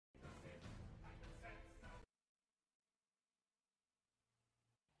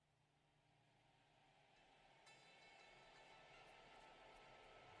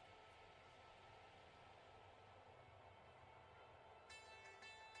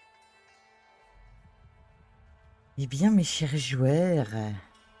Eh bien, mes chers joueurs,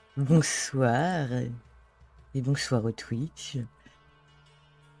 bonsoir et bonsoir au Twitch.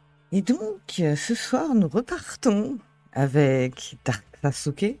 Et donc, ce soir, nous repartons avec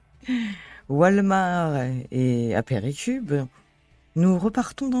Darh'Ksasouket, Walmar et Haper Hicube. Nous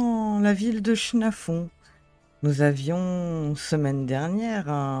repartons dans la ville de Chenafon. Nous avions, semaine dernière,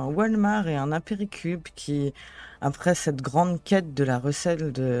 un Walmar et un Haper Hicube qui, après cette grande quête de la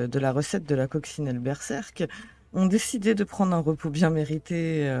recette de la coccinelle Berserk, ont décidé de prendre un repos bien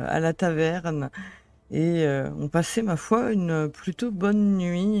mérité à la taverne et ont passé, ma foi, une plutôt bonne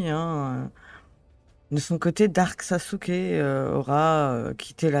nuit. De son côté, Darh'Ksasouket aura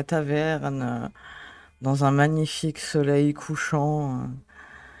quitté la taverne dans un magnifique soleil couchant,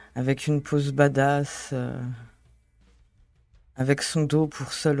 avec une pose badass, avec son dos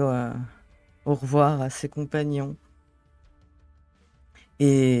pour seul au revoir à ses compagnons.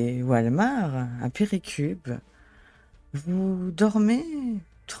 Et Walmar, Haper Hicube, vous dormez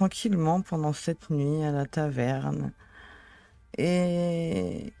tranquillement pendant cette nuit à la taverne.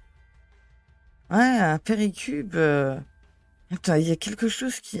 Et... ouais, Haper Hicube, attends, il y a quelque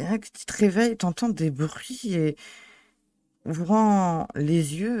chose qui te réveille, t'entends des bruits et ouvrant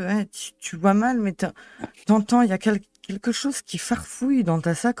les yeux, tu vois mal, mais t'entends, il y a quelque chose qui farfouille dans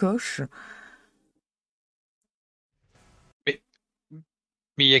ta sacoche. Mais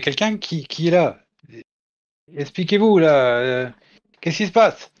il y a quelqu'un qui est là. Expliquez-vous là. Qu'est-ce qui se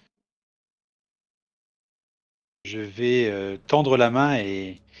passe? Je vais tendre la main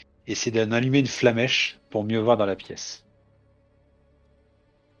et essayer d'en allumer une flamèche pour mieux voir dans la pièce.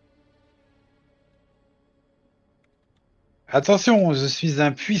 Attention, je suis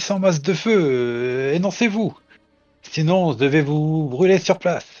un puissant masse de feu. Énoncez-vous. Sinon, je devais vous brûler sur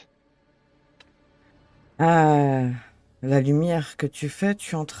place. Ah, la lumière que tu fais,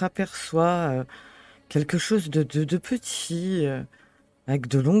 tu entreaperçois quelque chose de petit, avec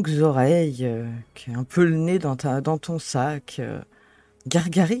de longues oreilles, qui a un peu le nez dans ton sac.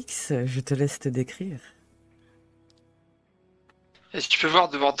 Gargarix, je te laisse te décrire. Et tu peux voir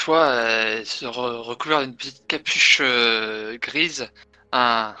devant toi, recouvert d'une petite capuche grise,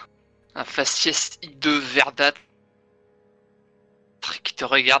 un faciès hideux verdâtre qui te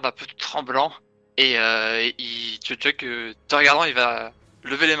regarde un peu tout tremblant. Et tu vois que te regardant, il va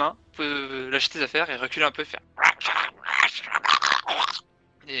lever les mains, lâcher tes affaires et reculer un peu, faire.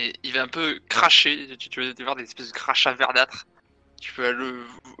 Et il va un peu cracher. Tu vas voir des espèces de crachats verdâtres. Tu peux le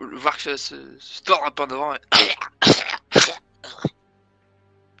voir que se tordre un peu en devant.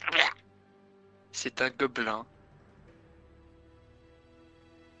 C'est un gobelin.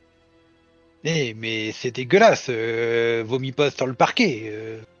 Mais c'est dégueulasse. Vomis pas sur le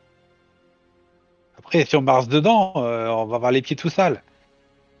parquet. Après, si on marche dedans, on va avoir les pieds tout sales.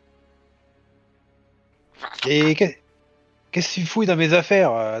 Et qu'est-ce que tu fouilles dans mes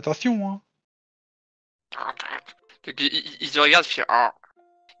affaires? Attention, hein. Donc, il te regarde,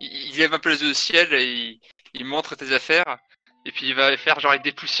 il lève un peu les yeux au ciel et il montre tes affaires. Et puis il va faire genre il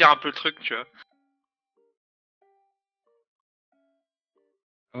dépoussière un peu le truc, tu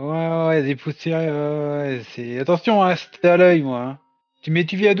vois. Ouais, des poussières. Ouais, c'est... Attention, hein, c'était à l'œil, moi. Hein. Tu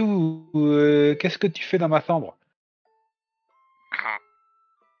viens d'où? Qu'est-ce que tu fais dans ma chambre?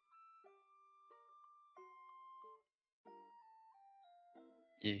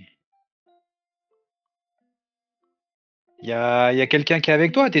 Il y a quelqu'un qui est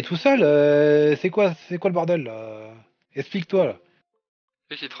avec toi? T'es tout seul? C'est quoi le bordel là? Explique-toi là.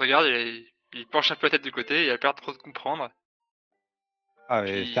 Et il te regarde, il penche un peu la tête du côté, il a peur de trop de comprendre. Ah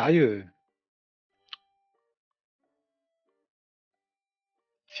mais Puis sérieux?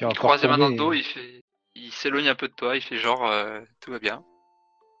 Si il encore croise les mains dans le tombé. dos, il s'éloigne un peu de toi, il fait genre tout va bien.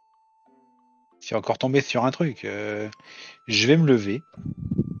 Si encore tombé sur un truc. Je vais me lever.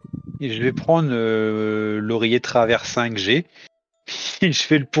 Et je vais prendre l'oreiller travers 5G. Et je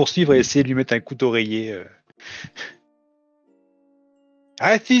vais le poursuivre et essayer de lui mettre un coup d'oreiller.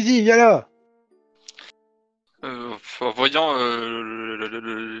 Ah si, viens là! En voyant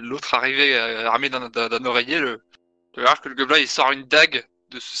l'autre arriver armé d'un oreiller, tu vois que le gobelin il sort une dague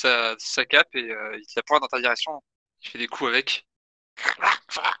de sous sa cape et il la pointe dans ta direction. Il fait des coups avec.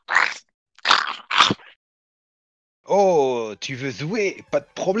 Oh, tu veux jouer? Pas de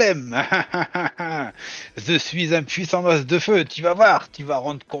problème. Je suis un puissant masse de feu. Tu vas voir, tu vas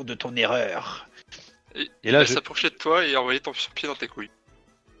rendre compte de ton erreur. Et Et il là, va je... s'approcher de toi et envoyer son pied dans tes couilles.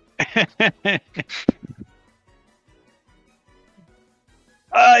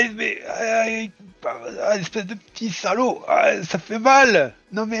 Ah, mais... espèce de petit salaud. Ah, ça fait mal.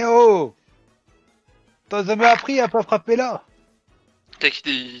 Non mais oh! T'as jamais appris à pas frapper là? Mec,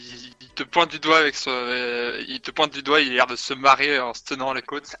 il te pointe du doigt avec son... il te pointe du doigt, il a l'air de se marrer en se tenant les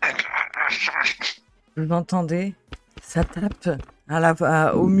côtes. Vous l'entendez? Ça tape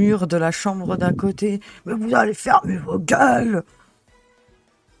au mur de la chambre d'à côté. Mais vous allez fermer vos gueules!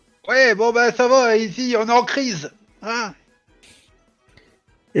 Ouais, bon bah ça va, ici on est en crise. Hein.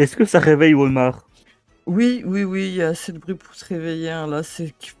 Est-ce que ça réveille Walmar? Oui, il y a assez de bruit pour se réveiller. Hein. Là,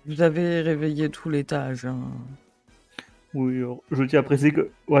 c'est que vous avez réveillé tout l'étage. Hein. Oui, alors, je tiens à préciser que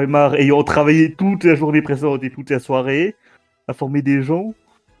Walmar, ayant travaillé toute la journée précédente et toute la soirée, à former des gens,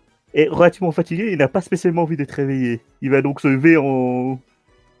 est relativement fatigué et n'a pas spécialement envie d'être réveillé. Il va donc se lever en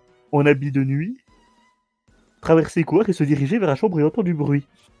habit de nuit, traverser les couloirs et se diriger vers la chambre et entendre du bruit.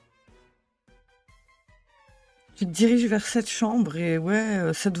 Tu te diriges vers cette chambre et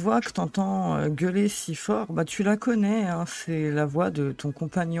cette voix que t'entends gueuler si fort, bah tu la connais, hein, c'est la voix de ton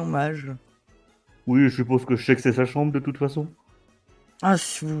compagnon mage. Oui, je suppose que je sais que c'est sa chambre de toute façon. Ah,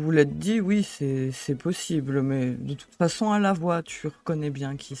 si vous vous l'êtes dit, oui, c'est possible, mais de toute façon, à la voix, tu reconnais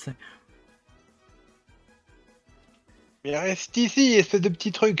bien qui c'est. Mais reste ici, espèce de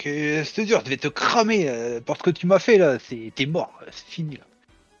petit truc. C'est dur, je vais te cramer pour ce que tu m'as fait là. T'es mort, c'est fini là.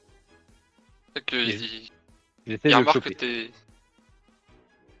 Fait que J'essaie il de le remarque que choper. t'es...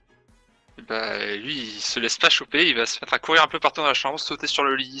 Bah, lui, il se laisse pas choper, il va se mettre à courir un peu partout dans la chambre, sauter sur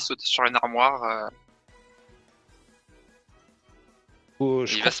le lit, sauter sur une armoire. Je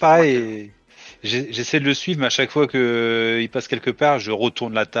il va cours se pas planquer. et j'essaie de le suivre, mais à chaque fois qu'il passe quelque part, je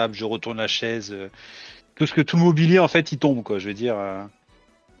retourne la table, je retourne la chaise. Tout le mobilier en fait, il tombe quoi. Je veux dire,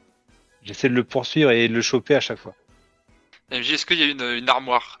 j'essaie de le poursuivre et de le choper à chaque fois. MJ, est-ce qu'il y a une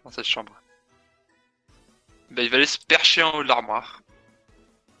armoire dans cette chambre? Bah, il va aller se percher en haut de l'armoire.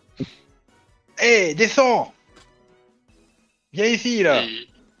 Hé, descends! Viens ici là! Et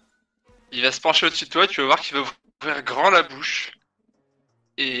il va se pencher au-dessus de toi, tu vas voir qu'il va ouvrir grand la bouche.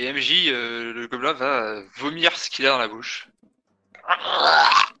 Et MJ, le gobelin, va vomir ce qu'il a dans la bouche.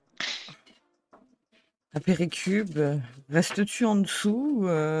 Haper Hicube, restes-tu en dessous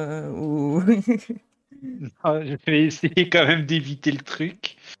ou... Non, je vais essayer quand même d'éviter le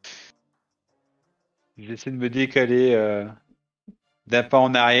truc. J'essaie de me décaler d'un pas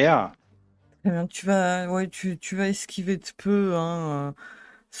en arrière. Très bien, tu vas esquiver de peu hein,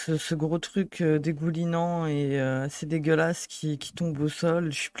 ce gros truc dégoulinant et assez dégueulasse qui tombe au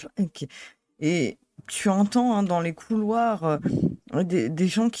sol. Et tu entends hein, dans les couloirs des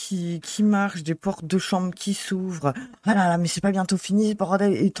gens qui marchent, des portes de chambre qui s'ouvrent. Ah là là, mais c'est pas bientôt fini,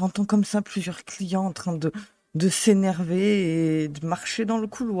 bordel. Et t'entends comme ça plusieurs clients en train de s'énerver et de marcher dans le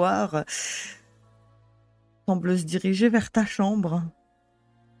couloir. Semble se diriger vers ta chambre.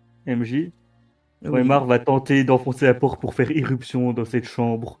 MJ, Oui. Walmar va tenter d'enfoncer la porte pour faire irruption dans cette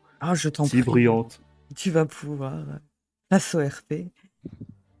chambre Ah, je t'en si prie. bruyante. Tu vas pouvoir. Face au RP.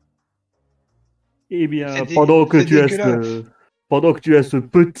 Eh bien, C'est pendant que dégueulasse. tu as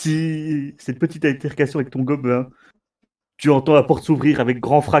cette petite altercation avec ton gobelin, tu entends la porte s'ouvrir avec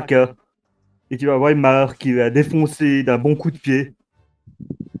grand fracas. Et tu vas voir Walmar qui va défoncer d'un bon coup de pied.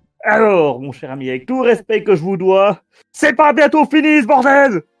 Alors, mon cher ami, avec tout le respect que je vous dois, c'est pas bientôt fini ce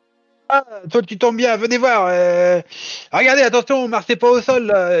bordel! Ah, toi tu tombes bien, venez voir. Regardez, attention, marchez pas au sol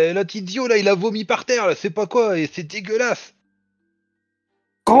là. L'autre idiot là, il a vomi par terre, là, c'est pas quoi, et c'est dégueulasse.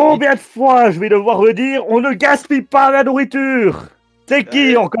 Combien de fois je vais devoir le dire, on ne gaspille pas la nourriture! C'est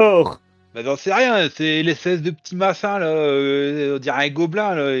qui encore? Bah j'en sais rien, c'est l'espèce de petit massin là, on dirait un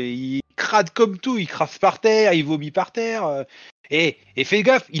gobelin là, il crade comme tout, il crasse par terre, il vomit par terre. Et fais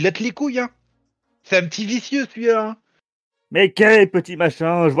gaffe, il a les couilles hein. C'est un petit vicieux celui-là. Hein. Mais quel petit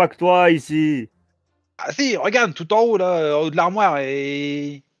machin, je vois que toi ici. Ah si, regarde, tout en haut là, en haut de l'armoire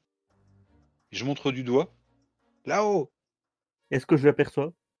et... Je montre du doigt. Là-haut. Est-ce que je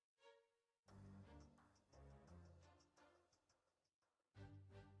l'aperçois?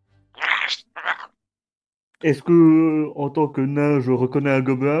 Est-ce que, en tant que nain, je reconnais un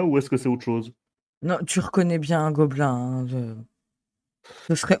gobelin ou est-ce que c'est autre chose? Non, tu reconnais bien un gobelin. Hein,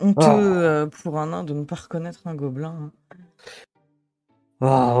 ce serait honteux pour un nain de ne pas reconnaître un gobelin. Hein.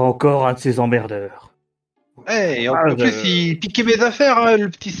 Ah, encore un de ces emmerdeurs. Et en plus, il piquait mes affaires, hein, le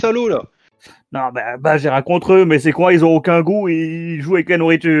petit salaud là. Non, bah j'ai rien contre eux, mais c'est quoi, ils ont aucun goût et ils jouent avec la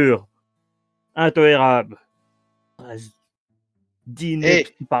nourriture. Intolérable.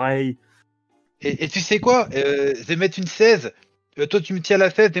 D'inepte, pareil. Et tu sais quoi, je vais mettre une 16. Toi, tu me tiens la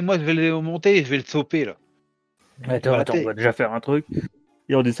 16 et moi, je vais le monter et je vais le choper là. Attends, on va déjà faire un truc.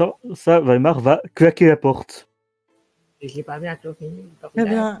 Et en disant ça, Walmar va claquer la porte. Et j'ai pas bientôt fini. Eh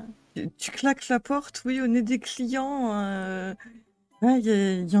bien, tu claques la porte, oui, au nez des clients.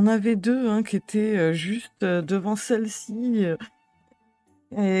 Il y en avait deux hein, qui étaient juste devant celle-ci.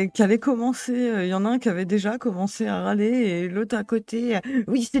 qui allait commencer. Il y en a un qui avait déjà commencé à râler et l'autre à côté.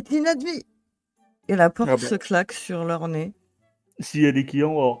 Oui, c'est inadmis. Et la porte Ah bah. se claque sur leur nez. S'il y a des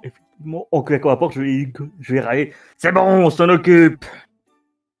clients, alors, effectivement, en claquant la porte, je vais râler. C'est bon, on s'en occupe.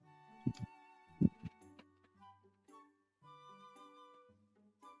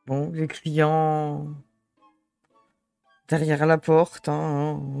 Bon, les clients derrière la porte,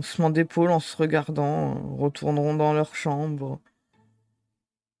 en se d'épaule, en se regardant, retourneront dans leur chambre.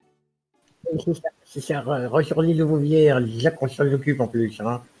 C'est ça, ressortir de vos bières, déjà qu'on s'en occupe en plus.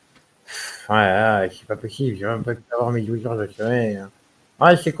 Hein. Ouais, c'est pas possible, j'ai même pas pu avoir mes 12 heures de sommeil. Hein.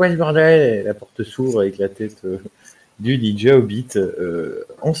 Ouais, c'est quoi ce bordel? La porte s'ouvre avec la tête du DJ Hobbit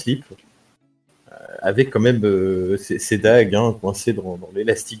en slip, avec quand même ses dagues coincées dans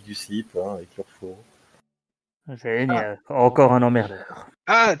l'élastique du slip, avec leur fourreau. Génial, encore un emmerdeur.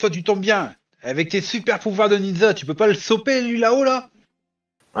 Ah, toi, tu tombes bien. Avec tes super pouvoirs de ninja, tu peux pas le choper, lui, là-haut, là?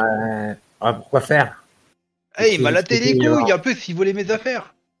 Ouais, pourquoi faire? Eh, il m'a laté les couilles, un peu, s'il volait mes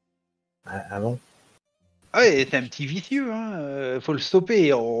affaires. Ah bon? Ouais, c'est un petit vicieux, faut le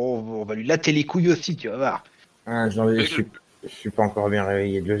stopper. On va lui latter les couilles aussi, tu vas voir. Je suis pas encore bien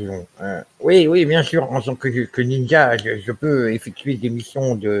réveillé, 2 secondes. Oui, bien sûr, en tant que ninja, je peux effectuer des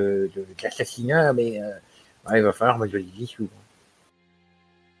missions d'assassinat, mais il va falloir me donner des sous.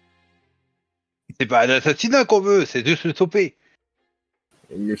 C'est pas un assassinat qu'on veut, c'est juste le stopper.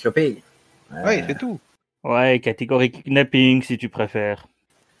 Le choper. Ouais, c'est tout. Ouais, catégorie kidnapping si tu préfères.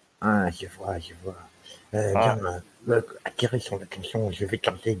 Je vois. Bien, attirer son attention, je vais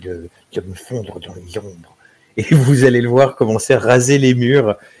tenter de me fondre dans les ombres. Et vous allez le voir commencer à raser les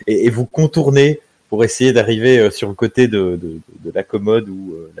murs et vous contourner pour essayer d'arriver sur le côté de la commode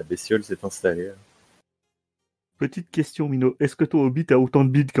où la bestiole s'est installée. Petite question, Mino. Est-ce que ton Hobbit a autant de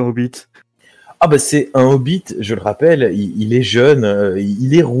bits qu'un Hobbit? Ah bah c'est un Hobbit, je le rappelle, il est jeune,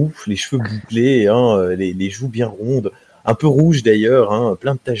 il est roux, les cheveux bouclés, les joues bien rondes, un peu rouges d'ailleurs,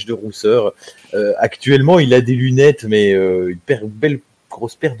 plein de taches de rousseur. Actuellement, il a des lunettes, mais une belle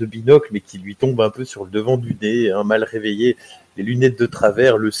grosse paire de binocles, mais qui lui tombe un peu sur le devant du nez, mal réveillé, les lunettes de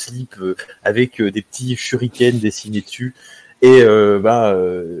travers, le slip avec des petits shurikens dessinés dessus, et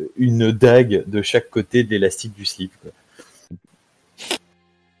une dague de chaque côté de l'élastique du slip, quoi.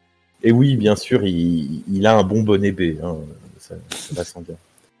 Et oui, bien sûr, il a un bon bonnet B, ça va sans dire.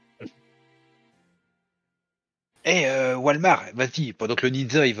 Walmar, vas-y, pendant que le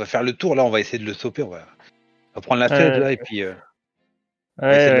ninja il va faire le tour, là, on va essayer de le stopper, on va prendre la tête, là, et puis on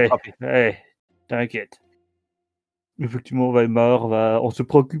va essayer de l'attraper. Ouais, t'inquiète. Effectivement, Walmar va, en se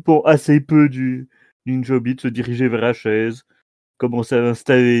préoccupant assez peu du Ninja Hobbit, se diriger vers la chaise, commencer à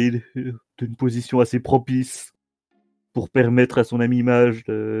l'installer d'une position assez propice pour permettre à son ami mage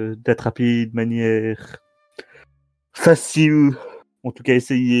d'attraper de manière facile, en tout cas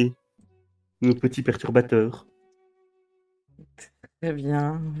essayer, le petit perturbateur. Très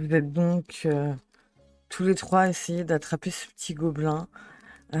bien. Vous êtes donc tous les trois à essayer d'attraper ce petit gobelin.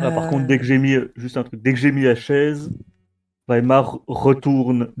 Par contre, dès que j'ai mis, juste un truc, dès que j'ai mis la chaise, Weimar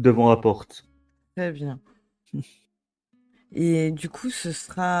retourne devant la porte. Très bien. Et du coup, ce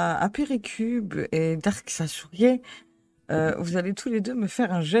sera Haper Hicube et Darh'Ksasouket. Vous allez tous les deux me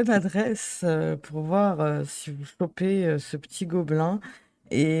faire un jet d'adresse pour voir si vous chopez ce petit gobelin.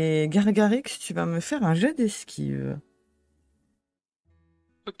 Et Gargarix, tu vas me faire un jet d'esquive.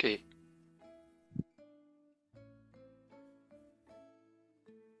 Ok.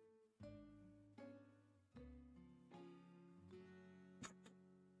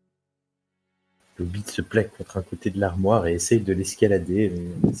 Le Hobbit se plaque contre un côté de l'armoire et essaye de l'escalader,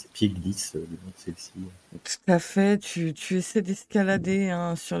 mais ses pieds glissent le long de celle-ci. Tout à fait, tu essaies d'escalader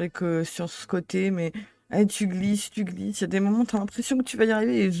sur ce côté, mais tu glisses. Il y a des moments, tu as l'impression que tu vas y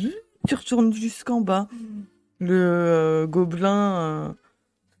arriver et tu retournes jusqu'en bas. Le gobelin,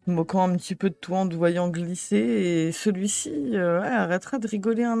 moquant un petit peu de toi en te voyant glisser, et celui-ci arrêtera de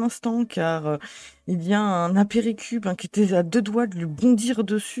rigoler un instant, car il y a un Haper Hicube qui était à 2 doigts de lui bondir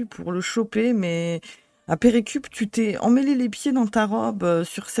dessus pour le choper, mais Haper Hicube, tu t'es emmêlé les pieds dans ta robe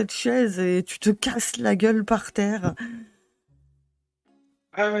sur cette chaise et tu te casses la gueule par terre.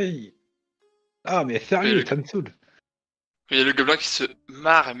 Ah oui. Ah, mais sérieux, ça me saoule. Il y a le gobelin qui se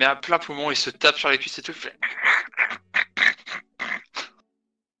marre, mais à plein poumon, il se tape sur les cuisses et tout.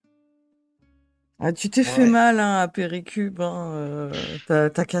 Ah, tu t'es fait mal, Haper Hicube.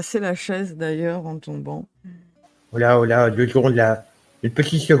 T'as cassé la chaise d'ailleurs en tombant. Oh là, 2 secondes là. Une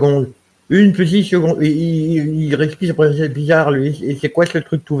petite seconde. Il respire bizarre, lui. Et c'est quoi ce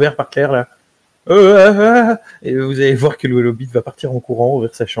truc tout vert par terre là? Et vous allez voir que le Hobbit va partir en courant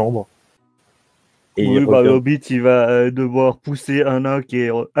vers sa chambre. Et Oui, il bah, le regarde. Hobbit, il va devoir pousser un nain qui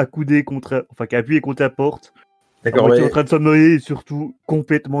est accoudé contre, enfin, qui est appuyé contre la porte, à D'accord, moitié en mais train de somnoyer et surtout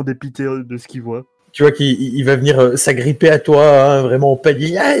complètement dépité de ce qu'il voit. tu vois qu'il va venir s'agripper à toi, hein, vraiment en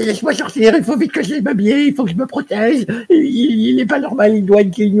panique. Ah, laisse-moi sortir, il faut vite que je les m'habille, il faut que je me protège. Il est pas normal, il doit être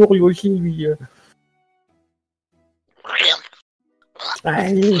guignol lui aussi, lui.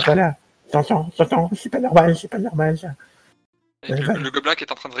 Allez, voilà. T'entends, c'est pas normal, c'est pas normal, ça. Et puis le gobelin qui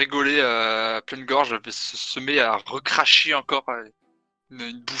est en train de rigoler à pleine gorge se met à recracher encore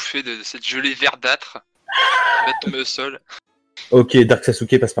une bouffée de cette gelée verdâtre qui va tomber au sol. Ok,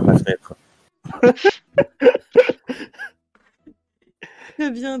 Darh'Ksasouket passe par la fenêtre.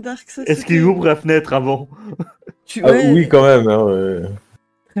 Très bien, Darh'Ksasouket. Est-ce qu'il ouvre la fenêtre avant? Ah, oui, quand même. Hein,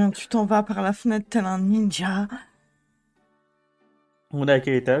 Très bien, tu t'en vas par la fenêtre tel un ninja. On est à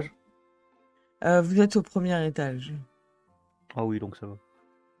quel étage? Vous êtes au premier étage. Ah oui, donc ça va.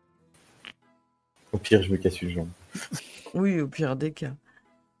 Au pire, je me casse une jambe. Oui, au pire des cas.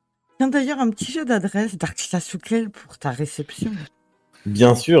 Tiens, d'ailleurs, un petit jeu d'adresse, Darh'Ksasouket, pour ta réception.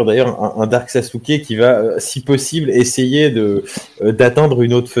 Bien sûr, d'ailleurs, un Darh'Ksasouket qui va, si possible, essayer d'atteindre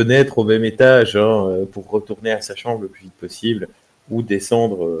une autre fenêtre au même étage hein, pour retourner à sa chambre le plus vite possible ou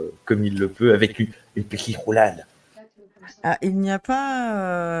descendre comme il le peut avec une petite roulade. Ah, il n'y a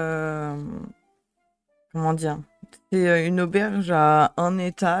pas... Comment dire? C'est une auberge à un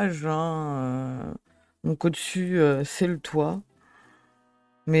étage. Hein, donc au-dessus, c'est le toit.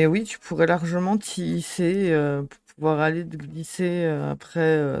 Mais oui, tu pourrais largement t'y hisser pour pouvoir aller te glisser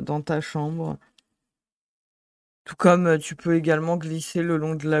après dans ta chambre. Tout comme tu peux également glisser le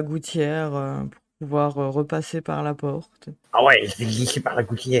long de la gouttière pour pouvoir repasser par la porte. Ah ouais, je vais glisser par la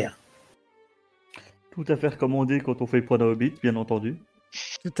gouttière. Tout à fait recommandé quand on fait le point d'un Hobbit, bien entendu.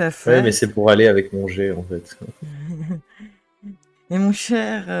 Tout à Ouais, fait. mais c'est pour aller avec mon jet, en fait. Et mon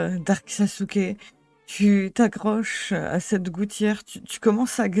cher Darh'Ksasouket, tu t'accroches à cette gouttière, tu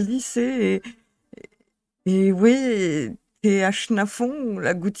commences à glisser et oui, t'es à chenafond,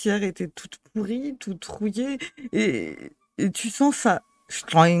 la gouttière était toute pourrie, toute rouillée et tu sens ça,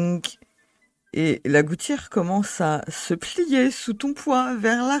 schloink, et la gouttière commence à se plier sous ton poids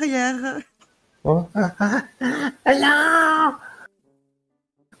vers l'arrière. Oh, non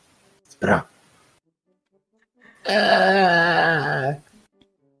Voilà.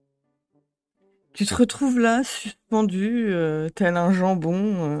 Tu te retrouves là, suspendu, tel un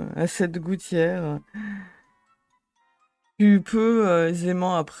jambon à cette gouttière. Tu peux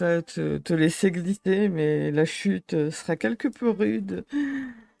aisément après te laisser glisser, mais la chute sera quelque peu rude.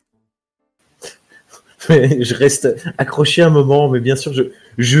 Je reste accroché un moment, mais bien sûr,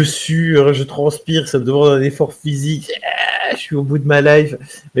 je sue, hein, je transpire, ça me demande un effort physique. Je suis au bout de ma life,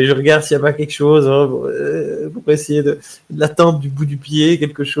 mais je regarde s'il n'y a pas quelque chose hein, pour essayer de l'atteindre du bout du pied,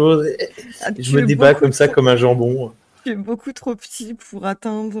 quelque chose. Ah, Et je me débats comme ça, comme un jambon. Tu es beaucoup trop petit pour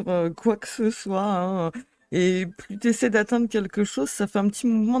atteindre quoi que ce soit. Hein. Et plus tu essaies d'atteindre quelque chose, ça fait un petit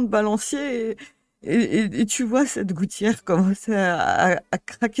mouvement de balancier et tu vois cette gouttière commencer à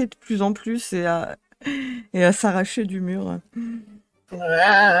craquer de plus en plus et à s'arracher du mur.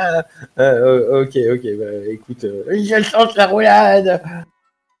 Ok, bah écoute, je sens la roulade.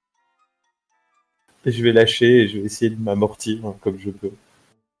 Je vais lâcher et je vais essayer de m'amortir hein, comme je peux.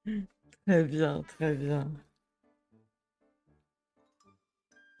 Très bien, très bien.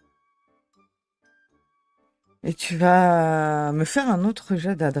 Et tu vas me faire un autre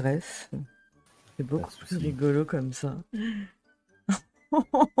jet d'adresse. C'est beaucoup plus rigolo comme ça.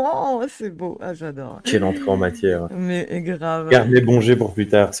 Oh, c'est beau, ah, j'adore. Quelle entrée en matière. Mais grave. Garde les bons jets pour plus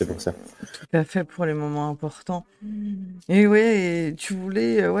tard, c'est pour ça. Tout à fait pour les moments importants. Et ouais, et tu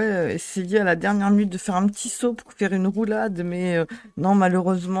voulais essayer à la dernière minute de faire un petit saut pour faire une roulade, mais non,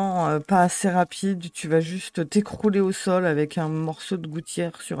 malheureusement, pas assez rapide. Tu vas juste t'écrouler au sol avec un morceau de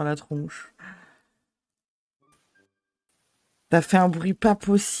gouttière sur la tronche. T'as fait un bruit pas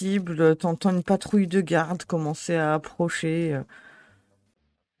possible, t'entends une patrouille de garde commencer à approcher.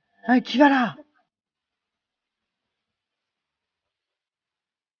 Ah, qui va là?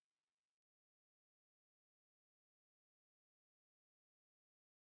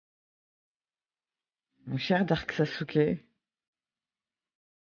 Mon cher Darh'Ksasouket.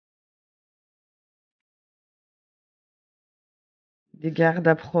 Des gardes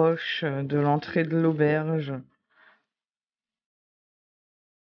approchent de l'entrée de l'auberge.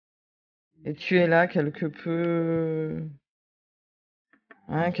 Et tu es là quelque peu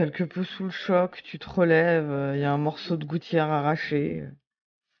sous le choc, tu te relèves, il y a un morceau de gouttière arraché.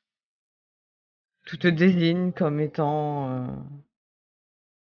 Tout te désigne comme étant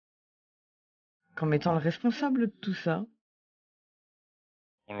le responsable de tout ça.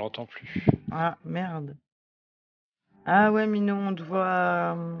 On l'entend plus. Ah, merde. Ah ouais, Minon,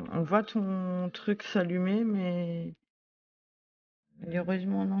 on voit ton truc s'allumer, mais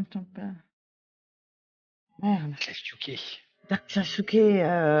malheureusement, on n'entend pas. Merde. Sasuke. Darh'Ksasouket,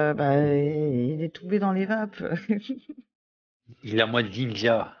 il est tombé dans les vapes. Il a moins de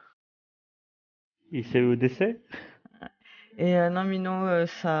ninja. Et c'est au décès. Et non, Minon,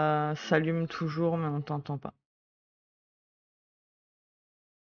 ça s'allume toujours, mais on t'entend pas.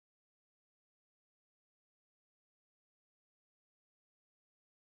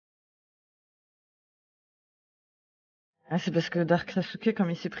 Ah, c'est parce que Darh'Ksasouket,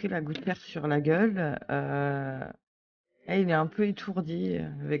 comme il s'est pris la gouttière sur la gueule, il est un peu étourdi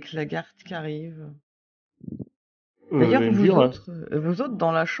avec la garde qui arrive. D'ailleurs, me dire, vous autres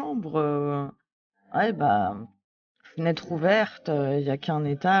dans la chambre, fenêtre ouverte, il y a qu'un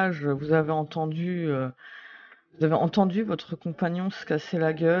étage. Vous avez entendu votre compagnon se casser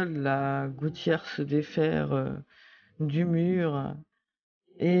la gueule, la gouttière se défaire du mur,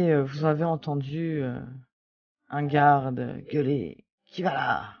 et vous avez entendu un garde gueuler. Qui va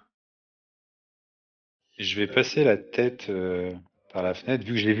là? Je vais passer la tête par la fenêtre,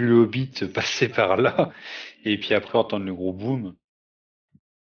 vu que j'ai vu le Hobbit passer par là, et puis après entendre le gros boom.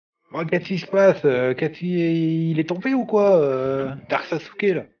 Oh, qu'est-ce qui se passe il est tombé ou quoi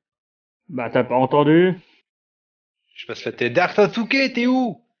Darh'Ksasouket, là. bah t'as pas entendu? Je passe la tête. Darh'Ksasouket, t'es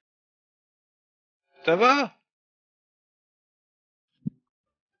où? Ça va?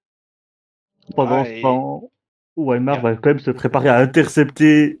 Pendant Ah, ce et... temps, Walmar Merde. va quand même se préparer à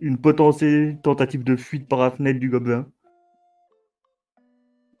intercepter une potentielle tentative de fuite par la fenêtre du gobelin.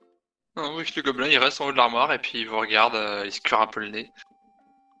 Non, oui, le gobelin, il reste en haut de l'armoire et puis il vous regarde, il se cure un peu le nez.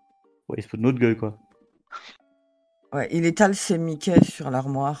 Ouais, il se fout de notre gueule, quoi. Ouais, il étale ses Mickey sur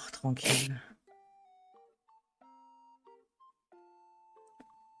l'armoire, tranquille.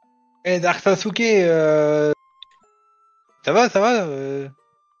 Eh, Darh'Ksasouket, ça va,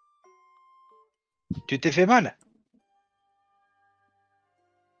 tu t'es fait mal?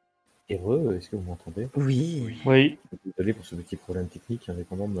 Heureux, est-ce que vous m'entendez? Oui. Oui. Désolé pour ce petit problème technique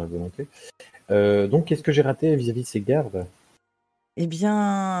indépendant de ma volonté. Donc, qu'est-ce que j'ai raté vis-à-vis de ces gardes? Eh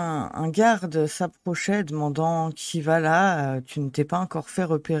bien, un garde s'approchait demandant qui va là. Tu ne t'es pas encore fait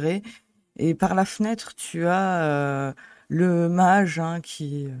repérer. Et par la fenêtre, tu as le mage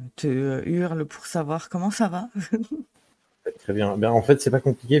qui te hurle pour savoir comment ça va. Très bien. Ben, en fait, c'est pas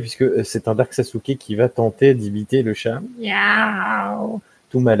compliqué puisque c'est un Darh'Ksasouket qui va tenter d'imiter le chat. Miaou,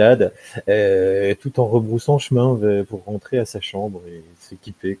 tout malade, tout en rebroussant chemin pour rentrer à sa chambre et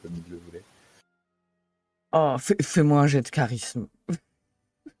s'équiper comme il le voulait. Oh, fais-moi un jet de charisme.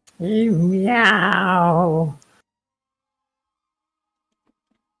 Miaou.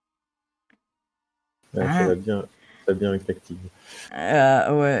 Ouais, Hein? ça va bien avec l'active.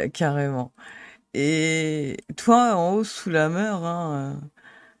 Ouais, carrément. Et toi, en haut, Soulhammer,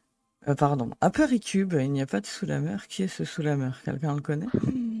 pardon, Haper Hicube, il n'y a pas de Soulhammer. Qui est ce Soulhammer? Quelqu'un le connaît?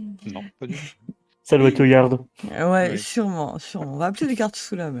 Non, pas du tout. Ça doit être au garde. Ouais, Ouais. sûrement. On va appeler les cartes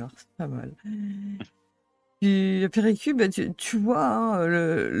Soulhammer, c'est pas mal. Puis Haper Hicube, tu vois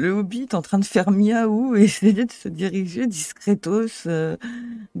le Hobbit en train de faire miaou et essayer de se diriger discretos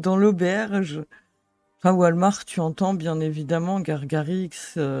dans l'auberge. Enfin, Walmar, tu entends bien évidemment Gargarix.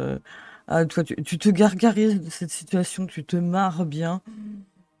 Toi, tu te gargarises de cette situation, tu te marres bien.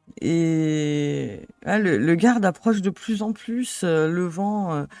 Et le garde approche de plus en plus,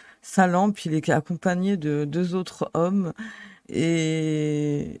 levant sa lampe. Il est accompagné de 2 autres hommes.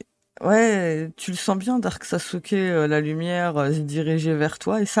 Et ouais, tu le sens bien, Darh'Ksasouket, la lumière se diriger vers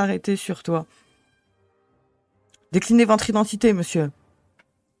toi et s'arrêter sur toi. Déclinez votre identité, monsieur.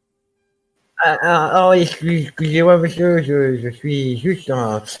 Oui, excusez-moi, monsieur, je suis juste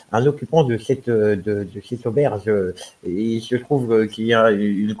un occupant de cette auberge. Et il se trouve qu'il y a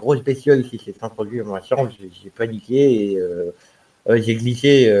une grosse bestiole qui s'est introduite dans ma chambre. J'ai paniqué et j'ai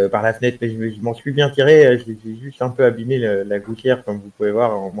glissé par la fenêtre, mais je m'en suis bien tiré. J'ai juste un peu abîmé la gouttière, comme vous pouvez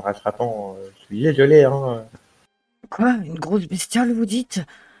voir, en me rattrapant. Je suis désolé, hein. Quoi? Une grosse bestiole, vous dites?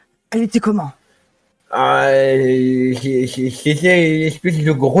 Elle était comment? C'était une espèce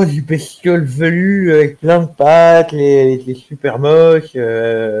de grosse bestiole velue avec plein de pattes, les était super moche.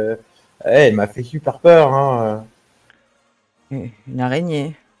 Elle m'a fait super peur, hein. Une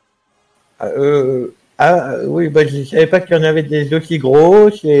araignée. Oui, bah, je savais pas qu'il y en avait des aussi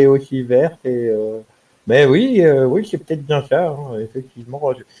grosses et aussi vertes. Mais oui, oui, c'est peut-être bien ça, hein,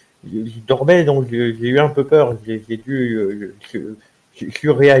 effectivement. Je dormais, donc j'ai eu un peu peur. J'ai dû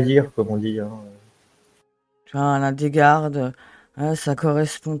surréagir, comme on dit, hein. Tu vois, la dégarde. Ça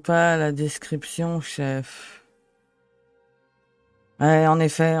correspond pas à la description, chef. Ouais, en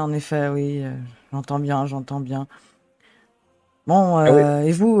effet, oui. J'entends bien, j'entends bien. Bon, Ah ouais.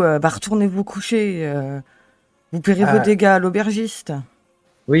 et vous, retournez vous coucher. Vous paierez vos Ah, dégâts à l'aubergiste.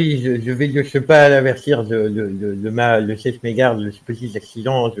 oui, je vais de ce pas l'avertir de chef mégarde, de ce petit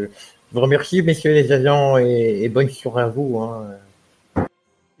accident. Je vous remercie, messieurs les agents, et bonne soirée à vous. Hein.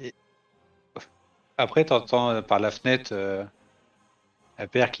 Et après, t'entends par la fenêtre un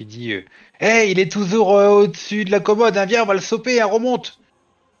père qui dit Hey, il est toujours au-dessus de la commode, hein, viens, on va le soper, hein, remonte.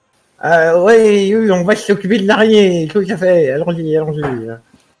 Ah, oui, oui, on va s'occuper de l'araignée, tout à fait. Allons-y, allons-y.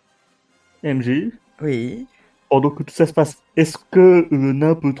 MJ, Oui. pendant que tout ça se passe, est-ce que le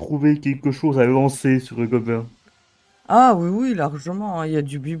nain peut trouver quelque chose à lancer sur le gobelin? Ah oui, oui, largement. Il y a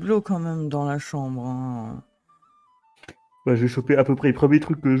du bibelot quand même dans la chambre. Hein. Bah, je vais choper à peu près les premiers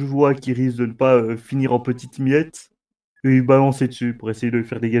trucs que je vois qui risquent de ne pas finir en petites miettes et lui balancer dessus pour essayer de le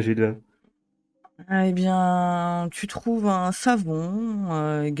faire dégager de là. Eh bien, tu trouves un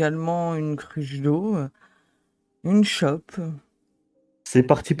savon, également une cruche d'eau, une chope. C'est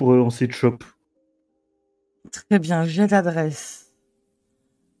parti pour lancer de shop. Très bien, j'ai l'adresse.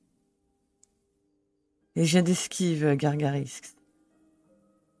 Et j'ai d'esquive, Gargarix.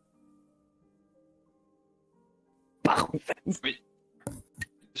 Parfait. Oui.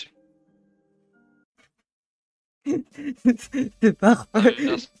 C'est parfait.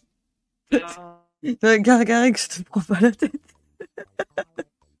 Gargarix, te prends pas la tête.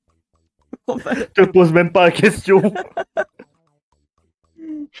 Prends pas la- Je te pose même pas la question.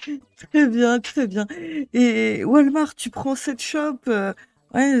 Très bien, très bien. Et Walmar, tu prends cette chope,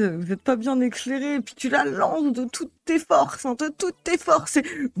 ouais, vous n'êtes pas bien éclairé, et puis tu la lances de toutes tes forces, hein, de toutes tes forces, et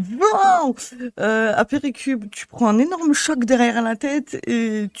bon Haper Hicube, tu prends un énorme choc derrière la tête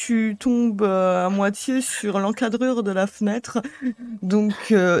et tu tombes à moitié sur l'encadreur de la fenêtre.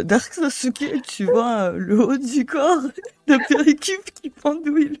 Donc, Darh'Ksasouket, tu vois le haut du corps d'Haper Hicube qui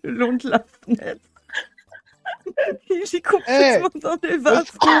pendouille le long de la fenêtre. Il est Hé, complètement dans les au vapes.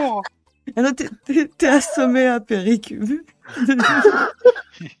 secours. Ah non, t'es assommé à Hicube.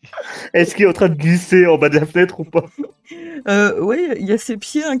 Est-ce qu'il est en train de glisser en bas de la fenêtre ou pas? Oui, il y a ses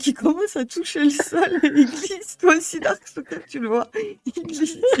pieds hein, qui commencent à toucher le sol et il glisse. Toi aussi, Darh'Ksasouket, tu le vois.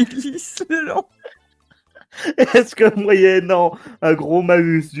 Il glisse le long. Est-ce que moyennant un gros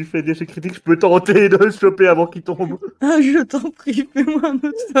malus du fait d'échec critique, je peux tenter de le choper avant qu'il tombe? Ah, je t'en prie, fais-moi un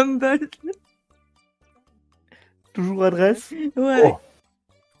autre fumble. Toujours adresse? Ouais, Oh,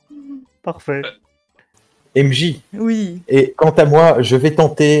 Parfait. MJ. oui. Et quant à moi, je vais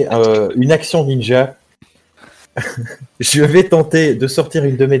tenter une action ninja. Je vais tenter de sortir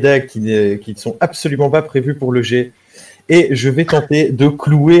une de mes dagues qui ne sont absolument pas prévues pour le jet. Et je vais tenter de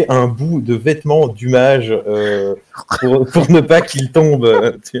clouer un bout de vêtement du mage pour ne pas qu'il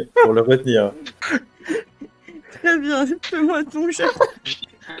tombe, pour le retenir. Très bien, fais-moi ton jet.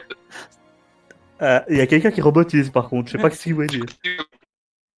 Il y a quelqu'un qui robotise par contre, je sais pas ce qu'il voulait dire.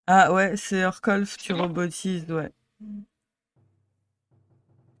 Ah ouais, c'est Oörkhõlf, tu robotises, ouais.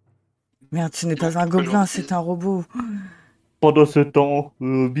 Merde, ce n'est pas un gobelin, c'est un robot. Pendant ce temps,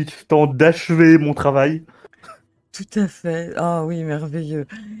 Beach tente d'achever mon travail. Tout à fait. Ah oui, merveilleux.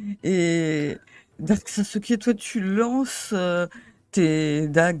 Et Darh'Ksasouket, toi, tu lances tes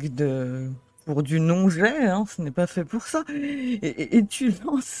dagues pour du non-jet, hein, ce n'est pas fait pour ça. Et tu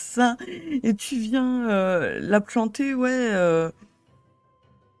lances ça, et tu viens la planter, ouais.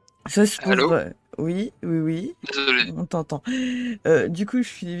 Ça se Allô. trouve. Oui, oui, oui. Désolé. On t'entend. Du coup, je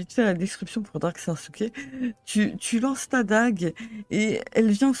finis vite fait la description pour Darh'Ksasouket. Tu lances ta dague et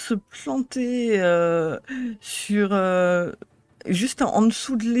elle vient se planter sur juste en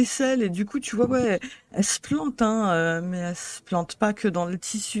dessous de l'aisselle et du coup, tu vois, ouais, elle se plante, hein, mais elle se plante pas que dans le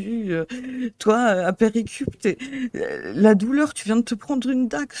tissu. Toi, Haper Hicube, la douleur, tu viens de te prendre une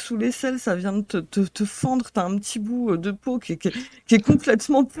dague sous l'aisselle, ça vient de te fendre, t'as un petit bout de peau qui est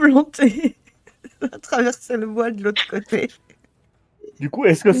complètement planté. À traverser le voile de l'autre côté. Du coup,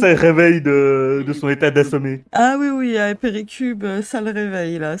 est-ce que ça le réveille de son état d'assommé? Ah oui, oui, Haper Hicube, ça le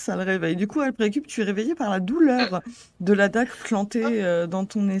réveille, là, ça le réveille. Du coup, Haper Hicube, tu es réveillé par la douleur de la dague plantée dans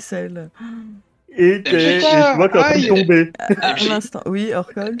ton aisselle. Et tu vois qu'elle est en train de Aïe. tomber. À MJ. l'instant, oui,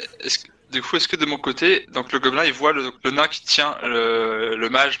 Oörkhõlf. Du coup, est-ce que de mon côté, donc le gobelin, il voit le nain qui tient le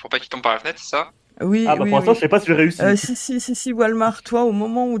mage pour pas qu'il tombe par la fenêtre, c'est ça? Oui, Ah bah oui, pour l'instant, oui. je sais pas si j'ai réussi. Si, Walmar, toi, au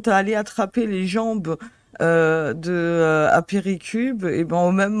moment où t'as allé attraper les jambes Haper Hicube, et ben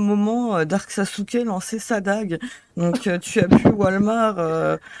au même moment, Darh'Ksasouket lançait sa dague. Donc tu as pu,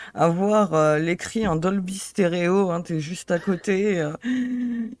 Walmar, avoir l'écrit en Dolby Stéréo, hein, t'es juste à côté.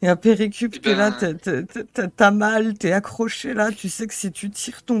 Et Haper Hicube, Eh t'es là, ben, t'as mal, t'es accroché là, tu sais que si tu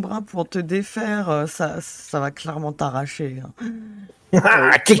tires ton bras pour te défaire, ça va clairement t'arracher, hein.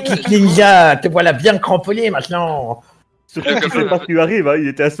 Ah, Technique ninja, te voilà bien cramponné maintenant. Surtout qu'il sait pas ce qui lui arrive, hein. Il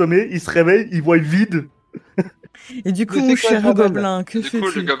était assommé, il se réveille, il voit vide. Et du coup, Mais mon c'est quoi le cher bordel gobelin, que du coup,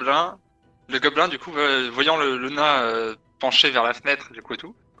 fais-tu? le gobelin, du coup, voyant le nain penché vers la fenêtre, du coup et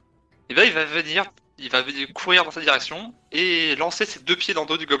tout, et ben il va venir courir dans sa direction et lancer ses 2 pieds dans le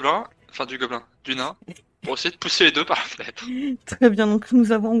dos du nain, pour essayer de pousser les deux par la fenêtre. Très bien, donc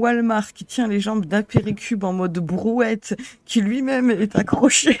nous avons Walmar qui tient les jambes d'Haper Hicube en mode brouette, qui lui-même est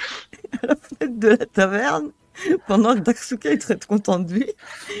accroché à la fenêtre de la taverne, pendant que Darh'Ksasouket est très content de lui.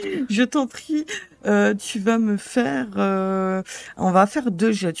 Je t'en prie, tu vas me faire... on va faire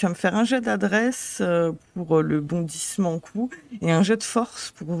 2 jets. Tu vas me faire un jet d'adresse pour le bondissement coup, et un jet de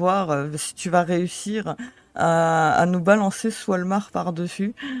force pour voir si tu vas réussir à nous balancer ce Walmar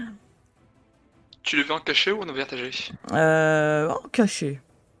par-dessus. Tu le veux en caché ou en partagé? En caché.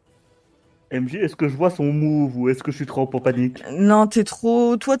 MJ, est-ce que je vois son move ou est-ce que je suis trop en panique? Non, t'es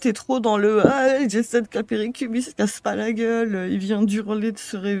trop dans le j'essaie de qu'Haper Hicube, il se casse pas la gueule, il vient d'hurler, de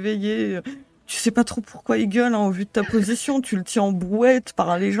se réveiller. Tu sais pas trop pourquoi il gueule, hein, au vu de ta position, tu le tiens en brouette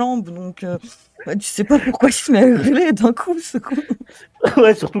par les jambes, donc ouais, tu sais pas pourquoi il se met à hurler d'un coup, ce con.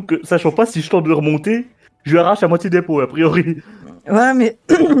 Ouais, surtout que, sachant pas si je tente de remonter, je lui arrache à moitié des peaux, a priori. Ouais, mais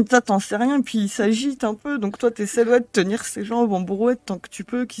ça t'en sais rien, puis il s'agite un peu, donc toi t'essaies de tenir ses jambes en brouette tant que tu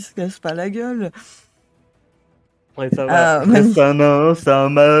peux, qu'il se casse pas la gueule. Après, ça va. Magnifique. C'est un nain, c'est un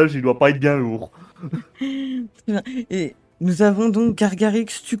mage, il doit pas être bien lourd. Très bien. Et nous avons donc Gargarix,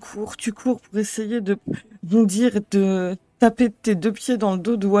 tu cours pour essayer de bondir et de taper de tes 2 pieds dans le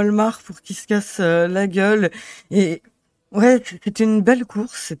dos de Walmar pour qu'il se casse la gueule. Et ouais, c'était une belle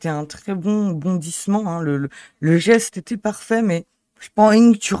course, c'était un très bon bondissement, hein. Le geste était parfait, mais je pense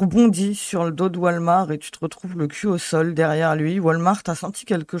que tu rebondis sur le dos de Walmar et tu te retrouves le cul au sol derrière lui. Walmar, t'as senti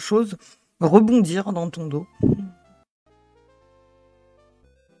quelque chose rebondir dans ton dos.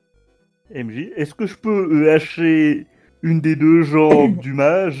 MJ, est-ce que je peux lâcher une des 2 jambes du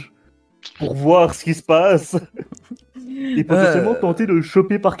mage pour voir ce qui se passe et potentiellement tenter de le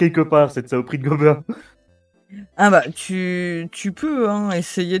choper par quelque part, cette saloperie de gobelin? Ah bah tu peux, hein,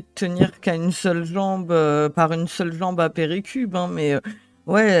 essayer de tenir qu'à une seule jambe, par une seule jambe à Haper Hicube, hein, mais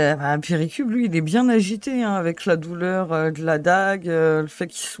ouais, Haper Hicube, lui, il est bien agité, hein, avec la douleur de la dague, le fait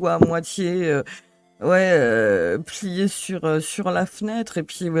qu'il soit à moitié plié sur la fenêtre, et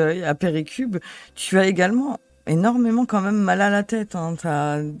puis ouais, Haper Hicube, tu as également énormément quand même mal à la tête, hein,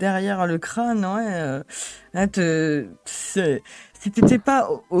 t'as derrière le crâne, ouais, là, si t'étais pas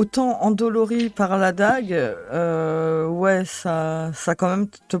autant endolori par la dague, ouais, ça quand même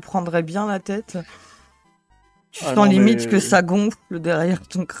te prendrait bien la tête. Tu Ah sens non, limite mais que ça gonfle derrière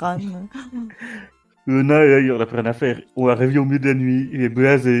ton crâne. le nain, il en a plus rien à faire. On l'a réveillé au milieu de la nuit, il est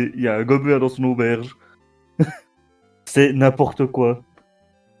blasé, il y a un gobelin dans son auberge. C'est n'importe quoi.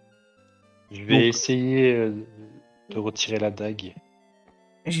 Je vais essayer de retirer la dague.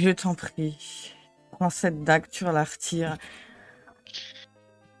 Je t'en prie. Prends cette dague, tu la retires.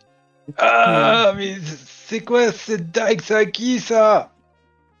 Ah, mais c'est quoi cette dague? C'est à qui ça?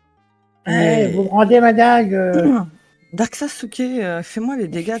 Hey, vous me rendez ma dague. Darh'Ksasouket, fais-moi les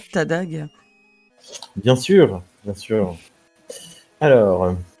dégâts de ta dague. Bien sûr, bien sûr.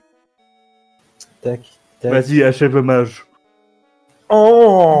 Alors, tac, tac. Vas-y, achève le mage.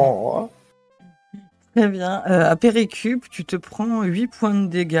 Oh, Très bien. Haper Hicube, tu te prends 8 points de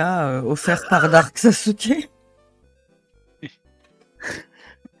dégâts offerts par Darh'Ksasouket.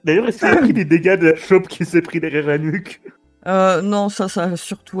 D'ailleurs, est-ce qu'il a pris des dégâts de la chope qui s'est pris derrière la nuque? Non, ça a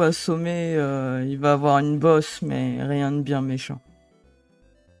surtout assommé. Il va avoir une bosse, mais rien de bien méchant.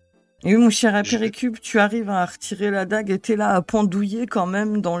 Et oui, mon cher Haper Hicube, tu arrives à retirer la dague et t'es là à pendouiller quand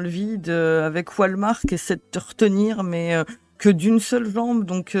même dans le vide avec Walmar qui essaie de te retenir, mais que d'une seule jambe.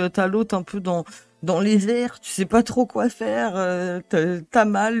 Donc t'as l'autre un peu dans les airs, tu sais pas trop quoi faire. T'as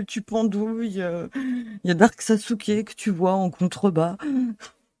mal, tu pendouilles. Il y a Darh'Ksasouket que tu vois en contrebas.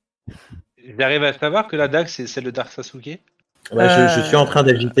 J'arrive à savoir que la dague, c'est celle de Darh'Ksasouket. bah, je suis en train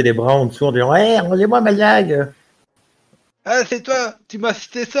d'agiter les bras en dessous en disant hey, rendez-moi ma dague. Ah, c'est toi! Tu m'as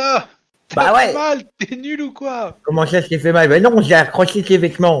cité ça! Bah T'as ouais. mal! T'es nul ou quoi? Comment ça, je t'ai fait mal? Bah non, j'ai accroché tes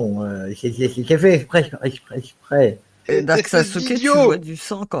vêtements. C'est fait exprès. Et Darh'Ksasouket, tu idiot! vois du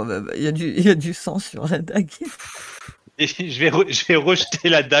sang quand même. Il y a du sang sur la dague. Et je vais rejeter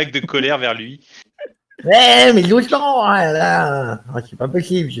la dague de colère vers lui. Ouais, mais doucement, là. Ah, c'est pas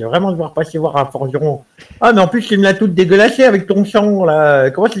possible, je vais vraiment devoir passer voir un forgeron. Ah, mais en plus, tu me l'as toute dégueulassée avec ton sang,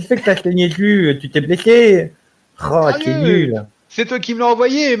 là. Comment ça se fait que t'as saigné dessus? Tu t'es blessé? Oh, c'est Sérieux? nul. C'est toi qui me l'as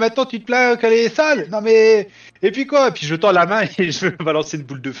envoyé et maintenant tu te plains qu'elle est sale? Non mais... Et puis quoi? Puis je tends la main et je vais balancer une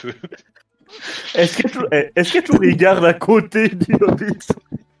boule de feu. Est-ce qu'il y a toujours les gardes à côté du Hobbit?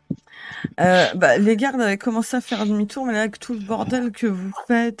 Les gardes avaient commencé à faire demi-tour, mais là, avec tout le bordel que vous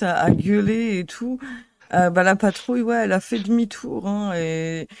faites, à gueuler et tout, la patrouille, ouais, elle a fait demi-tour, hein,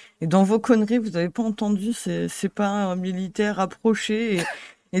 et dans vos conneries, vous avez pas entendu, c'est pas un militaire approché,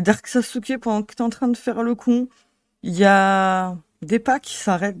 et Darh'Ksasouket, pendant que t'es en train de faire le con, il y a des pas qui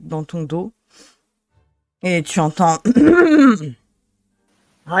s'arrêtent dans ton dos, et tu entends...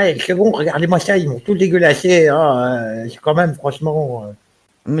 Ouais, c'est bon, regardez-moi ça, ils m'ont tout dégueulassé, hein. C'est quand même, franchement...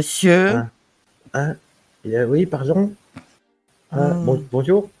 Monsieur, Hein, hein. Oui, pardon.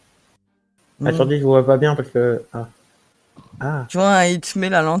 Bonjour. Attendez, je vous vois pas bien parce que... Ah, tu vois, il te met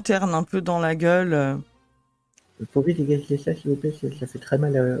la lanterne un peu dans la gueule. vous pouvez dégager ça, s'il vous plaît, ça fait très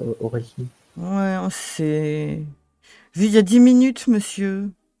mal au récit. Ouais, c'est... Vu il y a 10 minutes, monsieur.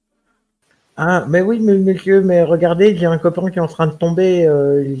 Ah, mais oui, monsieur, mais regardez, j'ai un copain qui est en train de tomber.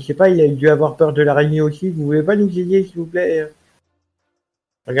 Je sais pas, il a dû avoir peur de l'araignée aussi. Vous voulez pas nous aider, s'il vous plaît?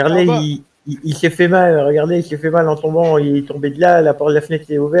 Regardez, Ah bah. il s'est fait mal. Regardez, il s'est fait mal en tombant. Il est tombé de là, la porte de la fenêtre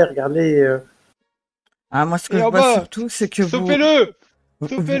est ouverte. Regardez. Ah, moi, ce que Et je en vois bas, surtout, c'est que vous... Saupez-le! vous-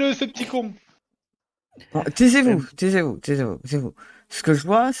 Saupez-le, ce petit con! Bon, taisez-vous. Ce que je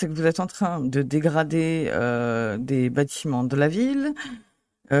vois, c'est que vous êtes en train de dégrader des bâtiments de la ville,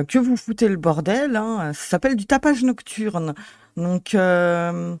 que vous foutez le bordel, hein. Ça s'appelle du tapage nocturne. Donc,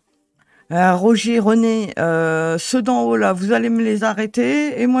 Roger, René, ceux d'en haut, là, vous allez me les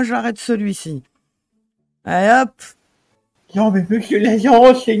arrêter, et moi, j'arrête celui-ci. Allez, hop. Non, mais monsieur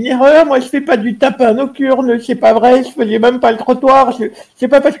l'agent, c'est une erreur. Moi, je fais pas du tapin nocturne. C'est pas vrai. Je faisais même pas le trottoir. C'est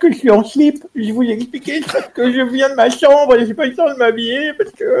pas parce que je suis en slip. Je vous ai expliqué, c'est parce que je viens de ma chambre et j'ai pas eu le temps de m'habiller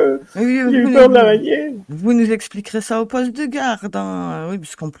parce que Oui, j'ai eu peur de l'araignée. vous nous expliquerez ça au poste de garde, hein. Oui,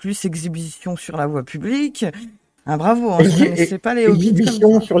 puisqu'en plus, exhibition sur la voie publique. Ah, bravo, hein, je connaissais pas les hobbits comme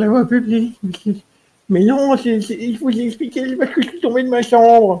Exhibition ça. sur la voie publique. Mais non, il faut vous expliquer, c'est parce que je suis tombé de ma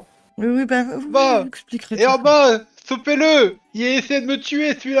chambre. Oui, vous Bah! expliquerez Et tout en ça. bas! Saupez-le! Il a essayé de me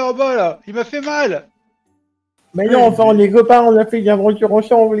tuer, celui-là en bas, là! Il m'a fait mal! Mais non, enfin, on est copains, on a fait une aventure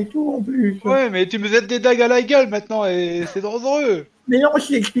ensemble et tout, en plus. Ouais, mais tu me jettes des dagues à la gueule maintenant et c'est dangereux! Mais non, je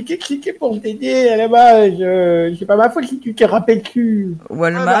t'ai expliqué que c'était pour t'aider à la base. C'est pas ma faute si tu t'es rappelé dessus. Ah, mais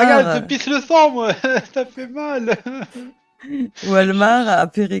regarde, Walmar, te pisse le sang, moi! Ça fait mal! Walmar,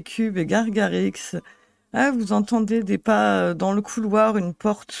 Haper Hicube et Gargarix. Ah, vous entendez des pas dans le couloir, une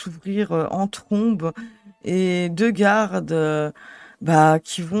porte s'ouvrir en trombe et deux gardes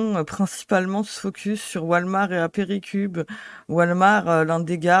qui vont principalement se focus sur Walmar et Haper Hicube. Walmar, l'un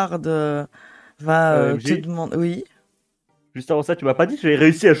des gardes, va te MJ, demander... Oui. juste avant ça, tu m'as pas dit que j'avais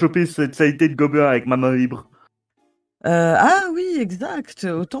réussi à choper cette saleté de gobelin avec ma main libre. Ah oui, exact.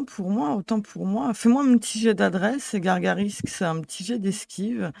 Autant pour moi. Fais-moi un petit jet d'adresse et Gargarix, c'est un petit jet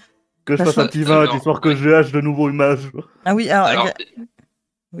d'esquive. Que je fasse un petit 20, histoire que je hache de nouveau une mage. Ah oui, Alors,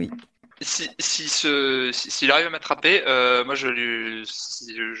 oui. s'il arrive à m'attraper, moi ce que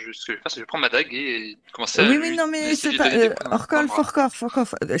je vais faire, c'est que je vais prendre ma dague et commencer à Oui, lui non, mais essayer c'est de lui pas... donner des coups dans le bras.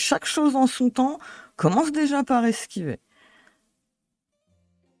 Oörkhõlf. Chaque chose en son temps. Commence déjà par esquiver.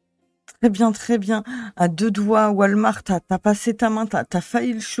 Très bien. À deux doigts, Walmart, t'as passé ta main, t'as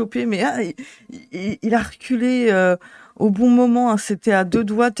failli le choper, mais il a reculé au bon moment, hein. C'était à deux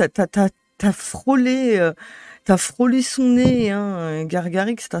doigts, t'as frôlé son nez, hein.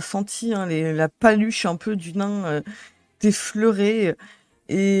 Gargarix, t'as senti, hein, la paluche un peu du nain t'effleurer.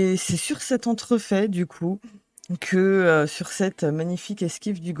 Et c'est sur cet entrefait, du coup, que sur cette magnifique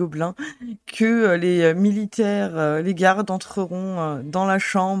esquive du gobelin, que les militaires, les gardes entreront dans la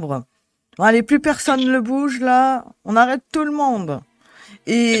chambre. Bon, allez, plus personne ne bouge là, on arrête tout le monde.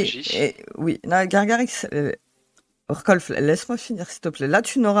 MJ. Oui, là, Gargarix, Oörkhõlf, laisse-moi finir s'il te plaît. Là,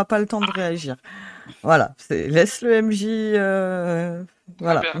 tu n'auras pas le temps de réagir. Voilà, laisse le MJ.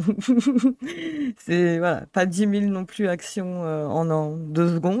 Voilà. Voilà, pas 10 000 non plus actions en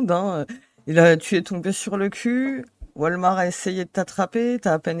 2 secondes. Hein. Tu es tombé sur le cul. Walmar a essayé de t'attraper,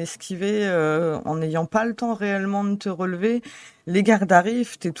 t'as à peine esquivé en n'ayant pas le temps réellement de te relever. Les gardes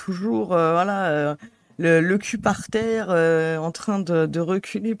arrivent, t'es toujours le cul par terre en train de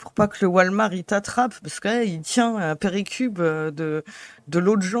reculer pour pas que le Walmar il t'attrape parce que il tient un péricube de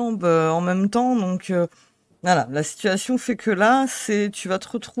l'autre jambe en même temps. Donc voilà, la situation fait que là, tu vas te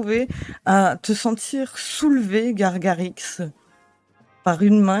retrouver à te sentir soulevé, Gargarix. par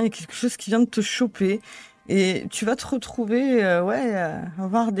une main, il y a quelque chose qui vient de te choper. Et tu vas te retrouver,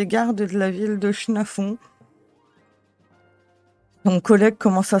 voir des gardes de la ville de Chenafon. Ton collègue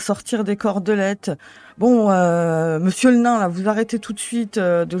commence à sortir des cordelettes. Bon, monsieur le nain, là, vous arrêtez tout de suite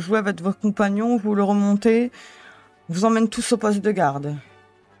de jouer avec votre compagnon, vous le remontez, vous emmène tous au poste de garde.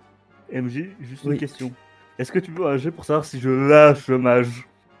 MJ, juste Oui. une question. Est-ce que tu veux un jet pour savoir si je lâche le mage?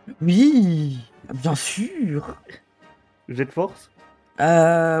 Oui, bien sûr. Jet de force?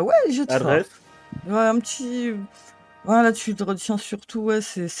 Ouais, j'ai de Adresse? force. Ouais, un petit... Voilà, tu te retiens surtout, ouais,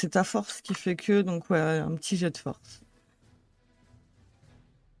 c'est ta force qui fait que, donc ouais, un petit jet de force.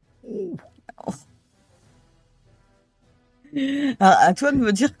 Alors, à toi de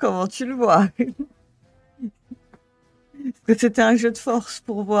me dire comment tu le vois. Est-ce que c'était un jeu de force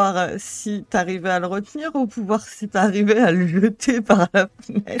pour voir si t'arrivais à le retenir ou pour voir si t'arrivais à le jeter par la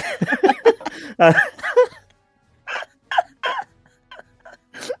fenêtre?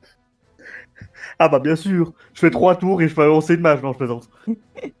 Ah bah bien sûr, je fais 3 tours et je fais lancer de mage, non je plaisante.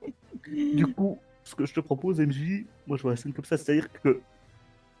 Du coup, ce que je te propose MJ, moi je vois la scène comme ça, c'est-à-dire que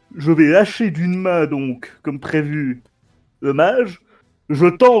je vais lâcher d'une main donc, comme prévu, le mage, je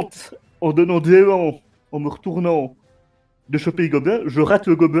tente, en donnant des élans, en me retournant, de choper le gobelin, je rate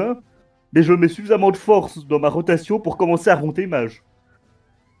le gobelin, mais je mets suffisamment de force dans ma rotation pour commencer à remonter mage.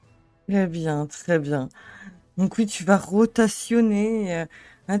 Très bien, très bien. Donc oui, tu vas rotationner.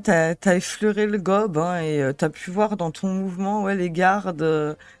 Hein, t'as effleuré le gobe hein, et t'as pu voir dans ton mouvement ouais, les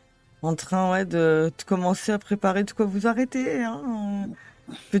gardes en train de commencer à préparer de quoi vous arrêter. Hein,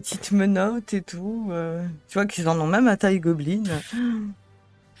 petite menotte et tout. Tu vois qu'ils en ont même à taille gobeline.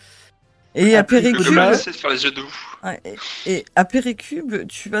 Et à Le gobelin Péricube, essaie de faire les yeux doux. et à Péricube,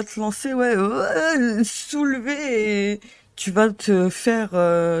 tu vas te lancer, soulever et tu vas te faire,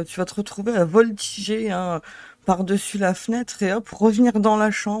 tu vas te retrouver à voltiger hein, par-dessus la fenêtre et hop, revenir dans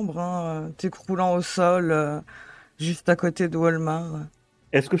la chambre, hein, t'écroulant au sol, juste à côté de Walmar.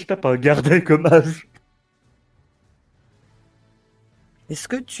 Est-ce que je tape un garde avec un mage? Est-ce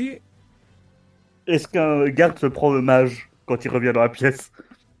que tu... Est-ce qu'un garde se prend le mage quand il revient dans la pièce?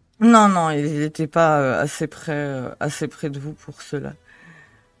 Non, il n'était pas assez près de vous pour cela.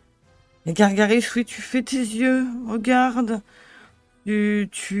 Et Gargaris, oui, tu fais tes yeux, regarde.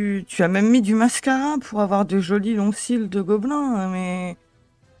 Tu as même mis du mascara pour avoir de jolis longs cils de gobelin, mais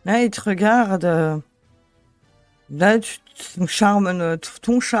là, il te regarde. Là, ton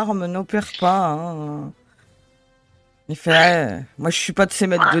charme n'opère pas. Hein. Il fait, moi, je suis pas de ces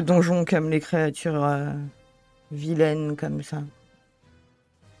maîtres de donjon comme les créatures vilaines comme ça.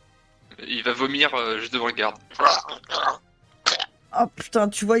 Il va vomir juste devant le garde. Oh putain,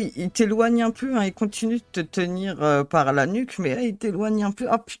 tu vois, il t'éloigne un peu, hein, il continue de te tenir par la nuque, mais là, il t'éloigne un peu.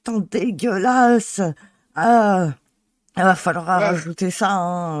 Oh putain, dégueulasse! Ah, il va falloir rajouter ça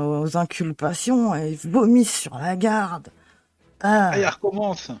hein, aux inculpations, et ils vomissent sur la garde. Ah, Il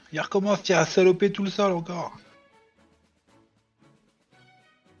recommence, il a salopé tout le sol encore.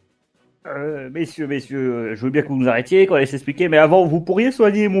 Messieurs, je veux bien que vous nous arrêtiez, qu'on laisse expliquer, mais avant, vous pourriez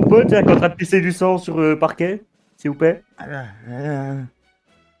soigner mon pote hein, qui est en train de pisser du sang sur le parquet, s'il vous plaît?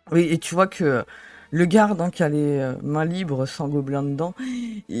 Oui, et tu vois que le garde hein, qui a les mains libres sans gobelin dedans,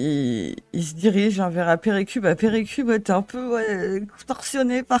 il se dirige hein, vers Apéricube. Apéricube, t'es un peu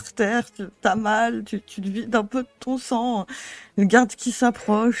torsionné par terre, t'as mal, tu te vides un peu de ton sang. Le garde qui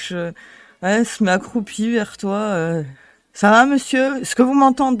s'approche, se met accroupi vers toi. Ça va, monsieur? Est-ce que vous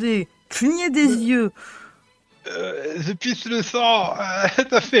m'entendez? Clignez des yeux. Je pisse le sang,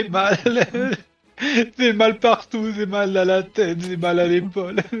 ça fait mal. J'ai mal partout, j'ai mal à la tête, j'ai mal à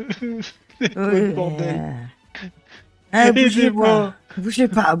l'épaule. C'est quoi le bordel? Bougez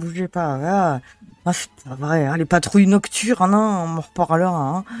pas. C'est pas vrai, hein, les patrouilles nocturnes, hein, on en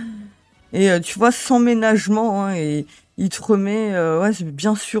reparlera. Hein. Et tu vois, sans ménagement, hein, et il te remet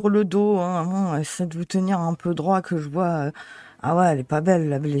bien sur le dos. Hein, essaie de vous tenir un peu droit que je vois. Ah ouais, elle est pas belle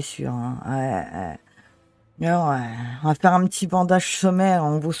la blessure. Hein. Ouais. Alors, on va faire un petit bandage sommaire,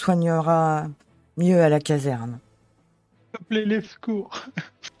 on vous soignera mieux à la caserne. Appelez les secours.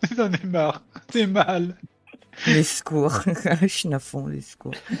 J'en ai marre, c'est mal. Les secours. Je suis à fond, les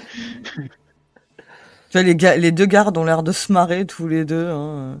secours. Tu vois, les deux gardes ont l'air de se marrer tous les deux,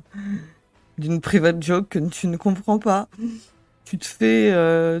 hein, d'une private joke que tu ne comprends pas. Tu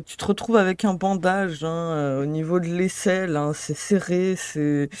te retrouves avec un bandage hein, au niveau de l'aisselle, hein, c'est serré,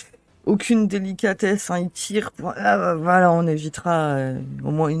 c'est aucune délicatesse, hein, il tire. Voilà, on évitera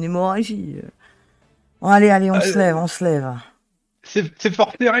au moins une hémorragie. Bon, allez, on se lève. C'est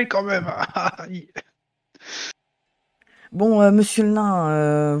fort serré quand même. Bon, monsieur le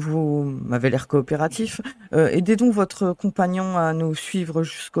nain, vous m'avez l'air coopératif. Aidez donc votre compagnon à nous suivre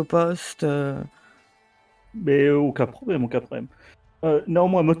jusqu'au poste. Mais aucun problème, aucun problème.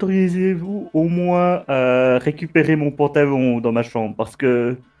 Néanmoins, m'autorisez-vous au moins à récupérer mon pantalon dans ma chambre parce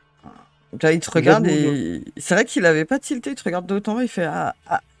que Là, il te regarde j'avoue, et c'est vrai qu'il avait pas tilté. Il te regarde de haut en bas. Il fait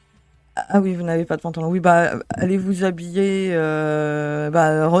ah oui, vous n'avez pas de pantalon. Oui, bah allez vous habiller.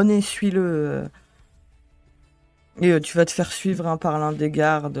 Bah René, suis-le. Et tu vas te faire suivre par l'un des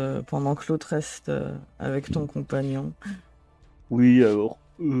gardes pendant que l'autre reste avec ton compagnon. oui,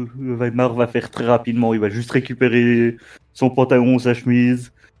 Walmar va faire très rapidement. Il va juste récupérer son pantalon, sa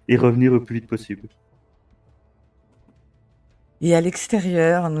chemise et revenir le plus vite possible. Et à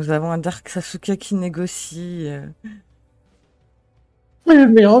l'extérieur, nous avons un Darh'Ksasouket qui négocie.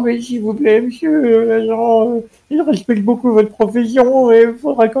 Mais non, mais s'il vous plaît, monsieur, l'agent, je respecte beaucoup votre profession, mais il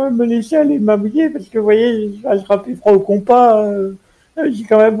faudra quand même me laisser aller m'habiller, parce que, vous voyez, je sera plus froid au compas, c'est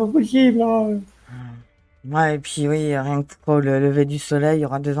quand même pas possible, hein. Ouais, et puis oui, rien que pour le lever du soleil, il y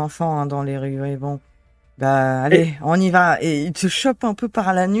aura des enfants dans les rues. Et bon, bah allez, on y va. Et il te chope un peu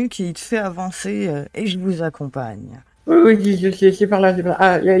par la nuque et il te fait avancer et je vous accompagne. Oui, je sais, c'est par là, c'est par là.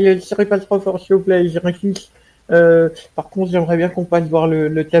 Ah, ne serez pas trop fort, s'il vous plaît, j'insiste. Par contre, j'aimerais bien qu'on passe voir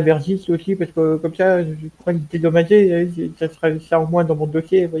le tabergiste aussi, parce que comme ça, je crois qu'il est dédommagé, ça serait ça au moins dans mon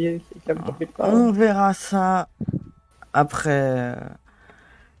dossier, vous voyez, ça me t'embête pas. On verra ça après.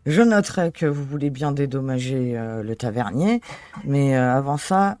 Je noterai que vous voulez bien dédommager le tavernier, mais avant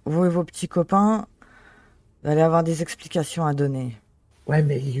ça, vous et vos petits copains, vous allez avoir des explications à donner. Ouais,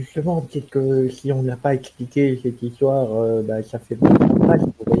 mais justement, peut-être que si on n'a pas expliqué cette histoire, bah, ça fait moins de place,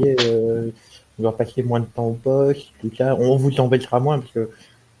 vous voyez, on va passer moins de temps au poste, tout ça, on vous embêtera moins, parce que,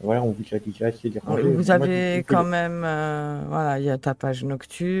 voilà, on vous a déjà assez dérangé. Vous Moi, avez je- quand même, voilà, il y a tapage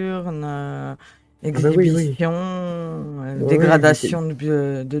nocturne, Ah bah oui, oui. exhibition, Oui, dégradation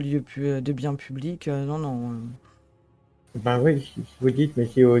de lieux de biens publics. Non, non. ben oui, si vous dites, mais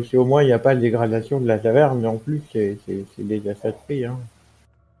si au moins il n'y a pas de dégradation de la taverne, mais en plus, c'est déjà ça de prix, hein.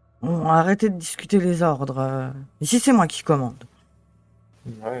 Arrêtez de discuter les ordres. Ici, c'est moi qui commande.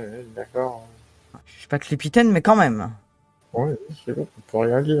 Ouais, d'accord. Je suis pas capitaine, mais quand même. Ouais, c'est bon, on peut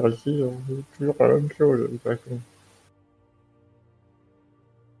rien dire ici, c'est toujours la même chose, de toute façon.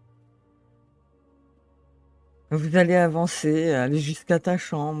 Vous allez avancer, aller jusqu'à ta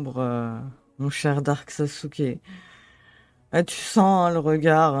chambre, mon cher Darh'Ksasouket. Tu sens le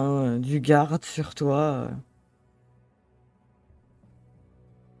regard du garde sur toi.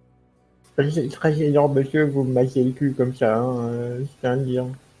 C'est très gênant, monsieur, que vous me massiez le cul comme ça, hein, je tiens à le dire.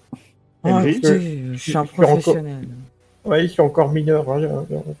 MJ, Écoutez, je suis un suis encore- professionnel. Ouais, je suis encore mineur, hein,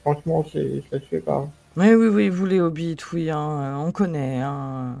 franchement, ça se fait pas. Oui, oui, oui, vous les hobbits, oui, hein, on connaît.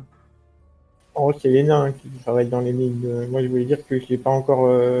 Hein. Oh, c'est les nains qui travaillent dans les mines. Moi, je voulais dire que j'ai pas encore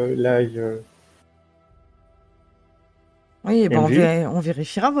l'âge. Oui, ben MJ, on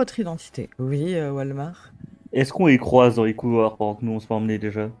vérifiera votre identité. Oui, Walmar. est-ce qu'on les croise dans les couloirs pendant que nous on se fait emmener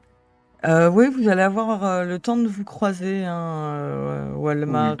déjà? Oui, vous allez avoir le temps de vous croiser, hein, Oui,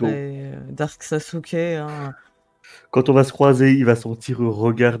 Walmar donc, et Darh'Ksasouket. Hein. quand on va se croiser, il va sentir le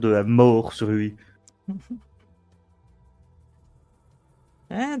regard de la mort sur lui.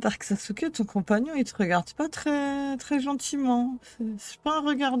 Darh'Ksasouket, ton compagnon, il te regarde pas très, très gentiment. C'est pas un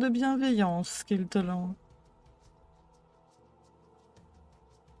regard de bienveillance qu'il te lance.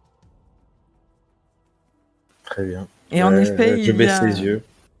 Très bien. Et en effet, Je baisse les yeux.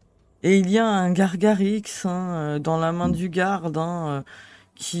 Et il y a un Gargarix dans la main du garde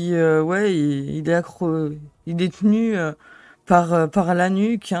qui, ouais, il est il est tenu par la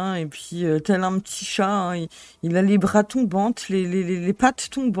nuque et puis tel un petit chat, il a les bras tombantes, les pattes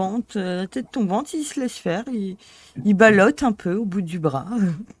tombantes, la tête tombante, il se laisse faire, il ballotte un peu au bout du bras.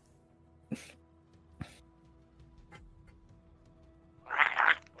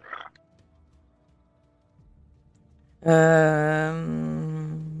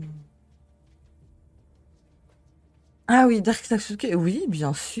 Ah oui, Darh'Ksasouket, oui,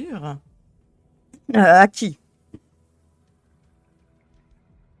 bien sûr. À qui?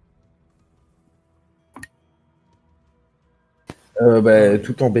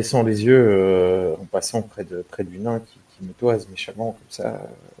 Tout en baissant les yeux, en passant près du nain qui me toise méchamment comme ça.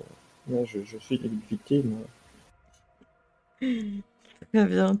 Moi, je suis une victime. Très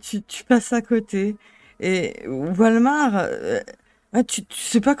bien, tu passes à côté. Et Walmar, tu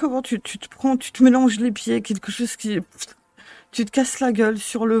sais pas comment tu te prends, tu te mélanges les pieds, quelque chose qui... Tu te casses la gueule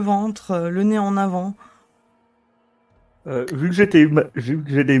sur le ventre, le nez en avant. Vu que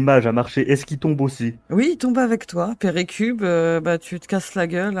j'ai des mages à marcher, est-ce qu'ils tombent aussi? Oui, il tombe avec toi. Haper Hicube, tu te casses la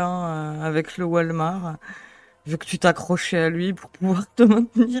gueule avec le Walmar. vu que tu t'accrochais à lui pour pouvoir te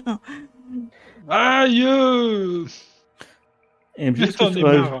maintenir. Aïe Et puis, J'en ai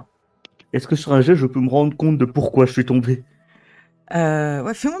marre. est-ce que sur un jet, je peux me rendre compte de pourquoi je suis tombé?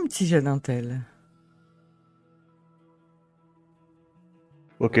 Ouais, fais-moi un petit jet d'intel.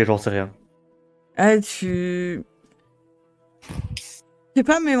 Ok, j'en sais rien. Ah, je sais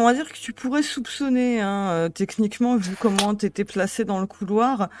pas, mais on va dire que tu pourrais soupçonner, hein, techniquement, vu comment t'étais placé dans le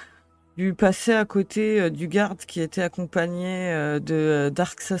couloir, du passer à côté du garde qui était accompagné de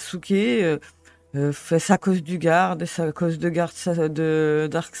Darh'Ksasouket. C'est à cause du garde, c'est à cause de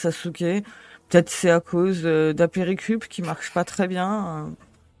Darh'Ksasouket. Peut-être c'est à cause d'Haper Hicube qui marche pas très bien.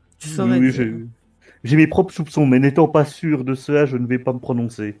 Tu saurais Oui, dire. j'ai mes propres soupçons, mais n'étant pas sûr de cela, je ne vais pas me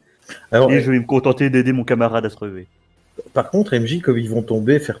prononcer. Alors, Et je vais me contenter d'aider mon camarade à se relever. par contre, MJ, comme ils vont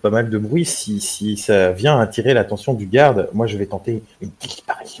tomber, faire pas mal de bruit, si ça vient attirer l'attention du garde, moi je vais tenter une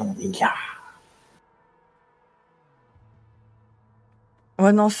disparition ninja.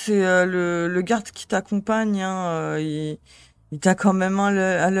 Ouais, non, c'est le garde qui t'accompagne, hein, il t'a quand même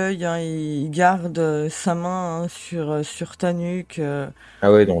à l'œil, hein, il garde sa main hein, sur ta nuque.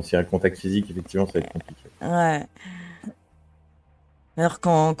 Ah ouais, donc s'il y a un contact physique, effectivement, ça va être compliqué. Ouais. Alors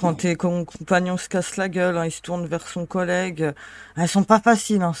quand tes compagnons se cassent la gueule, hein, ils se tournent vers son collègue. Elles sont pas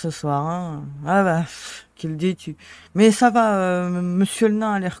faciles hein, ce soir. Hein. Ah bah, qu'il dit tu. Mais ça va, monsieur le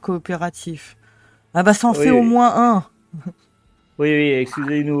nain a l'air coopératif. Ah bah ça en fait au moins un. Oui,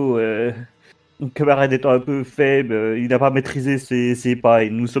 excusez-nous. Mon camarade étant un peu faible, il n'a pas maîtrisé ses pas et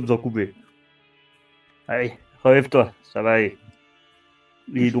nous sommes en coupé. Allez, relève-toi, ça va aller.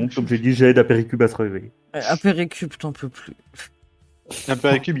 Et donc, comme j'ai dit, j'aide Haper Hicube à se relever. Haper Hicube, t'en peux plus.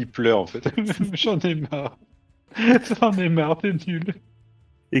 Haper Hicube, il pleure en fait. J'en ai marre. J'en ai marre, t'es nul.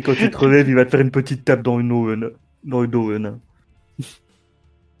 Et quand tu te relèves, il va te faire une petite tape dans une aune.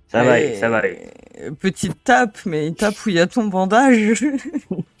 Ça va aller, ça va aller. Petite tape, mais il tape où il y a ton bandage.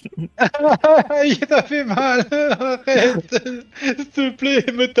 Il t'a fait mal. Arrête. S'il te plaît,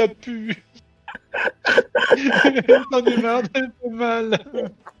 me tape plus. J'en ai marre, ça fait mal.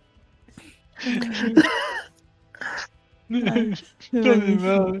 J'en ai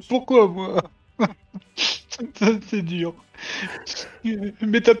marre. Pourquoi moi? C'est dur.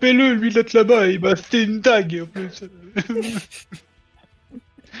 Mais tapez-le, lui, il est là-bas, il m'a fait une dague en plus.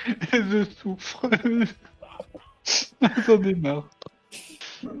 Je souffre. J'en ai marre.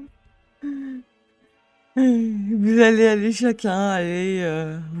 Vous allez aller chacun, aller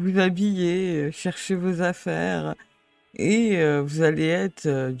vous habiller, chercher vos affaires. Et vous allez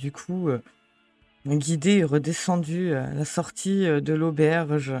être, du coup, guidé et redescendu à la sortie de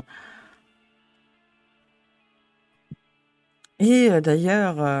l'auberge. Et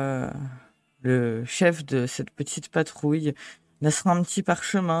d'ailleurs, le chef de cette petite patrouille laissera un petit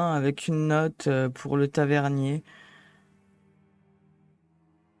parchemin avec une note pour le tavernier.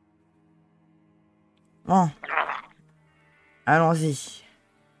 Bon, allons-y.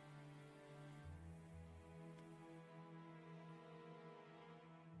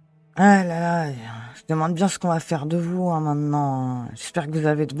 Ah là là, je demande bien ce qu'on va faire de vous hein, maintenant. J'espère que vous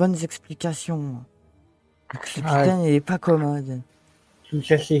avez de bonnes explications. Le capitaine, il est pas commode. Tout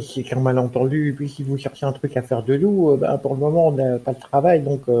ça, c'est qu'un malentendu. Et puis, si vous cherchez un truc à faire de nous, bah, pour le moment, on n'a pas de travail.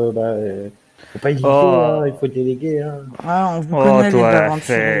 Donc, faut pas hésiter, hein, il faut déléguer. Hein. Ah, on vous connaît, toi, les la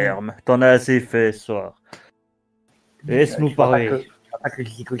aventuriers. ferme. T'en as assez fait ce soir. Laisse-nous parler. Je vois pas que je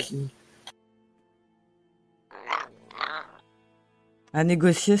dis aussi. À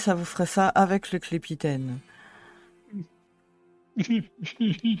négocier, ça vous ferait ça avec le capitaine.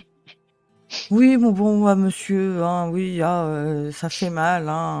 Oui, mon bon monsieur, hein, oui, ça fait mal,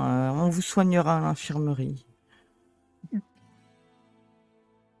 hein, on vous soignera à l'infirmerie.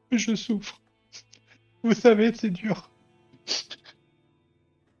 Je souffre. Vous savez, c'est dur.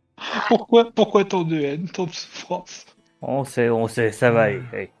 Pourquoi tant de haine, tant de souffrance? On sait, ça va aller.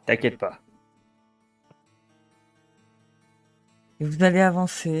 Hey, t'inquiète pas. Et vous allez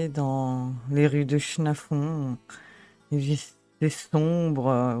avancer dans les rues de Chenafon, c'est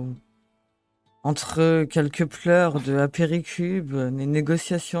sombre, entre quelques pleurs de Haper Hicube, les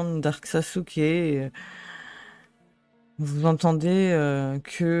négociations de Darh'Ksasouket. Vous entendez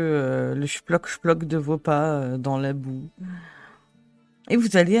que le chploc de vos pas dans la boue. Et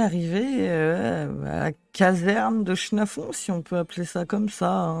vous allez arriver à la caserne de Chenafon, si on peut appeler ça comme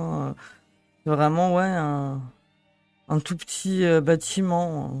ça. Hein. C'est vraiment, ouais, un tout petit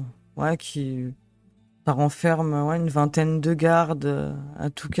bâtiment ouais, ça renferme ouais, une vingtaine de gardes à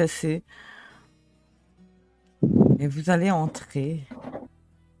tout casser. Et vous allez entrer.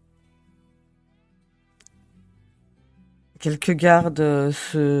 Quelques gardes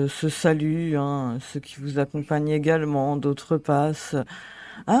se saluent, hein, ceux qui vous accompagnent également, d'autres passent.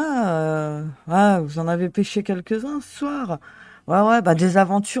 Vous en avez pêché quelques-uns ce soir? Ouais, bah des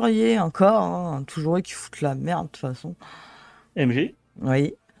aventuriers encore, hein, toujours eux qui foutent la merde de toute façon. MG,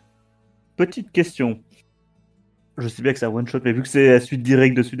 Oui. petite question. Je sais bien que c'est un one-shot, mais vu que c'est la suite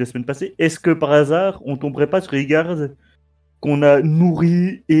directe de celui de la semaine passée, est-ce que par hasard, on tomberait pas sur les gardes qu'on a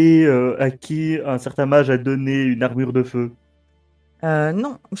nourris et à qui un certain mage a donné une armure de feu?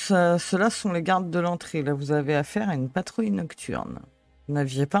 Non, ceux-là sont les gardes de l'entrée. Là, vous avez affaire à une patrouille nocturne. Vous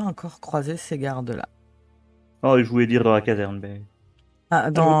n'aviez pas encore croisé ces gardes-là. Oh, je voulais dire dans la caserne, mais...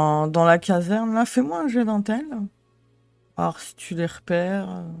 Dans la caserne, là, fais-moi un jet d'intel. Alors, si tu les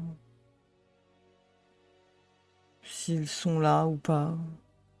repères, s'ils sont là ou pas.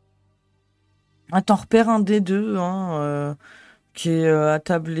 T'en repères un des deux, hein, qui est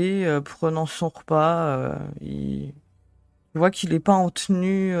attablé, prenant son repas. Tu vois qu'il n'est pas en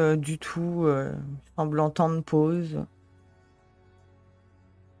tenue du tout, il semble en temps de pause.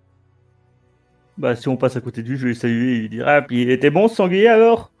 Bah, si on passe à côté de lui, je vais le saluer et lui dire: ah, puis il était bon ce sanglier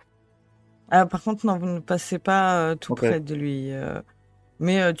alors? Ah, par contre, non, vous ne passez pas tout Ok. près de lui.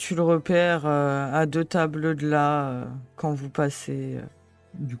 Mais tu le repères à 2 tables de là quand vous passez.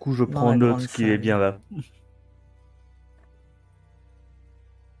 Du coup, je Dans prends la note grande qu'il est salle. bien là.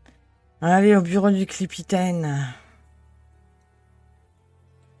 Allez, au bureau du Clipitaine.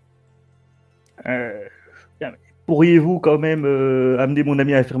 Bien, mais pourriez-vous quand même amener mon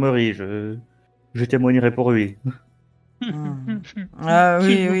ami à l'infirmerie? Je témoignerai pour lui. Ah S'il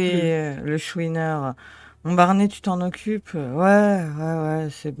oui, vous oui, plaît. le chouineur. Mon Barney, tu t'en occupes? Ouais,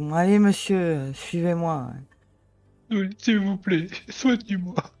 c'est bon. Allez, monsieur, suivez-moi. Oui, s'il vous plaît,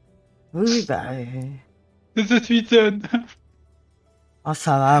 soignez-moi. Oui, bah... Je suis jeune. Ah,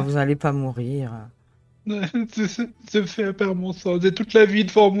 ça va, vous allez pas mourir. Je fais perdre mon sang. J'ai toute la vie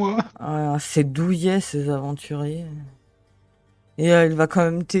devant moi. Ah, c'est douillet, ces aventuriers. Et il va quand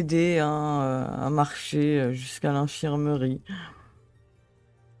même t'aider hein, à marcher jusqu'à l'infirmerie.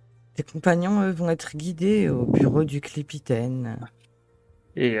 Tes compagnons, eux, vont être guidés au bureau du Clipitaine.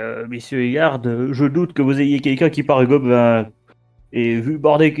 Et messieurs les gardes, je doute que vous ayez quelqu'un qui parle gobelin. Et vu le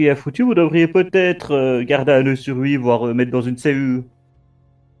bordel qu'il a foutu, vous devriez peut-être garder un œil sur lui, voire mettre dans une cellule.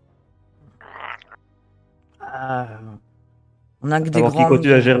 Ah, on a que des Avant qu'il grandes,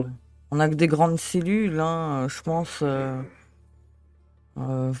 continue à gérer. on a que des grandes cellules, hein, je pense.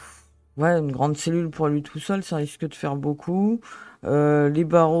 Ouais, une grande cellule pour lui tout seul, ça risque de faire beaucoup. Les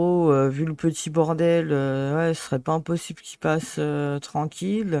barreaux, vu le petit bordel, ouais, ce serait pas impossible qu'ils passent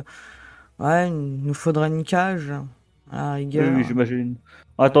tranquille. Ouais, il nous faudrait une cage, à la rigueur. Oui, j'imagine.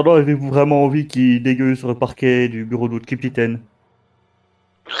 En attendant, avez-vous vraiment envie qu'il dégueule sur le parquet du bureau de votre capitaine?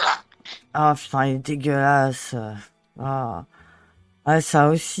 Ah putain, il est dégueulasse. Ah. Ouais, ça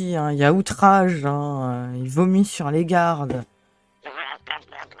aussi, hein, il y a outrage, hein, il vomit sur les gardes.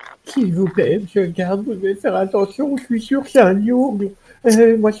 S'il vous plaît, monsieur le garde, vous devez faire attention, je suis sûr que c'est un yourg.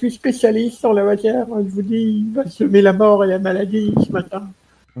 Moi, je suis spécialiste en la matière, je vous dis, il va semer la mort et la maladie ce matin.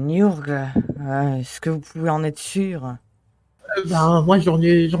 Niurg, ouais, est-ce que vous pouvez en être sûr? Moi, j'en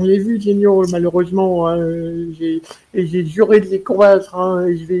ai vu des yourgs, malheureusement, hein, j'ai juré de les combattre, hein,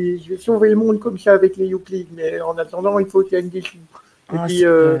 et je vais sauver le monde comme ça avec les Youklids, mais en attendant, il faut qu'il y ait des sous. Et Ah, puis,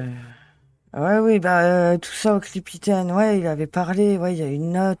 c'est ouais, oui, bah, tout ça au Clipitaine, ouais, il avait parlé, ouais, il y a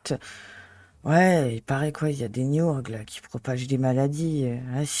une note. Ouais, il paraît quoi, il y a des Niurgs là, qui propagent des maladies.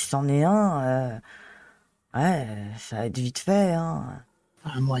 Ouais, si c'en est un, ouais, ça va être vite fait, hein.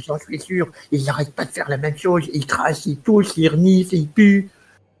 moi, j'en suis sûr, ils n'arrêtent pas de faire la même chose, ils crassent, ils toussent, ils reniflent, ils puent.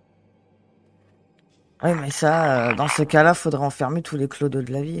 Ouais, mais ça, dans ce cas-là, faudrait enfermer tous les clodos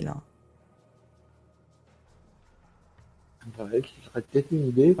de la ville, hein. Ouais, ce serait peut-être une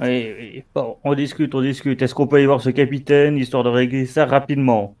idée. Oui, oui. Bon, on discute, on discute. Est-ce qu'on peut y voir ce capitaine, histoire de régler ça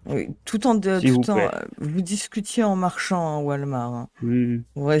rapidement? Oui, S'il vous plaît. vous discutiez en marchant, hein, Walmar, hein. Oui,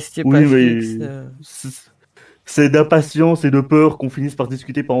 Vous restiez oui, pas fixe. mais c'est d'impatience et de peur qu'on finisse par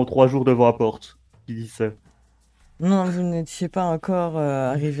discuter pendant 3 jours devant la porte. Qui dit ça? Non, vous n'étiez pas encore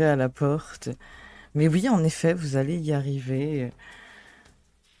arrivé à la porte. Mais oui, en effet, vous allez y arriver.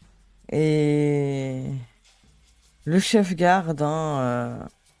 Et le chef garde, hein,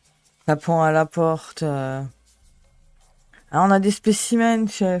 tapant à la porte. Ah, on a des spécimens,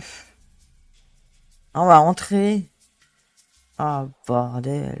 chef. On va entrer. Ah,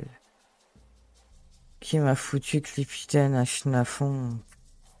 bordel. Qui m'a foutu Clipitaine à Schnafon?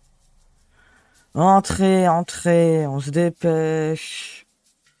 Entrez, entrez, on se dépêche.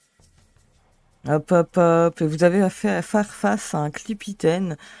 Hop, hop, hop. Et vous avez faire face à un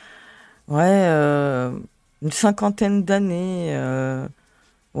Clipitaine. Ouais, une cinquantaine d'années.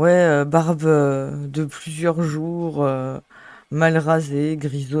 Barbe de plusieurs jours, mal rasée,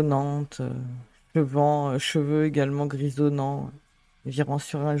 grisonnante, cheveux également grisonnants, virant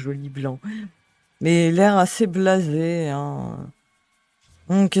sur un joli blanc. Mais l'air assez blasé, hein.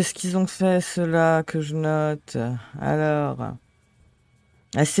 Qu'est-ce qu'ils ont fait, ceux-là, que je note? Alors,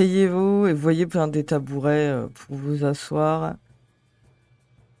 asseyez-vous et voyez plein des tabourets pour vous asseoir.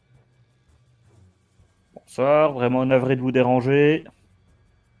 Bonsoir, vraiment navré de vous déranger.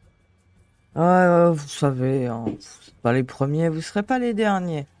 Vous savez, hein, c'est pas les premiers, vous serez pas les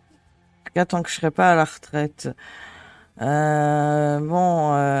derniers. En tout cas, tant que je serai pas à la retraite.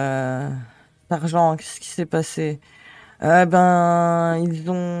 D'argent, qu'est-ce qui s'est passé? Ils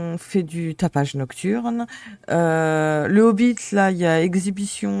ont fait du tapage nocturne. Le Hobbit, là, il y a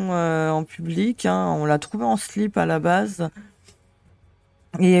exhibition en public. Hein, on l'a trouvé en slip à la base.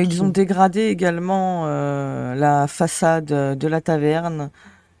 Et ils ont dégradé également la façade de la taverne.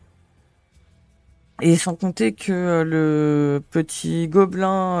 Et sans compter que le petit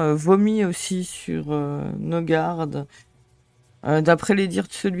gobelin vomit aussi sur nos gardes. D'après les dires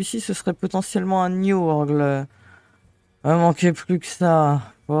de celui-ci, ce serait potentiellement un Njorl. Il manquait plus que ça.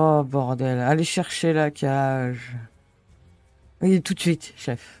 Oh, bordel. Allez chercher la cage. Oui, tout de suite,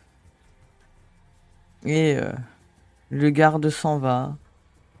 chef. Et le garde s'en va.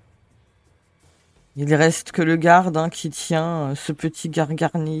 Il reste que le garde qui tient ce petit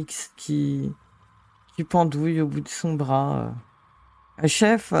gargarnix qui pendouille au bout de son bras.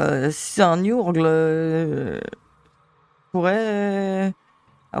 Chef, si c'est un Njorl, pourrait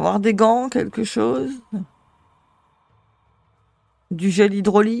avoir des gants, quelque chose? Du gel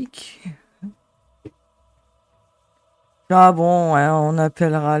hydraulique? Ah bon, ouais, on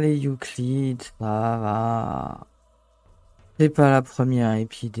appellera les Euclides, ça va. C'est pas la première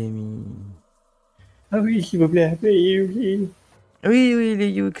épidémie. Ah oui, s'il vous plaît, appelez oui. Oui,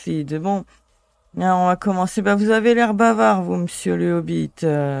 les Euclides. Bon, on va commencer. Vous avez l'air bavard, vous, monsieur le Hobbit.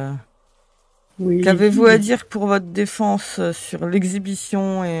 Oui. Qu'avez-vous à dire pour votre défense sur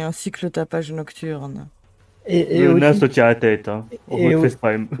l'exhibition et ainsi que le tapage nocturne? Et Le aussi, nain se tient la tête, hein. On et refait au- ce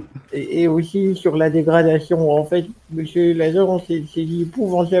prime. et aussi sur la dégradation. En fait, monsieur l'agent, c'est une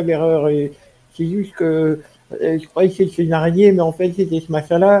épouvantable erreur. Et c'est juste que je croyais que c'était une araignée, mais en fait, c'était ce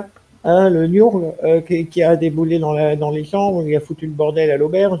machin-là, hein, le Njorl, qui a déboulé dans les chambres, il a foutu le bordel à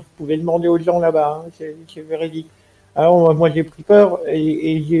l'auberge. Vous pouvez demander aux gens là-bas, hein, c'est véridique. Alors, moi, j'ai pris peur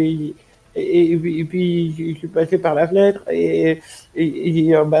et puis je suis passé par la fenêtre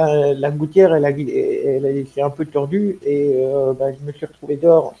la gouttière elle s'est un peu tordue et je me suis retrouvé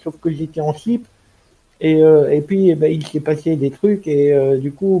dehors, sauf que j'étais en slip et puis il s'est passé des trucs et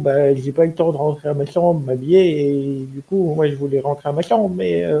du coup j'ai pas eu le temps de rentrer à ma chambre, m'habiller et du coup moi je voulais rentrer à ma chambre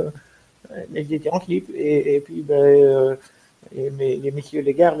mais j'étais en slip et puis les messieurs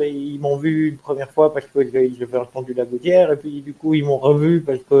les gardes, ils m'ont vu une première fois parce que j'avais entendu la gouttière, et puis du coup ils m'ont revu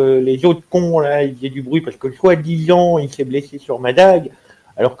parce que les autres cons là, ils faisaient du bruit parce que soi-disant il s'est blessé sur ma dague,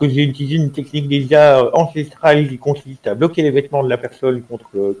 alors que j'ai utilisé une technique déjà ancestrale qui consiste à bloquer les vêtements de la personne contre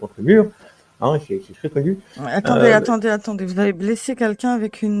le mur. Hein, c'est très connu. Attendez, vous avez blessé quelqu'un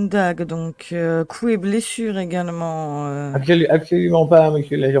avec une dague, donc coup et blessure également. Absolument pas,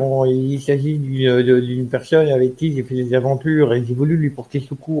 monsieur l'agent. Il s'agit d'une personne avec qui j'ai fait des aventures et j'ai voulu lui porter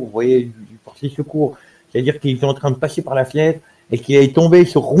secours. Vous voyez, lui porter secours. C'est-à-dire qu'il était en train de passer par la fenêtre et qu'il est tombé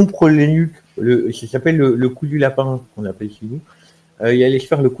se rompre les nuques. Ça s'appelle le coup du lapin, qu'on appelle chez nous. Il allait se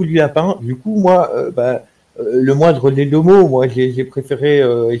faire le coup du lapin. Du coup, moi, le moindre des deux mots, moi, j'ai préféré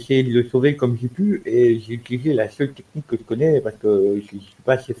essayer de le sauver comme j'ai pu et j'ai utilisé la seule technique que je connais parce que je suis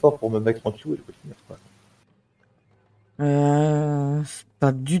pas assez fort pour me mettre en dessous et je continue, quoi. C'est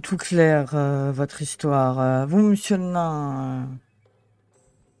pas du tout clair, votre histoire. Vous, monsieur le nain,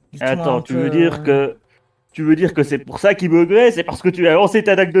 dites-moi Attends, un tu peu, veux dire que c'est pour ça qu'il beuglait? C'est parce que tu as lancé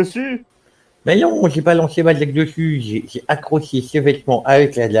ta dague dessus? Mais non, j'ai pas lancé ma dague dessus, j'ai accroché ses vêtements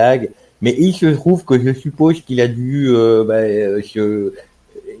avec la dague, mais il se trouve que je suppose qu'il a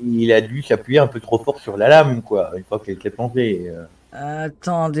il a dû s'appuyer un peu trop fort sur la lame, quoi, une fois qu'elle était plantée.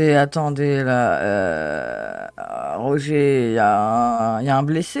 Attendez, là. Roger, il y a un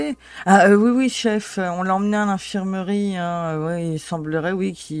blessé? Oui, chef, on l'a emmené à l'infirmerie. Hein. Ouais, il semblerait,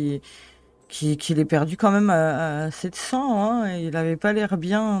 oui, qu'il ait perdu quand même assez de sang. Hein. Et il avait pas l'air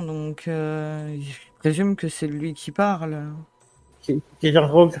bien, donc je présume que c'est lui qui parle. C'est un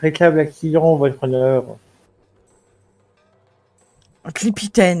regrettable accident, votre honneur.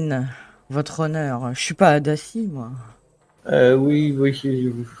 Clipitaine, votre honneur. Je suis pas Adassi, moi. Oui,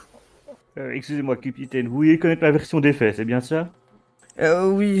 Excusez-moi, capitaine, vous vouliez connaître la version des faits, c'est bien ça?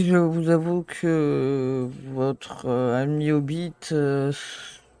 Oui, je vous avoue que votre ami Hobbit,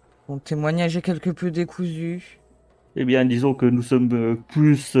 son témoignage est quelque peu décousu. Eh bien, disons que nous sommes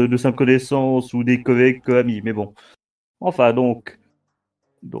plus de simples connaissances ou des collègues qu'amis, mais bon. Enfin, donc,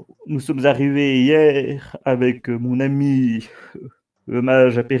 nous sommes arrivés hier avec mon ami le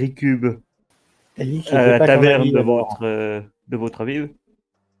mage Haper Hicube Elle à c'était la pas ton taverne ami alors. de votre ville.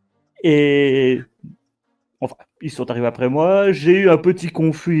 Et enfin, ils sont arrivés après moi. J'ai eu un petit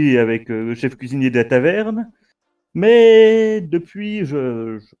conflit avec le chef cuisinier de la taverne, mais depuis,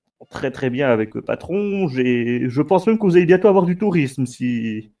 je m'entends très très bien avec le patron. Je pense même que vous allez bientôt avoir du tourisme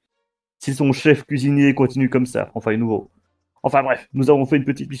si son chef cuisinier continue comme ça. Enfin, nouveau. Enfin bref, nous avons fait une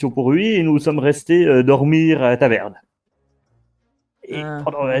petite mission pour lui et nous sommes restés dormir à la taverne. Et Ah,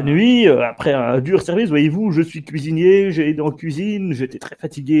 pendant la ah. nuit, après un dur service, voyez-vous, je suis cuisinier, j'ai été en cuisine, j'étais très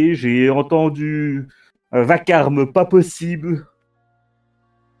fatigué, j'ai entendu un vacarme pas possible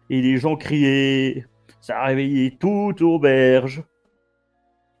et les gens criaient. Ça a réveillé toute l'auberge.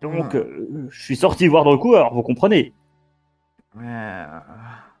 Donc, je suis sorti voir dans le coup, alors vous comprenez. Euh,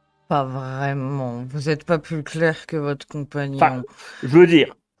 Pas vraiment. Vous êtes pas plus clair que votre Enfin, compagnon. je veux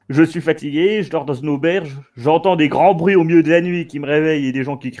dire, je suis fatigué, je dors dans une auberge, j'entends des grands bruits au milieu de la nuit qui me réveillent et des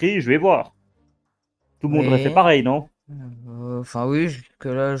gens qui crient, je vais voir. Tout le monde aurait fait Oui. pareil, non? Enfin oui,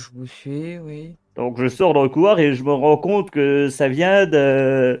 jusque-là, je vous suis, oui. Donc je sors dans le couloir et je me rends compte que ça vient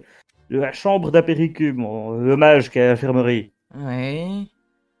de la chambre d'Haper Hicube, le mage qui est à l'infirmerie. Oui.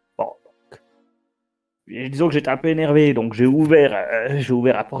 Bon, et disons que j'étais un peu énervé, donc j'ai ouvert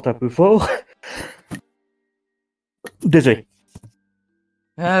la porte un peu fort. Désolé.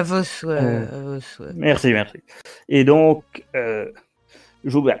 À vos souhaits, Euh, à vos souhaits. Merci, merci. Et donc,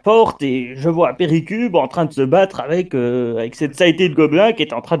 j'ouvre la porte et je vois Haper Hicube en train de se battre avec cette saleté de gobelin qui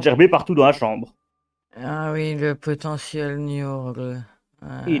est en train de gerber partout dans la chambre. Ah oui, le potentiel Niorgle.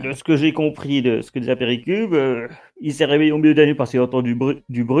 Et de ce que j'ai compris de ce que disait Haper Hicube, il s'est réveillé au milieu de la nuit parce qu'il a entendu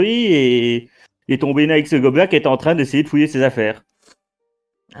du bruit et il est tombé avec ce gobelin qui était en train d'essayer de fouiller ses affaires.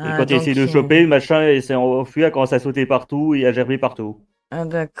 Et Ah, quand il a essayé de donc le choper, le machin il s'est enfui, a commencé à sauter partout et à gerber partout. Ah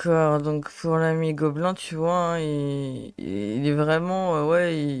d'accord, donc pour l'ami Gobelin, tu vois, hein, il est vraiment,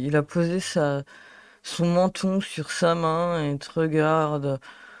 ouais, il a posé son menton sur sa main et te regarde.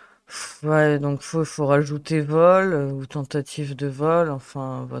 Ouais, donc faut rajouter vol ou tentative de vol.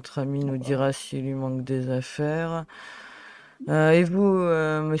 Enfin, votre ami nous dira s'il lui manque des affaires. Et vous,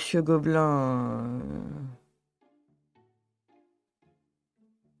 monsieur Gobelin,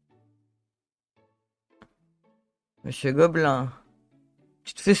 monsieur Gobelin,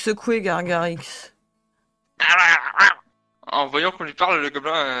 tu te fais secouer, Gargarix. En voyant qu'on lui parle, le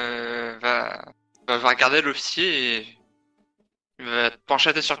gobelin va regarder l'officier et il va pencher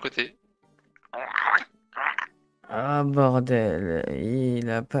la tête sur le côté. Ah bordel, il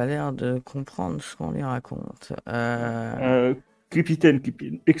a pas l'air de comprendre ce qu'on lui raconte. Capitaine,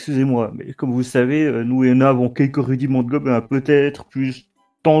 excusez-moi, mais comme vous savez, nous et Na avons quelques rudiments de gobelin. Peut-être puis-je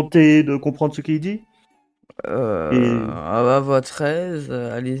tenter de comprendre ce qu'il dit? Et À votre aise,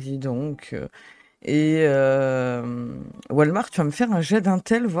 allez-y donc. Et Walmar, tu vas me faire un jet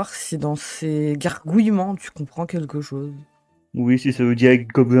d'intel, voir si dans ces gargouillements tu comprends quelque chose. oui, si c'est le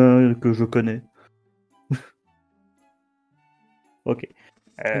dialecte gobelin que je connais. Ok.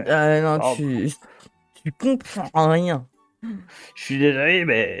 Non, Oh, tu comprends rien. je suis désolé,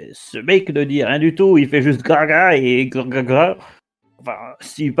 mais ce mec ne dit rien du tout. Il fait juste gaga et gaga. Enfin,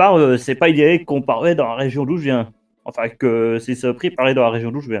 s'il parle, c'est pas une dialecte qu'on parlait dans la région d'où je viens. Enfin, que c'est surpris parler dans la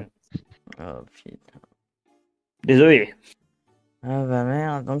région d'où je viens. Oh putain. Désolé. Ah bah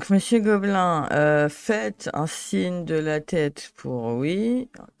merde. Donc Monsieur Gobelin, faites un signe de la tête pour oui,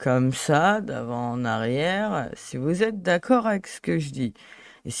 comme ça, d'avant en arrière, si vous êtes d'accord avec ce que je dis.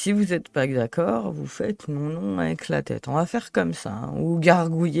 Et si vous n'êtes pas d'accord, vous faites non, non avec la tête. On va faire comme ça, hein, ou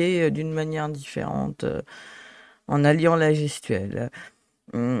gargouiller d'une manière différente en alliant la gestuelle.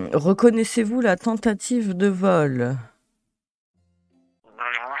 Reconnaissez-vous la tentative de vol?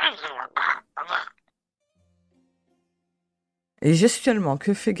 Et gestuellement,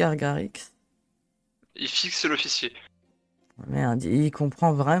 que fait Gargarix? Il fixe l'officier. Merde, il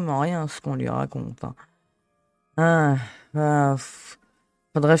comprend vraiment rien à ce qu'on lui raconte, hein. Ah,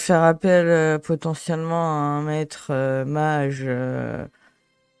 faudrait faire appel potentiellement à un maître mage.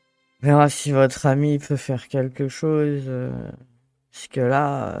 Verra si votre ami peut faire quelque chose. Parce que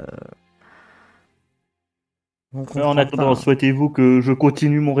là, on Mais en comprend attendant, pas. souhaitez-vous que je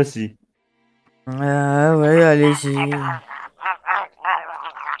continue mon récit? Ouais, allez-y.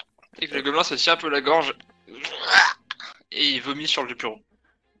 Et que le gobelin se tient un peu la gorge. Et il vomit sur le bureau.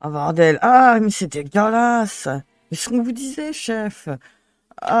 Ah bordel. Ah, mais c'est dégueulasse. Mais ce qu'on vous disait, chef.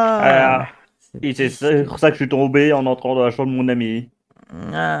 Ah, C'est et c'est difficile. pour ça que je suis tombé en entrant dans la chambre de mon ami.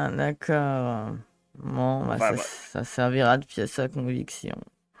 Ah, d'accord. Bon, bah, Enfin, ça servira de pièce à conviction.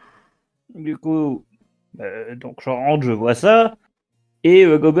 du coup, donc je rentre, je vois ça, et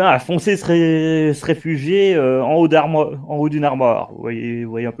Gobin a foncé se réfugier en haut d'une armoire. Vous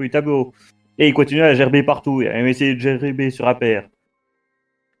voyez un peu le tableau. Et il continue à gerber partout, il a même essayé de gerber sur Haper.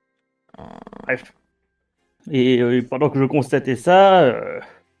 Bref. Et pendant que je constatais ça,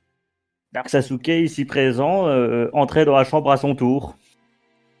 Darh'Ksasouket, ici présent, entrait dans la chambre à son tour.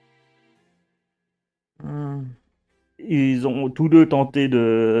 Hmm. Ils ont tous deux tenté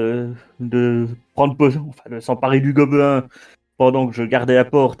de enfin, de s'emparer du gobelin pendant que je gardais la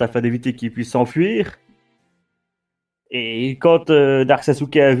porte afin d'éviter qu'il puisse s'enfuir. Et quand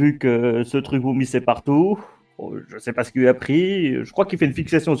Darh'Ksasouket a vu que ce truc vomissait partout, je sais pas ce qu'il a pris, je crois qu'il fait une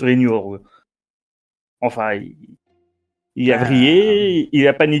fixation sur les Niort. Enfin, il a vrillé, il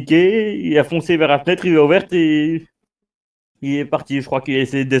a paniqué, il a foncé vers la fenêtre, il l'a ouverte et il est parti. Je crois qu'il a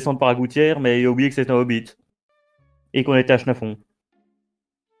essayé de descendre par la gouttière, mais il a oublié que c'était un hobbit. Et qu'on était à Schnafon.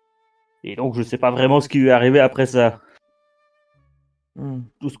 Et donc, je sais pas vraiment ce qui lui est arrivé après ça.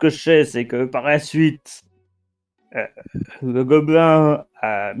 Tout ce que je sais, c'est que par la suite, le gobelin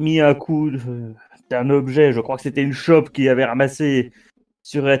a mis un coup d'un objet, je crois que c'était une chope qu'il avait ramassé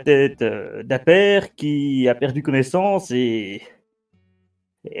sur la tête d'Haper, qui a perdu connaissance et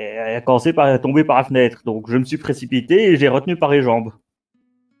a commencé par tomber par la fenêtre. Donc, je me suis précipité et j'ai retenu par les jambes.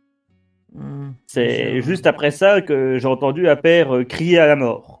 C'est juste après ça que j'ai entendu Haper crier à la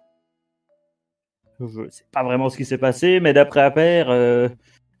mort. Je sais pas vraiment ce qui s'est passé, mais d'après Haper,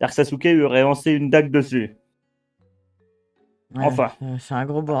 Darh'Ksasouket lui aurait lancé une dague dessus. Ouais, Enfin. C'est un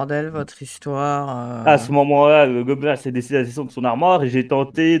gros bordel, votre histoire. À ce moment-là, le gobelin s'est décidé à descendre de son armoire et j'ai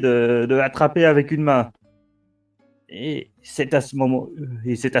tenté de l'attraper avec une main. Et c'est à ce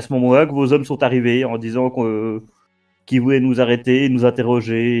moment-là que vos hommes sont arrivés en disant qu'ils voulaient nous arrêter, nous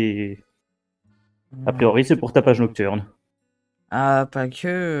interroger. Et... A priori, c'est pour tapage nocturne. Ah, pas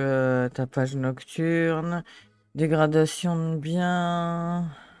que. Tapage nocturne, dégradation de biens,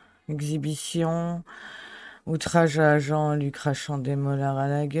 exhibition, outrage à agent lui crachant des molars à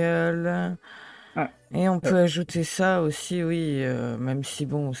la gueule. Ah. Et on peut ajouter ça aussi, oui, même si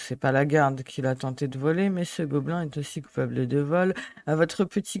bon, c'est pas la garde qui l'a tenté de voler, mais ce gobelin est aussi coupable de vol. À votre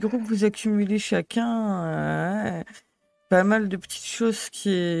petit groupe, vous accumulez chacun pas mal de petites choses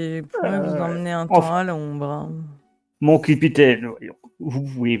qui pourraient vous emmener un temps à l'ombre. Hein. Mon capitaine,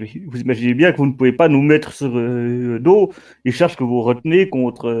 vous imaginez bien que vous ne pouvez pas nous mettre sur dos les charges que vous retenez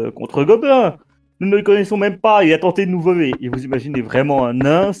contre Gobelin. Nous ne le connaissons même pas, il a tenté de nous voler. Et vous imaginez vraiment un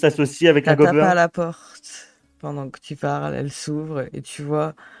nain s'associer avec un gobelin? Elle tape à la porte pendant que tu parles, elle s'ouvre et tu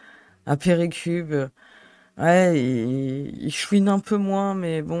vois Haper Hicube. Ouais, il chouine un peu moins,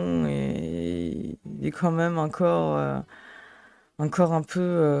 mais bon, et il est quand même encore un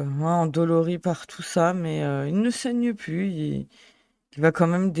peu endolori par tout ça, mais il ne saigne plus, il va quand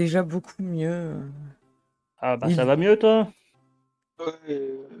même déjà beaucoup mieux. Ah bah ça va mieux toi?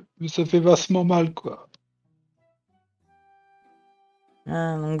 Ouais, mais ça fait vastement mal, quoi.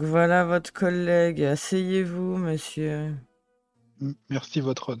 Ah, donc voilà votre collègue, asseyez-vous, monsieur. Merci,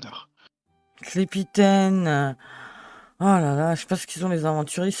 votre honneur. Clépitaine. Oh là là, je sais pas ce qu'ils ont les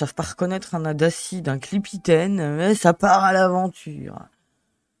aventuriers, ils savent pas reconnaître un adacide, un clépitaine, mais ça part à l'aventure.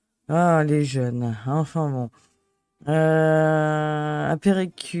 Ah, les jeunes, enfin bon. Haper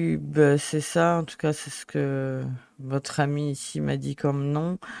Hicube, c'est ça, en tout cas c'est ce que votre ami ici m'a dit comme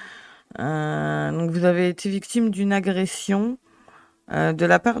nom. Donc vous avez été victime d'une agression de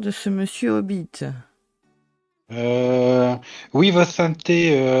la part de ce monsieur Hobbit. Oui, votre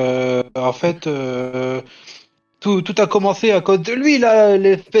sainteté, en fait, tout a commencé à cause de lui, là,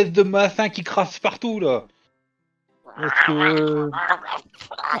 l'espèce de massin qui crasse partout, là. Parce que,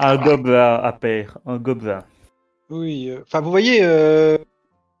 Un gobelin, Haper, un gobelin. oui, enfin, vous voyez,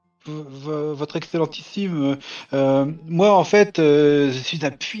 votre excellentissime, moi, en fait, je suis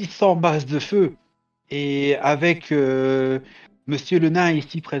un puissant masse de feu. Et avec Monsieur le Nain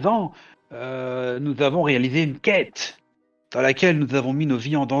ici présent, nous avons réalisé une quête dans laquelle nous avons mis nos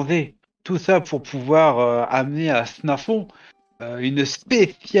vies en danger. Tout ça pour pouvoir amener à Snafon une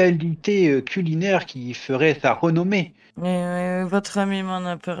spécialité culinaire qui ferait sa renommée. Votre ami m'en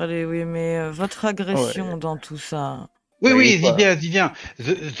a parlé, oui, mais votre agression dans tout ça. Oui, Oui, j'y viens, j'y viens.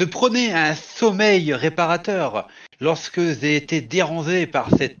 Je prenais un sommeil réparateur lorsque j'ai été dérangé par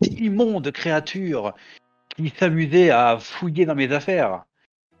cette immonde créature qui s'amusait à fouiller dans mes affaires.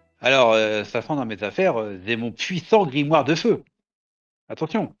 Alors, sachant dans mes affaires, j'ai mon puissant grimoire de feu.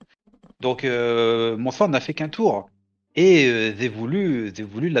 Attention. Donc mon sang n'a fait qu'un tour. Et j'ai voulu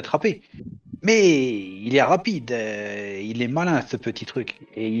l'attraper. Mais il est rapide, il est malin ce petit truc.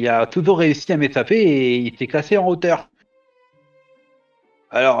 Et il a toujours réussi à m'échapper et il s'est cassé en hauteur.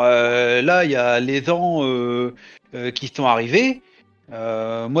 Alors là, il y a les gens qui sont arrivés.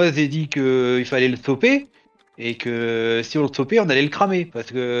 Moi, j'ai dit qu'il fallait le stopper et que si on le stoppait, on allait le cramer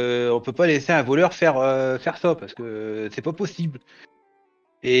parce que on peut pas laisser un voleur faire ça parce que c'est pas possible.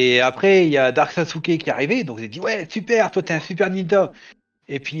 Et après, il y a Darh'Ksasouket qui est arrivé, donc j'ai dit ouais, super, toi t'es un super ninja.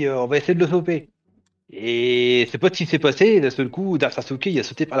 Et puis on va essayer de le stopper. Et c'est pas ce qui s'est passé. D'un seul coup, Darh'Ksasouket il a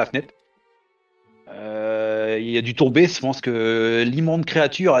sauté par la fenêtre. Il a dû tomber. Je pense que l'immonde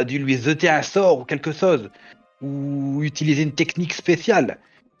créature a dû lui jeter un sort ou quelque chose, ou utiliser une technique spéciale.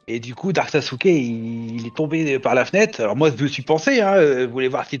 Et du coup, Darh'Ksasouket il est tombé par la fenêtre. Alors moi, je me suis pensé, hein, je voulais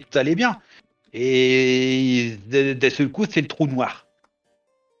voir si tout allait bien. Et d'un seul coup, c'est le trou noir.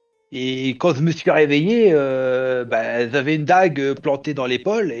 Et quand je me suis réveillé, j'avais une dague plantée dans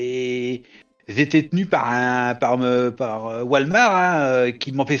l'épaule et j'étais tenu par Walmar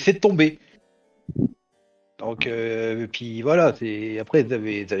qui m'empêchait de tomber. Donc, puis voilà, après,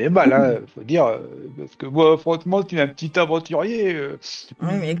 ils avaient mal, hein, faut dire, parce que moi, franchement, tu es un petit aventurier, Oui,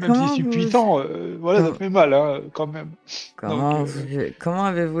 mais même si je suis puissant, voilà, ça fait mal, hein, quand même. Donc, comment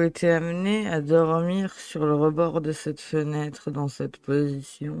avez-vous été amené à dormir sur le rebord de cette fenêtre dans cette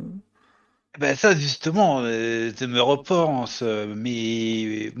position? ben ça, justement, je me repense,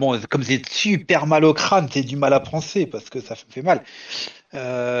 mais bon, comme j'ai super mal au crâne, j'ai du mal à penser parce que ça me fait mal.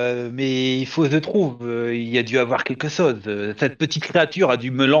 Mais il faut, je trouve, il y a dû avoir quelque chose. Cette petite créature a dû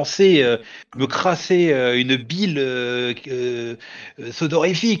me lancer, me crasser une bile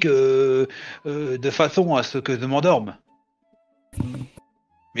sodorifique de façon à ce que je m'endorme.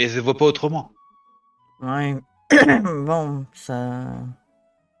 Mais je vois pas autrement. Ouais. Bon, ça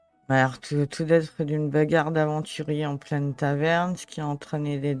a l'air tout d'être d'une bagarre d'aventuriers en pleine taverne, ce qui a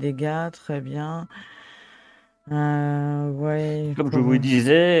entraîné des dégâts, très bien. Ouais. Comme je vous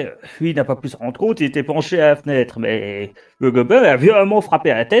disais, lui n'a pas pu se rendre compte, il était penché à la fenêtre, mais le gobelin a violemment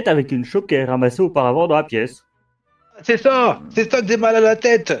frappé à la tête avec une chope qu'il avait ramassée auparavant dans la pièce. C'est ça que j'ai mal à la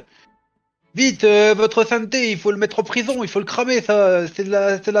tête. Vite, votre sainteté, il faut le mettre en prison, il faut le cramer, ça, c'est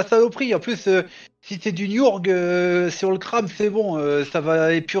de la saloperie. En plus, si c'est du Nurg, si on le crame, c'est bon, ça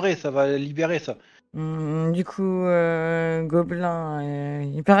va épurer, ça va libérer ça. Du coup, Gobelin,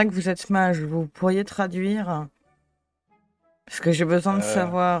 il paraît que vous êtes mage, vous pourriez traduire? Parce que j'ai besoin de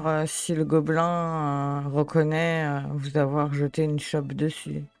savoir si le gobelin reconnaît vous avoir jeté une chope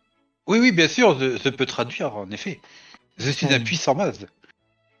dessus. Oui, bien sûr, je peux traduire, en effet. Je suis un puissant mage.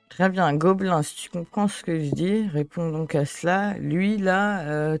 Très bien, Gobelin, si tu comprends ce que je dis, réponds donc à cela. Lui,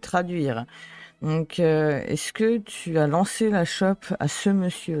 là, traduire. Donc, est-ce que tu as lancé la chope à ce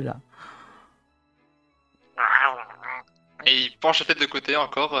monsieur-là? Et il penche la tête de côté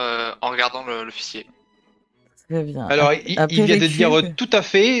encore en regardant l'officier. Très bien. Alors, il vient de dire tout à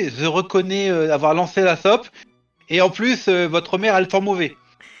fait, je reconnais avoir lancé la sope, et en plus, votre mère a le temps mauvais.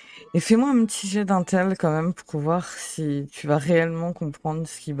 Et fais-moi un petit jet d'intel quand même pour voir si tu vas réellement comprendre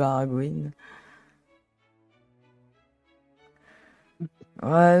ce qui baragouine.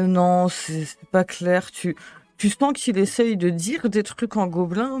 Ouais, non, c'est pas clair. Tu sens qu'il essaye de dire des trucs en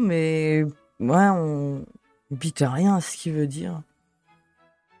gobelin, mais ouais, on bite à rien à ce qu'il veut dire.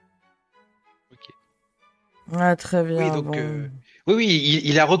 Ok. Ah, très bien. Oui, donc, bon. oui,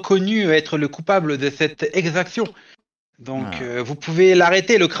 il a reconnu être le coupable de cette exaction. Donc, vous pouvez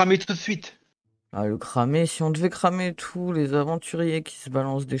l'arrêter, le cramer tout de suite. Ah, le cramer, si on devait cramer tous les aventuriers qui se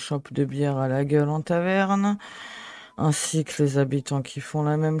balancent des chopes de bière à la gueule en taverne, ainsi que les habitants qui font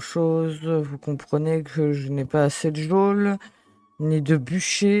la même chose, vous comprenez que je n'ai pas assez de geôles ni de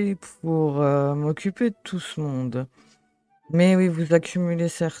bûchers pour m'occuper de tout ce monde. Mais oui, vous accumulez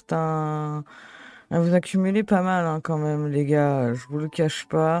vous accumulez pas mal hein, quand même, les gars, je vous le cache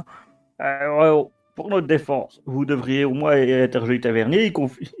pas. Pour notre défense, vous devriez au moins interroger le tavernier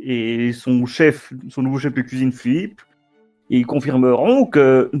et son nouveau chef de cuisine Philippe. Ils confirmeront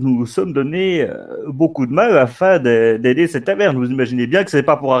que nous nous sommes donné beaucoup de mal afin d'aider cette taverne. Vous imaginez bien que c'est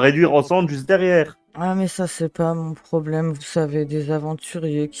pas pour réduire ensemble juste derrière. Ah mais ça c'est pas mon problème, vous savez, des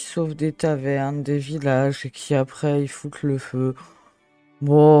aventuriers qui sauvent des tavernes, des villages et qui après ils foutent le feu.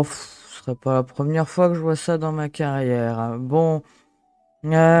 Bon, ce serait pas la première fois que je vois ça dans ma carrière. Bon,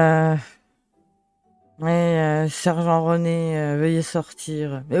 sergent René, veuillez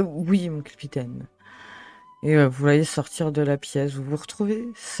sortir. Oui, mon capitaine. Et vous voyez sortir de la pièce, vous vous retrouvez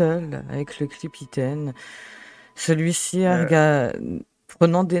seul avec le capitaine. Celui-ci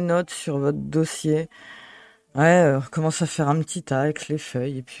prenant des notes sur votre dossier. Ouais, commence à faire un petit tas avec les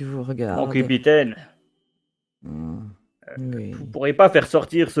feuilles et puis vous Mon regardez. capitaine, Hmm, oui. vous pourrez pas faire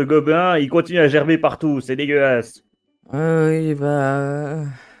sortir ce gobelin, il continue à gerber partout, c'est dégueulasse. Oui,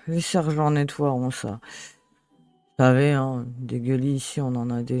 les sergents nettoieront ça. Vous savez, hein, des gueulis ici, on en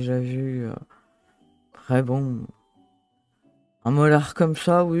a déjà vu. Très bon. Un molar comme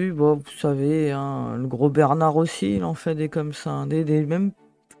ça, oui, bon, vous savez, hein, le gros Bernard aussi, il en fait des comme ça, hein, des même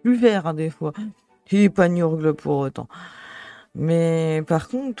plus verts hein, des fois. Il est pas gnourgle pour autant. Mais par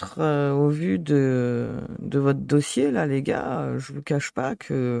contre, au vu de votre dossier, là, les gars, je vous cache pas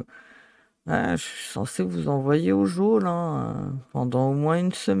que je suis censé vous envoyer au geôle hein, pendant au moins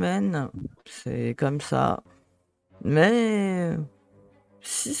une semaine. C'est comme ça. Mais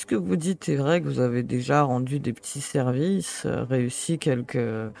si ce que vous dites est vrai, que vous avez déjà rendu des petits services, réussi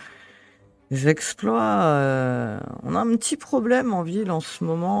quelques exploits, on a un petit problème en ville en ce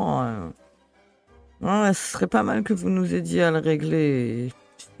moment. Ouais, ce serait pas mal que vous nous aidiez à le régler. Et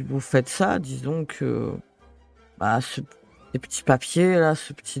si vous faites ça, disons que ces petits papiers là,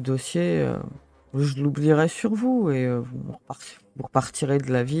 ce petit dossier, je l'oublierai sur vous et vous repartirez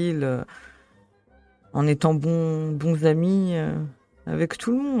de la ville en étant bons amis avec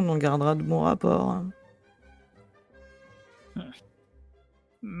tout le monde. On gardera de bons rapports. Hein.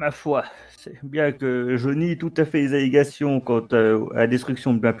 Ma foi, c'est bien que je nie tout à fait les allégations quant à la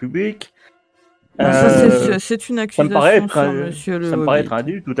destruction de biens publics. Non, ça c'est une Ça me paraît accusation être sur Monsieur le Hobbit. un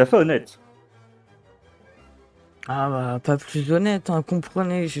deal tout à fait honnête. Ah bah pas plus honnête, hein.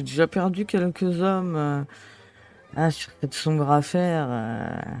 Comprenez, j'ai déjà perdu quelques hommes sur cette sombre affaire.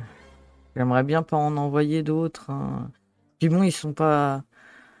 J'aimerais bien pas en envoyer d'autres. Hein. Puis bon, ils sont pas.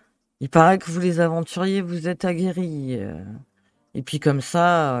 Il paraît que vous les aventuriers, vous êtes aguerris. Et puis comme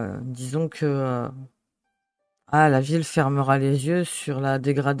ça, disons que la ville fermera les yeux sur la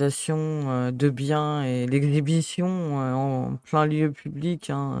dégradation de biens et l'exhibition en plein lieu public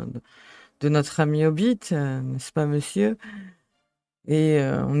hein, de notre ami Hobbit, n'est-ce pas, monsieur? Et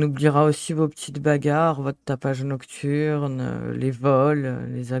on oubliera aussi vos petites bagarres, votre tapage nocturne, les vols,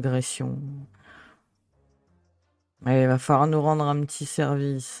 les agressions. Et il va falloir nous rendre un petit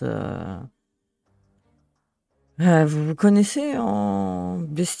service. Vous connaissez en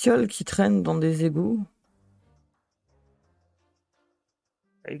bestioles qui traînent dans des égouts?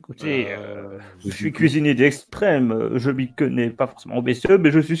 Écoutez, je suis cuisinier d'extrême, je m'y connais pas forcément en bestiole, mais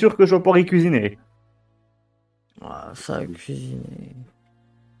je suis sûr que je pourrais y cuisiner. Ah, ça a cuisiné.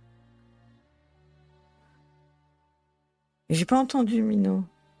 Et j'ai pas entendu Mino.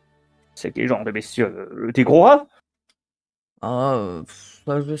 C'est quel genre de bestiole? Des gros rats?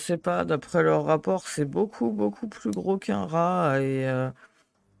 Je sais pas, d'après leur rapport, c'est beaucoup plus gros qu'un rat et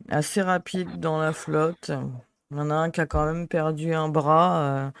assez rapide dans la flotte. Il y en a un qui a quand même perdu un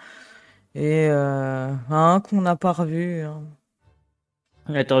bras et un qu'on n'a pas revu. Hein.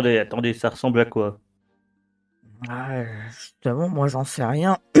 Attendez, ça ressemble à quoi? Justement, moi j'en sais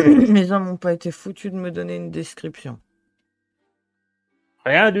rien. Mes hommes n'ont pas été foutus de me donner une description.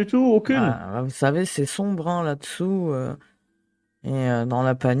 Rien du tout, aucune. Vous savez, c'est sombre hein, là-dessous. Et dans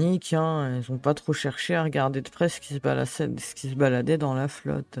la panique, hein, ils ont pas trop cherché à regarder de près ce qui se baladait dans la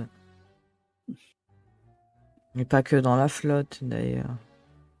flotte. Mais pas que dans la flotte, d'ailleurs.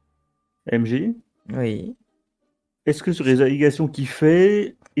 MJ, Oui. est-ce que sur les allégations qu'il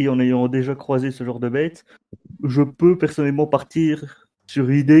fait, et en ayant déjà croisé ce genre de bête, je peux personnellement partir sur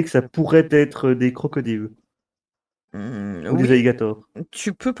l'idée que ça pourrait être des crocodiles ou des Oui, alligators?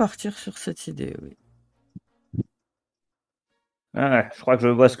 tu peux partir sur cette idée, oui. Ah, je crois que je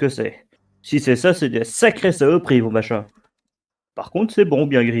vois ce que c'est. Si c'est ça, c'est des sacrés saloperies, vos machins. Par contre, c'est bon,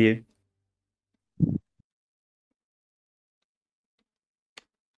 bien grillé.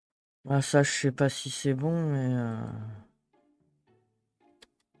 Ça, je sais pas si c'est bon, mais...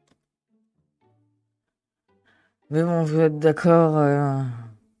 Mais bon, vous êtes d'accord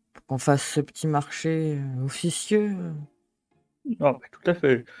pour qu'on fasse ce petit marché officieux? Ah, bah, tout à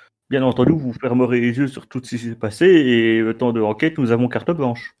fait. Bien entendu, vous fermerez les yeux sur tout ce qui s'est passé et le temps de l'enquête, nous avons carte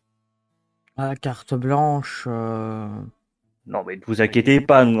blanche. Carte blanche... Non, mais ne vous inquiétez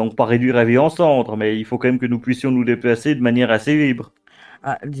pas, nous n'allons pas réduire la vie en cendres, mais il faut quand même que nous puissions nous déplacer de manière assez libre.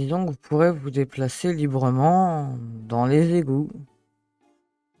 disons que vous pourrez vous déplacer librement dans les égouts.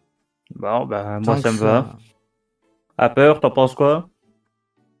 Bon, bah, moi Tant ça que me va. Haper, t'en penses quoi?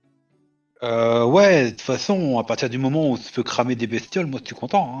 Ouais, de toute façon, à partir du moment où on se peut cramer des bestioles, moi je suis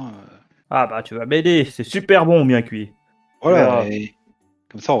content. Hein. Ah bah, tu vas m'aider, c'est super bon, bien cuit. Tu Voilà, verras. et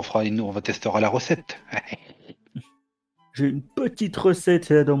comme ça on va tester la recette. J'ai une petite recette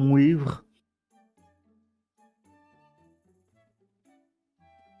là dans mon livre.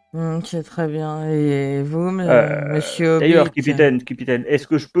 C'est très bien. Et vous, monsieur D'ailleurs, Hobbit? capitaine, est-ce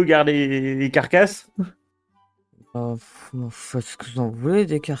que je peux garder les carcasses? Faites ce que vous en voulez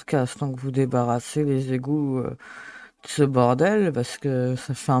des carcasses, tant que vous débarrassez les égouts de ce bordel, parce que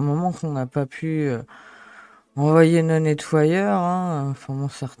ça fait un moment qu'on n'a pas pu envoyer nos nettoyeurs. Hein. Enfin bon,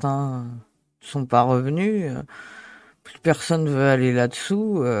 certains sont pas revenus. Plus personne veut aller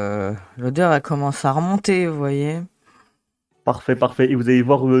là-dessous. L'odeur, elle commence à remonter, vous voyez. Parfait. Et vous allez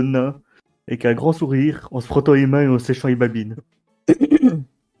voir le nain avec un grand sourire, en se frottant les mains et en séchant les babines.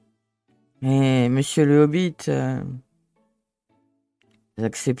 Et monsieur le Hobbit, vous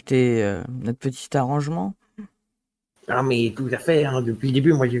acceptez notre petit arrangement? Ah, mais tout à fait, hein. Depuis le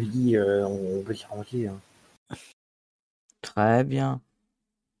début, moi, je dis, on peut s'arranger. Hein. Très bien.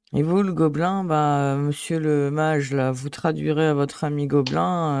 Et vous, le gobelin, monsieur le mage, là, vous traduirez à votre ami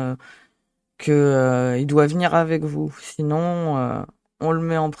gobelin que il doit venir avec vous. Sinon, on le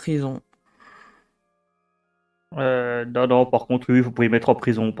met en prison. Non, par contre, oui, vous pouvez mettre en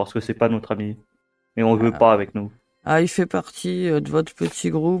prison parce que c'est pas notre ami. Et on veut pas avec nous. Ah, il fait partie de votre petit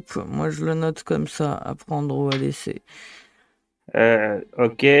groupe. Moi, je le note comme ça, à prendre ou à laisser.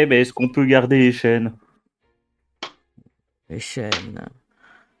 Ok, mais est-ce qu'on peut garder les chaînes? Les chaînes.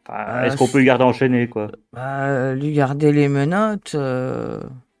 Enfin, est-ce qu'on peut les garder enchaînées, quoi? Lui garder les menottes,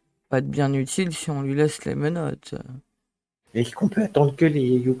 pas de bien utile si on lui laisse les menottes. Est-ce qu'on peut attendre que les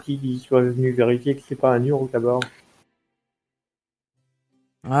Yuki soient venus vérifier que c'est pas un Ur d'abord?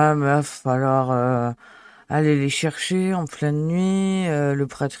 Ah, mais va falloir aller les chercher en pleine nuit. Le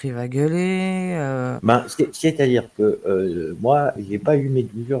prêtre, il va gueuler. Ben, c'est-à-dire que moi, j'ai pas eu mes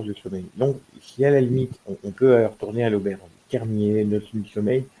 12 heures de sommeil. Donc, si à la limite, on peut retourner à l'auberge, terminer notre nuit de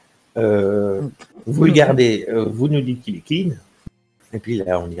sommeil, vous le gardez, vous nous dites qu'il est clean, et puis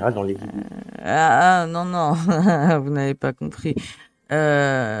là, on ira dans les égouts. Non, vous n'avez pas compris.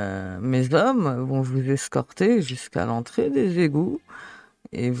 Mes hommes vont vous escorter jusqu'à l'entrée des égouts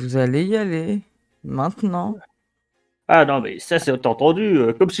et vous allez y aller maintenant. Ah non, mais ça c'est entendu.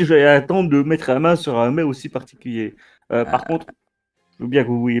 Comme si j'allais attendre de mettre la main sur un mets aussi particulier. Par contre, je veux bien que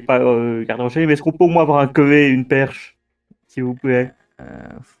vous ne vouliez pas garder enchaîné, mais est-ce qu'on peut au moins avoir un collet et une perche, s'il vous plaît?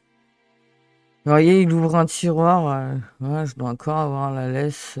 Vous voyez, il ouvre un tiroir. Ouais, je dois encore avoir la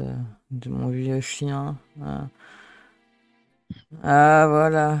laisse de mon vieux chien. Ah,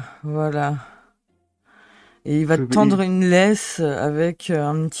 voilà. Et il va te tendre une laisse avec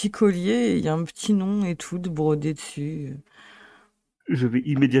un petit collier et il y a un petit nom et tout de brodé dessus. Je vais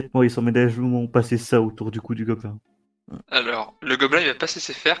immédiatement et sans ménagement passer ça autour du cou du gobelin. Alors, le gobelin, il va pas se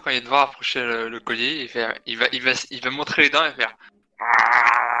laisser faire quand il va devoir approcher le collier. Il va montrer les dents et faire.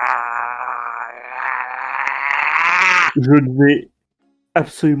 Je ne vais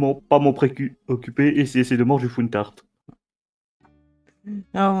absolument pas m'en préoccuper et si essayer de manger, je fous une tarte. Oh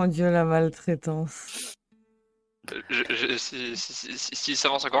mon Dieu, la maltraitance. S'il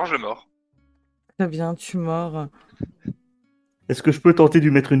s'avance encore, je le mords. Très bien, tu mords. Est-ce que je peux tenter de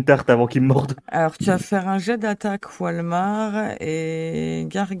lui mettre une tarte avant qu'il me morde? Alors, tu vas faire un jet d'attaque Walmar et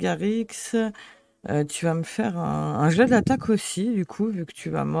Gargarix. Tu vas me faire un jet d'attaque aussi, du coup, vu que tu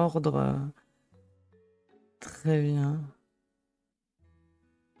vas mordre. Très bien.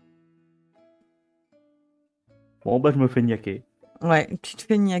 Bon, je me fais niaquer. Ouais, tu te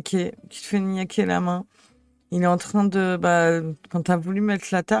fais niaquer la main. Il est en train de... quand t'as voulu mettre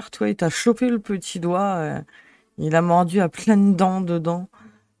la tarte, il t'a chopé le petit doigt. Il a mordu à pleines dents dedans.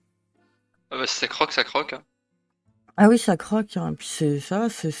 Ah bah, si ça croque, ça croque. Hein. Ah oui, ça croque. Hein. Et puis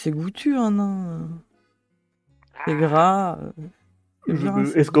c'est goûtu, hein, non. C'est gras.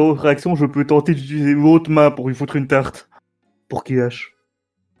 Est-ce qu'en réaction, je peux tenter d'utiliser l'autre main pour lui foutre une tarte? Pour qu'il lâche?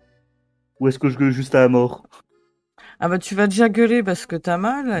 Ou est-ce que je gueule juste à la mort? Ah bah tu vas déjà gueuler parce que t'as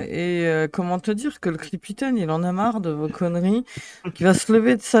mal et comment te dire que le capitaine il en a marre de vos conneries, qui va se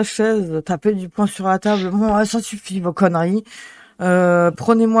lever de sa chaise, taper du poing sur la table. Bon, ça suffit vos conneries.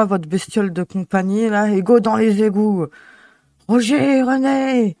 Prenez-moi votre bestiole de compagnie là et go dans les égouts. Roger,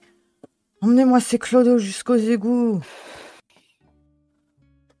 René, emmenez-moi ces clodos jusqu'aux égouts.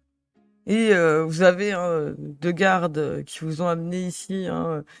 Et vous avez deux gardes qui vous ont amené ici,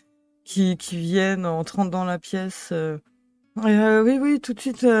 qui viennent entrant dans la pièce. Oui, tout de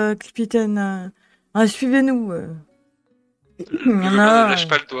suite, capitaine. Suivez-nous. Le gobelin ne lâche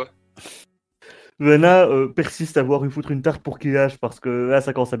pas le doigt. Lena persiste à vouloir lui foutre une tarte pour qu'il lâche parce que là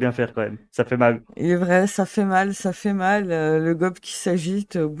ça commence à bien faire quand même. Ça fait mal. Il est vrai, ça fait mal. Le gobe qui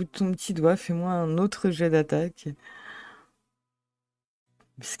s'agite au bout de ton petit doigt, fais-moi un autre jet d'attaque.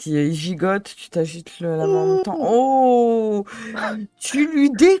 Parce qu'il gigote, tu t'agites la main en même temps. Oh, tu lui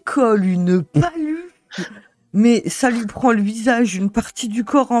décolles une palue. mais ça lui prend le visage, une partie du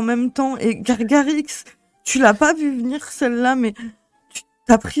corps en même temps. Et Gargarix, tu l'as pas vu venir celle-là, mais tu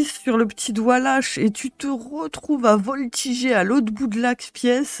t'as prise sur le petit doigt lâche et tu te retrouves à voltiger à l'autre bout de la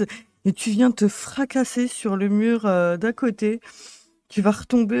pièce et tu viens te fracasser sur le mur d'à côté. Tu vas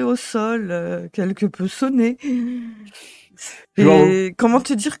retomber au sol, quelque peu sonné. Et comment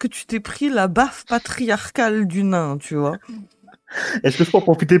te dire que tu t'es pris la baffe patriarcale du nain, tu vois? Est-ce que je peux en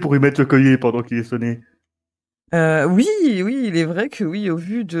profiter pour lui mettre le collier pendant qu'il est sonné? Oui, il est vrai que oui, au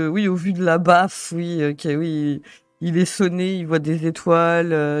vu de la baffe, oui, oui, il est sonné, il voit des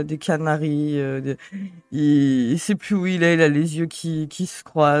étoiles, des canaris, il sait plus où il a les yeux qui se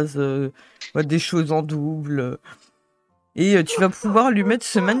croisent, voit des choses en double. Et tu vas pouvoir lui mettre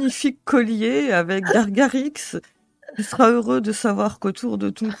ce magnifique collier avec Gargarix. Tu seras heureux de savoir qu'autour de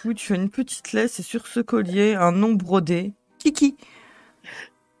ton cou, tu as une petite laisse et sur ce collier, un nom brodé. Kiki.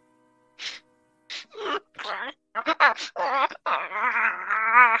 Donc,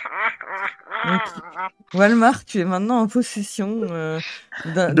 Walmar, tu es maintenant en possession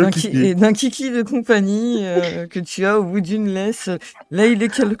d'un kiki de compagnie que tu as au bout d'une laisse. Là, il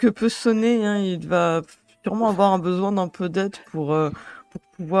est quelque peu sonné. Hein, il va sûrement avoir un besoin d'un peu d'aide pour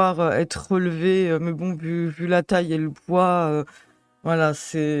pouvoir être relevé. Mais bon, vu la taille et le poids, voilà,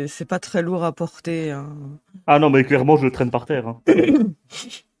 c'est pas très lourd à porter. Hein. Ah non, mais clairement, je le traîne par terre. Hein.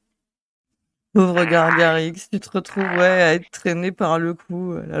 Pauvre Gargarix, tu te retrouves à être traîné par le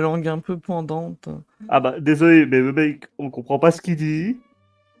cou, la langue un peu pendante. Ah bah, désolé, mais le mec, on comprend pas ce qu'il dit.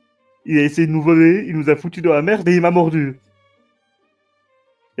 Il a essayé de nous voler, il nous a foutu dans la merde et il m'a mordu.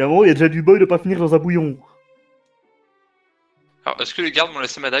 Et à un moment, il y a déjà du boy de pas finir dans un bouillon. Alors, est-ce que les gardes m'ont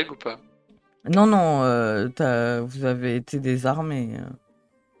laissé ma dague ou pas? Non, vous avez été désarmés.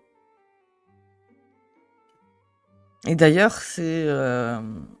 Et d'ailleurs, c'est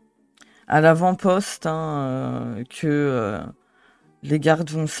à l'avant-poste que les gardes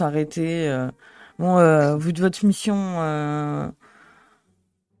vont s'arrêter. Vous de votre mission,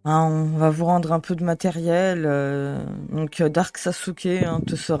 on va vous rendre un peu de matériel. Donc, Darh'Ksasouket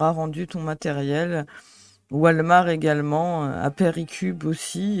te sera rendu ton matériel. Walmar également, Haper Hicube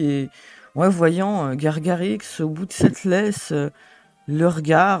aussi. Et voyant Gargarix au bout de cette laisse, le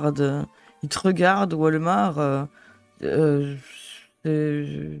regarde. Il te regarde, Walmar.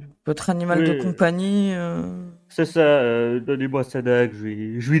 C'est votre animal de compagnie. C'est ça, donnez-moi sa dague,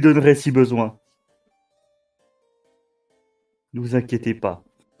 je lui donnerai si besoin. Ne vous inquiétez pas.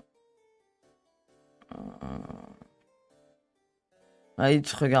 Il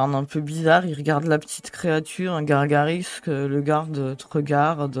te regarde un peu bizarre, il regarde la petite créature, un Gargarix, que le garde te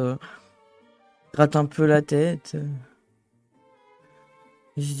regarde, gratte un peu la tête.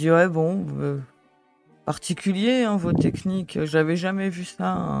 Il se dit, particulier vos techniques, j'avais jamais vu ça,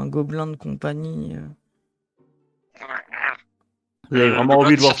 un gobelin de compagnie. Vous avez vraiment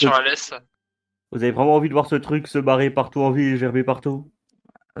envie de voir Vous avez vraiment envie de voir ce truc se barrer partout en ville et gerber partout?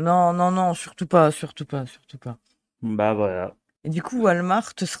 Non, surtout pas. Bah voilà. Et du coup,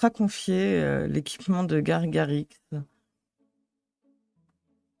 Walmar te sera confié l'équipement de Gargarix.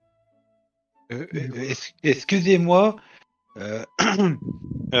 Excusez-moi,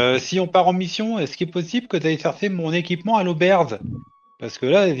 si on part en mission, est-ce qu'il est possible que tu ailles chercher mon équipement à l'auberge? Parce que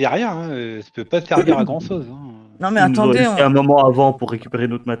là, il n'y a rien, ça peut pas servir à grand-chose. Hein. Non mais attendez, un moment avant pour récupérer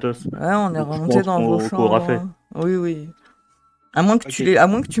notre matos. On est remonté dans vos chambres. Oui. À moins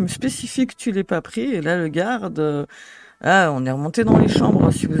que tu me spécifies que tu l'aies pas pris, et là le garde... on est remonté dans les chambres.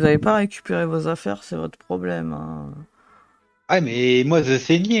 Si vous n'avez pas récupéré vos affaires, c'est votre problème. Hein. Ah, mais moi, je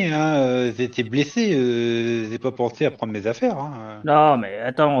saignais, j'étais blessé, j'ai pas pensé à prendre mes affaires. Hein. Non, mais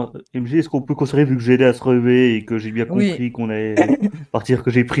attends, MJ, est-ce qu'on peut considérer, vu que j'ai aidé à se relever et que j'ai bien compris qu'on allait partir,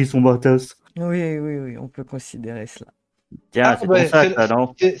 que j'ai pris son matos? Oui, on peut considérer cela. Tiens, c'est ton sac, là,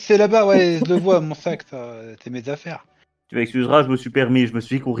 non? C'est là-bas, je le vois, mon sac, ça, c'est mes affaires. Tu m'excuseras, je me suis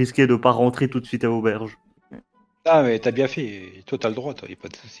dit qu'on risquait de pas rentrer tout de suite à l'auberge. Ah, mais t'as bien fait, toi t'as le droit, toi, y a pas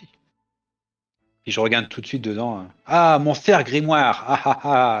de souci. Puis je regarde tout de suite dedans. Ah, mon cerf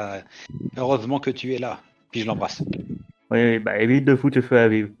grimoire. Heureusement que tu es là. Puis je l'embrasse. Oui, bah évite de foutre le feu à la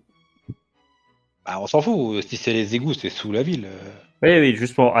ville. Bah, on s'en fout. Si c'est les égouts, c'est sous la ville. Oui,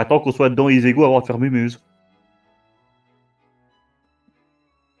 justement. Attends qu'on soit dedans les égouts avant de faire mumuse.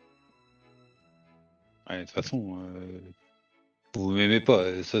 Ouais, de toute façon, vous m'aimez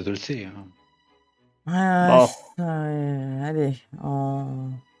pas, ça je le sais. Allez,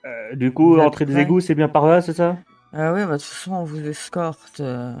 du coup, l'entrée des égouts, c'est bien par là, c'est ça? Oui, de toute façon, on vous escorte.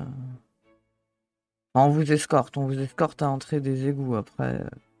 On vous escorte à l'entrée des égouts, après.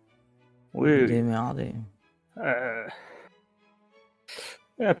 Oui. Démerdez.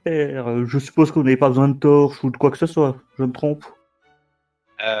 Père, je suppose que vous n'avez pas besoin de torche ou de quoi que ce soit. Je me trompe.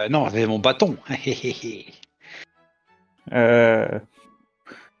 Non, c'est mon bâton.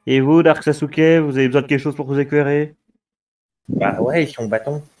 Et vous, Darh'Ksasouket, vous avez besoin de quelque chose pour vous éclairer? Bah ouais, son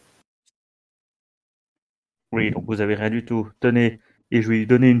bâton. Oui, donc vous avez rien du tout. Tenez, et je vais lui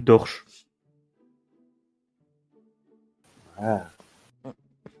donner une torche. Ah.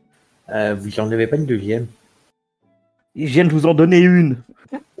 Vous en avez pas une deuxième? Et je viens de vous en donner une.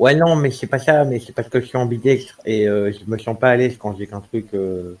 Ouais, non, mais c'est pas ça, mais c'est parce que je suis ambidextre et je me sens pas à l'aise quand j'ai qu'un truc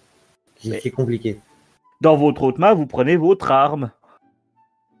c'est compliqué. Dans votre autre main, vous prenez votre arme.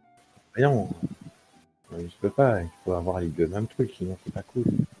 Mais non, je peux pas, il faut avoir les deux mêmes trucs, sinon c'est pas cool.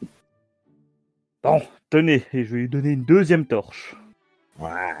 Bon, tenez, et je vais lui donner une deuxième torche. Ouais,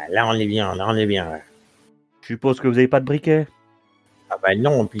 là on est bien, ouais. Je suppose que vous n'avez pas de briquet. Ah bah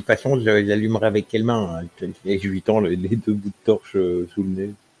non, puis de toute façon, je l'allumerai avec quelle main? Et je lui tends les deux bouts de torche sous le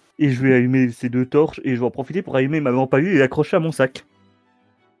nez. Et je vais allumer ces deux torches et je vais en profiter pour allumer ma lampe à huile et l'accrocher à mon sac.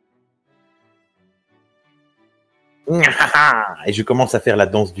 Et je commence à faire la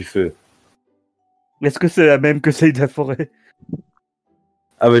danse du feu. Est-ce que c'est la même que celle de la forêt?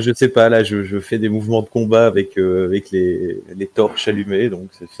 Ah bah je sais pas, là je fais des mouvements de combat avec les torches allumées,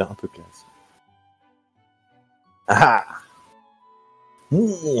 donc c'est un peu classe. Ah!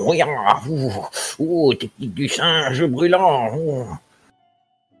 Ouh, technique du singe brûlant! Ouh.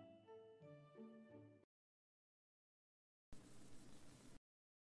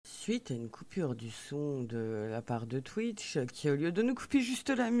 Suite à une coupure du son de la part de Twitch, qui au lieu de nous couper juste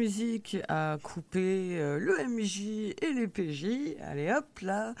la musique, a coupé le MJ et les PJ. Allez hop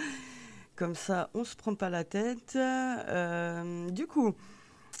là, comme ça on se prend pas la tête. Du coup,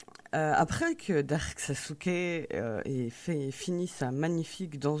 après que Darh'Ksasouket ait fini sa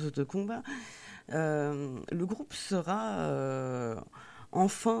magnifique danse de combat, le groupe sera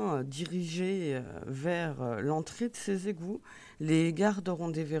enfin dirigé vers l'entrée de ces égouts. Les gardes auront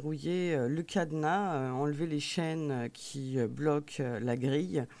déverrouillé le cadenas, enlevé les chaînes qui bloquent la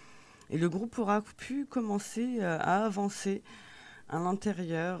grille, et le groupe aura pu commencer à avancer à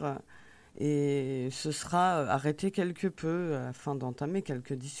l'intérieur et se sera arrêté quelque peu afin d'entamer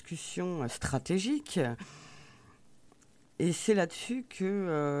quelques discussions stratégiques. Et c'est là-dessus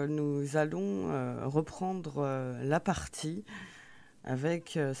que nous allons reprendre la partie,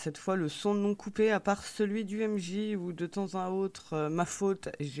 avec cette fois le son non coupé, à part celui du MJ où de temps à autre, ma faute,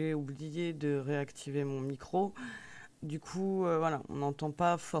 j'ai oublié de réactiver mon micro. Du coup, voilà, on n'entend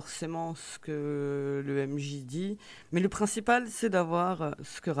pas forcément ce que le MJ dit, mais le principal, c'est d'avoir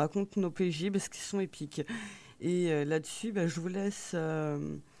ce que racontent nos PJ, parce qu'ils sont épiques. Et là-dessus, je vous laisse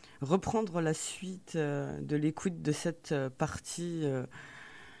reprendre la suite de l'écoute de cette partie,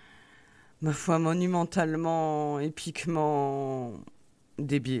 ma foi, monumentalement, épiquement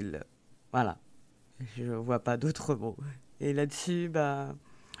débile. Voilà, je vois pas d'autres mots. Et là-dessus,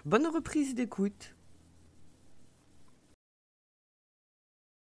 bonne reprise d'écoute.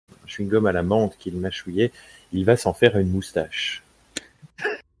 Chewing-gum à la menthe qu'il mâchouillait, il va s'en faire une moustache.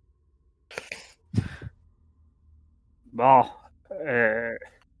 Bon.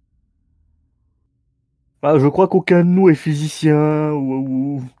 Je crois qu'aucun de nous est physicien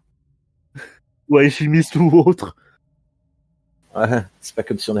ou alchimiste ou autre. Ouais, c'est pas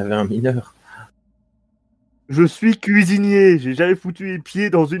comme si on avait un mineur. Je suis cuisinier, j'ai jamais foutu les pieds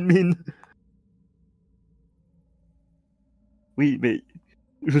dans une mine. Oui, mais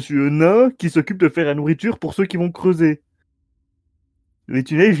je suis un nain qui s'occupe de faire la nourriture pour ceux qui vont creuser. Les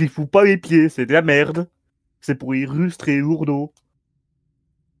tunnels, j'y fous pas les pieds, c'est de la merde. C'est pour les rustres et les lourdeaux.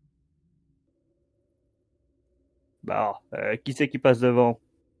 Qui c'est qui passe devant?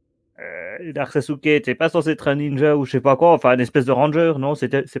 Darh'Ksasouket, t'es pas censé être un ninja ou je sais pas quoi, enfin une espèce de ranger, non?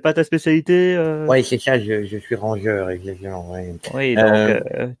 C'est pas ta spécialité? Ouais, c'est ça, je suis rangeur, exactement. Ouais. Oui, donc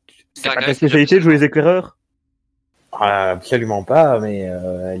c'est pas ta spécialité de jouer les éclaireurs? Absolument pas, mais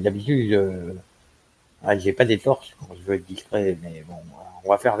d'habitude, j'ai pas des torches quand je veux être discret, mais bon, on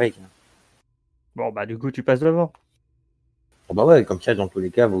va faire avec. Bon, du coup, tu passes devant. Bah ouais, comme ça, dans tous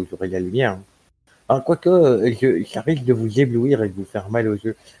les cas, vous aurez la lumière. Quoique, ça risque de vous éblouir et de vous faire mal aux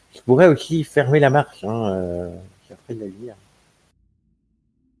yeux. Je pourrais aussi fermer la marche, ça ferait de la lumière.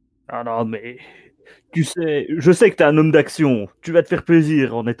 Ah non, mais tu sais, je sais que t'es un homme d'action. Tu vas te faire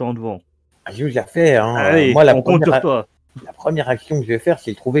plaisir en étant devant. Je vous ai fait, Allez, moi, on compte sur toi. La première action que je vais faire,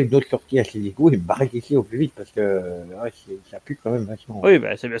 c'est de trouver une autre sortie à ces égouts et me barrer d'ici au plus vite parce que ça pue quand même vachement. Oui,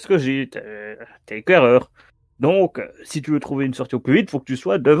 c'est bien ce que j'ai dit. T'es éclaireur. Donc, si tu veux trouver une sortie au plus vite, faut que tu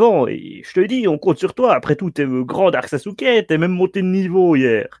sois devant. Et je te dis, on compte sur toi. Après tout, t'es le grand Darh'Ksasouket. T'es même monté de niveau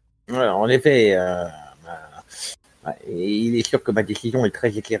hier. Ouais, en effet, Ouais, et il est sûr que ma décision est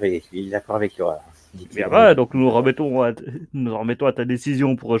très éclairée. Je suis d'accord avec toi. Bien voilà, donc nous nous remettons à ta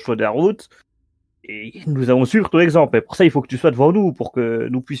décision pour le choix de la route. Et nous allons suivre ton exemple. Et pour ça, il faut que tu sois devant nous pour que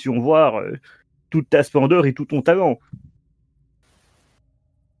nous puissions voir toute ta splendeur et tout ton talent.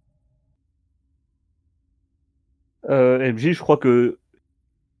 MJ, je crois que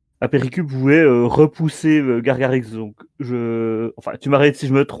Haper Hicube voulait repousser Gargarix. Donc, enfin, tu m'arrêtes si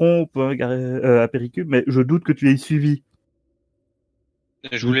je me trompe, hein, Haper Hicube, mais je doute que tu aies suivi. Je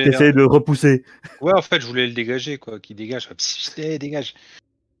Donc, voulais. t'essayes de repousser. Ouais, en fait, je voulais le dégager, quoi. Qu'il dégage. Dégage.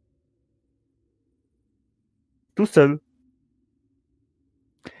 Tout seul.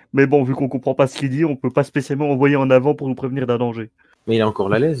 Mais bon, vu qu'on comprend pas ce qu'il dit, on peut pas spécialement envoyer en avant pour nous prévenir d'un danger. Mais il a encore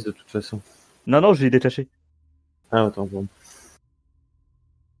la laisse, de toute façon. Non, je l'ai détaché. Ah, attends, bon.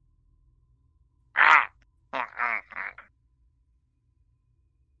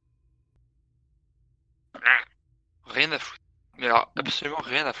 Rien à foutre. Mais alors, absolument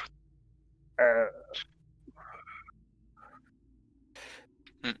rien à foutre.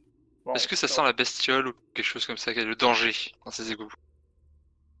 Bon, Est-ce que ça sent la bestiole ou quelque chose comme ça, le danger dans ces égouts?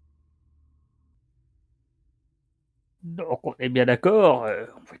 donc, on est bien d'accord.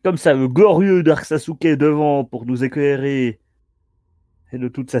 On fait comme ça, le glorieux Darh'Ksasouket devant pour nous éclairer et de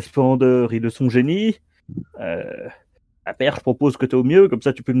toute sa splendeur et de son génie. Haper, je propose que tu es au mieux, comme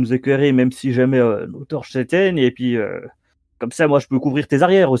ça tu peux nous éclairer même si jamais nos torches s'éteignent. Et puis, comme ça, moi, je peux couvrir tes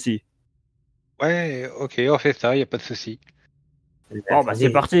arrières aussi. Ouais, ok, on fait ça, y a pas de souci. Bon, bah, c'est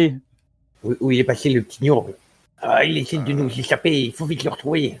parti. Où il est passé le petit gnome? Ah, il essaie de nous échapper, il faut vite le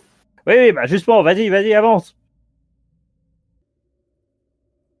retrouver. Oui, bah, justement, vas-y, avance.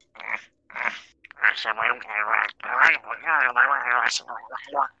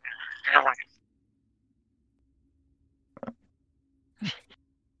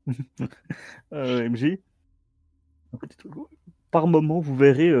 MJ, par moment, vous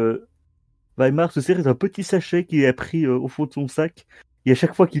verrez Walmar se sert d'un petit sachet qu'il a pris au fond de son sac. Et à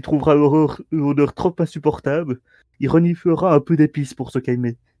chaque fois qu'il trouvera une odeur trop insupportable, il reniflera un peu d'épices pour se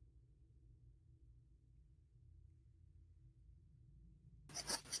calmer.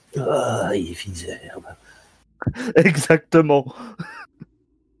 Ah, il est fine herbe. Exactement.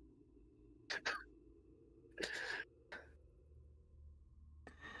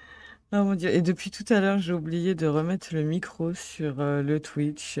 Ah mon Dieu, et depuis tout à l'heure, j'ai oublié de remettre le micro sur le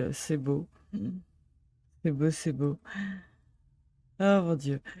Twitch. C'est beau. C'est beau. Oh mon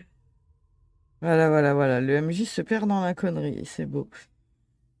Dieu. Voilà. Le MJ se perd dans la connerie. C'est beau.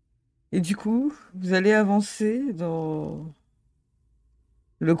 Et du coup, vous allez avancer dans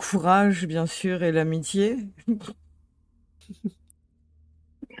le courage, bien sûr, et l'amitié.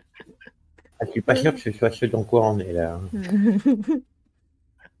 Ah, je suis pas sûr que ce soit ce dans quoi on est là.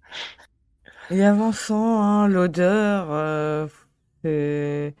 Et avançant, hein, l'odeur,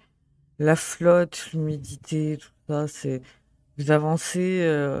 c'est la flotte, l'humidité, tout ça, c'est vous avancez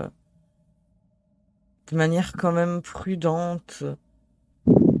de manière quand même prudente.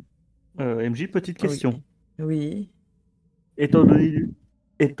 MJ, petite question. Oui.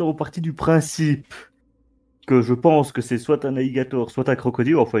 Étant parti du principe que je pense que c'est soit un alligator, soit un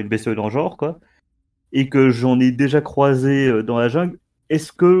crocodile, enfin une bestiole dans le genre, quoi, et que j'en ai déjà croisé dans la jungle,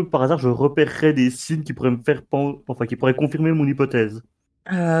 est-ce que par hasard je repérerais des signes qui pourraient me faire qui pourraient confirmer mon hypothèse?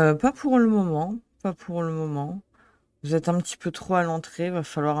 Pas pour le moment. Pas pour le moment. Vous êtes un petit peu trop à l'entrée, va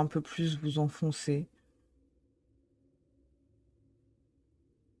falloir un peu plus vous enfoncer.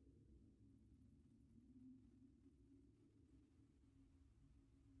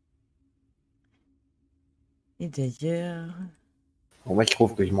 Et d'ailleurs, Bon, moi, je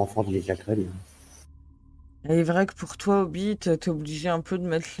trouve que je m'enfonce déjà très bien. il est vrai que pour toi, Hobbit, t'es obligé un peu de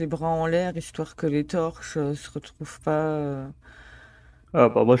mettre les bras en l'air, histoire que les torches se retrouvent pas. Ah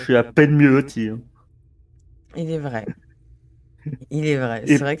bah moi je suis à peine mieux loti. Hein. Il est vrai.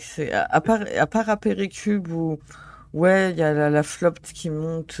 C'est Et vrai que c'est. À part Haper Hicube où. Ouais, il y a la flotte qui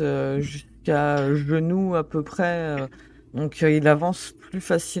monte jusqu'à genoux à peu près. Donc il avance plus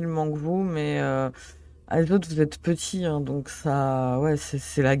facilement que vous, mais les autres, vous êtes petits, hein, donc ça. Ouais,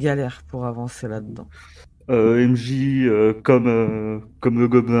 c'est la galère pour avancer là-dedans. MJ, comme le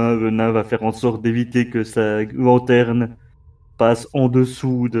gobelin, le nain va faire en sorte d'éviter que sa lanterne passe en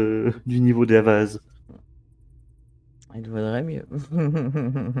dessous du niveau de la vase. Il vaudrait mieux.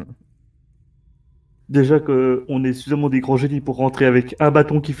 Déjà qu'on est suffisamment des grands génies pour rentrer avec un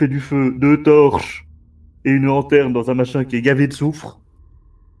bâton qui fait du feu, 2 torches et une lanterne dans un machin qui est gavé de soufre.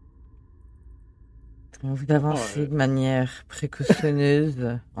 Vous avancez de manière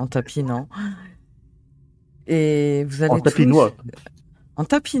précautionneuse en tapinant. Et vous allez En tapinois. En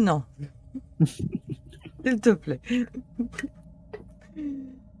tapinant. S'il te plaît.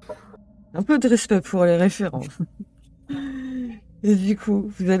 Un peu de respect pour les références. Et du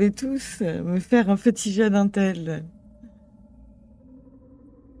coup, vous allez tous me faire un petit jet d'intel.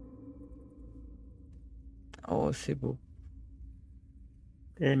 Oh, c'est beau.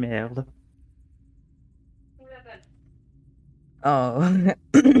 Eh merde. Oh,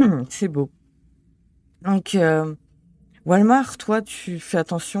 c'est beau. Donc, Walmar, toi, tu fais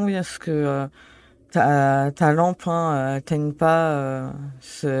attention à ce que ta lampe atteigne pas,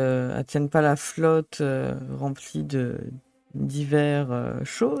 atteigne pas la flotte remplie de diverses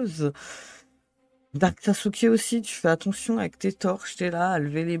choses. Darh'Ksasouket aussi, tu fais attention avec tes torches, t'es là à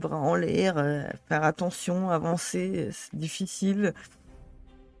lever les bras en l'air, faire attention, avancer, c'est difficile.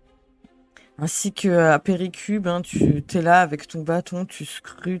 Ainsi que Haper Hicube, tu t'es là avec ton bâton, tu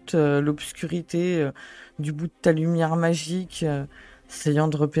scrutes l'obscurité du bout de ta lumière magique, essayant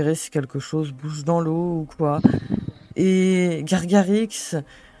de repérer si quelque chose bouge dans l'eau ou quoi. Et Gargarix,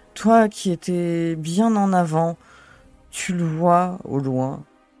 toi qui étais bien en avant, tu le vois au loin,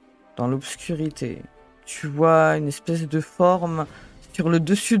 dans l'obscurité. Tu vois une espèce de forme sur le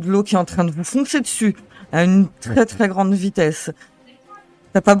dessus de l'eau qui est en train de vous foncer dessus à une très très grande vitesse.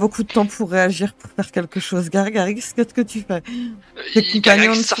 T'as pas beaucoup de temps pour réagir, pour faire quelque chose. Gargarix, qu'est-ce que tu fais? Tes compagnons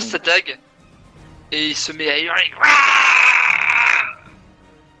Gargarix ne sort sont- sa dague et il se met à hurler.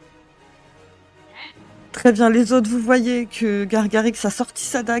 Très bien, les autres, vous voyez que Gargarix a sorti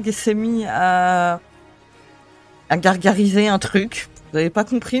sa dague et s'est mis à gargariser un truc. Vous n'avez pas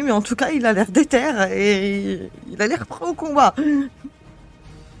compris, mais en tout cas, il a l'air déter et il a l'air prêt au combat.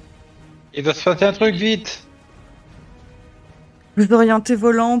 Il doit se passer un truc vite. Vous orientez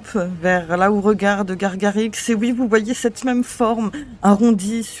vos lampes vers là où regarde Gargarix et oui, vous voyez cette même forme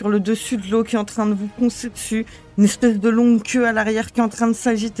arrondie sur le dessus de l'eau qui est en train de vous foncer dessus. Une espèce de longue queue à l'arrière qui est en train de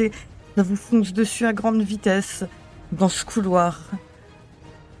s'agiter. Ça vous fonce dessus à grande vitesse dans ce couloir.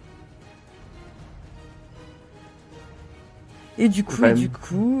 Et du coup, Ouais.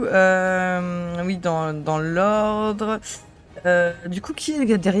 oui, dans l'ordre. Du coup, qui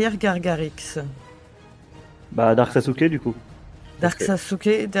est derrière Gargarix? Bah, Darh'Ksasouket, du coup.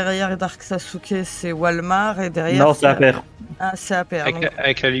 Darh'Ksasouket. Derrière Darh'Ksasouket, c'est Walmar. Et derrière. Non, c'est Haper. Ah, c'est Haper. Avec, Donc,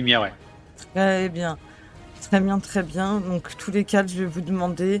 avec la lumière, ouais. très bien. Très bien, très bien. Donc, tous les quatre, je vais vous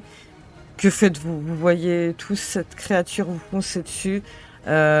demander que faites-vous? Vous voyez tous cette créature vous foncer dessus.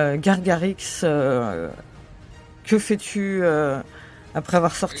 Gargarix, que fais-tu après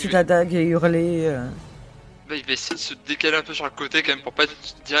avoir sorti la dague et hurlé Bah, il va essayer de se décaler un peu sur le côté quand même pour pas être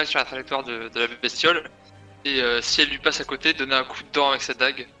direct sur la trajectoire de la bestiole. Et si elle lui passe à côté, donner un coup de dent avec sa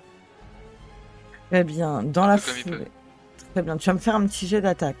dague. Très bien, dans Un la peu comme il foulée. peut. Très bien, tu vas me faire un petit jet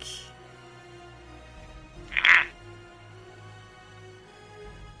d'attaque.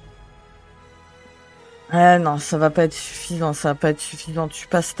 Ah non, ça va pas être suffisant, ça va pas être suffisant. Tu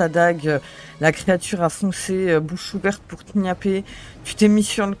passes ta dague, la créature a foncé, bouche ouverte pour te knapper. Tu t'es mis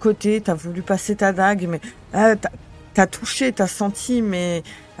sur le côté, t'as voulu passer ta dague, mais t'as touché, t'as senti, mais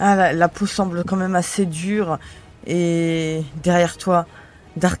la peau semble quand même assez dure. Et derrière toi,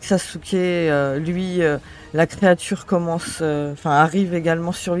 Darh'Ksasouket, lui, la créature commence, arrive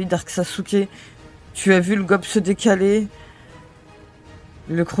également sur lui. Darh'Ksasouket, tu as vu le gobe se décaler.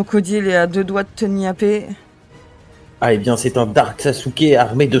 Le crocodile est à 2 doigts de te niapper. Ah, eh bien, c'est un Darh'Ksasouket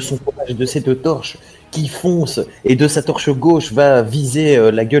armé de son courage de ses deux torches qui fonce et de sa torche gauche va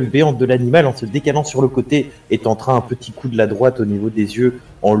viser la gueule béante de l'animal en se décalant sur le côté et tentera un petit coup de la droite au niveau des yeux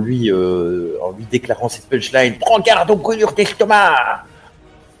en lui déclarant cette punchline: prends garde aux brûlures d'estomac.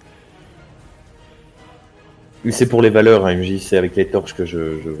 C'est pour les valeurs, hein, MJ, c'est avec les torches que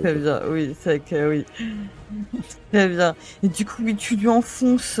je Très bien, oui, c'est que oui. Très bien. Et du coup, oui, tu lui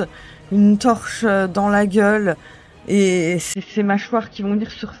enfonces une torche dans la gueule. Et c'est ces mâchoires qui vont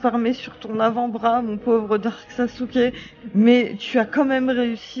venir se refermer sur ton avant-bras, mon pauvre Darh'Ksasouket. Mais tu as quand même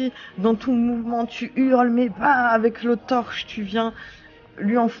réussi dans ton mouvement. Tu hurles, mais bah, avec l'autre torche, tu viens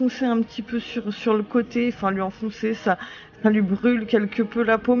lui enfoncer un petit peu sur le côté. Enfin, lui enfoncer, ça lui brûle quelque peu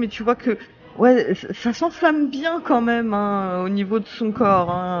la peau. Mais tu vois que ouais, ça s'enflamme bien quand même au niveau de son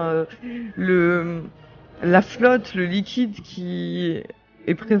corps. La flotte, le liquide qui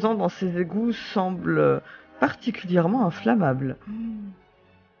est présent dans ces égouts semble particulièrement inflammable.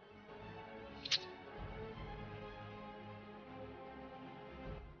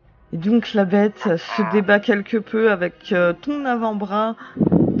 Et donc la bête se débat quelque peu avec ton avant-bras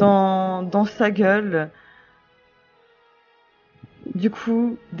dans sa gueule. Du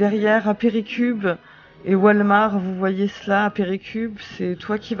coup, derrière Haper Hicube et Walmar, vous voyez cela, Haper Hicube, c'est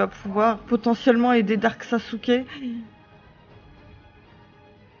toi qui vas pouvoir potentiellement aider Darh'Ksasouket.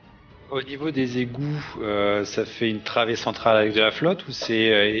 Au niveau des égouts, ça fait une travée centrale avec de la flotte ou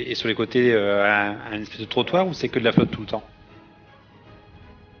et sur les côtés un espèce de trottoir ou c'est que de la flotte tout le temps?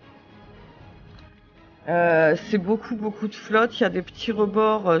 C'est beaucoup de flotte. Il y a des petits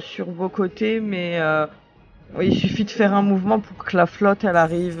rebords sur vos côtés, mais oui, il suffit de faire un mouvement pour que la flotte elle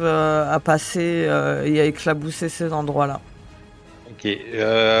arrive à passer et à éclabousser ces endroits-là. Ok.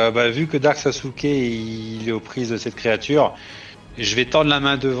 Vu que Darh'Ksasouket il est aux prises de cette créature, je vais tendre la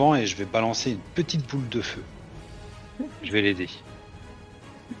main devant et je vais balancer une petite boule de feu. Je vais l'aider.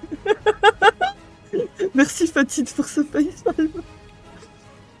 Merci Phatid pour ce facepalm.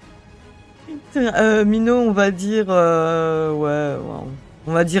 Mino, on va dire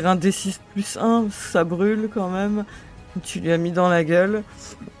on va dire un D6 plus 1, ça brûle quand même. Tu lui as mis dans la gueule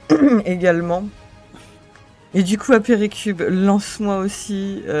également. Et du coup, Haper Hicube, lance-moi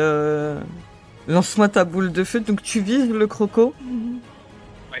aussi. Lance-moi ta boule de feu. Donc tu vises le croco.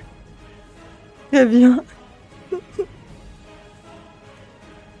 Ouais. Très bien.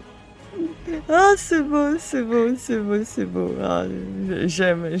 Ah, c'est beau. Ah,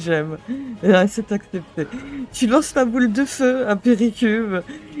 j'aime. Ah, c'est accepté. Tu lances la boule de feu à Haper Hicube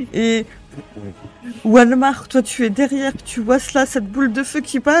et Walmar, toi tu es derrière, tu vois cela, cette boule de feu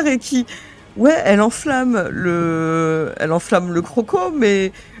qui part et qui, ouais, elle enflamme le croco,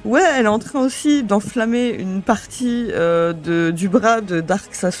 mais ouais, elle est en train aussi d'enflammer une partie du bras de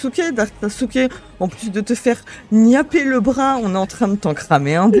Darh'Ksasouket. Darh'Ksasouket, en plus de te faire niapper le bras, on est en train de t'en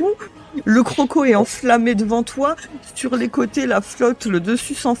cramer un bout. Le croco est enflammé devant toi. Sur les côtés, la flotte, le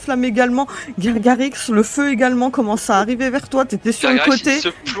dessus s'enflamme également. Gargarix, le feu également commence à arriver vers toi. T'étais sur le côté. Il se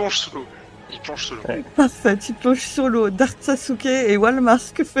plonge sous l'eau. Il plonge sous l'eau. Ouais. Parfait, tu plonges sur l'eau. Darh'Ksasouket et Walmar,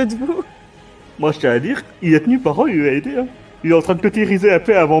 que faites-vous? Moi, je tiens à dire, il a tenu parole, il a aidé. Hein. Il est en train de clôturiser la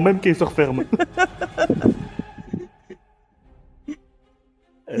paix avant même qu'il se referme.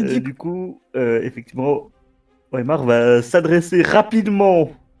 Du coup, effectivement, Weimar va s'adresser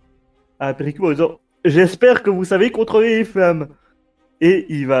rapidement à Haper Hicube en disant « J'espère que vous savez contrôler les flammes ». Et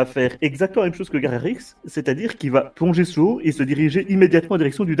il va faire exactement la même chose que Gargarix, c'est-à-dire qu'il va plonger sous l'eau et se diriger immédiatement en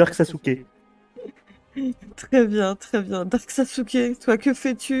direction du Darh'Ksasouket. Très bien. Darh'Ksasouket, toi, que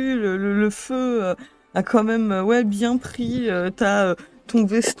fais-tu? Le feu a quand même bien pris. T'as ton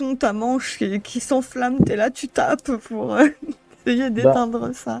veston, ta manche qui s'enflamme. T'es là, tu tapes pour essayer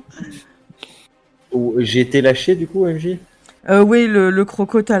d'éteindre ça. J'ai été lâché du coup, MJ? Oui, le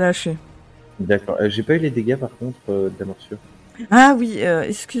croco t'a lâché. D'accord. J'ai pas eu les dégâts par contre de la morsure. Ah oui,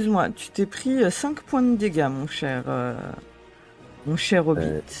 excuse-moi, tu t'es pris 5 points de dégâts, mon cher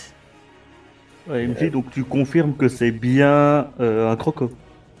Hobbit. Ouais, MJ, donc tu confirmes que c'est bien un croco.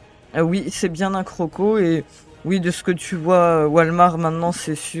 Oui, c'est bien un croco et oui, de ce que tu vois, Walmar, maintenant,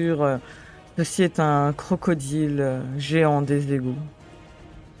 c'est sûr, ceci est un crocodile géant des égouts.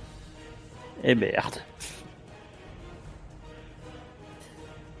 Eh merde.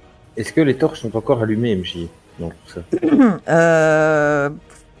 Est-ce que les torches sont encore allumées, MJ? Non, tout ça.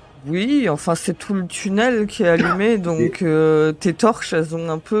 Oui, enfin c'est tout le tunnel qui est allumé, donc tes torches, elles ont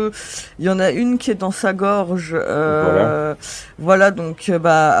un peu... Il y en a une qui est dans sa gorge, voilà donc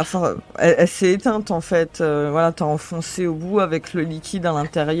elle s'est éteinte en fait, voilà, t'as enfoncé au bout avec le liquide à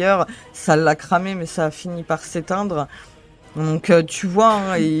l'intérieur, ça l'a cramé mais ça a fini par s'éteindre. Donc tu vois,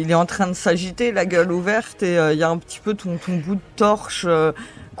 hein, il est en train de s'agiter, la gueule ouverte, et il y a un petit peu ton bout de torche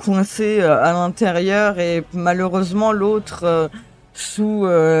coincé à l'intérieur, et malheureusement l'autre, sous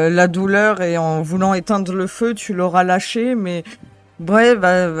la douleur et en voulant éteindre le feu, tu l'auras lâché, mais ouais,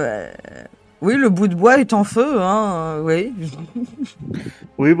 oui, le bout de bois est en feu, hein, oui.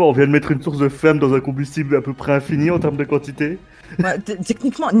 Oui, bon, on vient de mettre une source de flamme dans un combustible à peu près infini en termes de quantité. Ouais,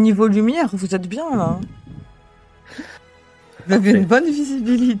 techniquement, niveau lumière, vous êtes bien là. Vous avez une bonne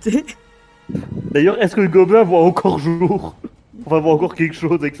visibilité. D'ailleurs, est-ce que le gobelin voit encore jour? On va voir encore quelque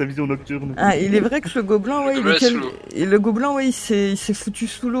chose avec sa vision nocturne. Ah, il est vrai que le gobelin, ouais, le gobelin, ouais, il s'est foutu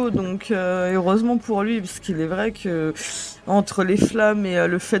sous l'eau, donc heureusement pour lui, parce qu'il est vrai que entre les flammes et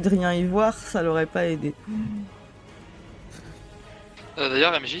le fait de rien y voir, ça l'aurait pas aidé.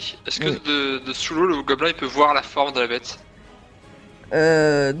 D'ailleurs, MJ, est-ce que de sous l'eau, le gobelin il peut voir la forme de la bête?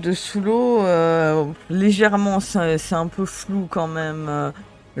 De sous l'eau, légèrement, c'est un peu flou quand même.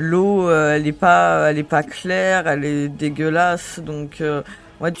 L'eau, elle est pas claire, elle est dégueulasse, donc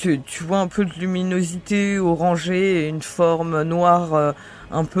ouais, tu vois un peu de luminosité orangée et une forme noire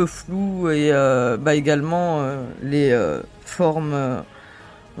un peu floue, et également les formes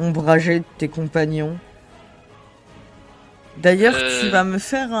ombragées de tes compagnons. D'ailleurs, tu vas me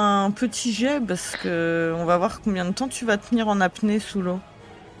faire un petit jet parce que on va voir combien de temps tu vas tenir en apnée sous l'eau.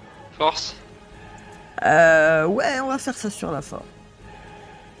 Force? Ouais, on va faire ça sur la force.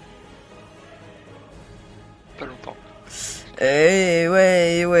 pas longtemps.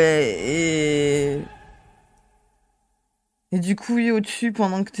 Et du coup, oui, au-dessus,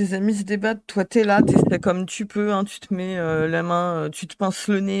 pendant que tes amis se débattent, toi, t'es là, t'essaies comme tu peux, hein, tu te mets la main, tu te pinces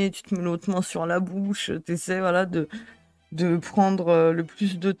le nez, tu te mets l'autre main sur la bouche, t'essaies, voilà, de prendre le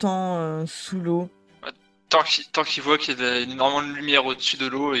plus de temps sous l'eau. Tant qu'il voit qu'il y a énormément de lumière au-dessus de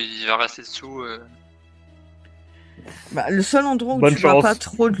l'eau, il va rester dessous. Bah, le seul endroit où Bonne tu vois chance. pas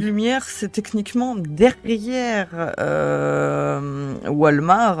trop de lumière, c'est techniquement derrière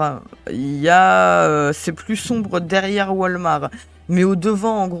Walmar. Il y a, c'est plus sombre derrière Walmar, mais au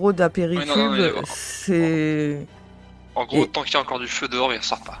devant, en gros, d'Haper Oui, Hicube, non, mais c'est En gros, Et- tant qu'il y a encore du feu dehors, il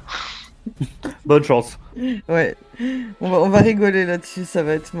ressort pas. Bonne chance. ouais. On va rigoler là-dessus, ça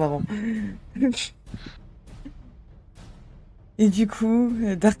va être marrant. Et du coup,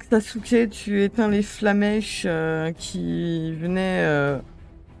 Darh'Ksasouket, tu éteins les flamèches qui venaient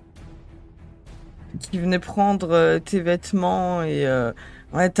prendre tes vêtements et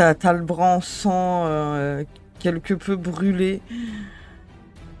ouais, t'as le bras en sang quelque peu brûlé.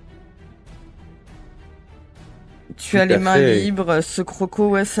 Tu as Tout les à mains fait. libres, ce Croco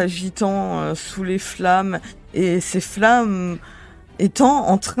ouais, s'agitant sous les flammes et ces flammes étant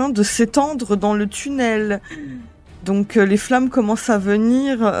en train de s'étendre dans le tunnel. Donc les flammes commencent à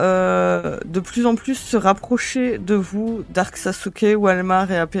venir de plus en plus se rapprocher de vous, Darh'Ksasouket,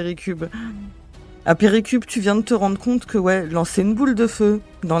 Walmar et Haper Hicube. Haper Hicube, tu viens de te rendre compte que ouais, lancer une boule de feu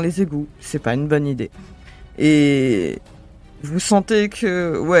dans les égouts, c'est pas une bonne idée. Et vous sentez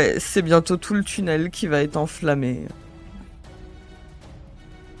que ouais, c'est bientôt tout le tunnel qui va être enflammé.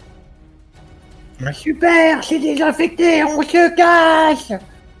 Ah, super, c'est désinfecté, on se casse.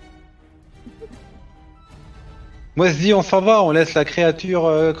 Moi, je dis, on s'en va, on laisse la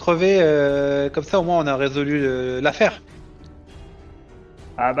créature crever, comme ça, au moins, on a résolu l'affaire.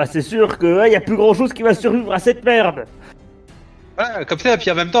 Ah bah c'est sûr que y a plus grand chose qui va survivre à cette merde. Voilà, comme ça, puis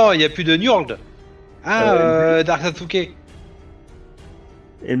en même temps, il n'y a plus de Njord. Hein, Darh'Ksasouket.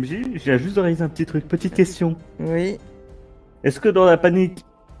 MJ, je viens juste de réaliser un petit truc. Petite question. Oui. Est-ce que dans la panique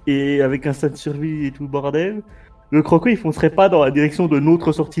et avec un stade de survie et tout le bordel, le Croco il foncerait pas dans la direction de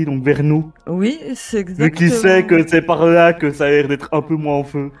notre sortie, donc vers nous? Oui, c'est exactement. Vu qu'il sait que c'est par là que ça a l'air d'être un peu moins en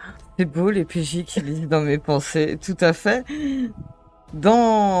feu. C'est beau les PJ qui lisent dans mes pensées, tout à fait.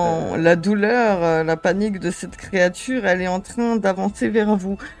 Dans la douleur, la panique de cette créature, elle est en train d'avancer vers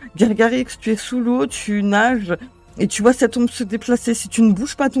vous. Gargarix, tu es sous l'eau, tu nages, et tu vois cette ombre se déplacer. Si tu ne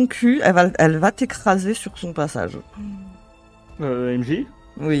bouges pas ton cul, elle va t'écraser sur son passage. MJ,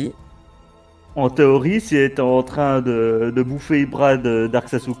 Oui. en théorie, si elle est en train de bouffer les bras de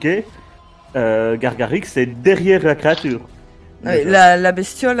Darh'Ksasouket, Gargarix c'est derrière la créature. Ouais, la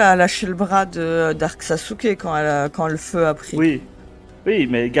bestiole a lâché le bras de Darh'Ksasouket quand le feu a pris. Oui,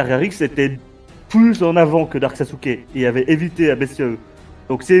 mais Gargarix était plus en avant que Darh'Ksasouket et avait évité la bestiole.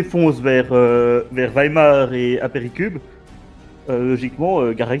 Donc si elle fonce vers Weimar et Haper Hicube,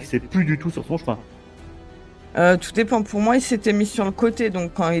 logiquement, Gargarix c'est plus du tout sur son chemin. Tout dépend. Pour moi, il s'était mis sur le côté,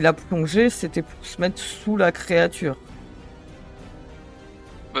 donc quand il a plongé, c'était pour se mettre sous la créature.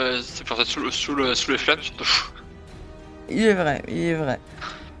 Bah, c'est pour ça sous les flammes, surtout. Il est vrai.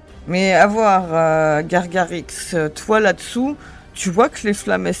 Mais à voir, Gargarix, toi là-dessous, tu vois que les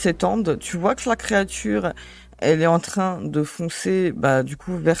flammes elles s'étendent, tu vois que la créature, elle est en train de foncer, bah, du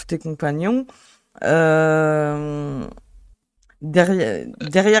coup, vers tes compagnons.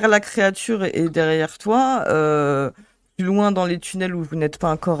 Derrière la créature et derrière toi, plus loin dans les tunnels où vous n'êtes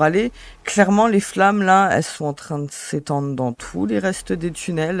pas encore allé, clairement les flammes là, elles sont en train de s'étendre dans tous les restes des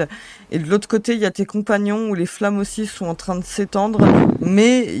tunnels. Et de l'autre côté, il y a tes compagnons où les flammes aussi sont en train de s'étendre,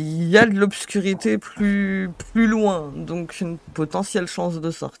 mais il y a de l'obscurité plus loin, donc une potentielle chance de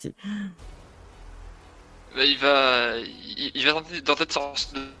sortie. Bah, il va tenter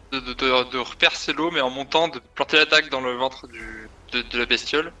de repercer l'eau, mais en montant, de planter la dague dans le ventre de la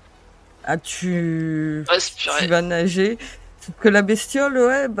bestiole. Ah, tu Respirer. vas nager. Sauf que la bestiole,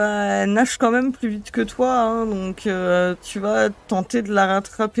 ouais, bah, elle nage quand même plus vite que toi, hein, donc tu vas tenter de la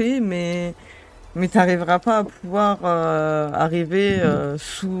rattraper, mais t'arriveras pas à pouvoir arriver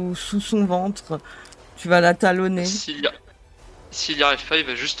sous son ventre. Tu vas la talonner. S'il y arrive pas, il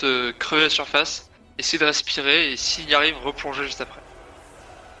va juste crever la surface, essayer de respirer, et s'il y arrive, replonger juste après.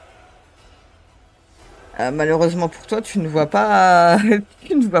 Malheureusement pour toi, tu ne vois pas,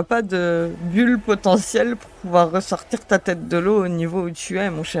 tu ne vois pas de bulle potentielle pour pouvoir ressortir ta tête de l'eau au niveau où tu es,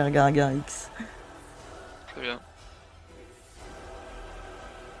 mon cher Gargarix. Très bien.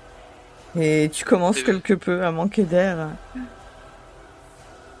 Et tu commences Et- quelque peu à manquer d'air.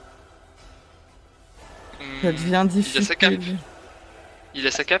 Ça devient Il a sa cape. difficile. Il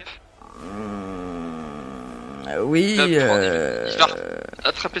a sa cape. Oui. Il va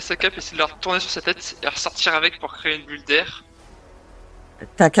attraper sa cape, essayer de la retourner sur sa tête et ressortir avec pour créer une bulle d'air.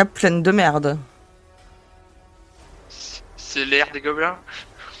 Ta cape pleine de merde. C'est l'air des gobelins.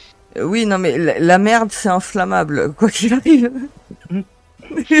 Oui, non, mais la merde, c'est inflammable, quoi qu'il arrive.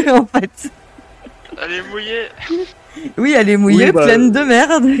 En fait. Elle est mouillée. Oui, elle est mouillée, Oui, bah, pleine de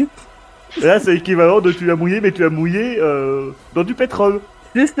merde. Là, c'est équivalent de tu l'as mouillé, mais tu l'as mouillé dans du pétrole.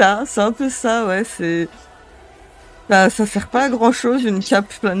 C'est ça, c'est un peu ça, ouais, c'est... Ça sert pas à grand chose, une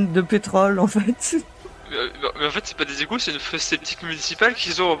cape pleine de pétrole, en fait. Mais en fait, c'est pas des égouts, c'est une fosse septique municipale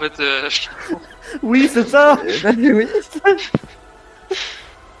qu'ils ont en fait. Oui, c'est ça. Oui.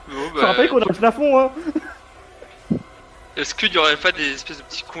 Bon, Je te rappelle qu'on a un plafond, hein. Est-ce qu'il y aurait pas des espèces de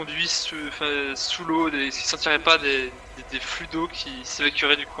petits conduits sous l'eau, qui sentiraient pas des flux d'eau qui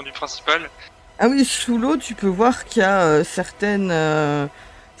s'évacueraient du conduit principal? Ah oui, sous l'eau, tu peux voir qu'il y a certains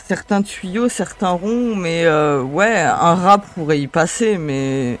tuyaux, certains ronds, mais ouais, un rat pourrait y passer,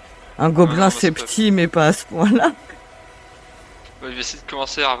 mais un gobelin c'est petit, mais pas à ce point-là. Il va essayer de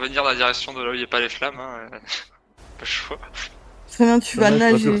commencer à revenir dans la direction de là où il n'y a pas les flammes. Hein. Pas le choix. Très bien, tu vas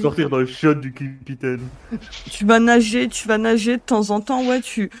nager. Tu vas sortir dans le shot du capitaine. Tu vas nager de temps en temps, ouais,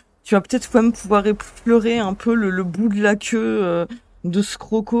 tu vas peut-être quand même pouvoir effleurer un peu le bout de la queue de ce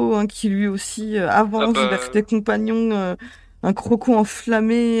Croco, hein, qui lui aussi avance vers tes compagnons. Un Croco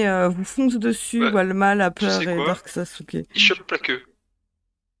enflammé vous fonce dessus, Walmar, Haper et Darh'Ksasouket. Il chope la queue.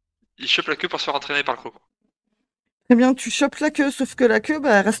 Il chope la queue pour se faire entraîner par le Croco. Très bien, tu chopes la queue, sauf que la queue,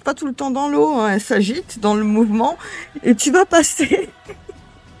 bah, elle reste pas tout le temps dans l'eau, hein, elle s'agite dans le mouvement, et tu vas passer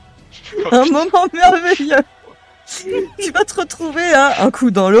un moment merveilleux. Tu vas te retrouver à un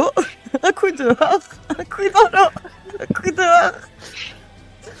coup dans l'eau, un coup dehors, un coup dans l'eau, un coup dehors.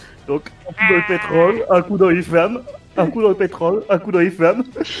 Donc, un coup dans le pétrole, un coup dans les flammes, un coup dans le pétrole, un coup dans les flammes.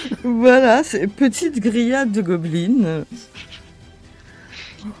 Voilà, c'est une petite grillade de gobelins.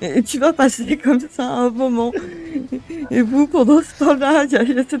 Et tu vas passer comme ça un moment. Et vous, pendant ce temps-là, il y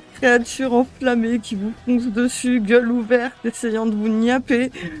a cette créature enflammée qui vous fonce dessus, gueule ouverte, essayant de vous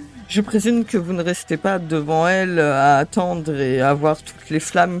niapper. Je présume que vous ne restez pas devant elle à attendre et à voir toutes les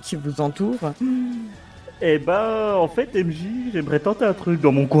flammes qui vous entourent. Eh ben, en fait, MJ, j'aimerais tenter un truc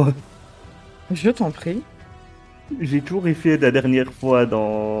dans mon coin. Je t'en prie. J'ai toujours fait la dernière fois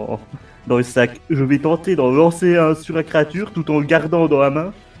dans le sac. Je vais tenter d'en lancer un sur la créature tout en le gardant dans la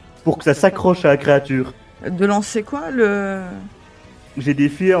main pour que ça s'accroche à la créature. De lancer quoi, J'ai des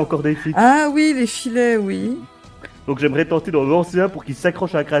filets, encore des filets. Ah oui, les filets, oui. Donc j'aimerais tenter d'en lancer un pour qu'il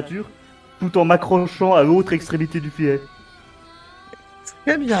s'accroche à la créature tout en m'accrochant à l'autre extrémité du filet.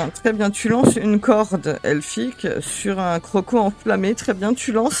 Très bien, très bien. Tu lances une corde elfique sur un Croco enflammé. Très bien,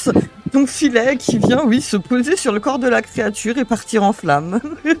 tu lances ton filet qui vient, oui, se poser sur le corps de la créature et partir en flamme.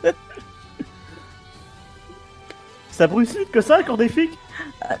 Ça brûle si vite que ça, la corde elfique?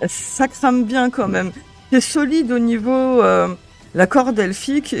 Ça crame bien quand même. C'est solide au niveau... la corde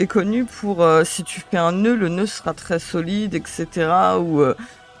elfique est connue pour... si tu fais un nœud, le nœud sera très solide, etc.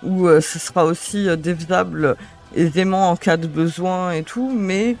 Ou ce sera aussi défaisable aisément en cas de besoin et tout,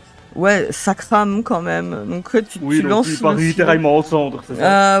 mais ouais, ça crame quand même. Donc tu lances il part littéralement en cendres, c'est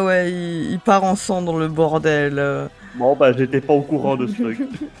ça? Ah ouais, il part en cendres, le bordel. Bon bah j'étais pas au courant de ce truc.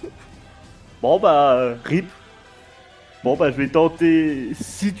 Bon bah rip. Bon bah je vais tenter,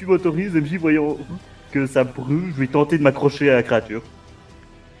 si tu m'autorises, MJ, voyons que ça brûle, je vais tenter de m'accrocher à la créature.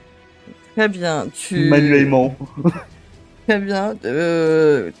 Très bien, manuellement. Très bien.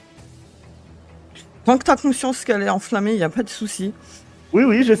 Tant que t'as conscience qu'elle est enflammée, y a pas de souci.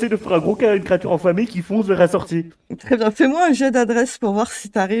 Oui, j'essaie de faire un gros câlin à une créature enflammée qui fonce vers la sortie. Très bien, fais-moi un jet d'adresse pour voir si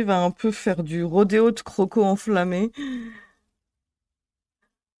t'arrives à un peu faire du rodéo de Croco enflammé.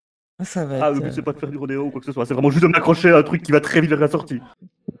 Ça va être... Ah, le but c'est pas de faire du rodéo ou quoi que ce soit, c'est vraiment juste de m'accrocher à un truc qui va très vite vers la sortie.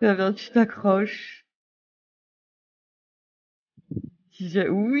 Très bien, tu t'accroches.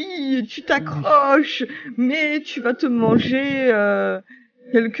 Oui, tu t'accroches, mais tu vas te manger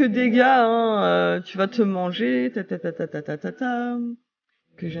quelques dégâts, hein. Tu vas te manger,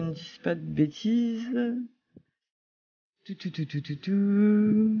 que je ne dise pas de bêtises.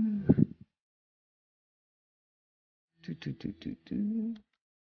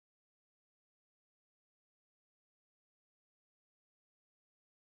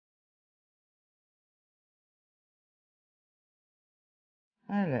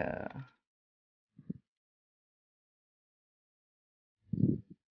 Alors...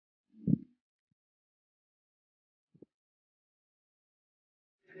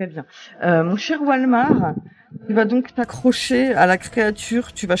 Très bien. Mon cher Walmar, tu vas donc t'accrocher à la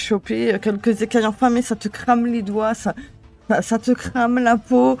créature, tu vas choper quelques écailles enflammées, ça te crame les doigts, ça Ça te crame la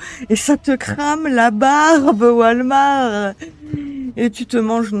peau et ça te crame la barbe, Walmar. Et tu te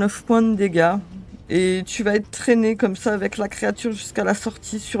manges 9 points de dégâts. Et tu vas être traîné comme ça avec la créature jusqu'à la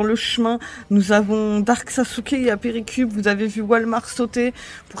sortie. Sur le chemin, nous avons Darh'Ksasouket et Haper Hicube. Vous avez vu Walmar sauter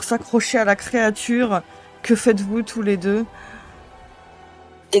pour s'accrocher à la créature. Que faites-vous tous les deux?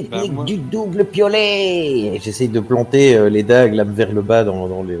 Technique moi- du double piolet. J'essaye de planter les dagues là vers le bas dans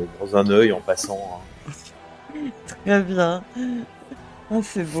un œil en passant. Très bien. Ah,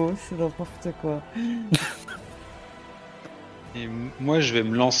 c'est beau, c'est n'importe quoi. Et moi, je vais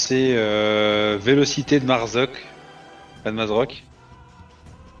me lancer Vélocité de Marzok, pas de Mazrock,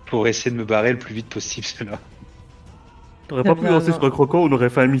 pour essayer de me barrer le plus vite possible, là. T'aurais Très pas pu bien, lancer non. sur un Croco, on aurait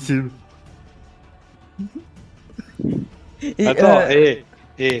fait un missile. Et, Attends,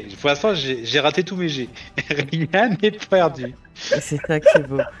 pour l'instant, j'ai raté tous mes jets. Rien n'est perdu. c'est ça qui est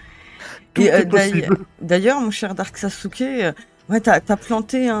beau. Tout Et, est possible. d'ailleurs, mon cher Darh'Ksasouket, ouais, t'as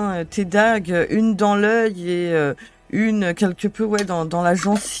planté tes dagues, une dans l'œil et une quelque peu dans la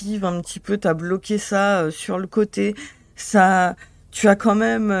gencive, un petit peu. T'as bloqué ça sur le côté. Ça, tu as quand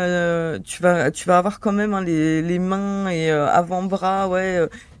même, tu vas avoir quand même les mains et avant-bras,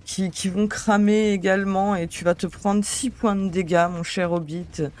 qui vont cramer également, et tu vas te prendre 6 points de dégâts, mon cher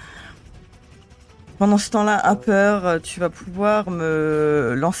Hobbit. Pendant ce temps-là, Haper, tu vas pouvoir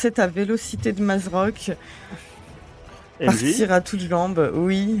me lancer ta vélocité de Mazrock, MJ, partir à toutes jambes,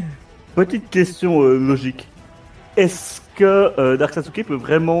 oui. petite question logique. Est-ce que Darh'Ksasouket peut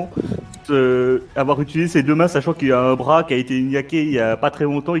vraiment avoir utilisé ses deux mains, sachant qu'il a un bras qui a été niaqué il y a pas très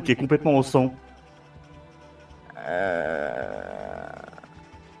longtemps et qui est complètement en sang?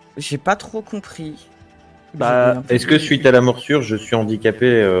 J'ai pas trop compris. Bah, Est-ce que suite à la morsure, je suis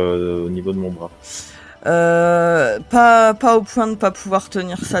handicapé au niveau de mon bras? Pas au point de pas pouvoir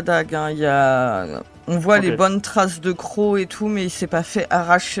tenir sa dague, hein. On voit Ok. les bonnes traces de crocs et tout, mais il s'est pas fait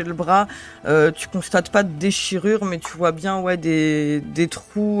arracher le bras. Tu constates pas de déchirure, mais tu vois bien des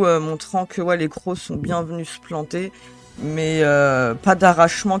trous montrant que les crocs sont bien venus se planter, mais pas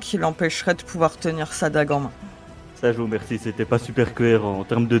d'arrachement qui l'empêcherait de pouvoir tenir sa dague en main. ça je vous remercie, c'était pas super cohérent en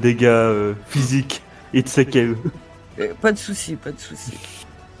termes de dégâts physiques et de séquelles. Pas de souci, pas de souci.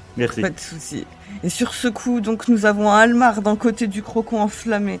 Merci. Pas de souci. Et sur ce coup, donc, nous avons un Almar d'un côté du Croco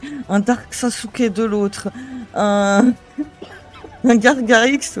enflammé, un Darh'Ksasouket de l'autre, un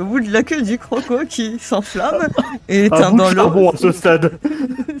Gargarix au bout de la queue du Croco qui s'enflamme et Un éteint bout de dans charbon l'eau. à ce stade.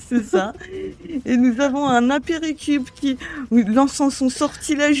 C'est ça. Et nous avons un Haper Hicube qui, lançant son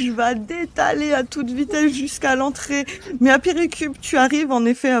sortilège, va détaler à toute vitesse jusqu'à l'entrée. Mais Haper Hicube, tu arrives en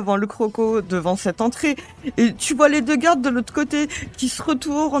effet avant le Croco devant cette entrée. Et tu vois les deux gardes de l'autre côté qui se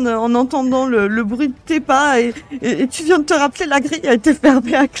retournent en entendant le bruit de tes pas. Et tu viens de te rappeler, la grille a été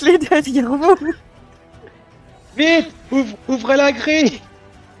fermée à clé derrière vous. Vite, ouvrez la grille.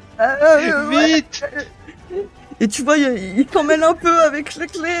 Ouais. Vite. Et tu vois, il s'en mêle un peu avec les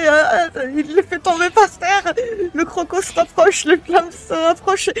clés, il les fait tomber par terre. Le Croco se rapproche, le flamme se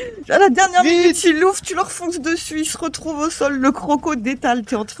rapproche. À la dernière Vite. minute, il l'ouvre, tu leur fonces dessus, il se retrouve au sol. Le Croco détale,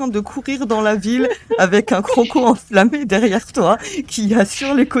 t'es en train de courir dans la ville avec un Croco enflammé derrière toi qui a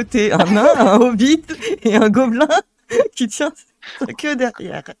sur les côtés un nain, un hobbit et un gobelin qui tient sa queue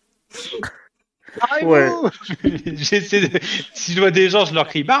derrière. Barrez-vous. J'essaie de... Si je vois des gens, je leur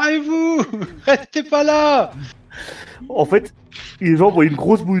crie barrez-vous. Restez pas là. En fait, les gens voient une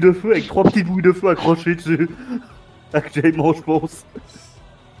grosse bouille de feu avec 3 petites bouilles de feu accrochées dessus. Actuellement, je pense.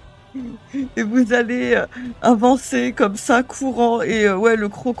 Et vous allez avancer comme ça, courant. Et le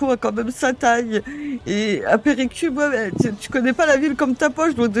Croco a quand même sa taille. Et Haper Hicube, tu connais pas la ville comme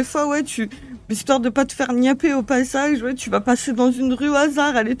Tapage, donc des fois, histoire de pas te faire niapper au passage, tu vas passer dans une rue au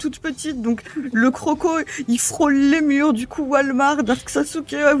hasard, elle est toute petite, donc le Croco, il frôle les murs. Du coup, Walmar,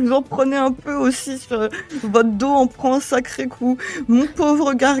 Darh'Ksasouket, vous en prenez un peu aussi sur votre dos, en prend un sacré coup. Mon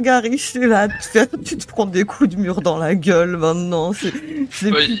pauvre Gargarix, c'est là, tu te prends des coups de mur dans la gueule maintenant, c'est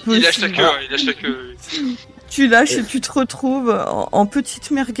Ouais, plus il lâche la possible. queue, il lâche la queue. Tu lâches et tu te retrouves en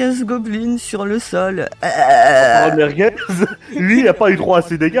petite merguez gobeline sur le sol. Oh, merguez, lui, il a pas eu droit à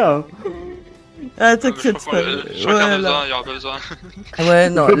ses dégâts. Hein. Ah, t'inquiète Je pas. crois qu'il y aura besoin, il y aura pas besoin. Ouais,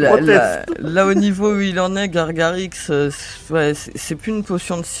 non, Je proteste. là, au niveau où il en est, Gargarix, c'est plus une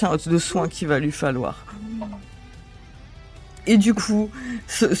potion de soin qu'il va lui falloir. Et du coup,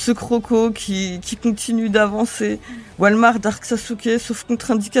 ce Croco qui continue d'avancer, Walmar, Darh'Ksasouket, sauf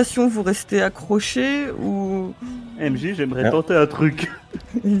contre-indication, vous restez accroché ou... MJ, j'aimerais Ah. tenter un truc.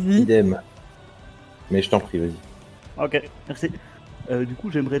 Vas-y. Idem. Mais je t'en prie, vas-y. Ok, merci. Du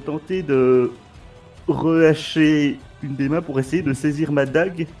coup, j'aimerais tenter de relâcher une des mains pour essayer de saisir ma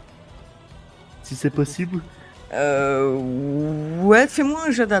dague. Si c'est possible. Ouais, fais-moi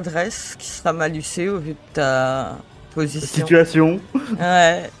un jet d'adresse qui sera malucé au vu de ta position. Situation.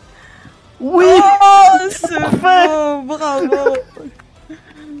 Ouais. Oui. Oh, c'est beau, bravo.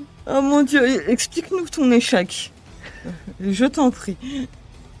 Oh mon Dieu, explique-nous ton échec. Je t'en prie.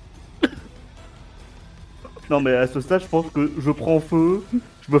 Non mais à ce stade, je pense que je prends feu,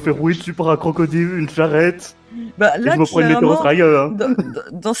 je me fais rouler dessus par un crocodile, une charrette, Bah et là, je me prends une clairement, météorite. Hein.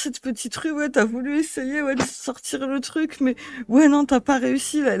 dans cette petite rue, ouais, t'as voulu essayer de sortir le truc, mais ouais, non, t'as pas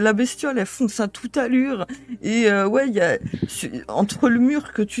réussi. La bestiole, elle fonce à toute allure. Et ouais, il y a entre le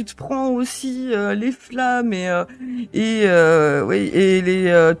mur que tu te prends aussi, les flammes ouais, et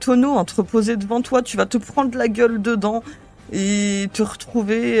les tonneaux entreposés devant toi, tu vas te prendre la gueule dedans et te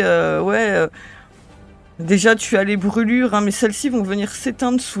retrouver, déjà, tu as les brûlures, hein, mais celles-ci vont venir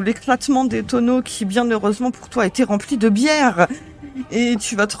s'éteindre sous l'éclatement des tonneaux qui, bien heureusement pour toi, étaient remplis de bière. Et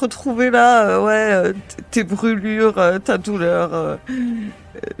tu vas te retrouver là, tes brûlures, ta douleur,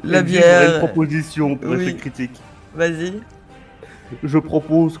 la bière. J'aurais une proposition pour oui. effet critique. Vas-y. Je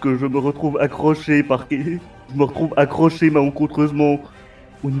propose que je me retrouve accroché je me retrouve accroché malencontreusement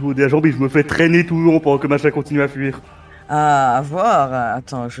au niveau des jambes et je me fais traîner tout le long pendant que machin continue à fuir. Ah, à voir.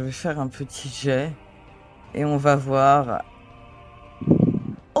 Attends, je vais faire un petit jet. Et on va voir.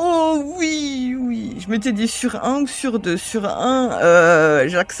 Oh oui, oui. Je m'étais dit sur 1 ou sur 2. Sur 1,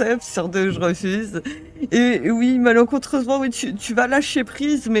 j'accepte. Sur 2, je refuse. Et oui, malencontreusement, oui, tu vas lâcher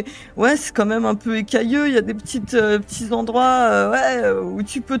prise. Mais ouais, c'est quand même un peu écailleux. Il y a des petits endroits où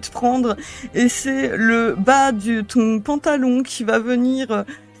tu peux te prendre. Et c'est le bas de ton pantalon qui va venir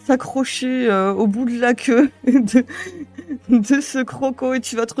s'accrocher au bout de la queue de ce croco. Et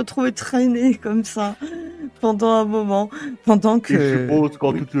tu vas te retrouver traîné comme ça. Pendant un moment, pendant que... Et je suppose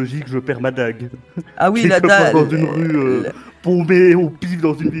qu'en toute logique, je perds ma dague. Ah oui, la dague... dans une rue paumée au pif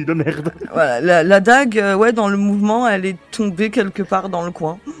dans une ville de merde. Voilà, la dague, ouais, dans le mouvement, elle est tombée quelque part dans le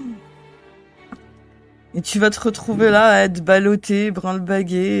coin. Et tu vas te retrouver là à être ballotté,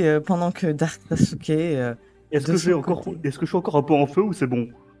 branle-bagué, pendant que Darh'Ksasouket... Est-ce que je suis encore un peu en feu ou c'est bon?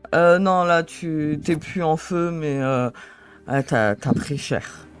 Non, là, t'es plus en feu, mais t'as pris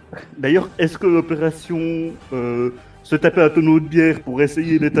cher. D'ailleurs, est-ce que l'opération se taper un tonneau de bière pour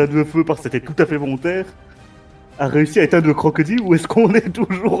essayer d'éteindre le feu parce que c'était tout à fait volontaire a réussi à éteindre le crocodile ou est-ce qu'on est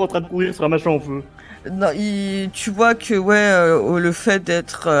toujours en train de courir sur un machin en feu? Non, tu vois que le fait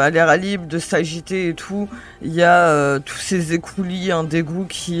d'être à l'air libre, de s'agiter et tout, il y a tous ces écoulis d'égouts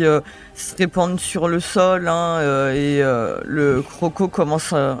qui se répandent sur le sol et le croco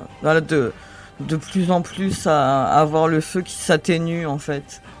commence de plus en plus à avoir le feu qui s'atténue en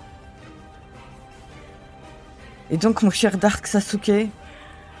fait. Et donc, mon cher Darh'Ksasouket?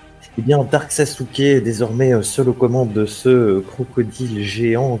 Eh bien, Darh'Ksasouket est désormais seul aux commandes de ce crocodile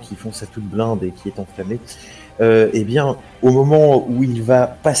géant qui fonce à toute blinde et qui est enflammé. Eh bien, au moment où il va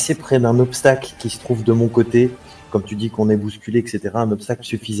passer près d'un obstacle qui se trouve de mon côté, comme tu dis qu'on est bousculé, etc., un obstacle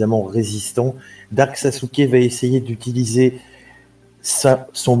suffisamment résistant, Darh'Ksasouket va essayer d'utiliser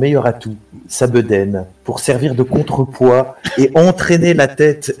son meilleur atout, sa bedaine, pour servir de contrepoids et entraîner la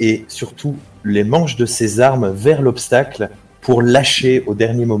tête et surtout les manches de ses armes vers l'obstacle pour lâcher au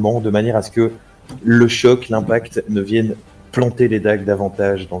dernier moment de manière à ce que le choc, l'impact ne vienne planter les dagues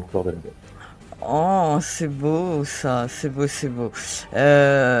davantage dans le corps de la bête. Oh, c'est beau ça, c'est beau, c'est beau.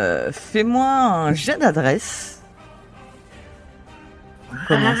 Fais-moi un jet d'adresse.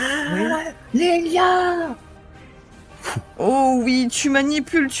 Comment Les liens. Oh oui, tu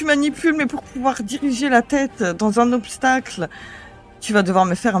manipules, mais pour pouvoir diriger la tête dans un obstacle, tu vas devoir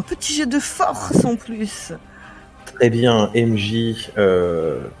me faire un petit jet de force en plus. Très bien, MJ,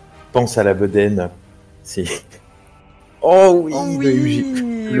 pense à la bedaine. Oh oui, Oh le MJ.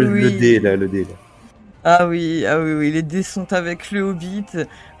 Le dé là. Ah oui, les dés sont avec le Hobbit.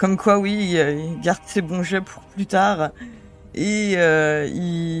 Comme quoi, oui, il garde ses bons jets pour plus tard. Et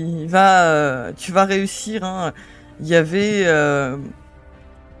tu vas réussir. Hein. Il y avait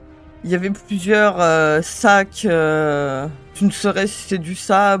plusieurs sacs. Tu ne saurais si c'est du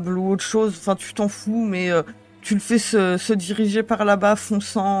sable ou autre chose. Enfin, tu t'en fous, mais tu le fais se diriger par là-bas,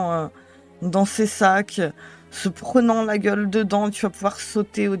 fonçant dans ces sacs, se prenant la gueule dedans. Tu vas pouvoir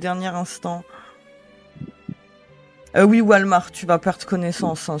sauter au dernier instant. Oui, Walmar, tu vas perdre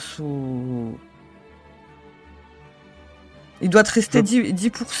connaissance sous... Il doit te rester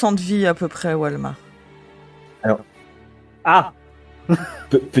 10% de vie à peu près, Walmar. Alors... Ah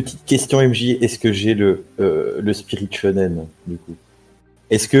Petite question MJ, est-ce que j'ai le spirit shonen du coup?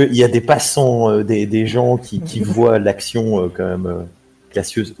 Est-ce qu'il y a des passants, des gens qui voient l'action quand même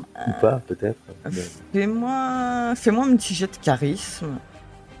classieuse ou pas peut-être? Fais-moi un petit jet de charisme.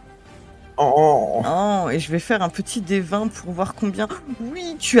 Oh. Oh, et je vais faire un petit D20 pour voir combien...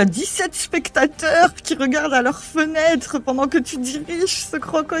 Oui, tu as 17 spectateurs qui regardent à leur fenêtre pendant que tu diriges ce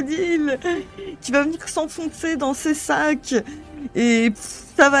crocodile qui va venir s'enfoncer dans ses sacs. Et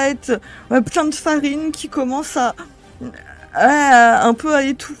ça va être plein de farine qui commence un peu à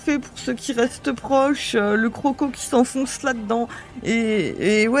étouffer pour ceux qui restent proches, le croco qui s'enfonce là-dedans.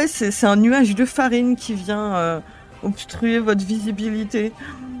 Et ouais, c'est un nuage de farine qui vient obstruer votre visibilité.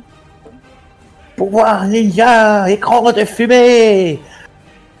 Pouvoir ninja, écran de fumée.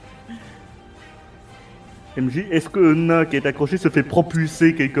 MJ, est-ce que le nain qui est accroché se fait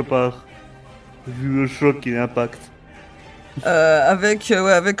propulser quelque part? Vu le choc et l'impact. Avec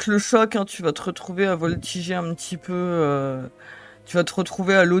le choc, hein, tu vas te retrouver à voltiger un petit peu. Tu vas te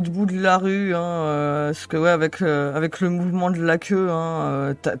retrouver à l'autre bout de la rue, hein, parce que avec le mouvement de la queue,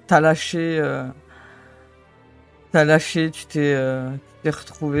 hein, t'as lâché, tu t'es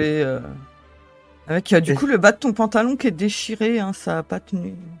retrouvé avec du coup le bas de ton pantalon qui est déchiré, hein, ça a pas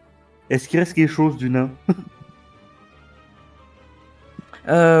tenu. Est-ce qu'il reste quelque chose du nain?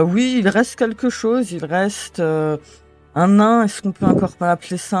 Oui, il reste quelque chose, il reste un nain. Est-ce qu'on peut encore pas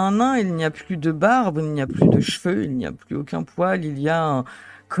appeler ça un nain? Il n'y a plus de barbe, il n'y a plus de cheveux, il n'y a plus aucun poil, il y a un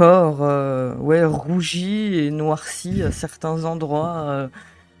corps rougi et noirci à certains endroits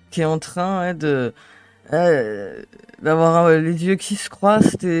qui est en train d'avoir les yeux qui se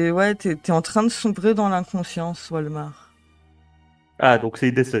croisent. T'es en train de sombrer dans l'inconscience, Walmar. Ah, donc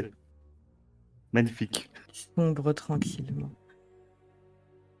c'est décès. Magnifique. Tu sombres tranquillement.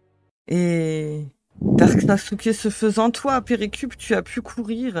 Et Darh'Ksasouket se faisant, toi, Haper Hicube, tu as pu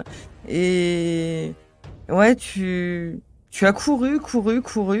courir. Et ouais, tu as couru.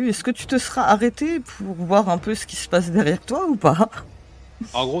 Est-ce que tu te seras arrêté pour voir un peu ce qui se passe derrière toi ou pas?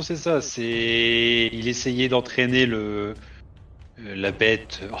 En gros, c'est ça. Il essayait d'entraîner la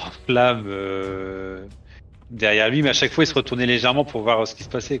bête en flamme derrière lui, mais à chaque fois, il se retournait légèrement pour voir ce qui se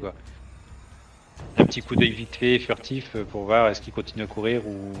passait, quoi. Un petit coup d'œil vite fait, furtif, pour voir est-ce qu'il continue à courir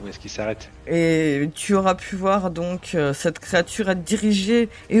ou est-ce qu'il s'arrête. Et tu auras pu voir donc cette créature être dirigée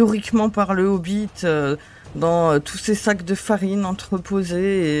héroïquement par le hobbit dans tous ces sacs de farine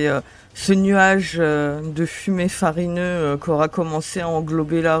entreposés et ce nuage de fumée farineux qu'aura commencé à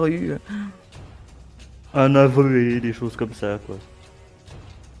englober la rue. Un aveu et des choses comme ça, quoi.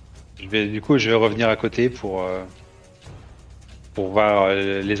 Je vais revenir à côté pour voir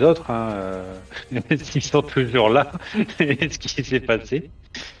les autres, hein, s'ils sont toujours là, et ce qui s'est passé.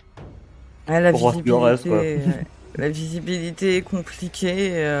 Ouais, la visibilité est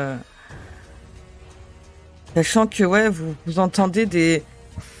compliquée. Sachant que vous entendez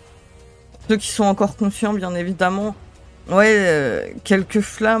ceux qui sont encore conscients, bien évidemment, quelques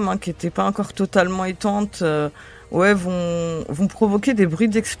flammes qui n'étaient pas encore totalement éteintes, vont provoquer des bruits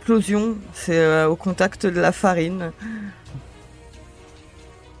d'explosion. C'est au contact de la farine.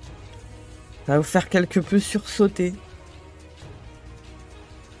 Ça va vous faire quelque peu sursauter.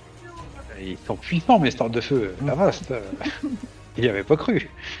 Ils sont puissants, mes stores de feu. La vaste. Il n'y avait pas cru.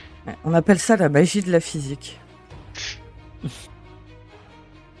 On appelle ça la magie de la physique.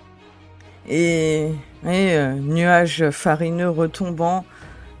 Et nuage farineux retombant,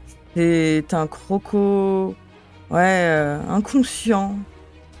 c'est un croco inconscient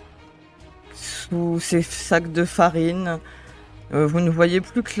sous ses sacs de farine. Vous ne voyez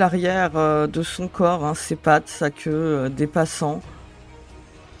plus que l'arrière de son corps, hein, ses pattes, sa queue dépassant.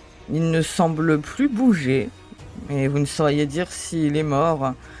 Il ne semble plus bouger, et vous ne sauriez dire s'il est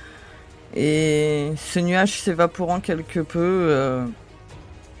mort. Et ce nuage s'évaporant quelque peu,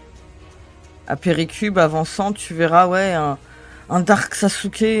 Haper Hicube avançant, tu verras un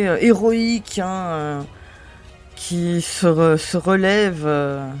Darh'Ksasouket héroïque qui se relève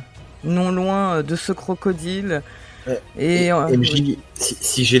non loin de ce crocodile. Et MJ,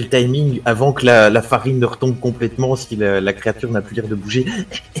 si j'ai le timing, avant que la farine ne retombe complètement, si la créature n'a plus l'air de bouger,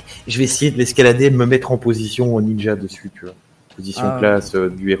 je vais essayer de l'escalader et de me mettre en position ninja dessus, tu vois. Position classe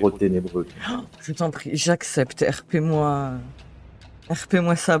du héros ténébreux. Je t'en prie, j'accepte. RP-moi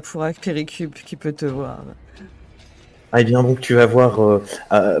ça pour Haper Hicube qui peut te voir. Ah, et bien donc tu vas voir,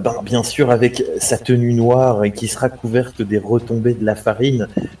 bien sûr avec sa tenue noire et qui sera couverte des retombées de la farine,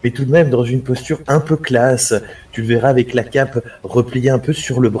 mais tout de même dans une posture un peu classe. Tu le verras avec la cape repliée un peu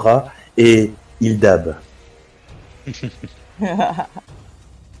sur le bras et il dab.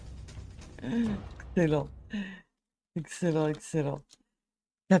 Excellent.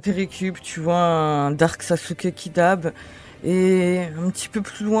 Haper Hicube, tu vois un Darh'Ksasouket qui dab et un petit peu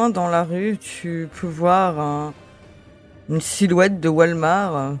plus loin dans la rue, tu peux voir une silhouette de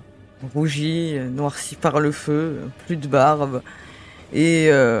Walmar, rougie, noircie par le feu, plus de barbe.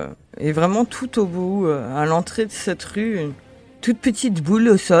 Et vraiment tout au bout, à l'entrée de cette rue, une toute petite boule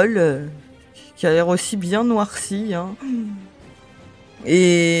au sol qui a l'air aussi bien noircie. Hein.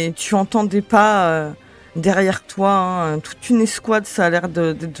 Et tu entends des pas derrière toi, hein, toute une escouade, ça a l'air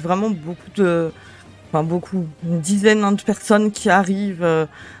d'être vraiment une dizaine de personnes qui arrivent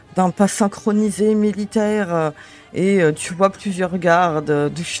d'un pas synchronisé militaire et tu vois plusieurs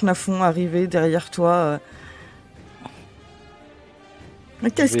gardes du schnafon arriver derrière toi.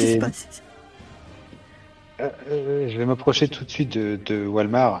 Qu'est-ce qui se passe ici ? Je vais m'approcher tout de suite de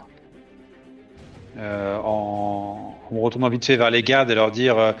Walmar en me retournant vite fait vers les gardes et leur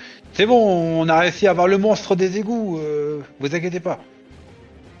dire c'est bon, on a réussi à avoir le monstre des égouts, vous inquiétez pas.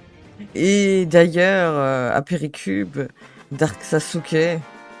 Et d'ailleurs, Haper Hicube, Darh'Ksasouket,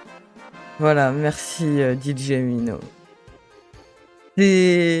 voilà, merci DJ Mino.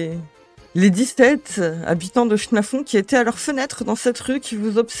 Les 17 habitants de Schnafon qui étaient à leur fenêtre dans cette rue, qui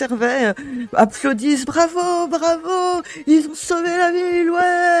vous observaient, applaudissent « Bravo, bravo, ils ont sauvé la ville,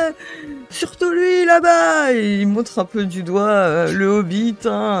 ouais, surtout lui là-bas !» Et ils montrent un peu du doigt le Hobbit.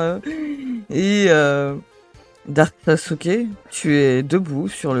 Hein, et Darh'Ksasouket, tu es debout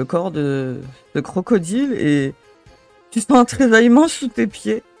sur le corps de crocodile et tu sens un tressaillement sous tes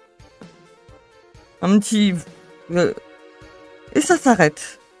pieds. Un petit... et ça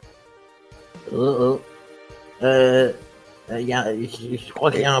s'arrête. Je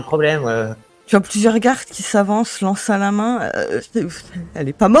crois qu'il y a un problème. Tu as plusieurs gardes qui s'avancent, lancent à la main. Elle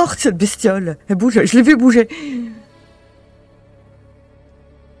est pas morte, cette bestiole. Elle bouge, je l'ai vu bouger.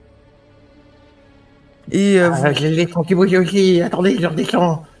 Et je l'ai tranquille bouger aussi. Attendez, je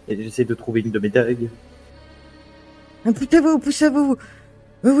redescends. Et j'essaie de trouver une de mes dagues. Poussez-vous.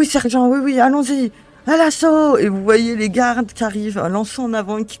 Oui, sergent, oui, allons-y. À l'assaut! Et vous voyez les gardes qui arrivent, lançant en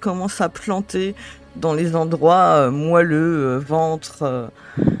avant et qui commencent à planter dans les endroits moelleux, ventre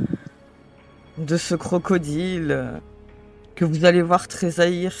de ce crocodile que vous allez voir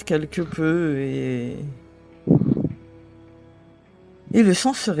tressaillir quelque peu et le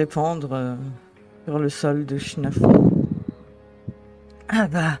sang se répandre sur le sol de Schnafon. Ah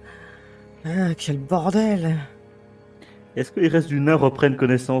bah, quel bordel! Est-ce que les restes du nain reprennent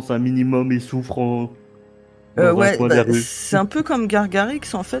connaissance un minimum et souffrent ouais, c'est un peu comme Gargarix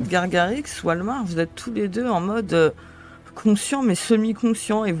en fait. Gargarix, Walmar, vous êtes tous les deux en mode conscient mais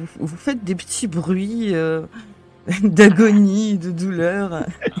semi-conscient et vous faites des petits bruits d'agonie, de douleur.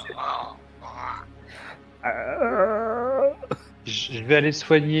 Je vais aller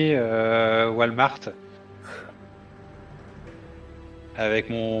soigner Walmart avec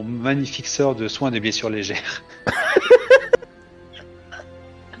mon magnifique sort de soins des blessures légères.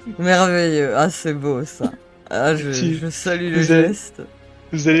 Merveilleux, ah c'est beau ça. Ah, je salue le geste.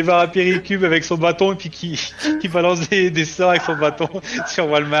 Vous allez voir Haper Hicube avec son bâton et puis qui balance des sorts avec son bâton sur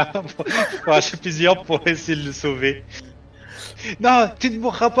Walmar pour acheter plusieurs pour essayer de le sauver. Non, tu ne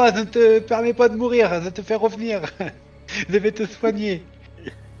mourras pas, ça ne te permet pas de mourir, ça te fait revenir. Je vais te soigner.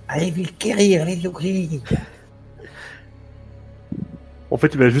 Allez vite guérir les ouvriers. En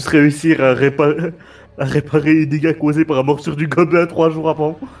fait, il va juste réussir à réparer les dégâts causés par la morsure du gobelin 3 jours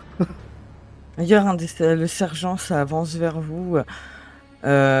avant. D'ailleurs, le sergent, ça avance vers vous.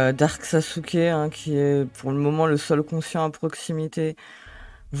 Darh'Ksasouket, hein, qui est pour le moment le seul conscient à proximité.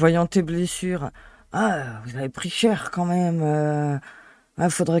 Voyant tes blessures. Ah, vous avez pris cher quand même.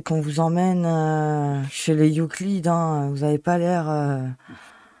 Faudrait qu'on vous emmène chez les Euclides. Hein. Vous avez pas l'air...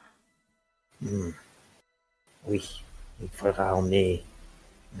 Oui, il faudra emmener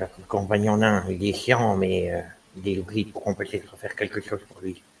la compagnon nain. Il est chiant, mais les Euclides pourront peut-être faire quelque chose pour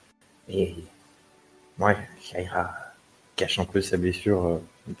lui. Et ouais, ça ira. Cache un peu sa blessure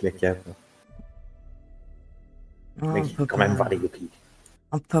avec la cape. Non, mais il faut quand même voir les Euclides.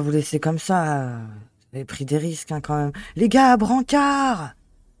 On peut pas vous laisser comme ça. Vous avez pris des risques hein, quand même. Les gars, brancard!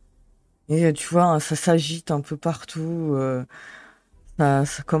 Et tu vois, ça s'agite un peu partout.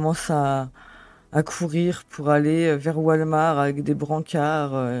 Ça commence à courir pour aller vers Walmar avec des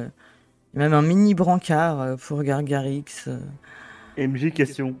brancards. Même un mini brancard pour Gargarix. MJ,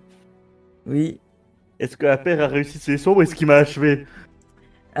 question. Oui. Est-ce que Haper a réussi ses sauts ou est-ce qu'il m'a achevé?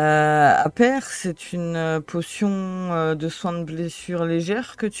 Haper, c'est une potion de soins de blessure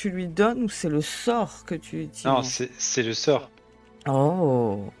légère que tu lui donnes ou c'est le sort que tu utilises? Non, c'est le sort.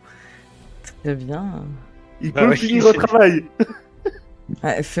 Oh, très bien. Il peut finir au travail.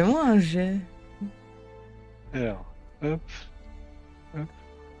 Fais-moi un jet. Alors, hop.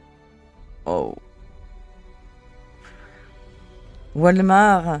 Oh.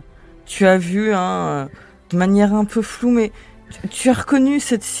 Walmar, tu as vu, hein, de manière un peu floue, mais tu as reconnu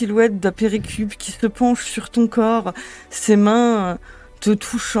cette silhouette d'Haper Hicube qui se penche sur ton corps, ses mains te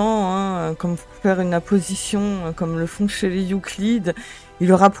touchant, hein, comme pour faire une apposition, comme le font chez les Euclides.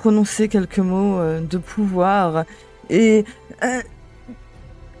 Il aura prononcé quelques mots de pouvoir et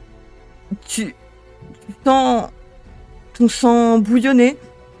tu sens ton sang bouillonner,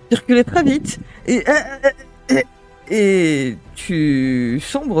 circuler très vite et tu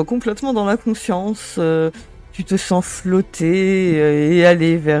sombres complètement dans la conscience. Tu te sens flotter et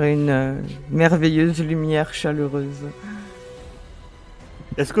aller vers une merveilleuse lumière chaleureuse.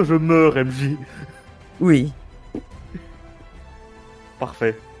 Est-ce que je meurs, MJ? Oui.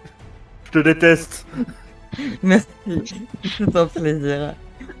 Parfait. Je te déteste. Merci. C'est un plaisir.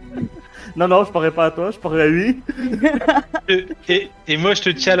 Non, je parlais pas à toi, je parlais à lui. Et moi, je te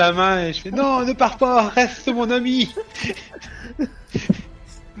tiens la main et je fais non, ne pars pas, reste mon ami.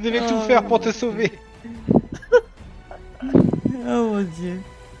 Je vais tout faire pour te sauver. Oh mon dieu.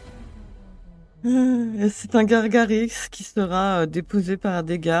 C'est un Gargarix qui sera déposé par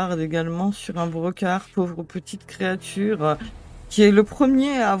des gardes également sur un brocard, pauvre petite créature, qui est le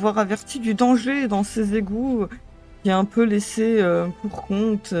premier à avoir averti du danger dans ces égouts, qui est un peu laissé pour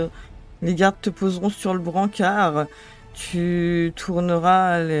compte. Les gardes te poseront sur le brancard, tu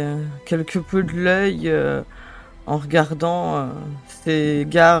tourneras quelque peu de l'œil en regardant ces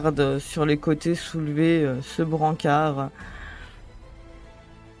gardes sur les côtés soulever ce brancard.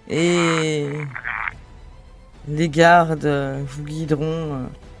 Et les gardes vous guideront.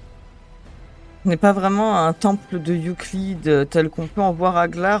 Ce n'est pas vraiment un temple de Euclide tel qu'on peut en voir à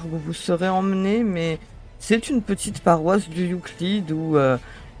Glarg où vous serez emmené, mais c'est une petite paroisse de Euclide où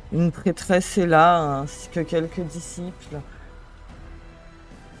une prêtresse est là, ainsi que quelques disciples.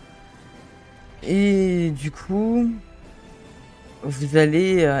 Et du coup, vous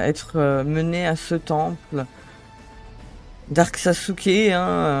allez être mené à ce temple. Darh'Ksasouket,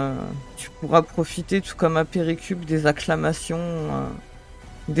 tu pourras profiter, tout comme Haper Hicube, des acclamations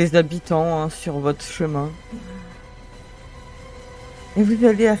des habitants sur votre chemin. Et vous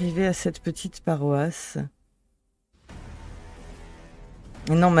allez arriver à cette petite paroisse.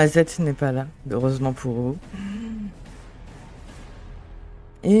 Et non, Mazette n'est pas là, heureusement pour vous.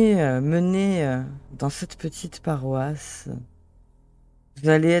 Et mené dans cette petite paroisse, vous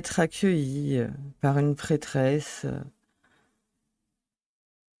allez être accueillis par une prêtresse.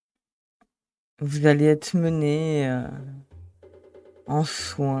 Vous allez être mené en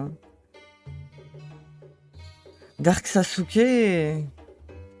soins. Darh'Ksasouket,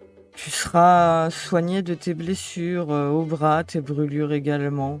 tu seras soigné de tes blessures au bras, tes brûlures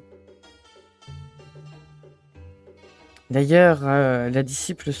également. D'ailleurs, la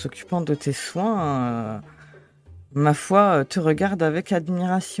disciple s'occupant de tes soins, ma foi, te regarde avec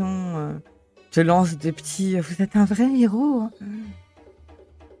admiration, te lance des petits « Vous êtes un vrai héros !»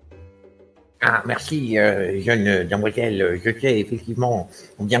 Ah, merci, jeune demoiselle. Je sais, effectivement,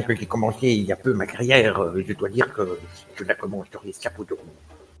 bien que j'ai commencé il y a peu ma carrière, je dois dire que je la commence sur les chapeaux de roue.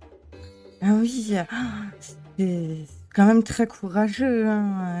 Ah oui, c'est quand même très courageux.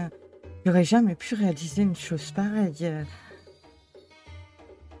 J'aurais jamais pu réaliser une chose pareille.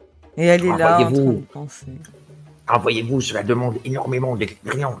 Et elle est là en train de penser. Voyez-vous, cela demande énormément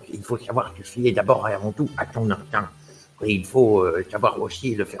d'expérience. Il faut savoir se fier d'abord et avant tout à ton instinct. Et il faut savoir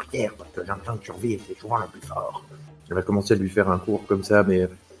aussi le faire taire, parce que l'instinct de survie, c'est souvent le plus fort. Elle va commencer à lui faire un cours comme ça, mais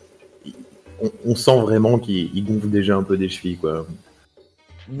on sent vraiment qu'il gonfle déjà un peu des chevilles, quoi.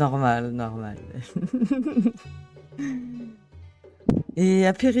 Normal. Et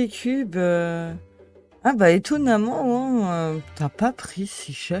Haper Hicube, étonnamment, t'as pas pris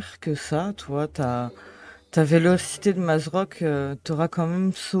si cher que ça, toi. Ta vélocité de Mazrock t'aura quand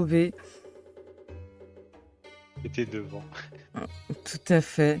même sauvé. J'étais devant. Tout à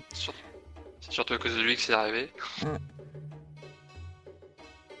fait. C'est surtout à cause de lui que c'est arrivé.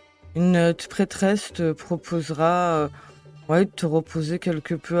 Une prêtresse te proposera de te reposer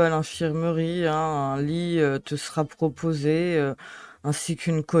quelque peu à l'infirmerie. Un lit te sera proposé, ainsi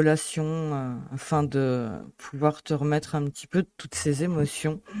qu'une collation, afin de pouvoir te remettre un petit peu de toutes ces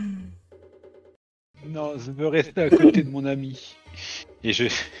émotions. Non, je veux rester à côté de mon ami. Et je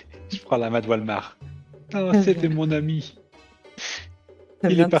prends la main de Walmar. Non, c'était mon ami.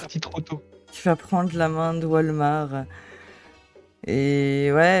 Il est parti trop tôt. Tu vas prendre la main de Walmar. Et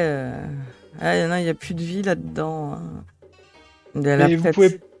il n'y a plus de vie là-dedans. Mais vous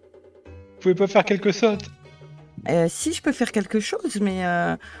pouvez pas faire quelque chose. Si, je peux faire quelque chose, mais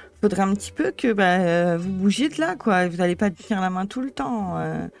faudrait un petit peu que vous bougiez de là, quoi. Vous n'allez pas tenir la main tout le temps.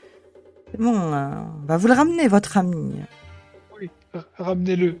 C'est bon, vous le ramenez, votre ami. Oui,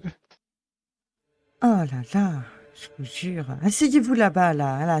 ramenez-le. Oh là là, je vous jure. Asseyez-vous là-bas,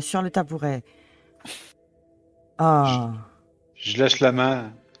 là, sur le tabouret. Ah. Je lâche la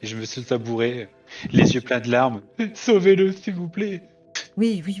main et je me suis tabouret, les yeux pleins de larmes. Sauvez-le, s'il vous plaît.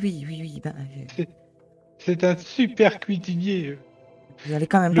 Oui. Bah, C'est un super cuisinier. vous allez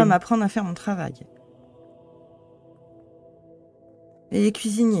quand même pas m'apprendre à faire mon travail. Et les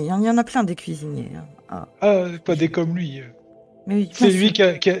cuisiniers, il y en a plein des cuisiniers. Hein. Ah, pas des comme lui. Mais oui, C'est bien lui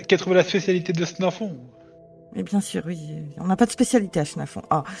sûr. qui a trouvé la spécialité de Snafon. Mais bien sûr, oui. On n'a pas de spécialité à Schnafon.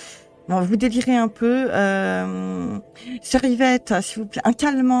 Bon, vous délirez un peu. Sœur Yvette, s'il vous plaît, un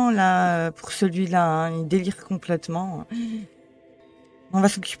calmant là pour celui-là. Hein. Il délire complètement. On va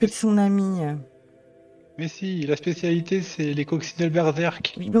s'occuper de son ami. Mais si, la spécialité, c'est les coccinelles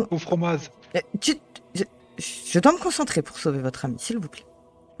Berserk Oui, bon. au fromage. Je dois me concentrer pour sauver votre ami, s'il vous plaît.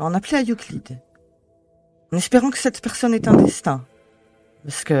 On appelait à Euclide. En espérant que cette personne ait un destin.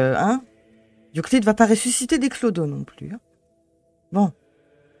 Parce que, Euclide va pas ressusciter des clodos non plus. Hein. Bon.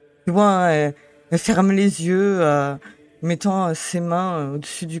 Tu vois, elle ferme les yeux, mettant ses mains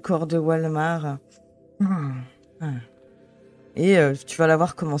au-dessus du corps de Walmar. Et tu vas la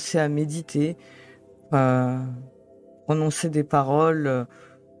voir commencer à méditer, prononcer des paroles.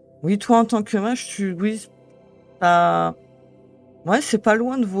 Oui, toi, en tant que mage, c'est pas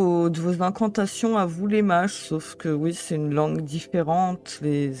loin de vos incantations à vous, les mages, sauf que oui, c'est une langue différente,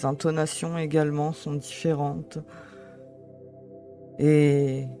 les intonations également sont différentes.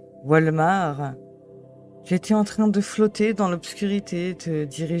 Et Walmar, j'étais en train de flotter dans l'obscurité, te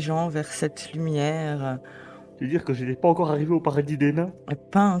dirigeant vers cette lumière. Tu veux dire que je n'étais pas encore arrivé au paradis des nains?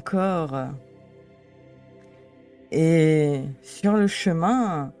 Pas encore. Et sur le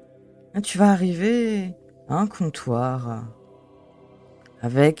chemin, tu vas arriver à un comptoir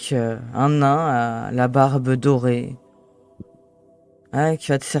avec un nain à la barbe dorée qui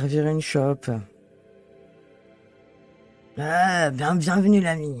va te servir une chope. Bienvenue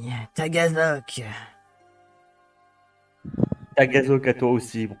l'ami, Tagazok. Tagazok à toi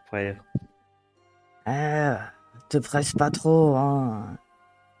aussi, mon frère. Te presse pas trop, hein.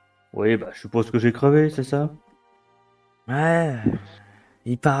 Oui, bah, je suppose que j'ai crevé, c'est ça? Ouais,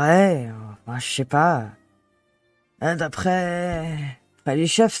 il paraît, je sais pas. D'après les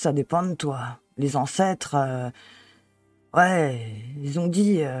chefs, ça dépend de toi. Les ancêtres, ils ont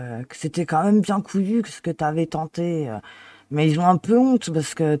dit que c'était quand même bien couillu ce que t'avais tenté. Mais ils ont un peu honte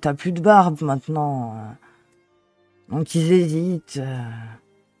parce que t'as plus de barbe maintenant. Donc ils hésitent.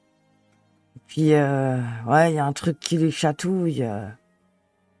 Puis, il y a un truc qui les chatouille.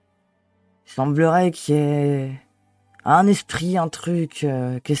 Il semblerait qu'il y ait un esprit, un truc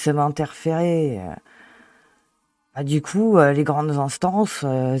qui essaie d'interférer. Du coup, les grandes instances,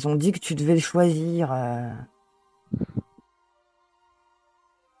 elles ont dit que tu devais choisir.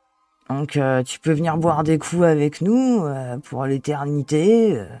 Donc, tu peux venir boire des coups avec nous pour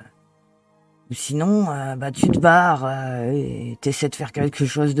l'éternité. Ou sinon, tu te barres et t'essaies de faire quelque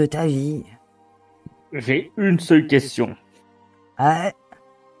chose de ta vie. J'ai une seule question. Ouais.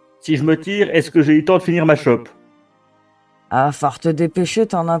 Si je me tire, est-ce que j'ai eu le temps de finir ma chope? Faut te dépêcher,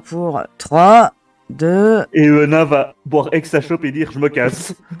 t'en as pour 3, 2... Et Euna va boire sa chope et dire « je me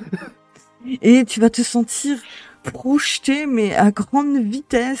casse ». Et tu vas te sentir projeté, mais à grande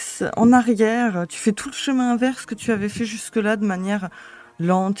vitesse, en arrière. Tu fais tout le chemin inverse que tu avais fait jusque-là de manière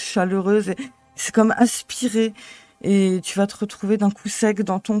lente, chaleureuse. Et c'est comme aspiré. Et tu vas te retrouver d'un coup sec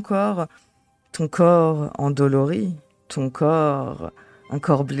dans ton corps endolori, un corps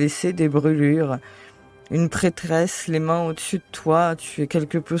blessé, des brûlures. Une prêtresse, les mains au-dessus de toi, tu es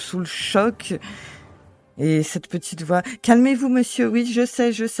quelque peu sous le choc. Et cette petite voix, calmez-vous monsieur, oui je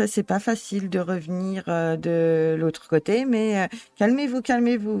sais, c'est pas facile de revenir de l'autre côté, mais calmez-vous,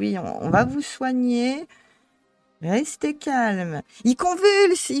 oui, on va vous soigner. Restez calme. Il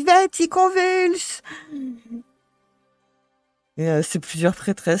convulse, Yvette, il convulse. Et c'est plusieurs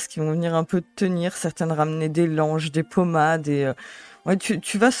prêtresses qui vont venir un peu te tenir, certaines ramener des langes, des pommades, et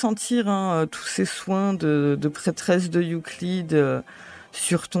tu vas sentir tous ces soins de prêtresse de Euclide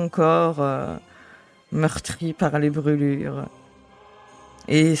sur ton corps, meurtri par les brûlures.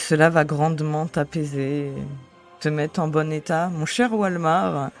 Et cela va grandement t'apaiser, te mettre en bon état. Mon cher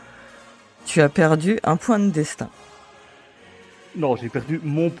Walmar, tu as perdu un point de destin. Non, j'ai perdu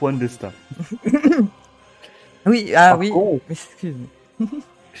mon point de destin. Oui, Par oui, contre, excuse-moi.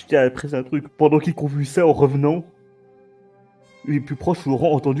 je tiens à préciser un truc. Pendant qu'il convulsait en revenant, les plus proches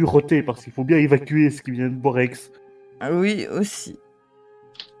auront entendu roter parce qu'il faut bien évacuer ce qui vient de Borex. Oui, aussi.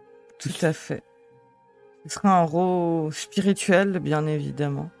 Tout à fait. Ce sera un rôle spirituel, bien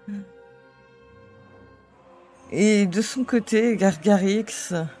évidemment. Et de son côté, Gargarix,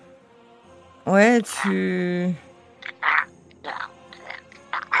 tu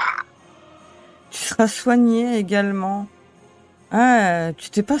seras soigné également Ah, tu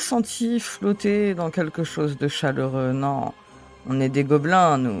t'es pas senti flotter dans quelque chose de chaleureux, non. On est des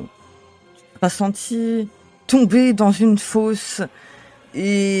gobelins, nous. Tu t'es pas senti tomber dans une fosse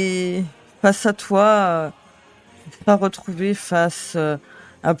et face à toi, tu t'es pas retrouvé face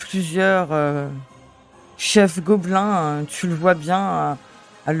à plusieurs chefs gobelins. Tu le vois bien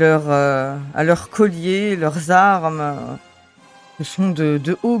à leur collier, leurs armes. Ce sont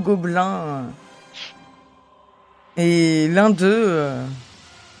de hauts gobelins. Et l'un d'eux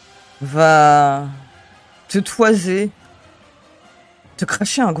va te toiser, te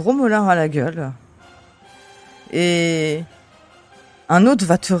cracher un gros molar à la gueule. Et un autre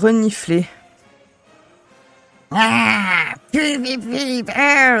va te renifler. Ah,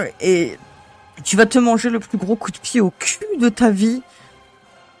 et tu vas te manger le plus gros coup de pied au cul de ta vie.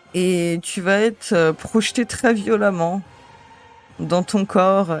 Et tu vas être projeté très violemment dans ton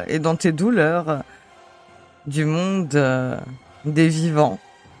corps et dans tes douleurs du monde des vivants.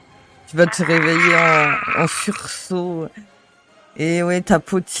 Tu vas te réveiller en sursaut. Et ouais, ta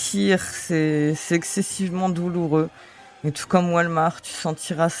peau tire, c'est excessivement douloureux. Et tout comme Walmar, tu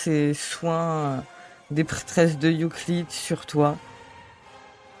sentiras ces soins des prêtresses de Euclide sur toi.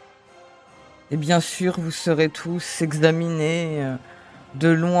 Et bien sûr, vous serez tous examinés de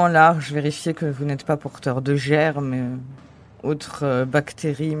long en large, vérifier que vous n'êtes pas porteur de germes, autres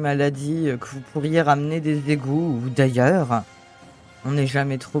bactéries, maladies que vous pourriez ramener des égouts ou d'ailleurs. On n'est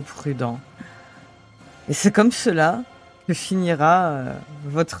jamais trop prudent. Et c'est comme cela que finira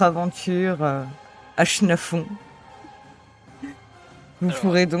votre aventure à Schnafon. Vous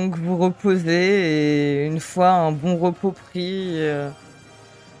pourrez donc vous reposer et une fois un bon repos pris,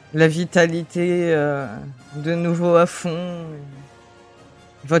 la vitalité de nouveau à fond,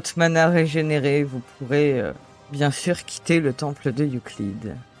 votre mana régénérée, vous pourrez bien sûr quitter le temple de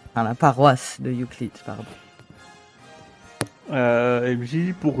Euclide. Enfin, la paroisse de Euclide, pardon.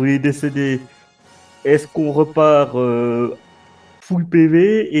 MJ, pour les décédés, est-ce qu'on repart full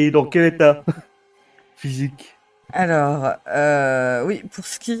PV et dans quel état physique? Alors, oui, pour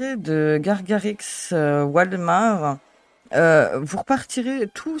ce qui est de Gargarix Walmar, vous repartirez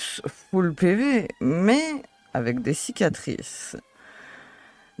tous full PV, mais avec des cicatrices.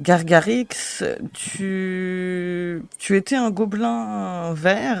 Gargarix, tu étais un gobelin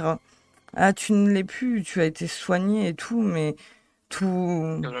vert. Ah, tu ne l'es plus, tu as été soigné et tout, mais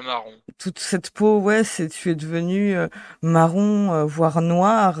Le marron. toute cette peau, ouais, tu es devenu marron, voire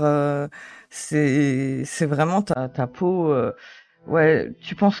noir. C'est vraiment ta peau. Ouais,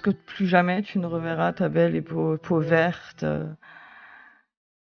 tu penses que plus jamais tu ne reverras ta belle et peau verte.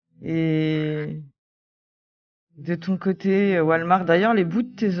 Et de ton côté, Walmar, d'ailleurs, les bouts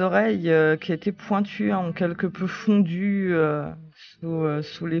de tes oreilles qui étaient pointus ont quelque peu fondu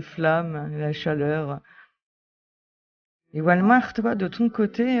sous les flammes et la chaleur. Et Walmar, toi, de ton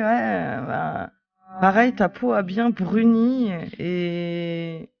côté, ouais, bah, pareil, ta peau a bien bruni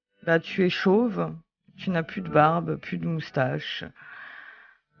et bah, tu es chauve, tu n'as plus de barbe, plus de moustache.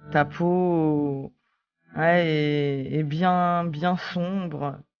 Ta peau, ouais, est bien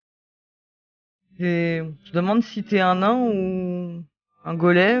sombre. Et je demande si t'es un nain ou un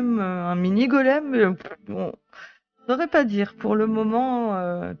golem, un mini golem. Bon, je saurais pas dire. Pour le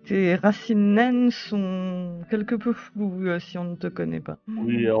moment, tes racines naines sont quelque peu floues si on ne te connaît pas.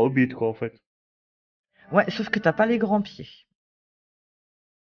 Oui, un hobbit, quoi, en fait. Ouais, sauf que t'as pas les grands pieds.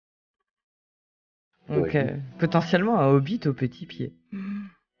 Donc, potentiellement un hobbit aux petits pieds.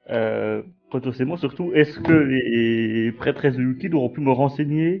 Potentiellement, surtout, est-ce que les prêtresses de Yuki auront pu me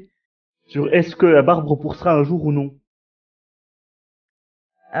renseigner sur est-ce que la barbe repoussera un jour ou non?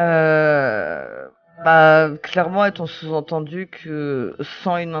 Bah, clairement, est-on sous-entendu que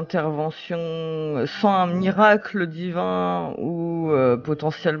sans une intervention, sans un miracle divin ou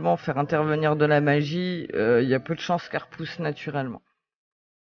potentiellement faire intervenir de la magie, il y a peu de chances qu'elle repousse naturellement.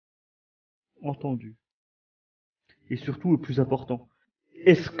 Entendu. Et surtout, le plus important,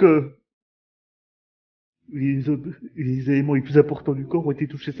 est-ce que les éléments les plus importants du corps ont été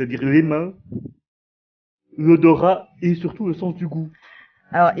touchés, c'est-à-dire les mains, l'odorat et surtout le sens du goût?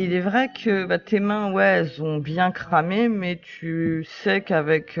 Alors, il est vrai que bah, tes mains, ouais, elles ont bien cramé, mais tu sais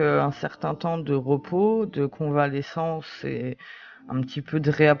qu'avec un certain temps de repos, de convalescence et un petit peu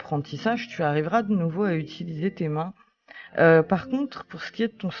de réapprentissage, tu arriveras de nouveau à utiliser tes mains. Par contre, pour ce qui est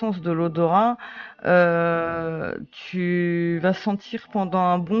de ton sens de l'odorat, tu vas sentir pendant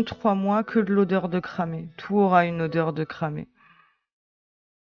un bon 3 mois que de l'odeur de cramé. Tout aura une odeur de cramé.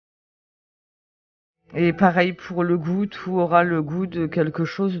 Et pareil pour le goût, tout aura le goût de quelque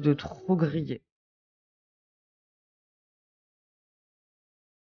chose de trop grillé.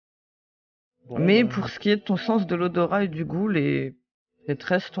 Mais pour ce qui est de ton sens de l'odorat et du goût, les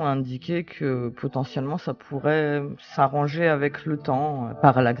traits t'ont indiqué que potentiellement ça pourrait s'arranger avec le temps,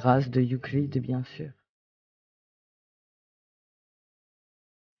 par la grâce de Euclide, bien sûr.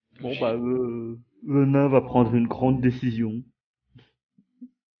 Bon, bah, le nain va prendre une grande décision.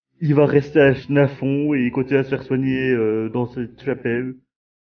 Il va rester à Chenafon et continuer à se faire soigner dans cette chapelle.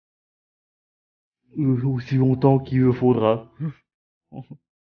 Aussi longtemps qu'il le faudra.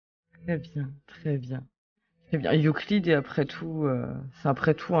 Très bien, très bien. Très bien. Euclide est après tout, c'est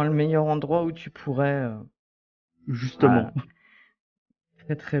après tout le meilleur endroit où tu pourrais... Justement.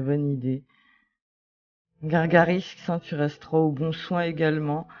 Très très bonne idée. Gargarix, tu resteras au bon soin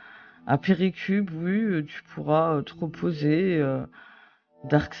également. À Hicube, oui, tu pourras te reposer.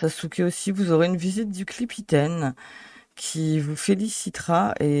 Darh'Ksasouket aussi, vous aurez une visite du Clipitaine qui vous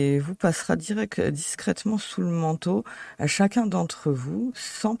félicitera et vous passera discrètement sous le manteau à chacun d'entre vous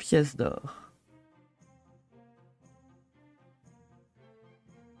 100 pièces d'or.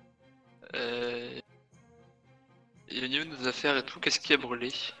 Et au niveau de nos affaires et tout, qu'est-ce qui a brûlé?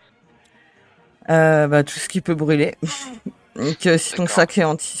 Tout ce qui peut brûler. Donc, si ton D'accord. sac est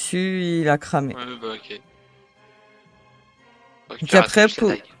en tissu, il a cramé. Ouais, bah ok. Donc après,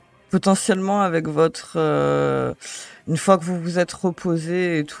 potentiellement avec votre... une fois que vous vous êtes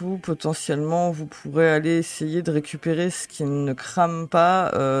reposé et tout, potentiellement vous pourrez aller essayer de récupérer ce qui ne crame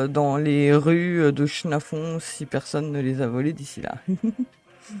pas dans les rues de Chenafon si personne ne les a volés d'ici là.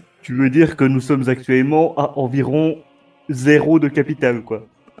 Tu veux dire que nous sommes actuellement à environ 0 de capital, quoi.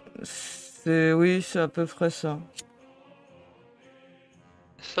 Oui, c'est à peu près ça.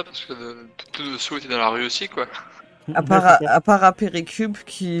 C'est ça, parce que tout dessous était dans la rue aussi, quoi. À part Haper Hicube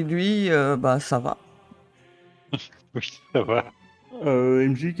qui, lui, ça va. Oui, ça va.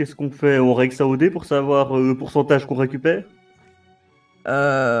 MJ, qu'est-ce qu'on fait? On règle ça au dé pour savoir le pourcentage qu'on récupère?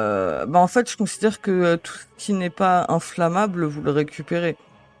 En fait, je considère que tout ce qui n'est pas inflammable, vous le récupérez.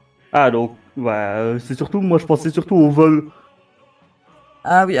 Ah, donc, c'est surtout, moi je pensais surtout au vol.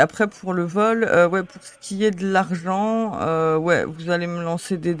 Ah oui, après pour le vol, pour ce qui est de l'argent, vous allez me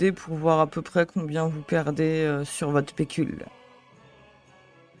lancer des dés pour voir à peu près combien vous perdez sur votre pécule.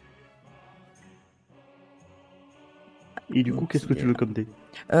 Et du coup, qu'est-ce que tu veux comme dé?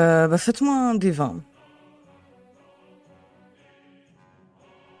 Faites-moi un dé 20.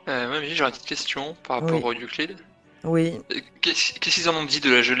 Moi, j'aurais une petite question par rapport au Euclide. Oui. Qu'est-ce qu'ils en ont dit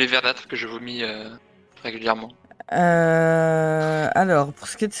de la gelée verdâtre que je vomis régulièrement? Alors, pour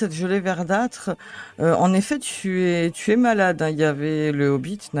ce qui est de cette gelée verdâtre, en effet, tu es malade. Hein. Il y avait le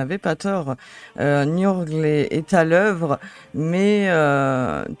Hobbit n'avait pas tort. Njörgl est à l'œuvre, mais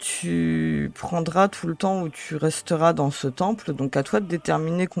tu prendras tout le temps où tu resteras dans ce temple. Donc, à toi de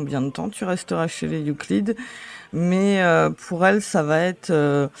déterminer combien de temps tu resteras chez les Euclides. Mais pour elle, ça va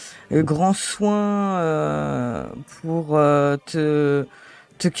être grand soin pour te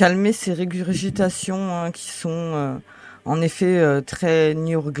calmer ces régurgitations qui sont en effet très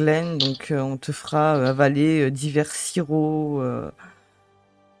njörglen. Donc on te fera avaler divers sirops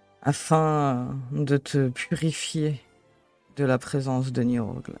afin de te purifier de la présence de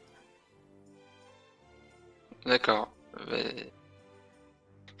njörgl. D'accord.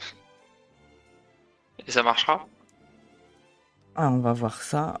 Et ça marchera? Ah, on va voir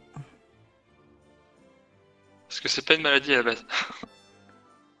ça. Parce que c'est pas une maladie à la base.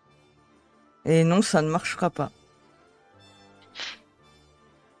 Et non, ça ne marchera pas.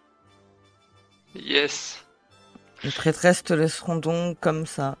 Yes. Les prêtresses te laisseront donc comme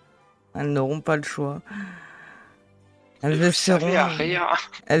ça. Elles n'auront pas le choix. Elles essaieront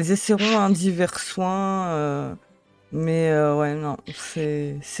un divers soin, mais non,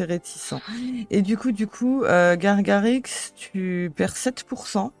 c'est réticent. Et du coup, Gargarix, tu perds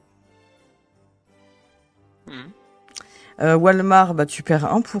 7%. Walmar, tu perds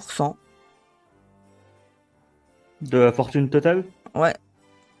 1%. De la fortune totale? Ouais.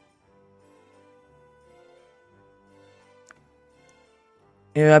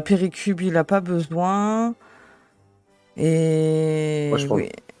 Et Haper Hicube, il a pas besoin. Et Moi, je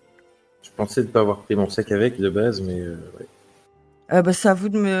pensais ne pas avoir pris mon sac avec de base, mais ouais. C'est à vous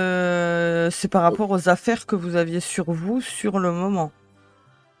de me... C'est par rapport aux affaires que vous aviez sur vous sur le moment.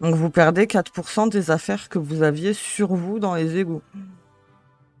 Donc vous perdez 4% des affaires que vous aviez sur vous dans les égouts.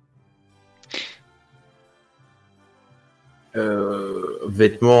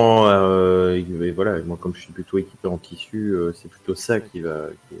 Vêtements, et voilà, moi comme je suis plutôt équipé en tissu, c'est plutôt ça qui va...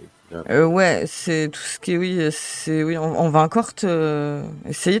 C'est tout ce qui est... On va encore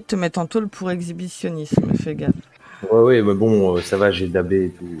essayer de te mettre en tôle pour exhibitionnisme, fais gaffe. Ouais, mais bon, ça va, j'ai dabé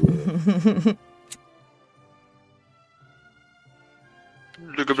et tout.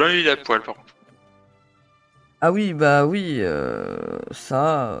 Le gobelin, lui, il est à poil, par contre. Ah oui, bah oui,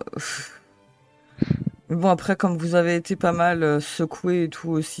 ça. Mais bon, après, comme vous avez été pas mal secoué et tout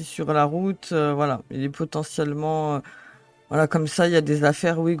aussi sur la route, voilà, il est potentiellement. Voilà, comme ça, il y a des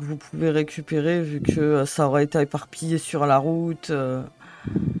affaires, oui, que vous pouvez récupérer vu que ça aurait été éparpillé sur la route.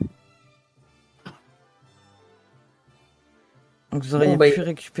 Donc vous auriez Bon, pu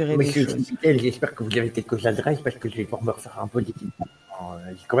récupérer des monsieur le choses. capitaine, j'espère que vous avez quelques adresses parce que je vais pouvoir me refaire un peu d'équipement.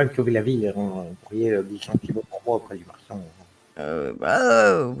 J'ai quand même sauvé la vie. Hein. Vous pourriez glisser un petit mot pour moi auprès du marchand.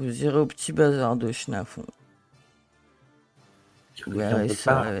 Bah, vous irez au petit bazar de Schnafon. Je Vous ne verrez veux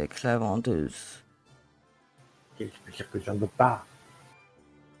ça pas. avec la vendeuse. Je peux dire que je ne veux pas.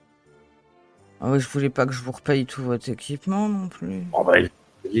 Ah ouais, je voulais pas que je vous repaye tout votre équipement non plus. Bon, ben,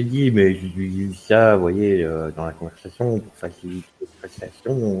 j'ai dit, mais j'ai dit ça, vous voyez, dans la conversation pour faciliter les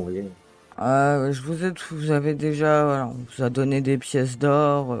prestations, vous voyez. Ah, vous avez déjà, voilà, on vous a donné des pièces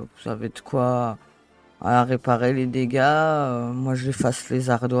d'or, vous avez de quoi réparer les dégâts. Moi, j'efface les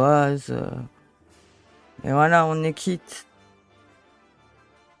ardoises. Et voilà, on est quitte.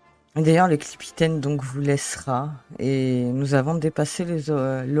 Et d'ailleurs, le capitaine donc vous laissera. Et nous avons dépassé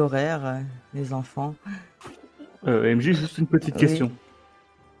l'horaire, les enfants. MJ, juste une petite Oui. question.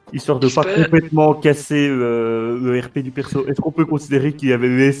 Histoire de pas J'espère. complètement casser le RP du perso, est-ce qu'on peut considérer qu'il avait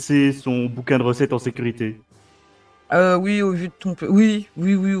laissé son bouquin de recettes en sécurité? Oui, au vu de ton... Oui, au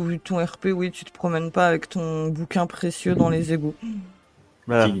vu de ton RP, oui, tu te promènes pas avec ton bouquin précieux dans les égouts.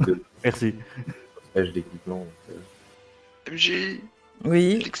 Voilà, Tic de merci. passage d'équipement. MJ,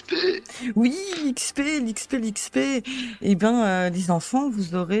 Oui. l'XP. Oui, l'XP. Eh bien, les enfants,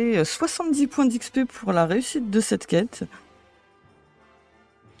 vous aurez 70 points d'XP pour la réussite de cette quête.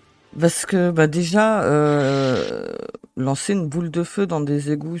 Parce que, bah, déjà, lancer une boule de feu dans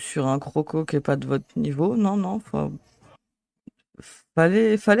des égouts sur un croco qui est pas de votre niveau, non,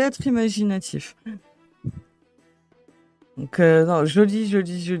 fallait être imaginatif. Donc, non,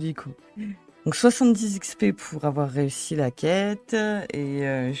 joli coup. Donc 70 XP pour avoir réussi la quête, et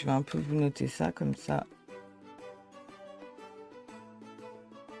je vais un peu vous noter ça comme ça.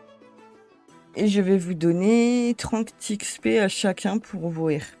 Et je vais vous donner 30 XP à chacun pour vos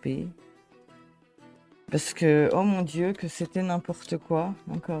RP. Parce que, oh mon dieu, que c'était n'importe quoi,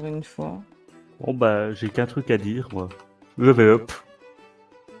 encore une fois. Bon bah, j'ai qu'un truc à dire, moi. Level up.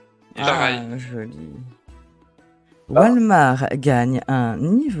 Pareil. Ah, joli. Walmar gagne un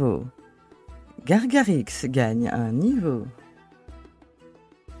niveau. Gargarix gagne un niveau.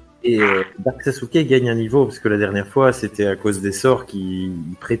 Et Darh'Ksasouket gagne un niveau, parce que la dernière fois, c'était à cause des sorts qu'il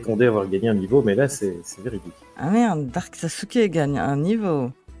prétendait avoir gagné un niveau, mais là, c'est véridique. Ah merde, Darh'Ksasouket gagne un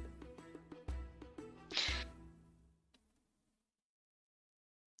niveau.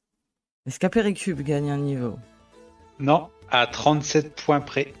 Est-ce qu'Haper Hicube gagne un niveau? Non, à 37 points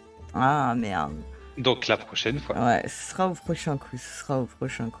près. Ah merde. Donc la prochaine fois. Ouais, ce sera au prochain coup,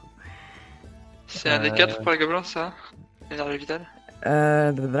 C'est un des 4 pour les gobelins, ça? L'énergie vitale?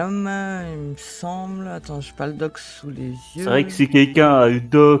 Blablabla, il me semble. Attends, j'ai pas le doc sous les yeux. C'est vrai que si quelqu'un a eu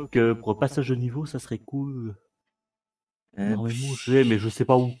doc pour passage de niveau, ça serait cool. Normalement, j'ai, mais je sais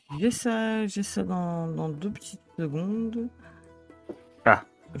pas où. J'ai ça dans 2 petites secondes. Ah.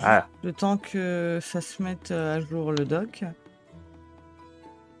 Juste Ah. le temps que ça se mette à jour le doc.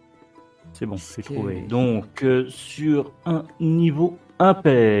 C'est bon, j'ai C'est- trouvé. Donc, sur un niveau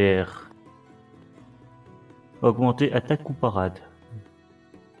impair, augmenter attaque ou parade.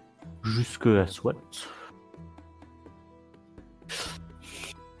 Jusque à soit.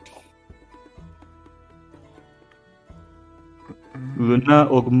 Le nain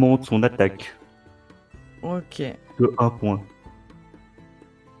augmente son attaque Ok. de 1 point.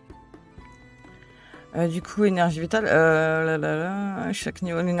 Du coup, énergie vitale. Chaque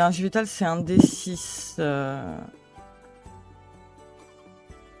niveau d'énergie vitale, c'est un D6.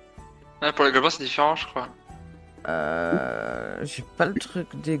 Ouais, pour les gobelins, c'est différent, je crois. J'ai pas le truc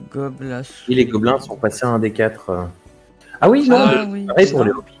des gobes là. Et les gobelins sont passés à un des 4. Ah oui, non, Ah oui. pareil pour ça.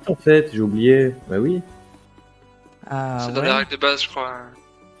 les hobbits, en fait, j'ai oublié. Bah oui. Ah, C'est dans les règles de base, je crois.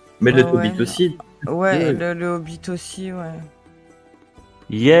 Mais le Ah ouais. hobbit aussi. Ouais, Ouais. le Hobbit aussi, ouais.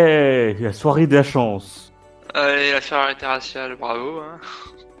 Yeah, la soirée de la chance. Allez, la ferrarité raciale, bravo. Hein.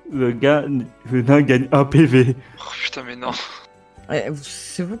 Le nain gagne 1 PV. Oh putain, mais non.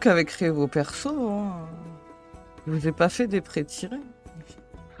 C'est vous qui avez créé vos persos, hein. Je vous ai pas fait des pré-tirés.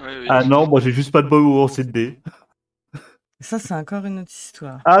 Oui, oui. Ah non, moi j'ai juste pas de bol au lancer de dés. Ça, c'est encore une autre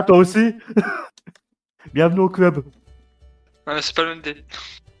histoire. Ah, toi aussi. Bienvenue au club. Ah, mais c'est pas le même dé.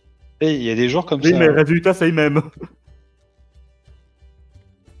 Et il y a des jours comme Oui, ça. mais le hein. résultat, c'est le même.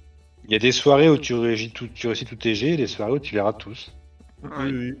 Il y a des soirées où tu réussis tous tes jets et des soirées où tu les rates tous. Oui.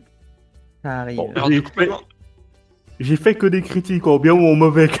 Oui, oui. Ça arrive. Bon, Alors, j'ai du coup, fait- maintenant, J'ai fait que des critiques, en bien ou en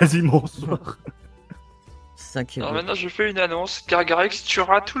mauvais, quasiment ce soir. C'est ça qui est Alors beau. maintenant, je fais une annonce. Gargarix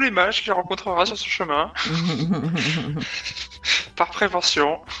tuera tous les mages qu'il rencontrera sur son chemin, par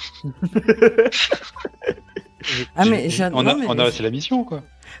prévention. Ah, mais On a c'est la mission, quoi.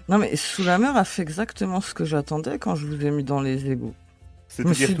 Non, mais Soulhammer a fait exactement ce que j'attendais quand je vous ai mis dans les égouts. Je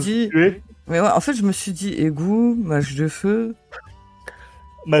me suis dit. Mais ouais, en fait, je me suis dit égout, mage de feu.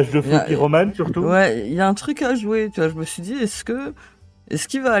 Mage de feu, pyromane surtout. Ouais, il y a un truc à jouer, tu vois. Je me suis dit, est-ce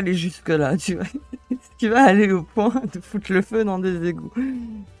qu'il va aller jusque-là, tu vois? Est-ce qu'il va aller au point de foutre le feu dans des égouts?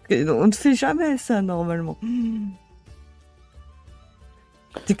 On ne fait jamais ça, normalement.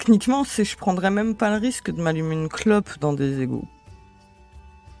 Techniquement, je prendrais même pas le risque de m'allumer une clope dans des égouts.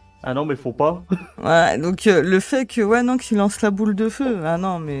 Ah non, mais faut pas. Ouais, donc le fait que, qu'il lance la boule de feu, ah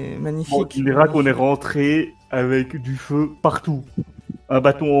non, mais magnifique. Bon, il verra qu'on est rentré avec du feu partout. Un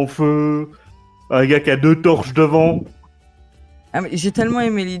bâton en feu, un gars qui a 2 torches devant. Ah, mais j'ai tellement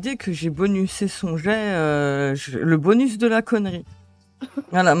aimé l'idée que j'ai bonusé son jet, le bonus de la connerie.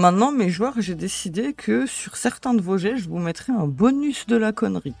 Voilà, maintenant, mes joueurs, j'ai décidé que sur certains de vos jets, je vous mettrai un bonus de la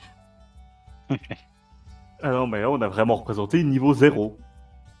connerie. Ah non, mais là, on a vraiment représenté niveau 0.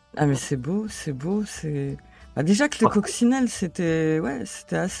 Ah, mais c'est beau, c'est... Bah, déjà que les coccinelles, c'était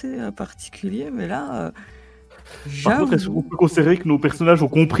assez particulier, mais là... Par contre, est-ce qu'on peut considérer que nos personnages ont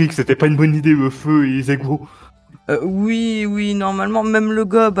compris que c'était pas une bonne idée le feu et les égouts? Oui, normalement, même le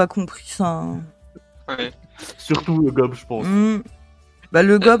gob a compris ça. Hein. Ouais. Surtout le gob, je pense. Bah,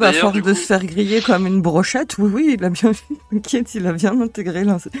 le gob, à force du de coup- se faire griller comme une brochette, oui, il a bien... T'inquiète, il a bien intégré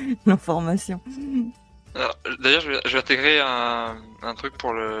l'information. Alors, d'ailleurs, je vais intégrer un truc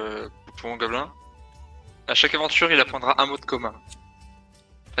pour mon gobelin. À chaque aventure, il apprendra un mot de commun.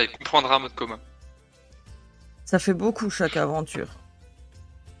 Enfin, il comprendra un mot de commun. Ça fait beaucoup, chaque aventure.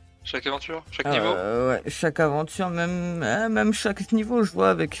 Chaque aventure, chaque niveau. Ouais, chaque aventure, même chaque niveau. Je vois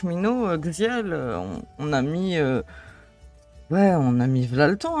avec Mino, Xiel, on a mis... on a mis v'là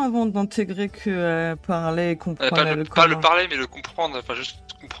le temps avant d'intégrer que parlait et comprenait le pas le commun. parler, mais le comprendre. Enfin, juste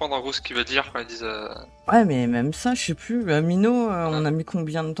comprendre en gros ce qu'il veut dire quand ils disent. Ouais, mais même ça, je sais plus. Mino, on a mis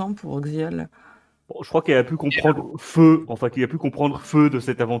combien de temps pour Xiel? Bon, je crois qu'il a pu comprendre feu de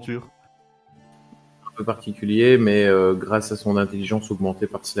cette aventure. Un peu particulier, mais grâce à son intelligence augmentée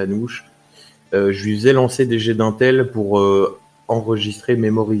par Slanouche, je lui faisais lancer des jets d'intel pour enregistrer,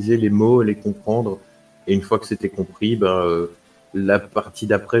 mémoriser les mots, les comprendre. Et une fois que c'était compris, la partie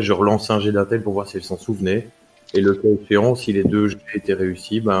d'après, je relance un jet d'intel pour voir si elle s'en souvenait. Et le cas échéant, si les 2 jets étaient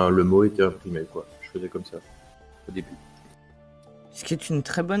réussis, le mot était imprimé, quoi. Je faisais comme ça au début. Ce qui est une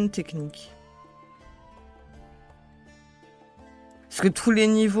très bonne technique. Parce que tous les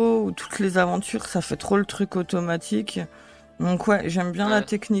niveaux ou toutes les aventures, ça fait trop le truc automatique. Donc ouais, j'aime bien la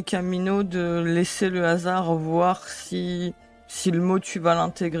technique à Mino de laisser le hasard voir si le mot tu vas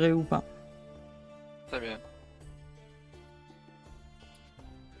l'intégrer ou pas. Très bien.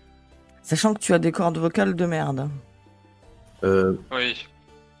 Sachant que tu as des cordes vocales de merde. Oui.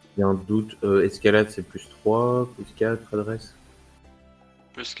 Il y a un doute. Escalade, c'est plus 3, plus 4, adresse.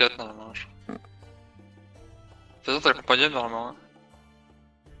 Plus 4 normalement. De toute façon, t'as la compagnonne normalement. Hein.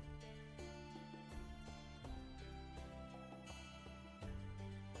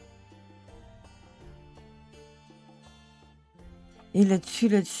 Et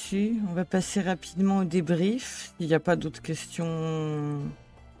là-dessus, on va passer rapidement au débrief. S'il n'y a pas d'autres questions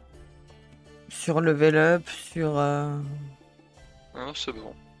sur level up, sur... Non, c'est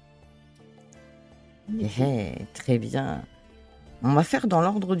bon. Très bien. On va faire dans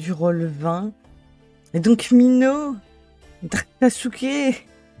l'ordre du rôle 20. Et donc Mino, Darh'Ksasouket,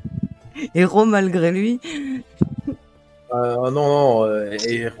 héros malgré lui. Non,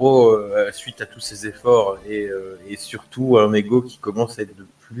 héros, suite à tous ses efforts et surtout un ego qui commence à être de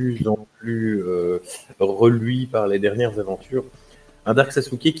plus en plus reluit par les dernières aventures. Un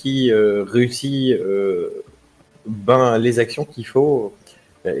Darh'Ksasouket qui réussit les actions qu'il faut.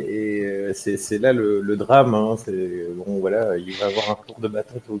 Et c'est là le drame. Hein. Bon, voilà, il va avoir un tour de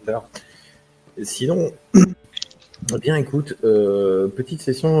bâton tôt ou tard. Sinon, bien écoute, petite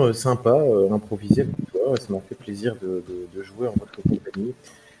session sympa, improvisée avec toi. Ça m'a fait plaisir de jouer en votre compagnie.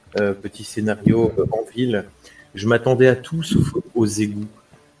 Petit scénario en ville. Je m'attendais à tout sauf aux égouts.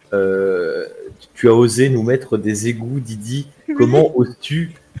 Tu as osé nous mettre des égouts, Didi. Comment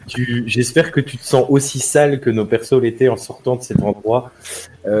oses-tu? J'espère que tu te sens aussi sale que nos persos l'étaient en sortant de cet endroit.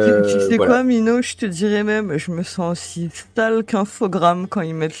 Tu sais voilà. quoi, Mino? Je te dirais même, je me sens aussi sale qu'un faux gramme quand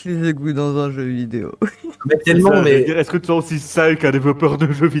ils mettent les égouts dans un jeu vidéo. Mais tellement, Ça, je veux mais dire, est-ce que tu sens aussi ça qu'un développeur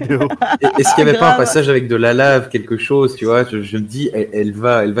de jeux vidéo? est-ce qu'il n'y avait pas un Grave. passage avec de la lave, quelque chose, tu vois? Je me dis, elle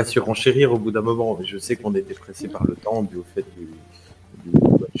va surenchérir au bout d'un moment. Je sais qu'on était pressé par le temps, dû au fait du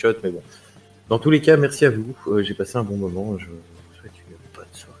one shot, mais bon. Dans tous les cas, merci à vous. J'ai passé un bon moment. Je vous souhaite une bonne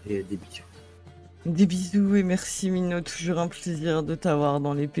soirée et des bisous. Des bisous et merci Mino, toujours un plaisir de t'avoir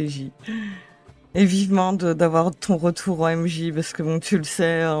dans les PJ. Et vivement d'avoir ton retour en MJ, parce que bon, tu le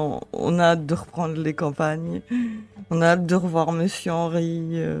sais, on a hâte de reprendre les campagnes. On a hâte de revoir Monsieur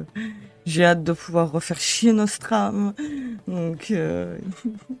Henri. J'ai hâte de pouvoir refaire chier Nostram. Donc,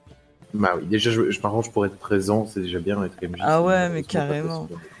 Bah oui, déjà, je m'arrange pour être présent. C'est déjà bien être MJ. Ah c'est ouais, malheureusement mais pas carrément.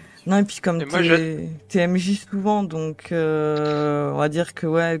 possible. Non, et puis comme Et moi, t'es MJ souvent, donc on va dire que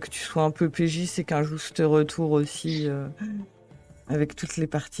ouais, que tu sois un peu PJ, c'est qu'un juste retour aussi, avec toutes les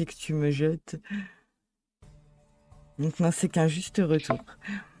parties que tu me jettes. Donc non, c'est qu'un juste retour.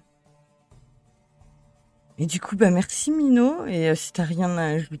 Et du coup, bah merci Mino, et si t'as rien à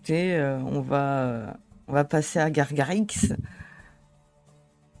ajouter, on va passer à Gargarix.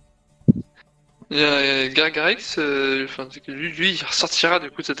 Il y a Gargarix, lui, il ressortira du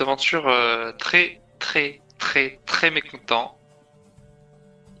coup de cette aventure très, très, très, très mécontent.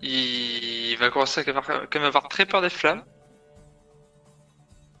 Il va commencer à quand même avoir très peur des flammes.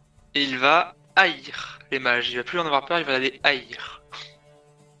 Et il va haïr les mages. Il va plus en avoir peur, il va les haïr.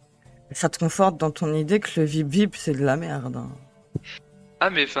 Ça te conforte dans ton idée que le vip-vip, c'est de la merde. Hein. Ah,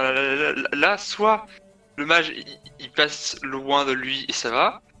 mais enfin, là, soit le mage il passe loin de lui et ça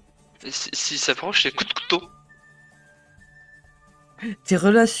va. S'il s'approche, c'est coup de couteau. Tes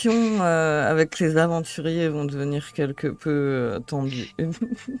relations avec les aventuriers vont devenir quelque peu tendues.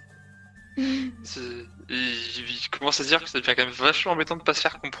 Il commence à dire que ça devient quand même vachement embêtant de pas se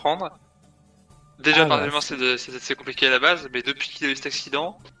faire comprendre. Déjà, Ah bah, personnellement, c'est compliqué à la base, mais depuis qu'il a eu cet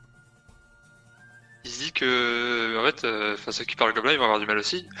accident, il se dit que, en fait, ceux qui parlent gobelin, ils vont avoir du mal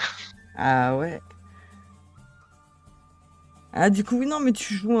aussi. Ah ouais. Ah du coup oui non mais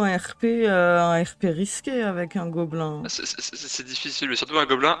tu joues un RP risqué avec un gobelin. C'est difficile, mais surtout un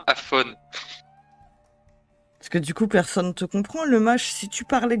gobelin aphone. Parce que du coup personne te comprend. Le mage, si tu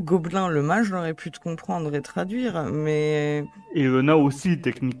parlais gobelin, le mage aurait pu te comprendre et traduire, mais Et le nain aussi,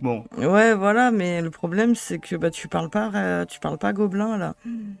 techniquement. ouais voilà, mais le problème c'est que bah tu parles pas gobelin là.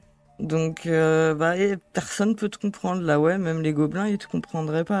 Donc personne peut te comprendre là, ouais, même les gobelins ils te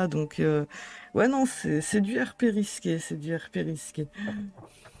comprendraient pas. Donc ouais non, c'est du RP risqué,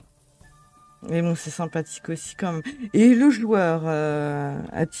 Mais bon, c'est sympathique aussi quand même. Et le joueur,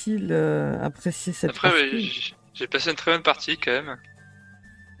 a-t-il apprécié cette Après, partie? ouais, j'ai passé une très bonne partie quand même.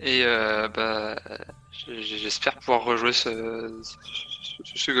 Et j'espère pouvoir rejouer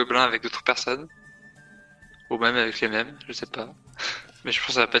ce gobelin avec d'autres personnes. Ou même avec les mêmes, je sais pas. Mais je pense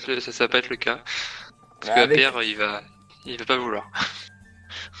que ça va pas être le cas. Parce que Haper, il va pas vouloir.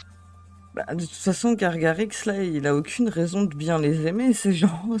 Bah, de toute façon, Gargarix, là, il a aucune raison de bien les aimer, ces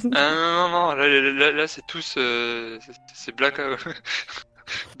gens. Ah non, là c'est tous... c'est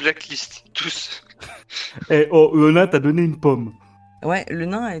blacklist, tous. Et oh, le nain t'a donné une pomme. Ouais, le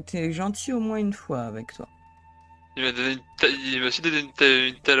nain a été gentil au moins une fois avec toi. Il m'a aussi donné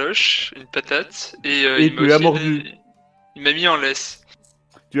une taloche, une patate, et Et il m'a tu l'as aussi mordu. il m'a mis en laisse.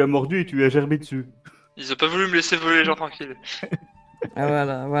 Tu as mordu et tu lui as germé dessus. Ils ont pas voulu me laisser voler les gens tranquilles.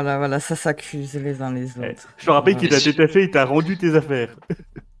 Ah, voilà, ça s'accuse les uns les autres. Je te rappelle qu'il t'a Et si- détaché, il t'a rendu tes affaires.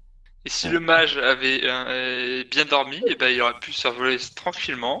 Et si le mage avait bien dormi, et ben il aurait pu se faire voler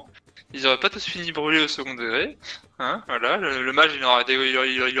tranquillement. Ils auraient pas tous fini brûlés au second degré. Hein, voilà, le mage il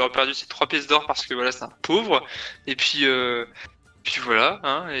aurait perdu ses 3 pièces d'or parce que voilà, c'est un pauvre. Et puis voilà,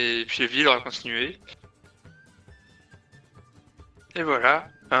 hein, et puis la ville aurait continué. Et voilà,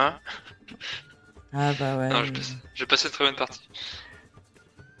 hein. Ah bah ouais. Non, j'ai passé une très bonne partie.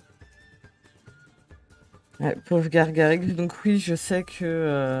 Ouais, pauvre Gargarix, donc oui, je sais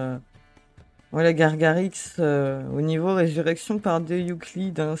que voilà, Gargarix, au niveau résurrection par deux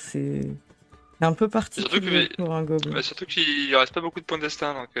Euclid, hein, c'est un peu particulier pour un gobelin. Surtout qu'il reste pas beaucoup de points de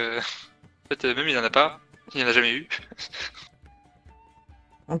destin, donc en fait, même il en a pas, il en a jamais eu.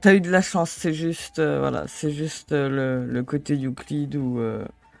 T'as eu de la chance, c'est juste, voilà, c'est juste le côté Euclid où...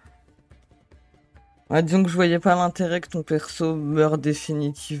 Ouais, disons que je voyais pas l'intérêt que ton perso meure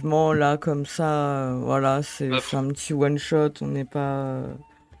définitivement, là, comme ça, voilà, c'est un petit one-shot, on n'est pas...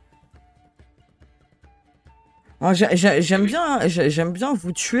 J'aime bien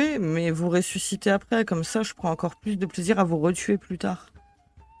vous tuer, mais vous ressusciter après, comme ça je prends encore plus de plaisir à vous retuer plus tard.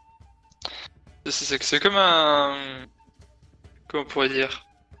 C'est comme un... Comment on pourrait dire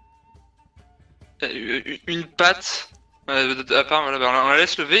une patte, Lapin, voilà, on la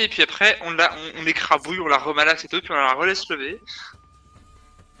laisse lever et puis après on l'écrabouille, on la remalaxe et tout, puis on la relaisse lever.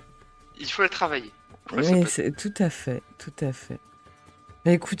 Il faut la travailler. Après, ça Oui, peut- c'est tout à fait, tout à fait.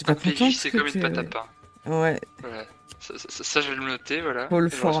 Bah écoute, Un pas contente PJ, c'est que comme une pâte à pain. Ouais, Voilà. Ça, je vais le noter, voilà. faut le Et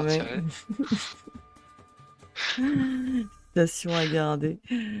le former. ressortirai. Station à garder.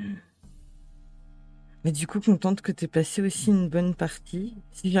 Mais du coup, contente que t'aies passé aussi une bonne partie.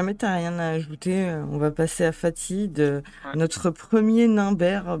 Si jamais t'as rien à ajouter, on va passer à Phatid, notre premier nain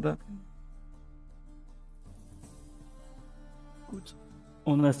berbe. Écoute,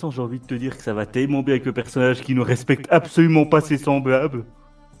 en instant, j'ai envie de te dire que ça va tellement bien avec le personnage qui ne respecte absolument pas ses semblables.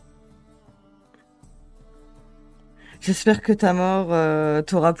 J'espère que ta mort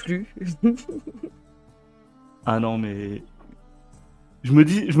t'aura plu. Ah non, mais... Je me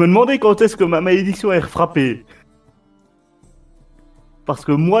demandais quand est-ce que ma malédiction allait refrapper. Parce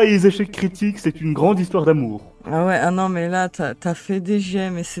que moi et les échecs critiques, c'est une grande histoire d'amour. Ah ouais, ah non, mais là, t'as fait des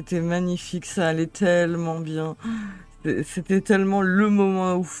gemmes et c'était magnifique, ça allait tellement bien. C'était tellement le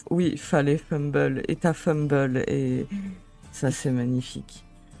moment où, oui, fallait fumble, et t'as fumble, et ça, c'est magnifique.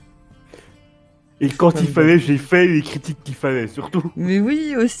 Et quand il fallait, j'ai fait les critiques qu'il fallait, surtout. Mais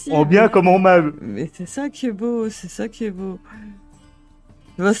oui, aussi. En bien comme en mal. Mais c'est ça qui est beau, c'est ça qui est beau.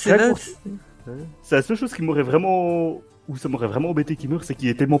 Bah, c'est Rien là... pour- C'est la seule chose qui m'aurait vraiment... Ou ça m'aurait vraiment embêté qu'il meure, c'est qu'il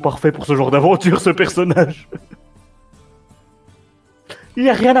est tellement parfait pour ce genre d'aventure, ce personnage. Il n'y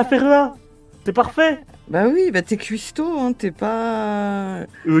a rien à faire là. C'est parfait. Bah oui, bah t'es cuistot, hein, t'es pas...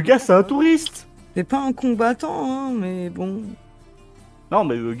 Le gars, c'est un touriste. T'es pas un combattant, hein, mais bon... Non,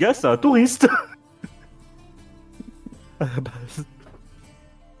 mais le gars, c'est un touriste. À la base.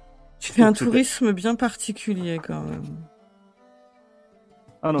 Tu fais un Donc, c'était- tourisme bien particulier, quand même.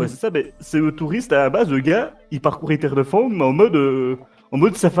 Ah non, mais c'est ça, mais c'est le touriste à la base, le gars, il parcourt les terres de Fang, mais en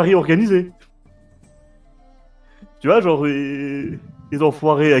mode safari organisé. Tu vois, genre les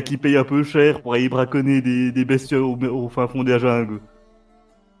enfoirés à qui payent un peu cher pour aller braconner des bestioles au fin fond de la jungle.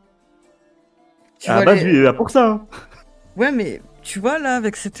 Tu À la vois, base, lui, il est là pour ça. Hein. Ouais, mais tu vois, là,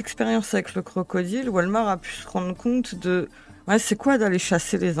 avec cette expérience avec le crocodile, Walmar a pu se rendre compte de... Ouais, c'est quoi d'aller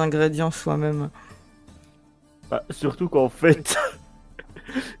chasser les ingrédients soi-même? Bah, surtout qu'en fait,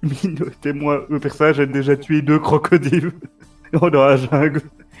 Mino témoin, le personnage a déjà tué 2 crocodiles dans la jungle.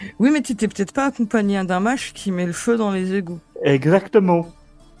 Oui, mais t'étais peut-être pas accompagné d'un mage qui met le feu dans les égouts. Exactement.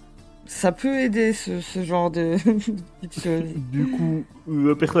 Ça peut aider, ce genre de petites choses. Du coup,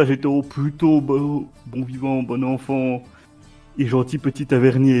 le personnage étant plutôt bon vivant, bon enfant et gentil petit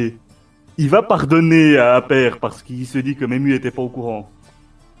tavernier, il va pardonner à Haper parce qu'il se dit que même lui n'était pas au courant.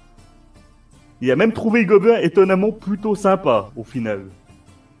 Il a même trouvé le gobelin étonnamment plutôt sympa au final.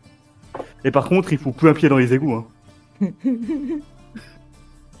 Et par contre, il faut plus un pied dans les égouts. Hein.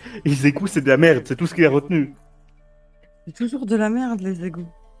 Les égouts, c'est de la merde, c'est tout ce qu'il a retenu. C'est toujours de la merde, les égouts.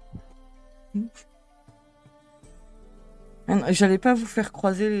 Ah non, j'allais pas vous faire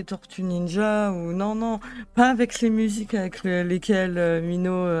croiser les Tortues Ninja ou non, pas avec les musiques avec lesquelles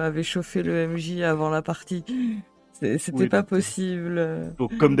Mino avait chauffé le MJ avant la partie. C'était Oui, pas donc- possible.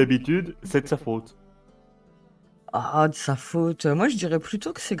 Donc comme d'habitude, c'est de sa faute. Ah, de sa faute. Moi, je dirais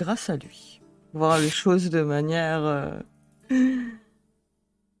plutôt que c'est grâce à lui. Voir les choses de manière...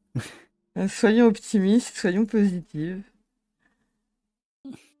 Soyons optimistes, soyons positifs.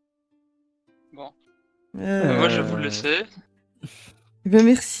 Bon. Euh, Moi, je vais vous le laisser. Ben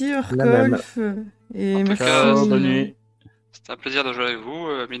merci La même. Oörkhõlf et En tout merci. cas, bonne nuit. C'était un plaisir de jouer avec vous.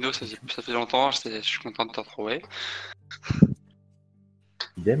 Mino, ça fait longtemps, je suis content de te retrouver.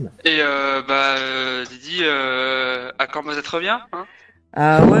 Idem. Et Didi, à quand Mazette revient hein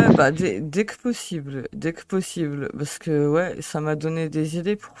Ah ouais, bah dès que possible, parce que ouais, ça m'a donné des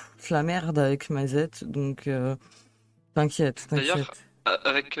idées pour foutre la merde avec Mazette, donc t'inquiète. D'ailleurs,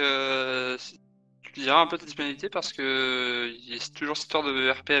 avec, tu diras un peu ta disponibilité parce que il y a toujours cette histoire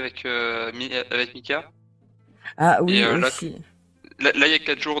de RP avec, avec Mika. Ah oui, Et, là, aussi. Là, il y a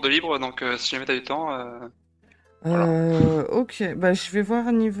 4 jours de libre, donc si jamais t'as du temps, Ok, bah je vais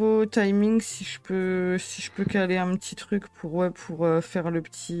voir niveau timing si je peux caler un petit truc pour faire le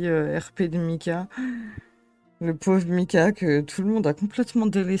petit RP de Mika. Le pauvre Mika que tout le monde a complètement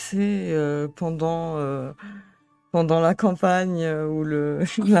délaissé pendant la campagne où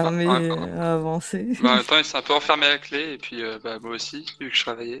l'armée a avancé. en même temps, il s'est un peu enfermé à la clé, et puis moi aussi, vu que je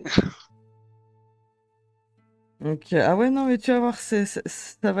travaillais. Donc, ah ouais, non, mais tu vas voir, ça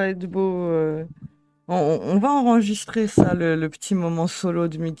va être beau. On va enregistrer ça, le petit moment solo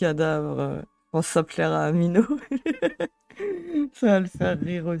de mi-cadavre. Je pense que ça plaira à Mino. Ça va le faire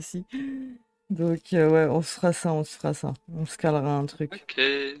rire aussi. Donc, ouais, on se fera ça. On se calera un truc. Ok.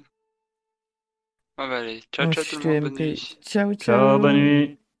 Ah bah allez, ciao Moi ciao aussi, tout je le te monde, bonne MP. nuit. Ciao, Ciao, bonne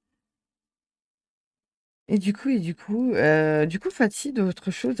nuit. Et du coup, Phatid, autre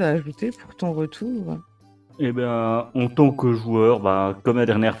chose à ajouter pour ton retour? Eh bien, en tant que joueur, bah, comme la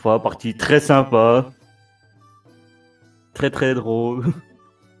dernière fois, partie très sympa, très très drôle.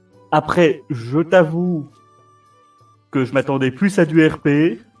 Après, je t'avoue que je m'attendais plus à du RP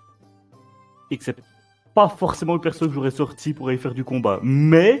et que c'est pas forcément le perso que j'aurais sorti pour aller faire du combat.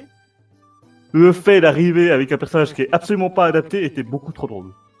 Mais le fait d'arriver avec un personnage qui est absolument pas adapté était beaucoup trop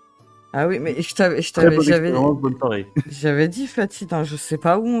drôle. Ah oui, mais Très bonne expérience, bonne soirée. j'avais dit Phatid, hein, je sais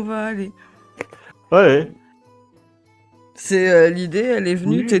pas où on va aller. Ouais, C'est l'idée, elle est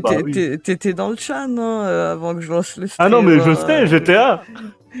venue, oui, bah oui. t'étais dans le chat, hein, avant que je lance le Ah stream. non, mais je sais, j'étais là.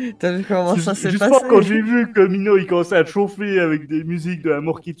 T'as vu comment ça s'est Justement, passé? quand j'ai vu que Mino il commençait à te chauffer avec des musiques de la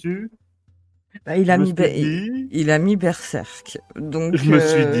mort qui tue, Bah, il a je me mis, suis dit, il a mis Berserk. Donc, je me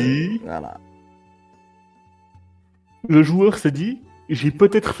suis dit, voilà. le joueur s'est dit, j'ai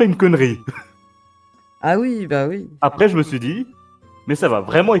peut-être fait une connerie. Ah oui, bah oui. Après, je me suis dit, mais ça va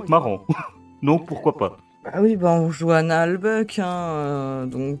vraiment être marrant. Donc pourquoi pas. Bah oui, bah on joue à Naheulbeuk, hein,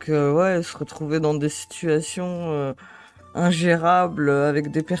 donc ouais, se retrouver dans des situations ingérables avec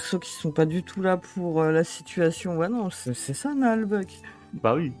des persos qui sont pas du tout là pour la situation. Ouais, non, c'est ça Naheulbeuk.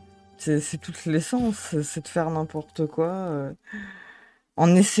 Bah oui. C'est toute l'essence, c'est de faire n'importe quoi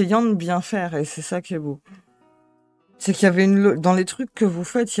en essayant de bien faire, et c'est ça qui est beau. C'est qu'il y avait dans les trucs que vous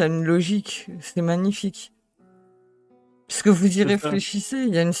faites, il y a une logique, c'est magnifique. Parce que vous y C'est ça. réfléchissez,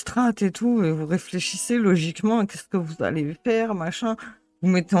 il y a une strate et tout, et vous réfléchissez logiquement à qu'est-ce que vous allez faire, machin. Vous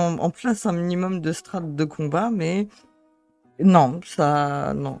mettez en place un minimum de strates de combat, mais non,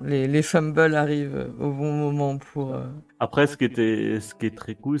 non, les fumbles arrivent au bon moment pour. Après, ce qui est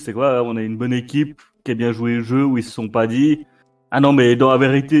très cool, c'est quoi? On a une bonne équipe qui a bien joué le jeu où ils se sont pas dit, ah non, mais dans la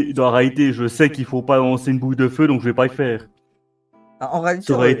réalité, je sais qu'il faut pas lancer une boule de feu, donc je vais pas le faire. En réalité,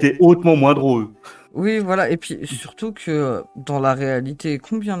 Ça aurait été hautement moins drôle. oui, voilà. Et puis surtout que dans la réalité,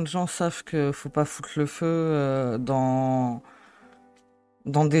 combien de gens savent que faut pas foutre le feu dans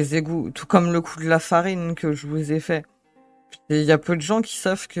des égouts, tout comme le coup de la farine que je vous ai fait. Et il y a peu de gens qui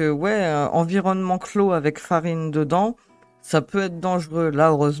savent que ouais, environnement clos avec farine dedans, ça peut être dangereux. Là,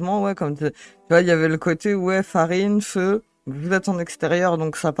 heureusement, ouais, comme tu vois, il y avait le côté ouais, farine, feu. Vous êtes en extérieur,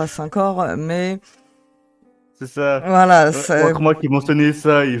 donc ça passe encore, mais C'est ça. voilà, Entre moi qui mentionnais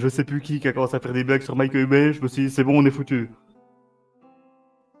ça et je sais plus qui a commencé à faire des blagues sur Michael Bay, je me suis dit, c'est bon, on est foutu.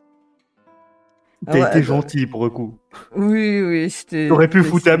 T'as ouais, été gentil pour le coup. oui, c'était. T'aurais pu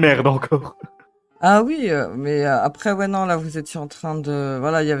foutre ta merde encore. Ah oui, mais après, ouais, non, là, vous étiez en train de.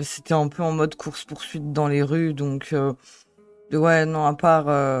 Voilà, c'était un peu en mode course-poursuite dans les rues, donc. Ouais, non, à part.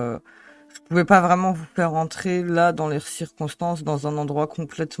 Je pouvais pas vraiment vous faire entrer là, dans les circonstances, dans un endroit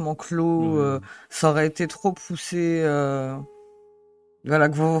complètement clos. Ça aurait été trop poussé. Voilà,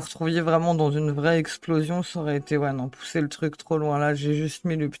 que vous vous retrouviez vraiment dans une vraie explosion, ça aurait été, ouais, non, pousser le truc trop loin. Là, j'ai juste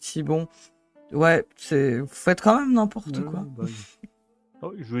mis le petit bon. Ouais, vous faites quand même n'importe quoi. Bah oui. Ah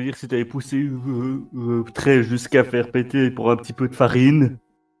oui, je veux dire, si t'avais poussé très jusqu'à faire péter pour un petit peu de farine,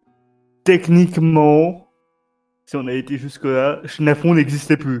 techniquement, si on a été jusque-là, Schnafon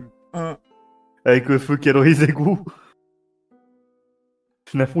n'existait plus. Avec le feu qu'il y a dans les égouts,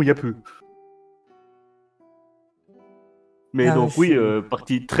 Schnafon, il n'y a plus. Mais Ah, donc oui,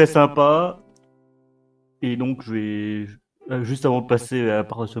 partie très sympa. Et donc, je vais... juste avant de passer à la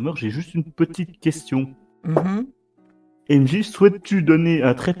parole Soulhammer, j'ai juste une petite question. MJ, souhaites-tu donner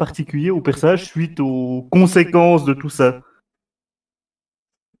un trait particulier au personnage suite aux conséquences de tout ça?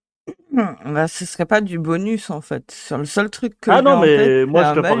 Bah, ce serait pas du bonus en fait. C'est le seul truc que Ah j'ai non, en tête, mais moi c'est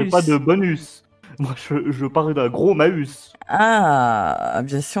je un te parlais malus. pas de bonus. Moi je parlais d'un gros malus. Ah,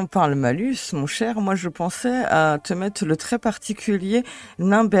 bien si on parle malus, mon cher, moi je pensais à te mettre le trait particulier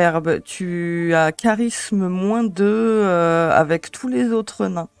nain-berbe. Tu as charisme -2 avec tous les autres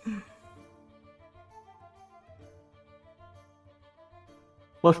nains.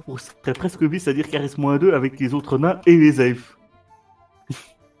 Moi je serais presque vice à dire charisme -2 avec les autres nains et les elfes.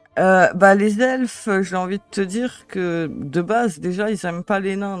 Bah les elfes, j'ai envie de te dire que de base déjà ils aiment pas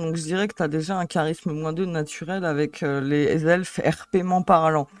les nains, donc je dirais que t'as déjà un charisme -2 naturel avec les elfes RPment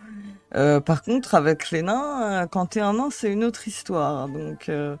parlant. Par contre avec les nains, quand t'es un nain c'est une autre histoire, donc.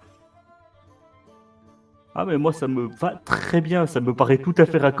 Ah mais moi ça me va très bien, ça me paraît tout à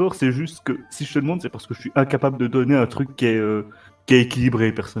fait raccord, c'est juste que si je te demande c'est parce que je suis incapable de donner un truc qui est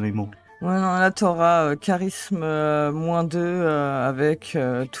équilibré personnellement. Ouais, non, là, t'auras charisme -2 avec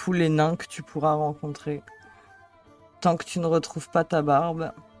tous les nains que tu pourras rencontrer. Tant que tu ne retrouves pas ta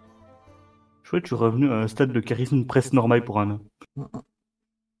barbe. Chouette, je suis revenu à un stade de charisme presque normal pour un nain.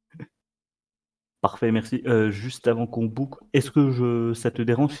 Parfait, merci. Juste avant qu'on boucle, est-ce que ça te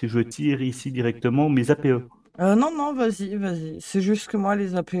dérange si je tire ici directement mes APE? Non, non, vas-y. C'est juste que moi,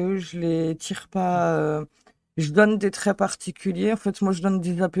 les APE, je les tire pas. Je donne des traits particuliers. En fait, moi, je donne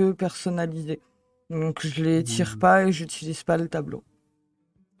des APE personnalisés. Donc, je les tire pas et j'utilise pas le tableau.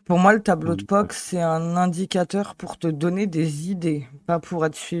 Pour moi, le tableau de POC, c'est un indicateur pour te donner des idées, pas pour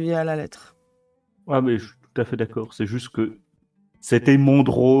être suivi à la lettre. Ah, mais je suis tout à fait d'accord. C'est juste que c'était mon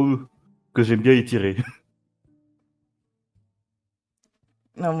drôle que j'aime bien y tirer.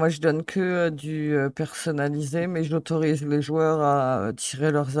 Non, moi, je donne que du personnalisé, mais j'autorise les joueurs à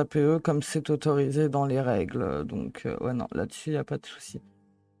tirer leurs APE comme c'est autorisé dans les règles. Donc, ouais, non, là-dessus, il n'y a pas de souci.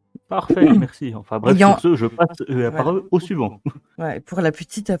 Parfait, merci. Enfin bref, sur ce, je passe la parole au suivant. Ouais, pour la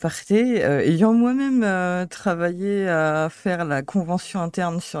petite aparté, ayant moi-même travaillé à faire la convention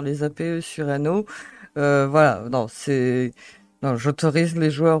interne sur les APE sur NO, voilà, non, j'autorise les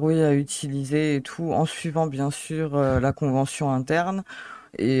joueurs, oui, à utiliser et tout, en suivant bien sûr la convention interne.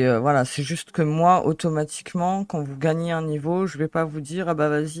 Et voilà, c'est juste que moi, automatiquement, quand vous gagnez un niveau, je vais pas vous dire, ah bah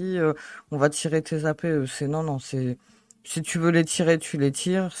vas-y, on va tirer tes APE. Non, c'est si tu veux les tirer, tu les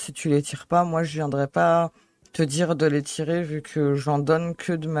tires. Si tu les tires pas, moi, je viendrai pas te dire de les tirer vu que j'en donne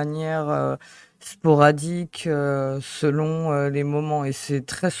que de manière sporadique selon les moments. Et c'est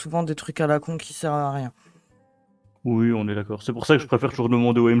très souvent des trucs à la con qui servent à rien. Oui, on est d'accord. C'est pour ça que je préfère toujours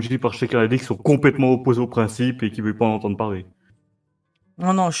demander aux MJ par chacun des qui sont complètement opposés au principe et qui ne veulent pas en entendre parler.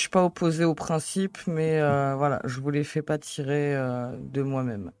 Non, je suis pas opposé au principe, mais voilà, je vous les fais pas tirer de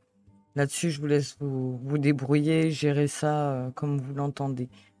moi-même. Là-dessus, je vous laisse vous débrouiller, gérer ça comme vous l'entendez.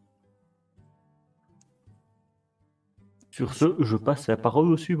 Sur ce, je passe la parole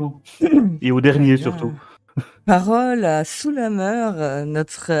au suivant. Et au dernier surtout. Parole à Soulhammer,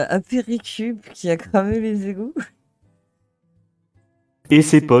 notre Haper Hicube qui a cramé les égouts. Et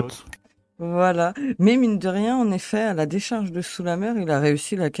ses potes. Voilà. Mais mine de rien, en effet, à la décharge de Soulhammer, il a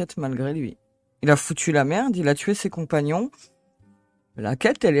réussi la quête malgré lui. Il a foutu la merde, il a tué ses compagnons. La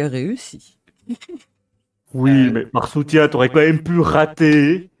quête, elle est réussie. Oui, mais par soutien, t'aurais quand même pu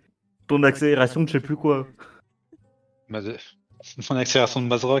rater ton accélération de je sais plus quoi. Mon accélération de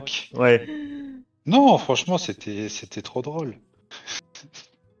Mazrock. Ouais. Non, franchement, c'était trop drôle.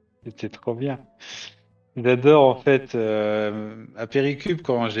 C'était trop bien. J'adore en fait Haper Hicube,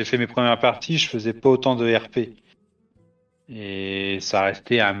 quand j'ai fait mes premières parties, je faisais pas autant de RP. Et ça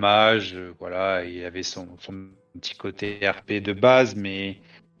restait un mage, voilà, il avait son petit côté RP de base, mais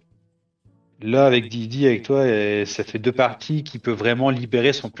là avec Didi, avec toi, ça fait 2 parties qui peut vraiment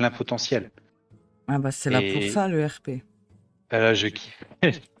libérer son plein potentiel. Ah bah c'est là pour ça le RP. Ah là, je kiffe.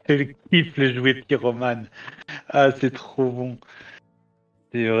 Je kiffe le jouet pyromane. Ah, c'est trop bon.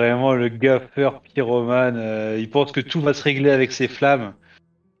 C'est vraiment le gaffeur pyromane. Il pense que tout va se régler avec ses flammes.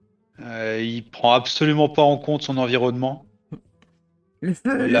 Il prend absolument pas en compte son environnement. Le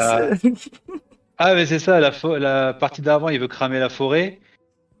feu. Ah, mais c'est ça, la partie d'avant, il veut cramer la forêt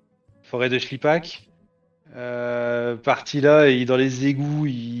de Schlipak. Partie là, il est dans les égouts,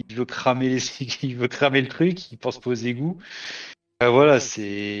 il veut cramer il veut cramer le truc, il pense pas aux égouts. Voilà,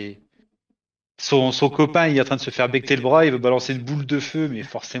 c'est son copain, il est en train de se faire becter le bras, il veut balancer une boule de feu, mais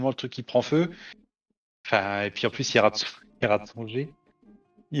forcément le truc il prend feu. Enfin, et puis en plus il rate son jet.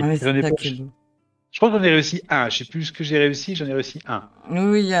 Je crois que j'en ai réussi un. Je sais plus ce que j'ai réussi, j'en ai réussi un.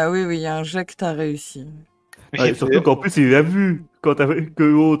 Oui, il y a un jet que t'as réussi. Ouais, surtout qu'en plus il a vu quand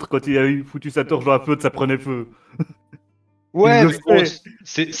il a foutu sa torche dans la flotte, ça prenait feu. Ouais, mais bon,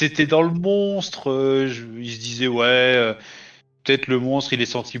 c'était dans le monstre. Il se disait ouais, peut-être le monstre il est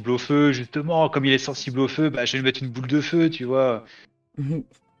sensible au feu. Justement, comme il est sensible au feu, bah je vais lui mettre une boule de feu, tu vois.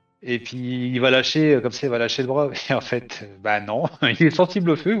 Et puis il va lâcher, comme ça il va lâcher le bras. Et en fait, bah non, il est sensible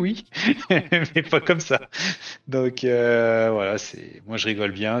au feu, oui, mais pas comme ça. Donc voilà, moi je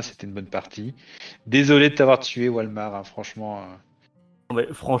rigole bien, c'était une bonne partie. Désolé de t'avoir tué, Walmar, hein, franchement. Mais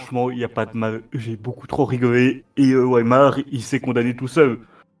franchement, il n'y a pas de mal. J'ai beaucoup trop rigolé. Et Walmar, il s'est condamné tout seul.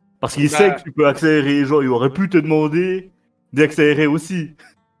 Parce qu'il sait que tu peux accélérer les gens. Il aurait pu te demander d'accélérer aussi.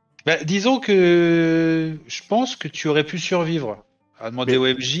 Bah, disons que je pense que tu aurais pu survivre. À demander au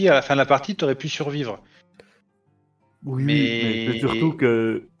MJ, à la fin de la partie, tu aurais pu survivre. Oui, mais c'est surtout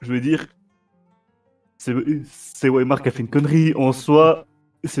que, je veux dire, c'est Walmar qui a fait une connerie en soi.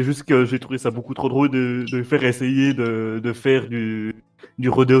 C'est juste que j'ai trouvé ça beaucoup trop drôle de faire essayer de faire du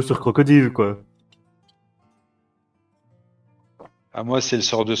rodéo sur crocodile, quoi. Ah, moi, c'est le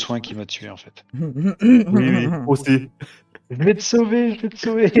sort de soin qui m'a tué, en fait. Oui, aussi. Je vais te sauver.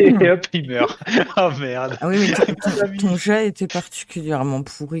 Et hop, il meurt. Oh merde. Ah oui, mais ton jet était particulièrement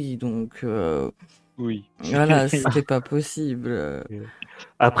pourri, donc... Oui. Voilà, c'était pas possible.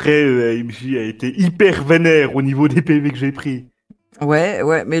 Après, MJ a été hyper vénère au niveau des PV que j'ai pris. Ouais,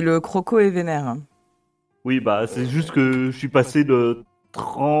 mais le Croco est vénère. Hein. Oui, bah, c'est juste que je suis passé de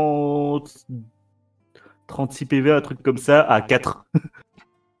 36 PV, un truc comme ça, à 4.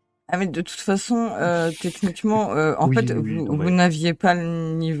 Ah mais de toute façon, techniquement, en Oui, fait, oui, non, vous mais- n'aviez pas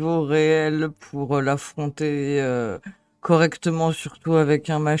le niveau réel pour l'affronter correctement, surtout avec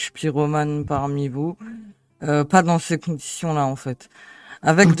un mage pyromane parmi vous. Pas dans ces conditions-là, en fait.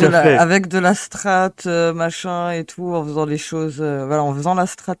 Avec Tout à fait. avec de la strat, machin et tout, en faisant les choses, voilà, en faisant la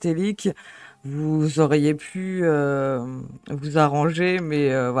stratégique, vous auriez pu vous arranger, mais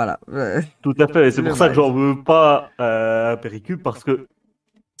voilà. Tout à fait. Et c'est Le pour ça que j'en mage. veux pas à Haper Hicube, parce que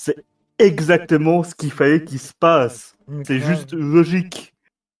c'est exactement ce qu'il fallait qu'il se passe. C'est Grave. juste logique.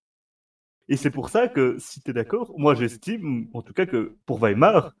 Et c'est pour ça que, si t'es d'accord, moi j'estime, en tout cas, que pour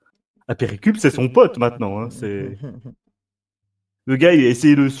Weimar, Haper Hicube, c'est son pote maintenant. Hein. C'est... Le gars, il a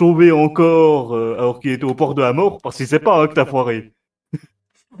essayé de le sauver encore alors qu'il était au port de la mort, parce qu'il sait pas hein, que t'as foiré.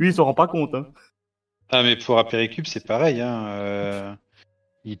 Lui, il s'en rend pas compte. Hein. Ah, mais pour Haper Hicube, c'est pareil. Hein.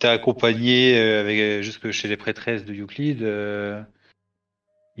 Il t'a accompagné jusque chez les prêtresses de Euclide.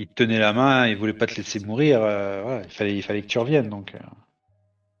 Il te tenait la main, il voulait pas te laisser mourir. Voilà, il fallait que tu reviennes. Donc,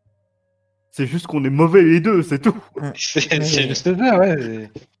 C'est juste qu'on est mauvais les deux, c'est tout. c'est Mais- juste ça, ouais.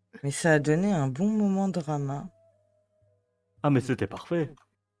 Mais ça a donné un bon moment de drama. Ah, mais c'était parfait.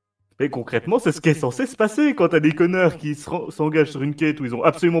 Mais concrètement, c'est ce qui est censé se passer quand t'as des connards qui s'engagent sur une quête où ils ont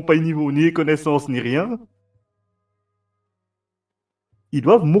absolument pas le niveau, ni les connaissances, ni rien. Ils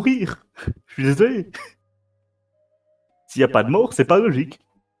doivent mourir. Je suis désolé. S'il y a pas de mort, c'est pas logique.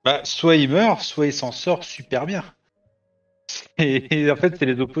 Bah, soit il meurt, soit il s'en sort super bien. Et en fait, c'est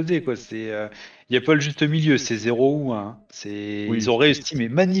les opposés, quoi. Il y a pas le juste milieu, c'est 0 ou 1. Oui. Ils ont réussi, mais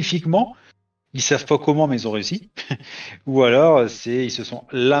magnifiquement. Ils savent pas comment, mais ils ont réussi. Ou alors, ils se sont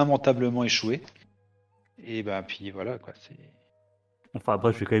lamentablement échoués. Et ben, puis voilà, quoi. Enfin,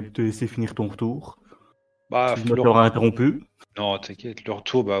 bref, je vais quand même te laisser finir ton retour. Bah, Je t'aurais interrompu. Non, t'inquiète, le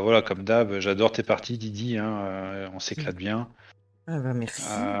retour, bah voilà, comme d'hab, j'adore tes parties, Didi, hein, on s'éclate bien. Ah bah merci.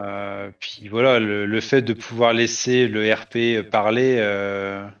 Puis voilà, le fait de pouvoir laisser le RP parler,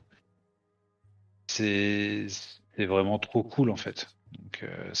 c'est vraiment trop cool en fait. Donc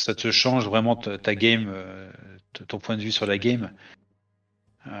ça te change vraiment ta game, ton point de vue sur la game.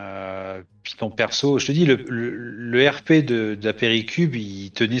 Puis ton perso, je te dis, le RP de la Péricube,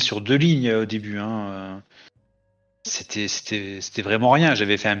 il tenait sur 2 lignes au début. Hein. C'était vraiment rien.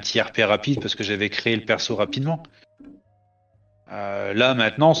 J'avais fait un petit RP rapide parce que j'avais créé le perso rapidement. Là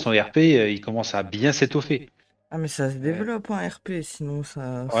maintenant, son RP, il commence à bien s'étoffer. Ah mais ça se développe en RP, sinon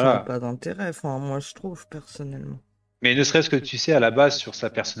ça Voilà. n'a pas d'intérêt. Enfin, moi je trouve personnellement. Mais ne serait-ce que tu sais à la base sur sa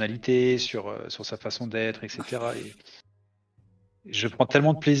personnalité, sur sa façon d'être, etc. Et je prends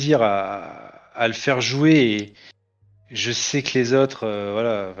tellement de plaisir à le faire jouer et je sais que les autres,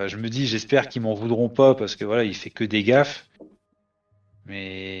 voilà, enfin, je me dis, j'espère qu'ils m'en voudront pas parce que voilà, il fait que des gaffes.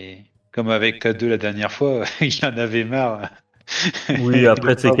 Mais comme avec K2 la dernière fois, il en avait marre. Oui,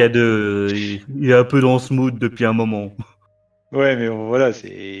 après, c'est K2. Il est un peu dans ce mood depuis un moment. Ouais, mais bon, voilà,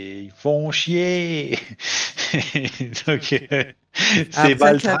 ils font chier. Donc, c'est Après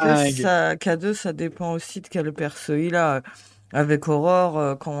baltringue. K2, ça dépend aussi de quel perso il a. Avec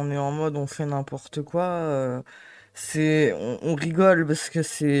Aurore, quand on est en mode on fait n'importe quoi, on rigole parce que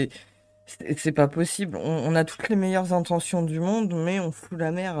c'est pas possible. On a toutes les meilleures intentions du monde, mais on fout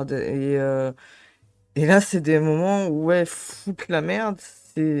la merde. Et là, c'est des moments où, ouais, foutre la merde,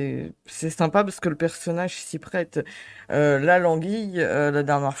 c'est sympa parce que le personnage s'y prête. Là, l'anguille, la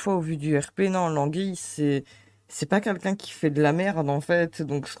dernière fois, au vu du RP, non, l'anguille, c'est pas quelqu'un qui fait de la merde, en fait.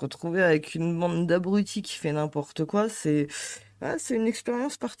 Donc, se retrouver avec une bande d'abrutis qui fait n'importe quoi, c'est une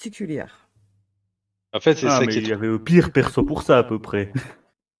expérience particulière. En fait, c'est Ah, ça mais qui est il y avait le pire perso pour ça, à peu près.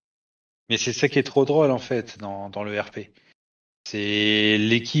 mais c'est ça qui est trop drôle en fait dans le RP. C'est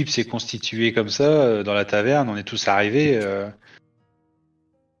l'équipe s'est constituée comme ça dans la taverne, on est tous arrivés.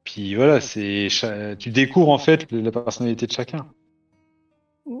 Puis voilà, tu découvres en fait la personnalité de chacun.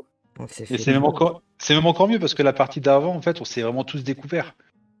 Donc, c'est Et fait c'est même encore mieux parce que la partie d'avant, en fait, on s'est vraiment tous découverts.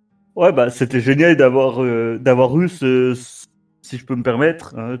 Ouais, bah, c'était génial d'avoir eu si je peux me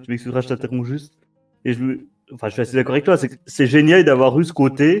permettre, hein, tu m'excuseras, je t'interromps juste. Et enfin, je suis assez d'accord avec toi, c'est génial d'avoir eu ce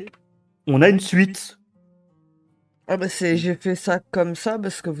côté. On a une suite. Ah bah j'ai fait ça comme ça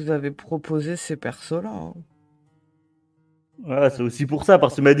parce que vous avez proposé ces persos-là. Hein. Voilà, c'est aussi pour ça,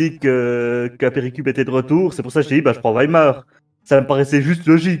 parce que tu m'as dit qu'Haper Hicube était de retour, c'est pour ça que je t'ai dit, bah, je prends Weimar. Ça me paraissait juste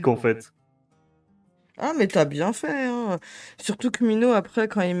logique, en fait. Ah mais t'as bien fait, hein. Surtout que Mino après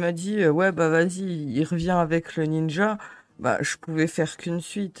quand il m'a dit ouais bah vas-y il revient avec le ninja, bah, je pouvais faire qu'une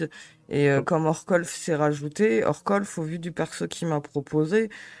suite. Et comme Oörkhõlf s'est rajouté, Oörkhõlf, au vu du perso qu'il m'a proposé,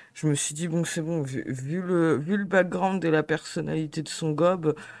 je me suis dit, bon, c'est bon, vu le background et la personnalité de son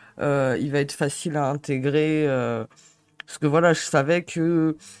gob, il va être facile à intégrer. Parce que voilà, je savais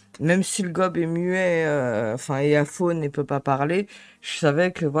que même si le gob est muet, enfin, et aphone et peut pas parler, je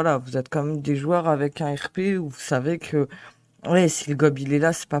savais que voilà, vous êtes quand même des joueurs avec un RP où vous savez que ouais, si le gob il est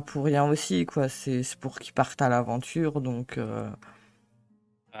là, c'est pas pour rien aussi, quoi. C'est pour qu'il parte à l'aventure, donc.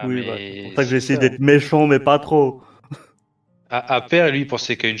 Ah, Oui, bah, c'est mais pour ça que j'ai c'est essayé ça. d'être méchant, mais pas trop. Haper, lui, il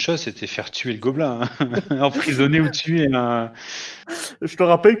pensait qu'à une chose, c'était faire tuer le gobelin. Hein. Emprisonner ou tuer un. Je te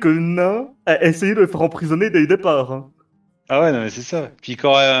rappelle que Nain a essayé de le faire emprisonner dès le départ. Hein. Ah ouais, non, mais c'est ça. Puis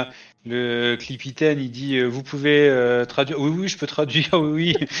quand le clipitaine, il dit vous pouvez traduire. Oui, oui, je peux traduire.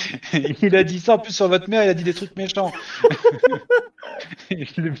 Oui, oui. Il a dit ça en plus sur votre mère, il a dit des trucs méchants.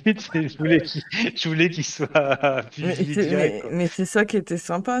 Le but, c'est je voulais qu'il soit Mais fusillé c'est direct, mais, quoi. mais c'est ça qui était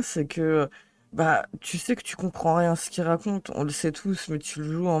sympa, c'est que bah tu sais que tu comprends rien à ce qu'il raconte, on le sait tous, mais tu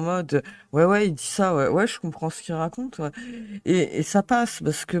le joues en mode ouais ouais il dit ça, ouais ouais je comprends ce qu'il raconte, ouais. Et ça passe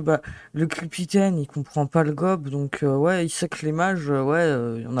parce que bah le capitaine il comprend pas le gob, donc ouais il sait que les mages, ouais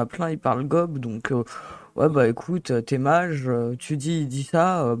il y en a plein ils parlent gob, donc ouais bah écoute t'es mage, tu dis il dit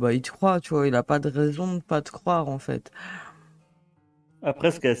ça, bah il te croit, tu vois, il a pas de raison de pas te croire en fait.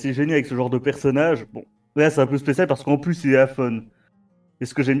 Après, ce qui est assez génial avec ce genre de personnage, bon, là c'est un peu spécial parce qu'en plus il est aphone. Et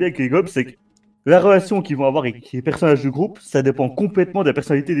ce que j'aime bien avec les gobs, c'est que la relation qu'ils vont avoir avec les personnages du groupe, ça dépend complètement de la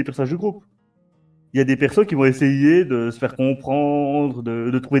personnalité des personnages du groupe. Il y a des personnes qui vont essayer de se faire comprendre,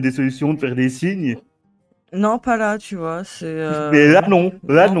 de trouver des solutions, de faire des signes. Non pas là tu vois, c'est Mais là non,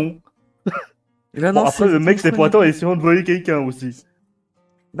 là non. Là Bon, non après c'est le vous mec s'est comprenez pointé en pas. essayant de voler quelqu'un aussi.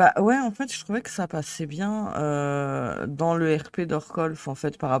 Bah ouais, en fait, je trouvais que ça passait bien dans le RP d'Oörkhõlf, en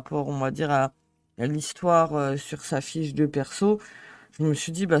fait, par rapport, on va dire, à l'histoire sur sa fiche de perso. Je me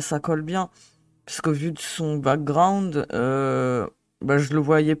suis dit, bah ça colle bien. Parce qu'au vu de son background, bah, je le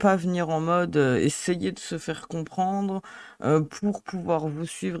voyais pas venir en mode essayer de se faire comprendre pour pouvoir vous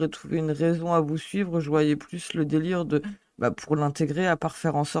suivre et trouver une raison à vous suivre. Je voyais plus le délire de, bah, pour l'intégrer, à part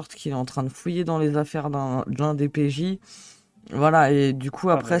faire en sorte qu'il est en train de fouiller dans les affaires d'un des PJ. Voilà, et du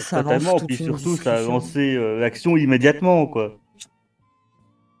coup, Ah, après, mais ça lance totalement, toute puis une surtout ça a discussion. lancé l'action immédiatement, quoi.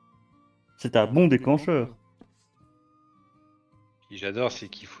 C'est un bon déclencheur. Ce que j'adore, c'est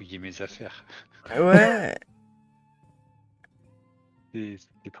qu'il fouillait mes affaires. Ouais, C'est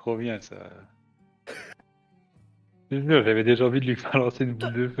trop bien, ça. Je te jure, j'avais déjà envie de lui balancer une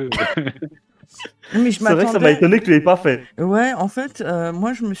boule de feu. mais je C'est vrai que ça m'a m'attendais. étonné que tu l'aies pas fait. Ouais, en fait,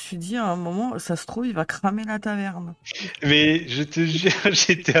 moi, je me suis dit à un moment, ça se trouve, il va cramer la taverne. Mais je te jure,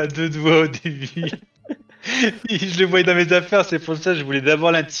 j'étais à deux doigts au début. Je le voyais dans mes affaires, c'est pour ça que je voulais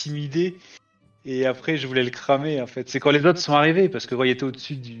d'abord l'intimider et après je voulais le cramer en fait. C'est quand les autres sont arrivés parce que quand il était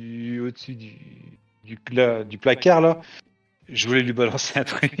au-dessus du placard là, je voulais lui balancer un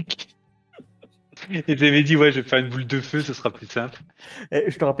truc. Et j'avais dit ouais, je vais faire une boule de feu, ce sera plus simple. Et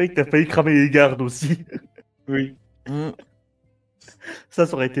je te rappelle que t'as failli cramer les gardes aussi. Oui. Mm. Ça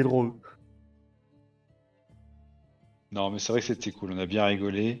aurait été drôle. Non, mais c'est vrai que c'était cool, on a bien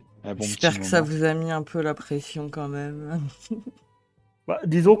rigolé. Un bon petit J'espère que ça moment. vous a mis un peu la pression quand même. Bah,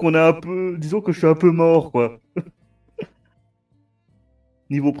 disons qu'on a un peu... Disons que je suis un peu mort, quoi.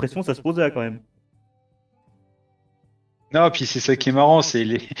 Niveau pression, ça se posait quand même. Non, puis c'est ça qui est marrant, c'est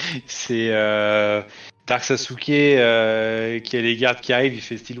Darh'Ksasouket qui a les gardes qui arrivent, il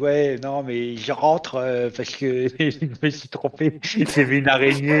fait style ouais, non mais je rentre parce que je me suis trompé, j'ai vu une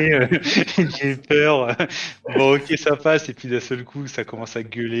araignée, j'ai peur. Bon ok ça passe et puis d'un seul coup ça commence à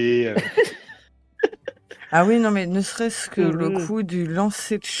gueuler. Ah oui, non, mais ne serait-ce que le Mhm. coup du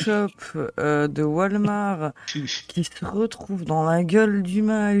lancer de chope de Walmar qui se retrouve dans la gueule du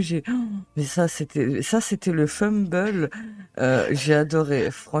mage. Mais ça c'était le fumble. J'ai adoré, Mais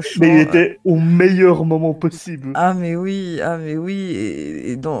il franchement. était au meilleur moment possible. Ah mais oui,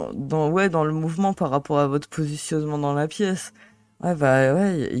 et dans le mouvement par rapport à votre positionnement dans la pièce. Ouais, bah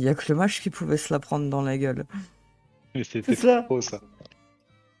ouais, il y a que le mage qui pouvait se la prendre dans la gueule. Mais C'est c'était ça. trop ça.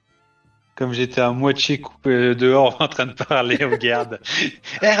 Comme j'étais à moitié coupé dehors en train de parler aux gardes.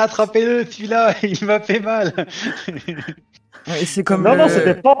 Eh rattrapez-le celui-là, il m'a fait mal. Et c'est comme Non, non,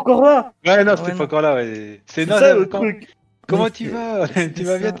 c'était pas encore là. Ouais non Ouais, c'était pas non. encore là. Ouais. C'est Non, ça le truc. comment Mais tu vas? c'est Tu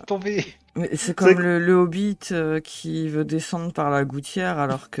vas bien ça. de tomber. Mais c'est C'est comme que- le Hobbit qui veut descendre par la gouttière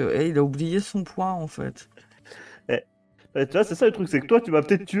alors que il a oublié son poids en fait. Tu vois, c'est ça le truc, c'est que toi, tu m'as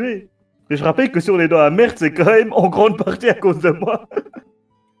peut-être tué. Mais je rappelle que si on est dans la merde, c'est quand même en grande partie à cause de moi.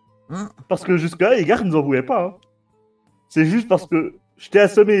 Hein. Parce que jusque-là, les gardes nous en voulaient pas. Hein. C'est juste parce que je t'ai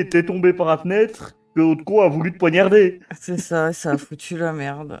assommé, t'es tombé par la fenêtre, que l'autre con a voulu te poignarder. C'est ça, ça a foutu la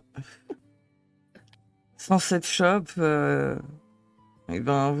merde. Sans cette shop, eh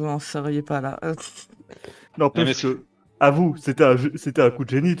ben, vous n'en seriez pas là. N'empêche que, à vous, c'était un coup de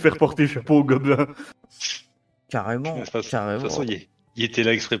génie de faire porter chapeau au gobelin. Carrément, De toute carrément. façon, il était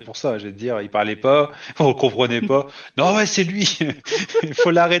là exprès pour ça, je vais te dire. Il parlait pas, on comprenait pas. Non, ouais, c'est lui. Il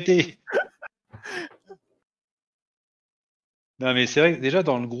faut l'arrêter. Non, mais c'est vrai que déjà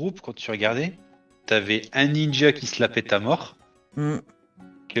dans le groupe, quand tu regardais, t'avais un ninja qui se la pète à mort. Mm.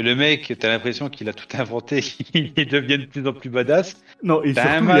 Que le mec, t'as l'impression qu'il a tout inventé, il devient de plus en plus badass. Non, et T'as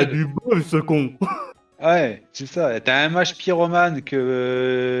surtout, un il a mal. du bol, ce con. Ouais, c'est ça. T'as un mage pyromane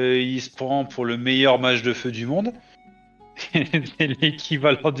que il se prend pour le meilleur mage de feu du monde. C'est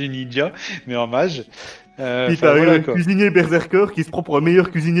l'équivalent du ninja, mais en mage. Puis Enfin, t'as voilà, un quoi. cuisinier berserker qui se prend pour le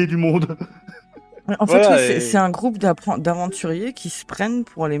meilleur cuisinier du monde. En fait, Voilà, oui, et- c'est un groupe d'aventuriers qui se prennent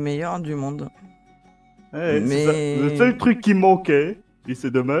pour les meilleurs du monde. Ouais, c'est ça. Le Mais... seul truc qui me manquait, et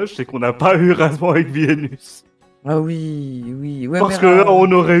c'est dommage, c'est qu'on n'a pas eu Rasement avec Vienus. Ah oui, oui. Ouais, Parce mais que là,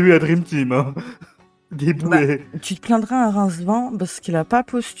 on aurait eu un Dream Team. Hein. Des Bah, boulets. tu te plaindras à Rincevent parce qu'il a pas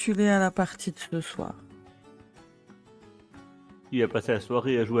postulé à la partie de ce soir. Il a passé la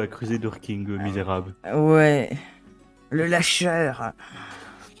soirée à jouer à Crusader King, le misérable. Ouais. Le lâcheur.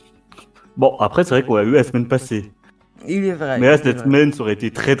 Bon, après, c'est vrai qu'on l'a eu la semaine passée. Il est vrai. Mais là, il est cette vrai. semaine, ça aurait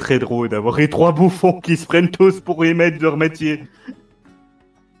été très très drôle d'avoir les 3 bouffons qui se prennent tous pour y mettre leur métier.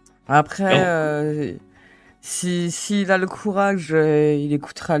 Après, Non. s'il a le courage, il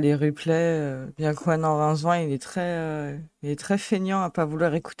écoutera les replays. Bien que non, Rincevent, il est très feignant à pas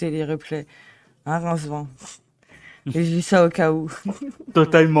vouloir écouter les replays. Hein, Rincevent. Et je dis ça au cas où.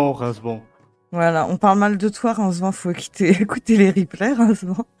 Totalement, Rincevent. Voilà, on parle mal de toi, Rincevent, faut écouter les replays,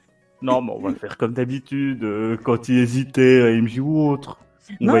 Rincevent. Non, mais on va le faire comme d'habitude, quand il hésitait à MJ ou autre.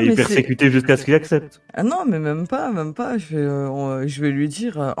 On Non, va y mais persécuter jusqu'à ce qu'il accepte. Ah non, mais même pas. Je vais lui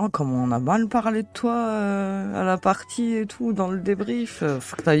dire, oh, comment on a mal parlé de toi à la partie et tout, dans le débrief.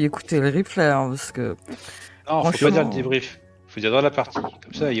 Faut que t'ailles écouter le replay, hein, parce que Non, faut pas franchement- dire le débrief. Faut dire dans la partie.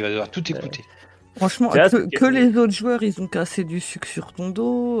 Comme ça, il va devoir tout écouter. franchement, C'est là, que, c'est- que les autres joueurs, ils ont cassé du sucre sur ton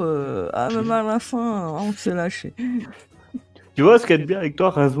dos. Même à la fin, on s'est lâché. Tu vois, ce qu'il y a de bien avec toi,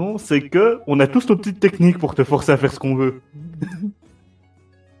 Rincevent, c'est que on a tous nos petites techniques pour te forcer à faire ce qu'on veut.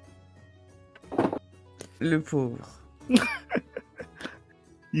 Le pauvre.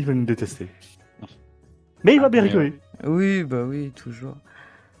 Il va nous détester. Mais il va bien mais, rigoler. Oui, bah oui, toujours.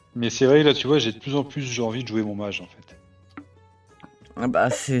 Mais c'est vrai, là, tu vois, j'ai de plus en plus j'ai envie de jouer mon mage, en fait. Ah bah,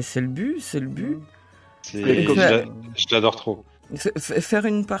 c'est le but, c'est le but. C'est... Comme- Je l'adore trop. Faire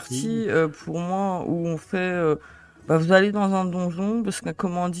une partie pour moi où on fait vous allez dans un donjon parce qu'un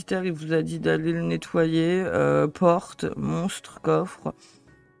commanditaire il vous a dit d'aller le nettoyer, porte, monstre, coffre.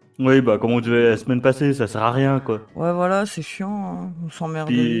 Oui, bah comme on disait la semaine passée, ça sert à rien, quoi. Ouais voilà, c'est chiant, hein. On s'emmerde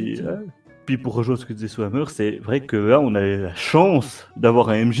Puis, vite. puis pour rejoindre ce que disait Soulhammer, c'est vrai que là, on a la chance d'avoir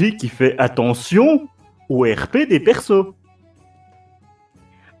un MJ qui fait attention au RP des persos.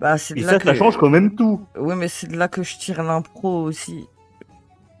 Bah c'est Et de là ça change quand même tout. Oui, mais c'est de là que je tire l'impro aussi.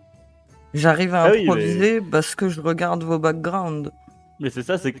 J'arrive à Ah oui, improviser parce que je regarde vos backgrounds. Mais c'est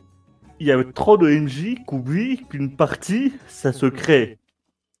ça, c'est qu'il y a trop de MJ qu'oublie qu'une partie, ça se crée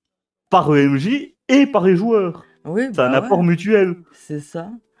par le MJ et par les joueurs. Oui, C'est un apport mutuel. c'est ça.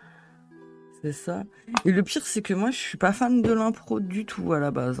 C'est ça. Et le pire, c'est que moi, je suis pas fan de l'impro du tout à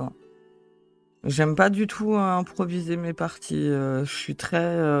la base. Hein. J'aime pas du tout improviser mes parties. Je suis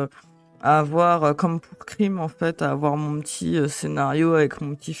très à avoir, comme pour Crime en fait, à avoir mon petit scénario avec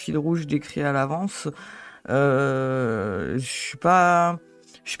mon petit fil rouge décrit à l'avance. Je suis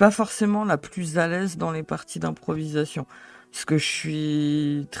pas forcément la plus à l'aise dans les parties d'improvisation, parce que je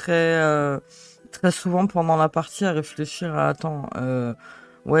suis très souvent pendant la partie à réfléchir à attends.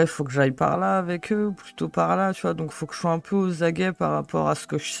 Ouais, faut que j'aille par là avec eux, ou plutôt par là, tu vois. Donc, faut que je sois un peu aux aguets par rapport à ce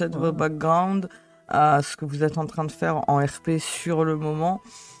que je sais de votre background, à ce que vous êtes en train de faire en RP sur le moment.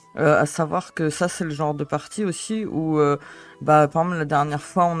 À savoir que ça, c'est le genre de partie aussi où, par exemple, la dernière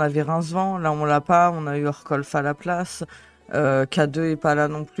fois, on avait Rincevent, là, on l'a pas, on a eu Oörkhõlf à la place. K2 est pas là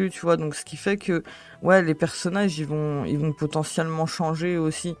non plus, tu vois. Donc, ce qui fait que, ouais, les personnages, ils vont potentiellement changer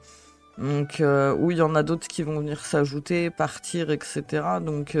aussi. Donc, oui, il y en a d'autres qui vont venir s'ajouter, partir, etc.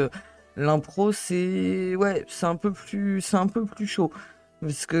 Donc, l'impro, c'est un peu plus chaud.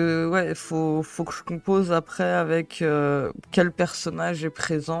 Parce que, ouais, faut que je compose après avec quel personnage est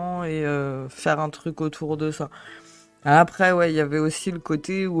présent et faire un truc autour de ça. Après, ouais, il y avait aussi le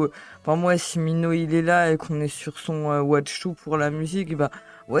côté où, moi, si Mino il est là et qu'on est sur son watch-to pour la musique, bah,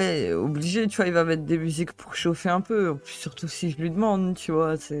 ouais, obligé, tu vois, il va mettre des musiques pour chauffer un peu. Surtout si je lui demande, tu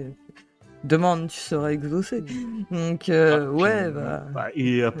vois, demande, tu seras exaucé. Donc, ouais, bah, Bah,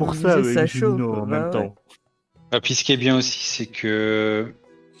 et pour viser, ça, ça MJ chauffe, Mino en bah même ouais. temps. Ah, puis ce qui est bien aussi, c'est que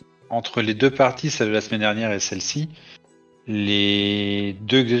entre les deux parties, celle de la semaine dernière et celle-ci, les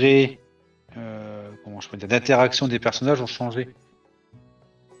degrés comment je peux dire, d'interaction des personnages ont changé.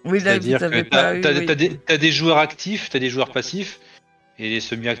 Oui, là, vous C'est-à-dire que avez pas eu, oui. t'as des joueurs actifs, t'as des joueurs passifs, et les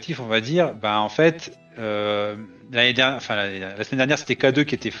semi-actifs, on va dire, bah en fait, l'année dernière, enfin la semaine dernière, c'était K2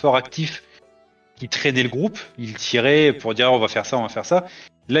 qui était fort actif, qui traînait le groupe, il tirait pour dire on va faire ça, on va faire ça.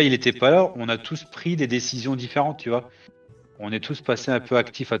 Là, il était pas là, on a tous pris des décisions différentes, tu vois. On est tous passés un peu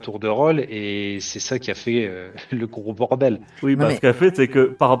actifs à tour de rôle, et c'est ça qui a fait le gros bordel. Oui, Non, bah, mais- ce qu'a fait, c'est que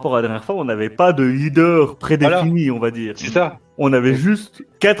par rapport à la dernière fois, on n'avait pas de leader prédéfini, on va dire. C'est ça. On avait juste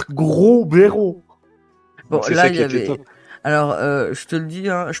 4 gros blaireaux. Bon, Donc, c'est là, ça il qui y était avait. top. Alors, je te le dis,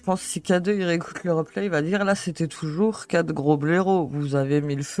 hein, je pense que si K2 il réécoute le replay, il va dire là, c'était toujours 4 gros blaireaux. Vous avez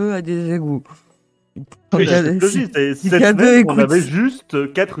mis le feu à des égouts. Quand Oui, Je K2 te si- dis, c'est- si cette K2 semaine, on écoute- avait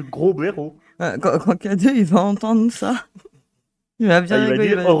juste 4 gros blaireaux. quand K2 il va entendre ça, il va bien Ah, il va rigoler.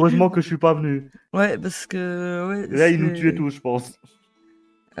 dire heureusement que je suis pas venu. Ouais, parce que. Ouais, Et là, il nous c'est- tuait tous, je pense.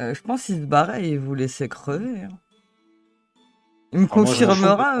 Je pense qu'il se barrait et il vous laissait crever. Hein. Il me Ah, moi, je m'en fous,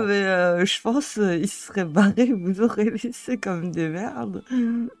 confirmera, de mais je pense il se serait barré, vous aurez laissé comme des merdes.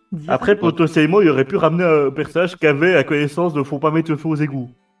 Après, potentiellement, il aurait pu ramener un personnage qui avait la connaissance de faut pas mettre le feu aux égouts.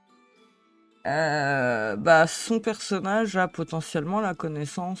 Bah, son personnage a potentiellement la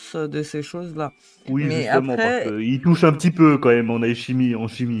connaissance de ces choses-là. Oui, Mais justement, après- parce qu'il touche un petit peu quand même en chimie.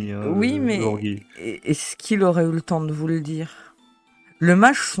 Hein, Oui, le mais Gorgui. est-ce qu'il aurait eu le temps de vous le dire? Le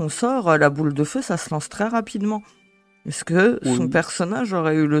mage, son sort, la boule de feu, ça se lance très rapidement. Est-ce que son Oui. personnage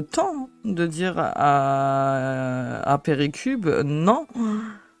aurait eu le temps de dire à Haper Hicube non?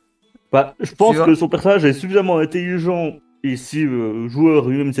 Bah, je pense vois. que son personnage est suffisamment intelligent. Et si le joueur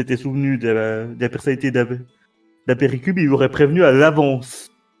lui-même s'était souvenu de la personnalité d'Haper Hicube, il aurait prévenu à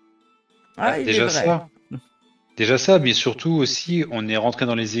l'avance. Ah, il est déjà vrai. ça. Déjà ça, mais surtout aussi, on est rentré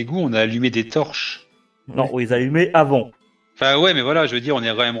dans les égouts, on a allumé des torches. Non, on les a allumés avant. Enfin ouais, mais voilà, je veux dire, on est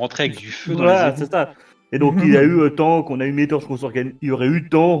quand même rentré avec du feu dans Voilà, les égouts. c'est ça. Et donc, il a eu le temps qu'on a allumé les torches, qu'on s'organise. Il aurait eu le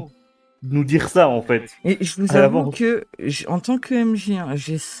temps de nous dire ça, en fait. Et je vous À avoue l'avance. que, en tant que MJ, hein,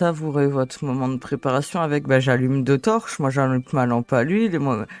 j'ai savouré votre moment de préparation avec, bah, j'allume 2 torches, moi j'allume ma lampe à l'huile, et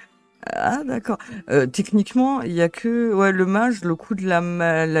moi... Ah, d'accord. Techniquement, il y a que, ouais, le mage, le coup de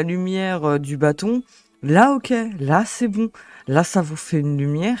la lumière du bâton. Là, ok, là c'est bon. Là, ça vous fait une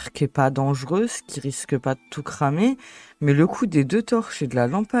lumière qui est pas dangereuse, qui risque pas de tout cramer. Mais le coup des 2 torches et de la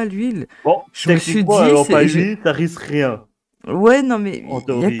lampe à l'huile, Bon, je me suis techniquement, dit, alors pas je- lui, ça risque rien. ouais, non mais En il y a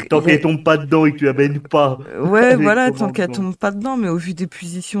théorie. que- Tant il y a- qu'elle tombe pas dedans et que tu la baignes pas. Ouais, avec voilà, ton tant qu'elle menton. tombe pas dedans, mais au vu des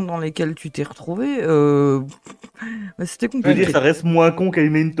positions dans lesquelles tu t'es retrouvé, bah, c'était Je veux compliqué. dire, ça reste moins con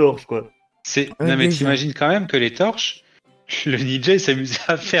qu'allumer une torche, quoi. Non mais déjà. t'imagines quand même que les torches, le ninja il s'amusait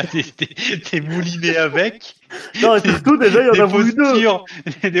à faire des moulinets avec. Non, et surtout, déjà, il y en Des a voulu 2. postures.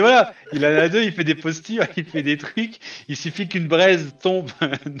 Et voilà, il en a 2, il fait des postures, il fait des trucs. Il suffit qu'une braise tombe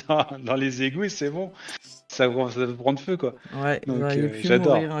dans les égouts et c'est bon. Ça va prendre feu quoi. Ouais, vous Donc, auriez pu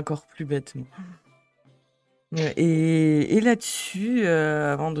j'adore. mourir encore plus bêtement. Et là-dessus,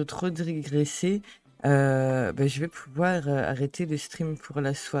 avant de trop digresser, bah, je vais pouvoir arrêter le stream pour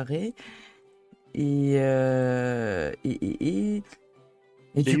la soirée. Et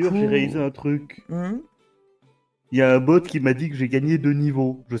du D'ailleurs, coup... j'ai réalisé un truc. Hmm. Il y a un bot qui m'a dit que j'ai gagné 2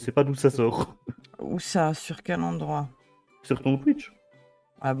 niveaux. Je sais pas d'où ça sort. Où ça? Sur quel endroit? Sur ton Twitch.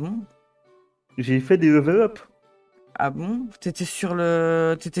 Ah bon? J'ai fait des level up. Ah bon? T'étais sur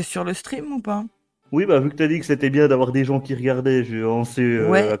le stream ou pas? Oui, bah, vu que t'as dit que c'était bien d'avoir des gens qui regardaient, j'ai lancé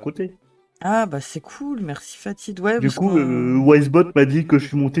Ouais. à côté. Ah bah c'est cool, merci Phatid. Ouais, Du parce coup, qu'on Wisebot m'a dit que je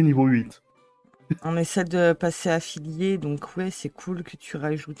suis monté niveau 8. on essaie de passer affilié, donc ouais, c'est cool que tu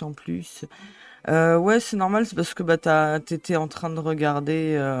rajoutes en plus. Ouais, c'est normal, c'est parce que bah t'étais en train de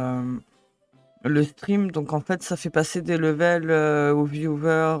regarder le stream, donc en fait ça fait passer des levels aux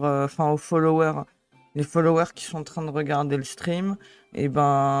viewers, enfin aux followers. Les followers qui sont en train de regarder le stream, et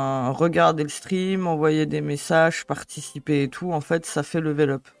ben regarder le stream, envoyer des messages, participer et tout, en fait ça fait level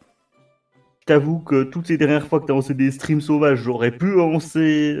up. Je t'avoue que toutes ces dernières fois que t'as lancé des streams sauvages, j'aurais pu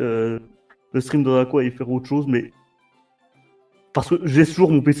lancer le stream dans un coin et faire autre chose, mais parce que j'ai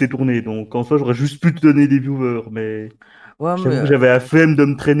toujours mon PC tourné, donc en soi j'aurais juste pu te donner des viewers, mais Ouais, j'avoue mais que j'avais la flemme de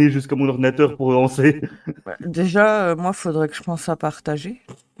me traîner jusqu'à mon ordinateur pour lancer. déjà, moi faudrait que je pense à partager.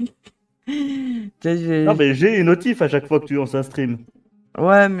 Non, mais j'ai une notif à chaque fois que tu lances un stream.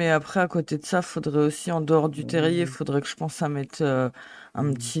 Ouais, mais après, à côté de ça, faudrait aussi, en dehors du terrier, faudrait que je pense à mettre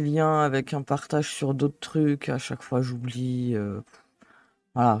un petit lien avec un partage sur d'autres trucs. À chaque fois, j'oublie.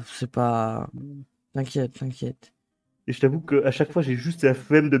 Voilà, c'est pas... T'inquiète, t'inquiète. Et je t'avoue qu'à chaque fois, j'ai juste la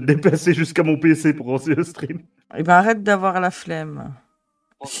flemme de me déplacer jusqu'à mon PC pour lancer le stream. Eh ben, arrête d'avoir la flemme.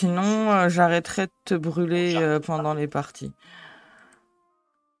 Sinon, j'arrêterai de te brûler pendant les parties.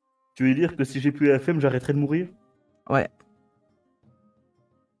 Tu veux dire que si j'ai plus la flemme, j'arrêterai de mourir? Ouais.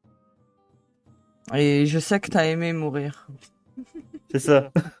 Et je sais que t'as aimé mourir. C'est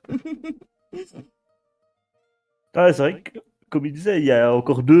ça. Ah, c'est vrai que, comme il disait, il y a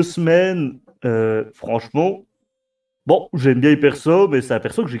encore 2 semaines, franchement, bon, j'aime bien les persos, mais c'est un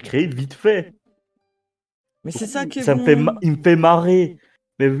perso que j'ai créé vite fait. Mais c'est ça qui est Ça me bon. il me fait marrer.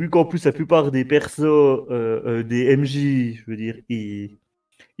 Mais vu qu'en plus, la plupart des persos, des MJ, je veux dire, ils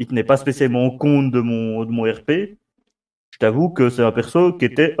tenaient pas spécialement compte de mon RP, je t'avoue que c'est un perso qui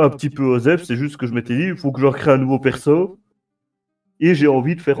était un petit peu osef. C'est juste que je m'étais dit, il faut que je recrée un nouveau perso. Et j'ai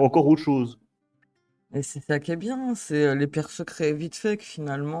envie de faire encore autre chose. Et c'est ça qui est bien, c'est les persos créés vite fait que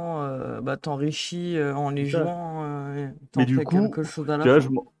finalement, t'enrichis en les C'est ça. jouant, et Mais t'en du fais coup, quelque chose à la tu vois, fin.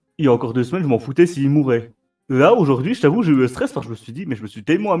 il y a encore 2 semaines, je m'en foutais s'il mourait. Là, aujourd'hui, je t'avoue, j'ai eu le stress parce que je me suis dit, mais je me suis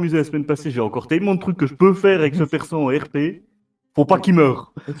tellement amusé la semaine passée, j'ai encore tellement de trucs que je peux faire avec ce perso en RP, faut pas qu'il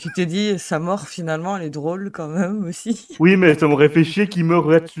meure. Et tu t'es dit, sa mort finalement, elle est drôle quand même aussi. Oui, mais ça m'aurait fait chier qu'il meure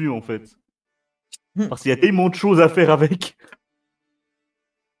là-dessus, en fait. Parce qu'il y a tellement de choses à faire avec.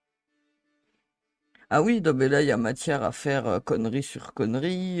 Ah oui, non, mais là, il y a matière à faire connerie sur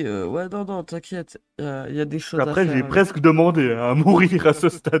connerie. Ouais, non, t'inquiète, il y a des choses à Après, faire. j'ai presque demandé à mourir à ce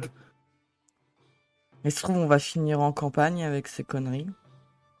stade. Mais se trouve, on va finir en campagne avec ces conneries.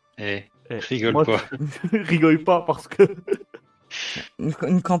 Rigole moi, pas. Rigole pas parce que...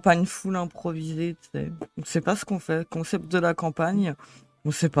 Une campagne full improvisée, tu sais. On sait pas ce qu'on fait. Concept de la campagne,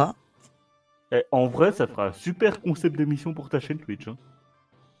 on sait pas. En vrai, ça fera un super concept d'émission pour ta chaîne Twitch. Hein.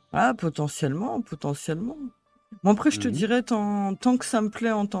 Ah, potentiellement. Bon, après, je te Mhm. dirais, tant que ça me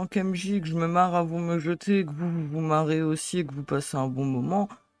plaît en tant qu'MJ, que je me marre à vous me jeter, que vous vous marrez aussi, et que vous passez un bon moment,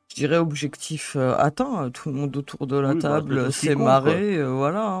 je dirais objectif atteint. Tout le monde autour de la Oui, bah, c'est table tout ce qui s'est compte, quoi. marré,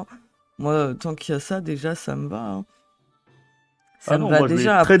 voilà. Hein. Moi, tant qu'il y a ça, déjà, ça me va. Hein. Ça Ah me non, va moi je vais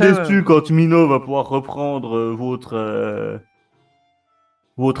déjà. être très Après, déçu quand Mino va pouvoir reprendre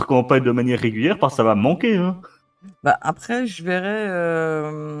votre campagne de manière régulière parce que ça va me manquer. Hein. après, je verrais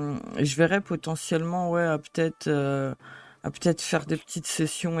potentiellement, ouais, à peut-être faire des petites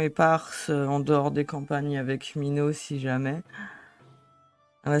sessions éparses en dehors des campagnes avec Mino, si jamais.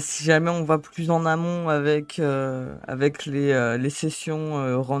 Si jamais on va plus en amont avec les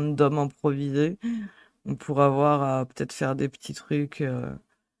sessions random improvisées, on pourra voir à peut-être faire des petits trucs.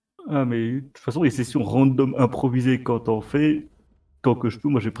 Ah, mais de toute façon, les sessions random improvisées quand on fait, tant que je peux,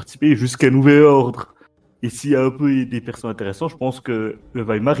 moi j'ai participé jusqu'à nouvel ordre. Et s'il y a un peu des personnes intéressantes, je pense que le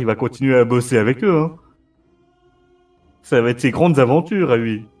Weimar il va continuer à bosser avec eux. Hein. Ça va être ses grandes aventures à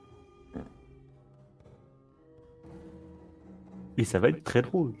lui. Et ça va être très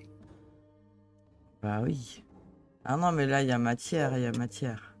drôle. Bah oui. Ah non, mais là, il y a matière.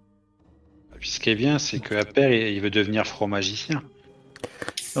 Puis ce qui est bien, c'est que Haper, il veut devenir fromagicien.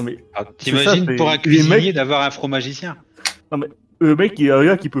 Non, mais Alors, c'est ça, t'imagines c'est- pour un les cuisinier mecs- d'avoir un fromagicien? non, mais le mec, il y a un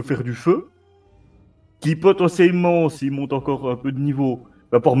gars qui peut faire du feu, qui potentiellement, s'il monte encore un peu de niveau,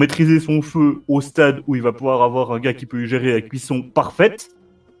 va pouvoir maîtriser son feu au stade où il va pouvoir avoir un gars qui peut lui gérer la cuisson parfaite,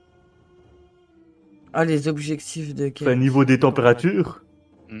 Ah, les objectifs de enfin, quête. niveau des températures.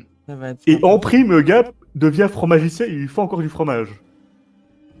 Ça va être Et sympa. en prime, le gars devient fromagicien, il lui fait encore du fromage.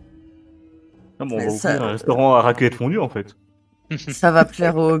 Non, mais on va Ça- ouvrir un restaurant à raclette fondue, en fait. Ça va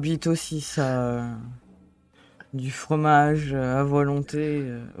plaire aux hobbits aussi, ça. Du fromage à volonté.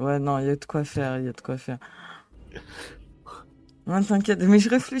 Ouais, non, il y a de quoi faire, Ouais, t'inquiète, mais je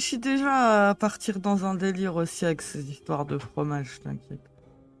réfléchis déjà à partir dans un délire aussi avec ces histoires de fromage, t'inquiète.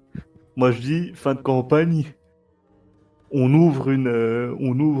 Moi, je dis, fin de campagne, on ouvre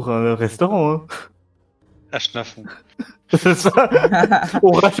un restaurant, hein. Lâche fond. C'est ça.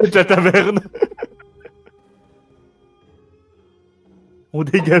 On rachète la taverne. On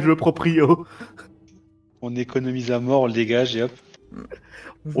dégage le proprio. On économise à mort, on le dégage et hop.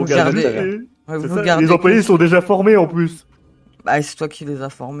 Vous On garde gardez... la- ouais, C'est vous ça, gardez les employés confiance. sont déjà formés en plus. Bah, c'est toi qui les as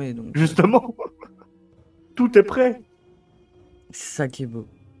formés, donc. Justement. Tout est prêt. C'est ça qui est beau.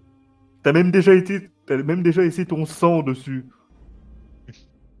 T'as même déjà essayé ton sang dessus.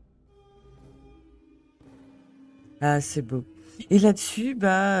 Ah, c'est beau. Et là-dessus,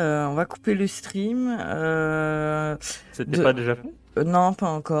 on va couper le stream. C'était pas déjà fait? Non, pas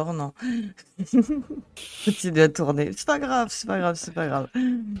encore, non. Continue à tourner. C'est pas grave.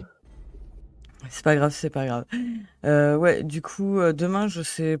 C'est pas grave, c'est pas grave. Ouais, du coup, demain, je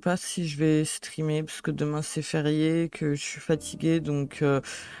sais pas si je vais streamer, parce que demain c'est férié, que je suis fatiguée, donc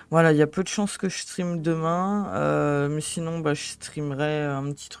voilà, il y a peu de chances que je stream demain, mais sinon, bah, je streamerai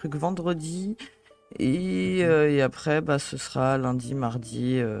un petit truc vendredi, et après, bah, ce sera lundi,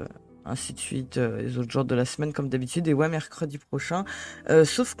 mardi, ainsi de suite, les autres jours de la semaine, comme d'habitude, et ouais, mercredi prochain,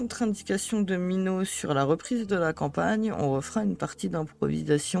 sauf contre-indication de Mino sur la reprise de la campagne, on refera une partie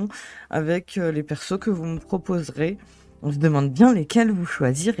d'improvisation avec les persos que vous me proposerez. On se demande bien lesquels vous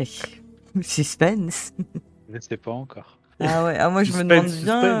choisirez. Suspense. Je ne sais pas encore. Ah ouais, moi je me Suspense, demande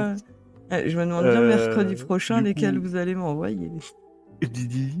bien, suspense. je me demande bien mercredi prochain Du lesquels coup, vous allez m'envoyer.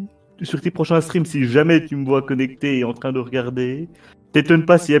 Didi, sur tes prochains streams, si jamais tu me vois connecté et en train de regarder, t'étonnes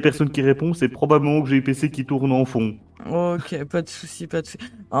pas s'il y a personne qui répond, c'est probablement que j'ai le PC qui tourne en fond. Ok, pas de souci, pas de souci.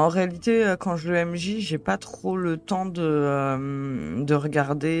 En réalité, quand je joue MJ, j'ai pas trop le temps de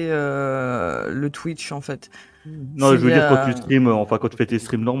regarder le Twitch en fait. Non, je veux dire quand tu streams, enfin quand tu fais tes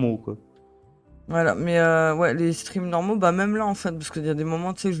streams normaux, quoi. Voilà, mais ouais, les streams normaux, bah même là en fait, parce qu'il y a des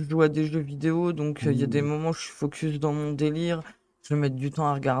moments, tu sais, je joue à des jeux vidéo, donc il y a des moments où je suis focus dans mon délire, je vais mettre du temps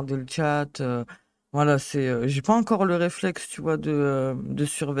à regarder le chat, voilà, j'ai pas encore le réflexe, tu vois, de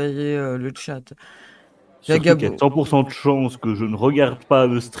surveiller le chat. Il y a Surtout qu'il y a Gabo. 100% de chances que je ne regarde pas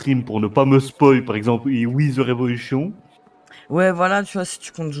le stream pour ne pas me spoil, par exemple, We The Revolution. Ouais, voilà, tu vois, si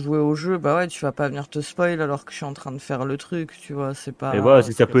tu comptes jouer au jeu, bah ouais, tu vas pas venir te spoil alors que je suis en train de faire le truc, tu vois, c'est Et pas... voilà,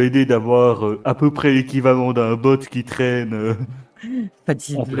 si ça peut aider d'avoir à peu près l'équivalent d'un bot qui traîne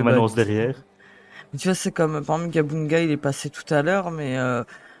Phatid, en le bot. permanence derrière. Mais tu vois, c'est comme, par exemple, Gabunga, il est passé tout à l'heure, mais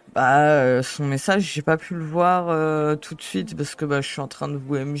son message, j'ai pas pu le voir tout de suite parce que bah, je suis en train de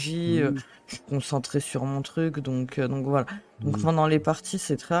vous MJ, je suis concentré sur mon truc, donc voilà. Donc pendant les parties,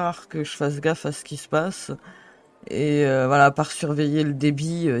 c'est très rare que je fasse gaffe à ce qui se passe. Et voilà, à part surveiller le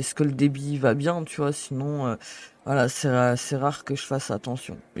débit, est-ce que le débit va bien, tu vois, sinon, voilà, c'est rare que je fasse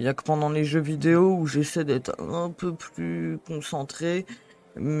attention. Il y a que pendant les jeux vidéo où j'essaie d'être un peu plus concentré,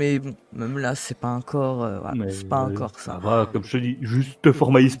 mais bon, même là, c'est pas encore, voilà, Mais c'est pas encore ça. ça va, comme je te dis, juste te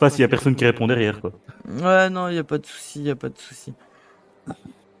formalise pas s'il y a personne qui répond derrière, quoi. Ouais, non, il y a pas de souci, il y a pas de souci. De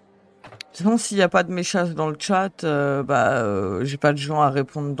toute façon, s'il n'y a pas de message dans le chat, j'ai pas de gens à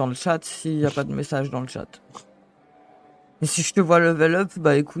répondre dans le chat s'il n'y a pas de message dans le chat. Et si je te vois level up,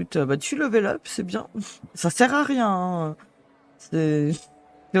 bah écoute, bah tu level up, c'est bien. Ça sert à rien, hein. C'est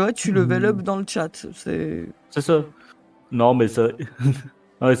ouais, tu level up dans le chat. C'est ça. Non, mais ça...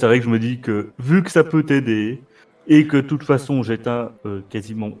 ouais, c'est vrai que je me dis que, vu que ça peut t'aider, et que de toute façon, j'éteins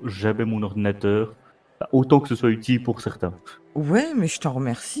quasiment jamais mon ordinateur, bah, autant que ce soit utile pour certains. Ouais, mais je t'en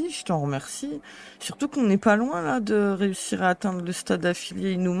remercie, je t'en remercie. Surtout qu'on n'est pas loin là de réussir à atteindre le stade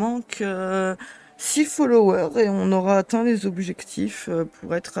affilié. Il nous manque 6 followers et on aura atteint les objectifs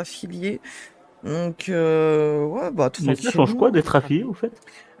pour être affilié. Donc ouais, bah Mais ça change quoi tranquillement. d'être affilié, au fait?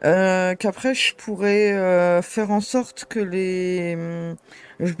 Qu'après je pourrais faire en sorte que les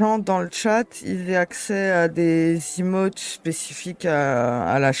gens dans le chat ils aient accès à des emotes spécifiques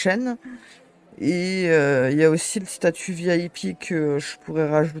à la chaîne. Et il y a aussi le statut VIP que je pourrais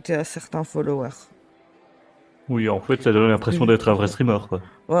rajouter à certains followers. Oui, en fait, ça donne l'impression d'être un vrai streamer, quoi.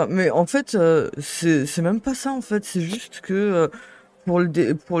 Ouais, mais en fait, c'est même pas ça en fait. C'est juste que pour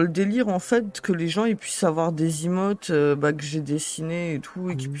le délire en fait, que les gens ils puissent avoir des emotes que j'ai dessinées et tout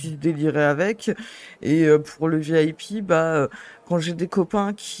et qu'ils puissent délirer avec. Et pour le VIP, quand j'ai des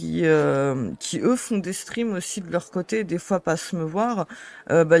copains qui eux font des streams aussi de leur côté, des fois passent me voir,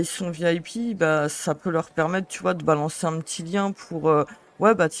 ils sont VIP, ça peut leur permettre, tu vois, de balancer un petit lien pour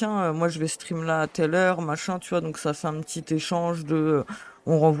ouais bah tiens, moi je vais stream là à telle heure, machin, tu vois, donc ça fait un petit échange de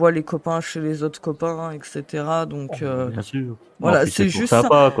on renvoie les copains chez les autres copains, etc. Donc Bien sûr. Non, voilà, puis c'est c'est toujours juste ça.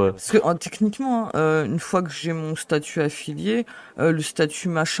 sympa, quoi. Parce que techniquement, hein, une fois que j'ai mon statut affilié, le statut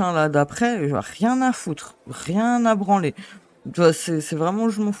machin là d'après, j'ai rien à foutre, rien à branler. Tu vois, c'est vraiment,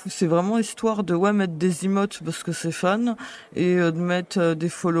 je m'en fous. C'est vraiment histoire de ouais mettre des emotes parce que c'est fun et de mettre des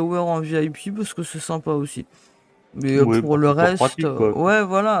followers en VIP parce que c'est sympa aussi. Mais Oui, pour pour le que ce soit reste, pratique, quoi. ouais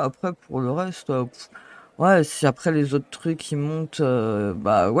voilà. Après pour le reste, ouais, si après les autres trucs ils montent,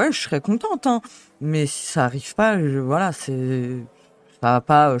 bah ouais, je serais contente, hein. Mais si ça arrive pas, voilà, ça va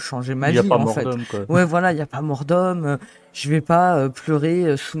pas changer ma Il n'y a vie pas en mort fait. d'homme, quoi. Ouais, voilà, il y a pas mort d'homme. Je vais pas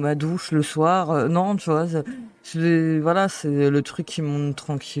pleurer sous ma douche le soir. Non, tu vois, voilà, c'est le truc qui monte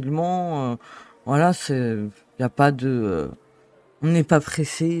tranquillement. Voilà, y a pas de, on n'est pas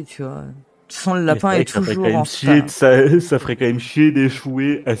pressé, tu vois. De toute façon, le Mais c'est lapin vrai est que ça ferait quand toujours en même chier retard. ça ferait quand même chier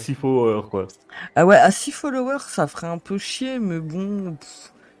d'échouer à 6 followers, quoi. Ah ouais, à 6 followers, ça ferait un peu chier, mais bon,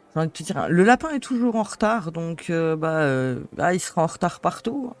 j'ai envie de te dire, le lapin est toujours en retard, donc il sera en retard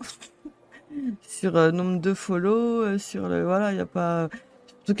partout. sur nombre de follow, sur le voilà, il y a pas.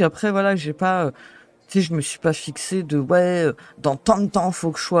 Surtout qu'après voilà, j'ai pas. Tu sais, je me suis pas fixé de dans tant de temps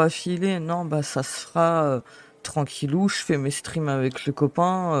faut que je sois affilié. Non, bah ça se fera tranquillou. Je fais mes streams avec le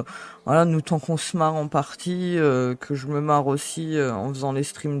copain. Voilà, nous tant qu'on se marre en partie, que je me marre aussi en faisant les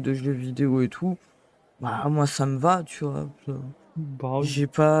streams de jeux vidéo et tout. Bah moi ça me va, tu vois. Bah oui. J'ai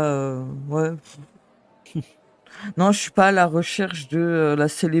pas ouais. Non, je suis pas à la recherche de la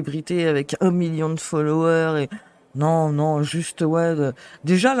célébrité avec 1 million de followers et non, juste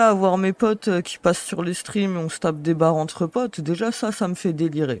déjà là avoir mes potes qui passent sur les streams et on se tape des barres entre potes, déjà ça me fait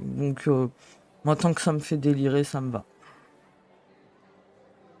délirer. Donc moi tant que ça me fait délirer, ça me va.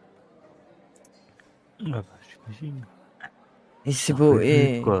 Ah bah, j'imagine. Et c'est Ça beau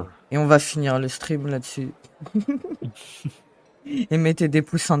fait vite, quoi. et on va finir le stream là-dessus. Et mettez des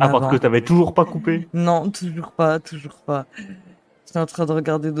pouces en Ah, parce avant. que t'avais toujours pas coupé. Non, toujours pas. J'étais en train de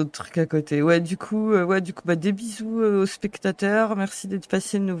regarder d'autres trucs à côté. Du coup, bah, des bisous aux spectateurs. Merci d'être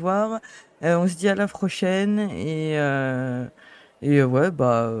passés nous voir. On se dit à la prochaine on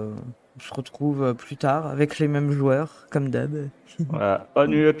se retrouve plus tard avec les mêmes joueurs, comme d'hab. Voilà.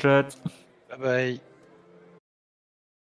 Bonne nuit, chat. Bye bye.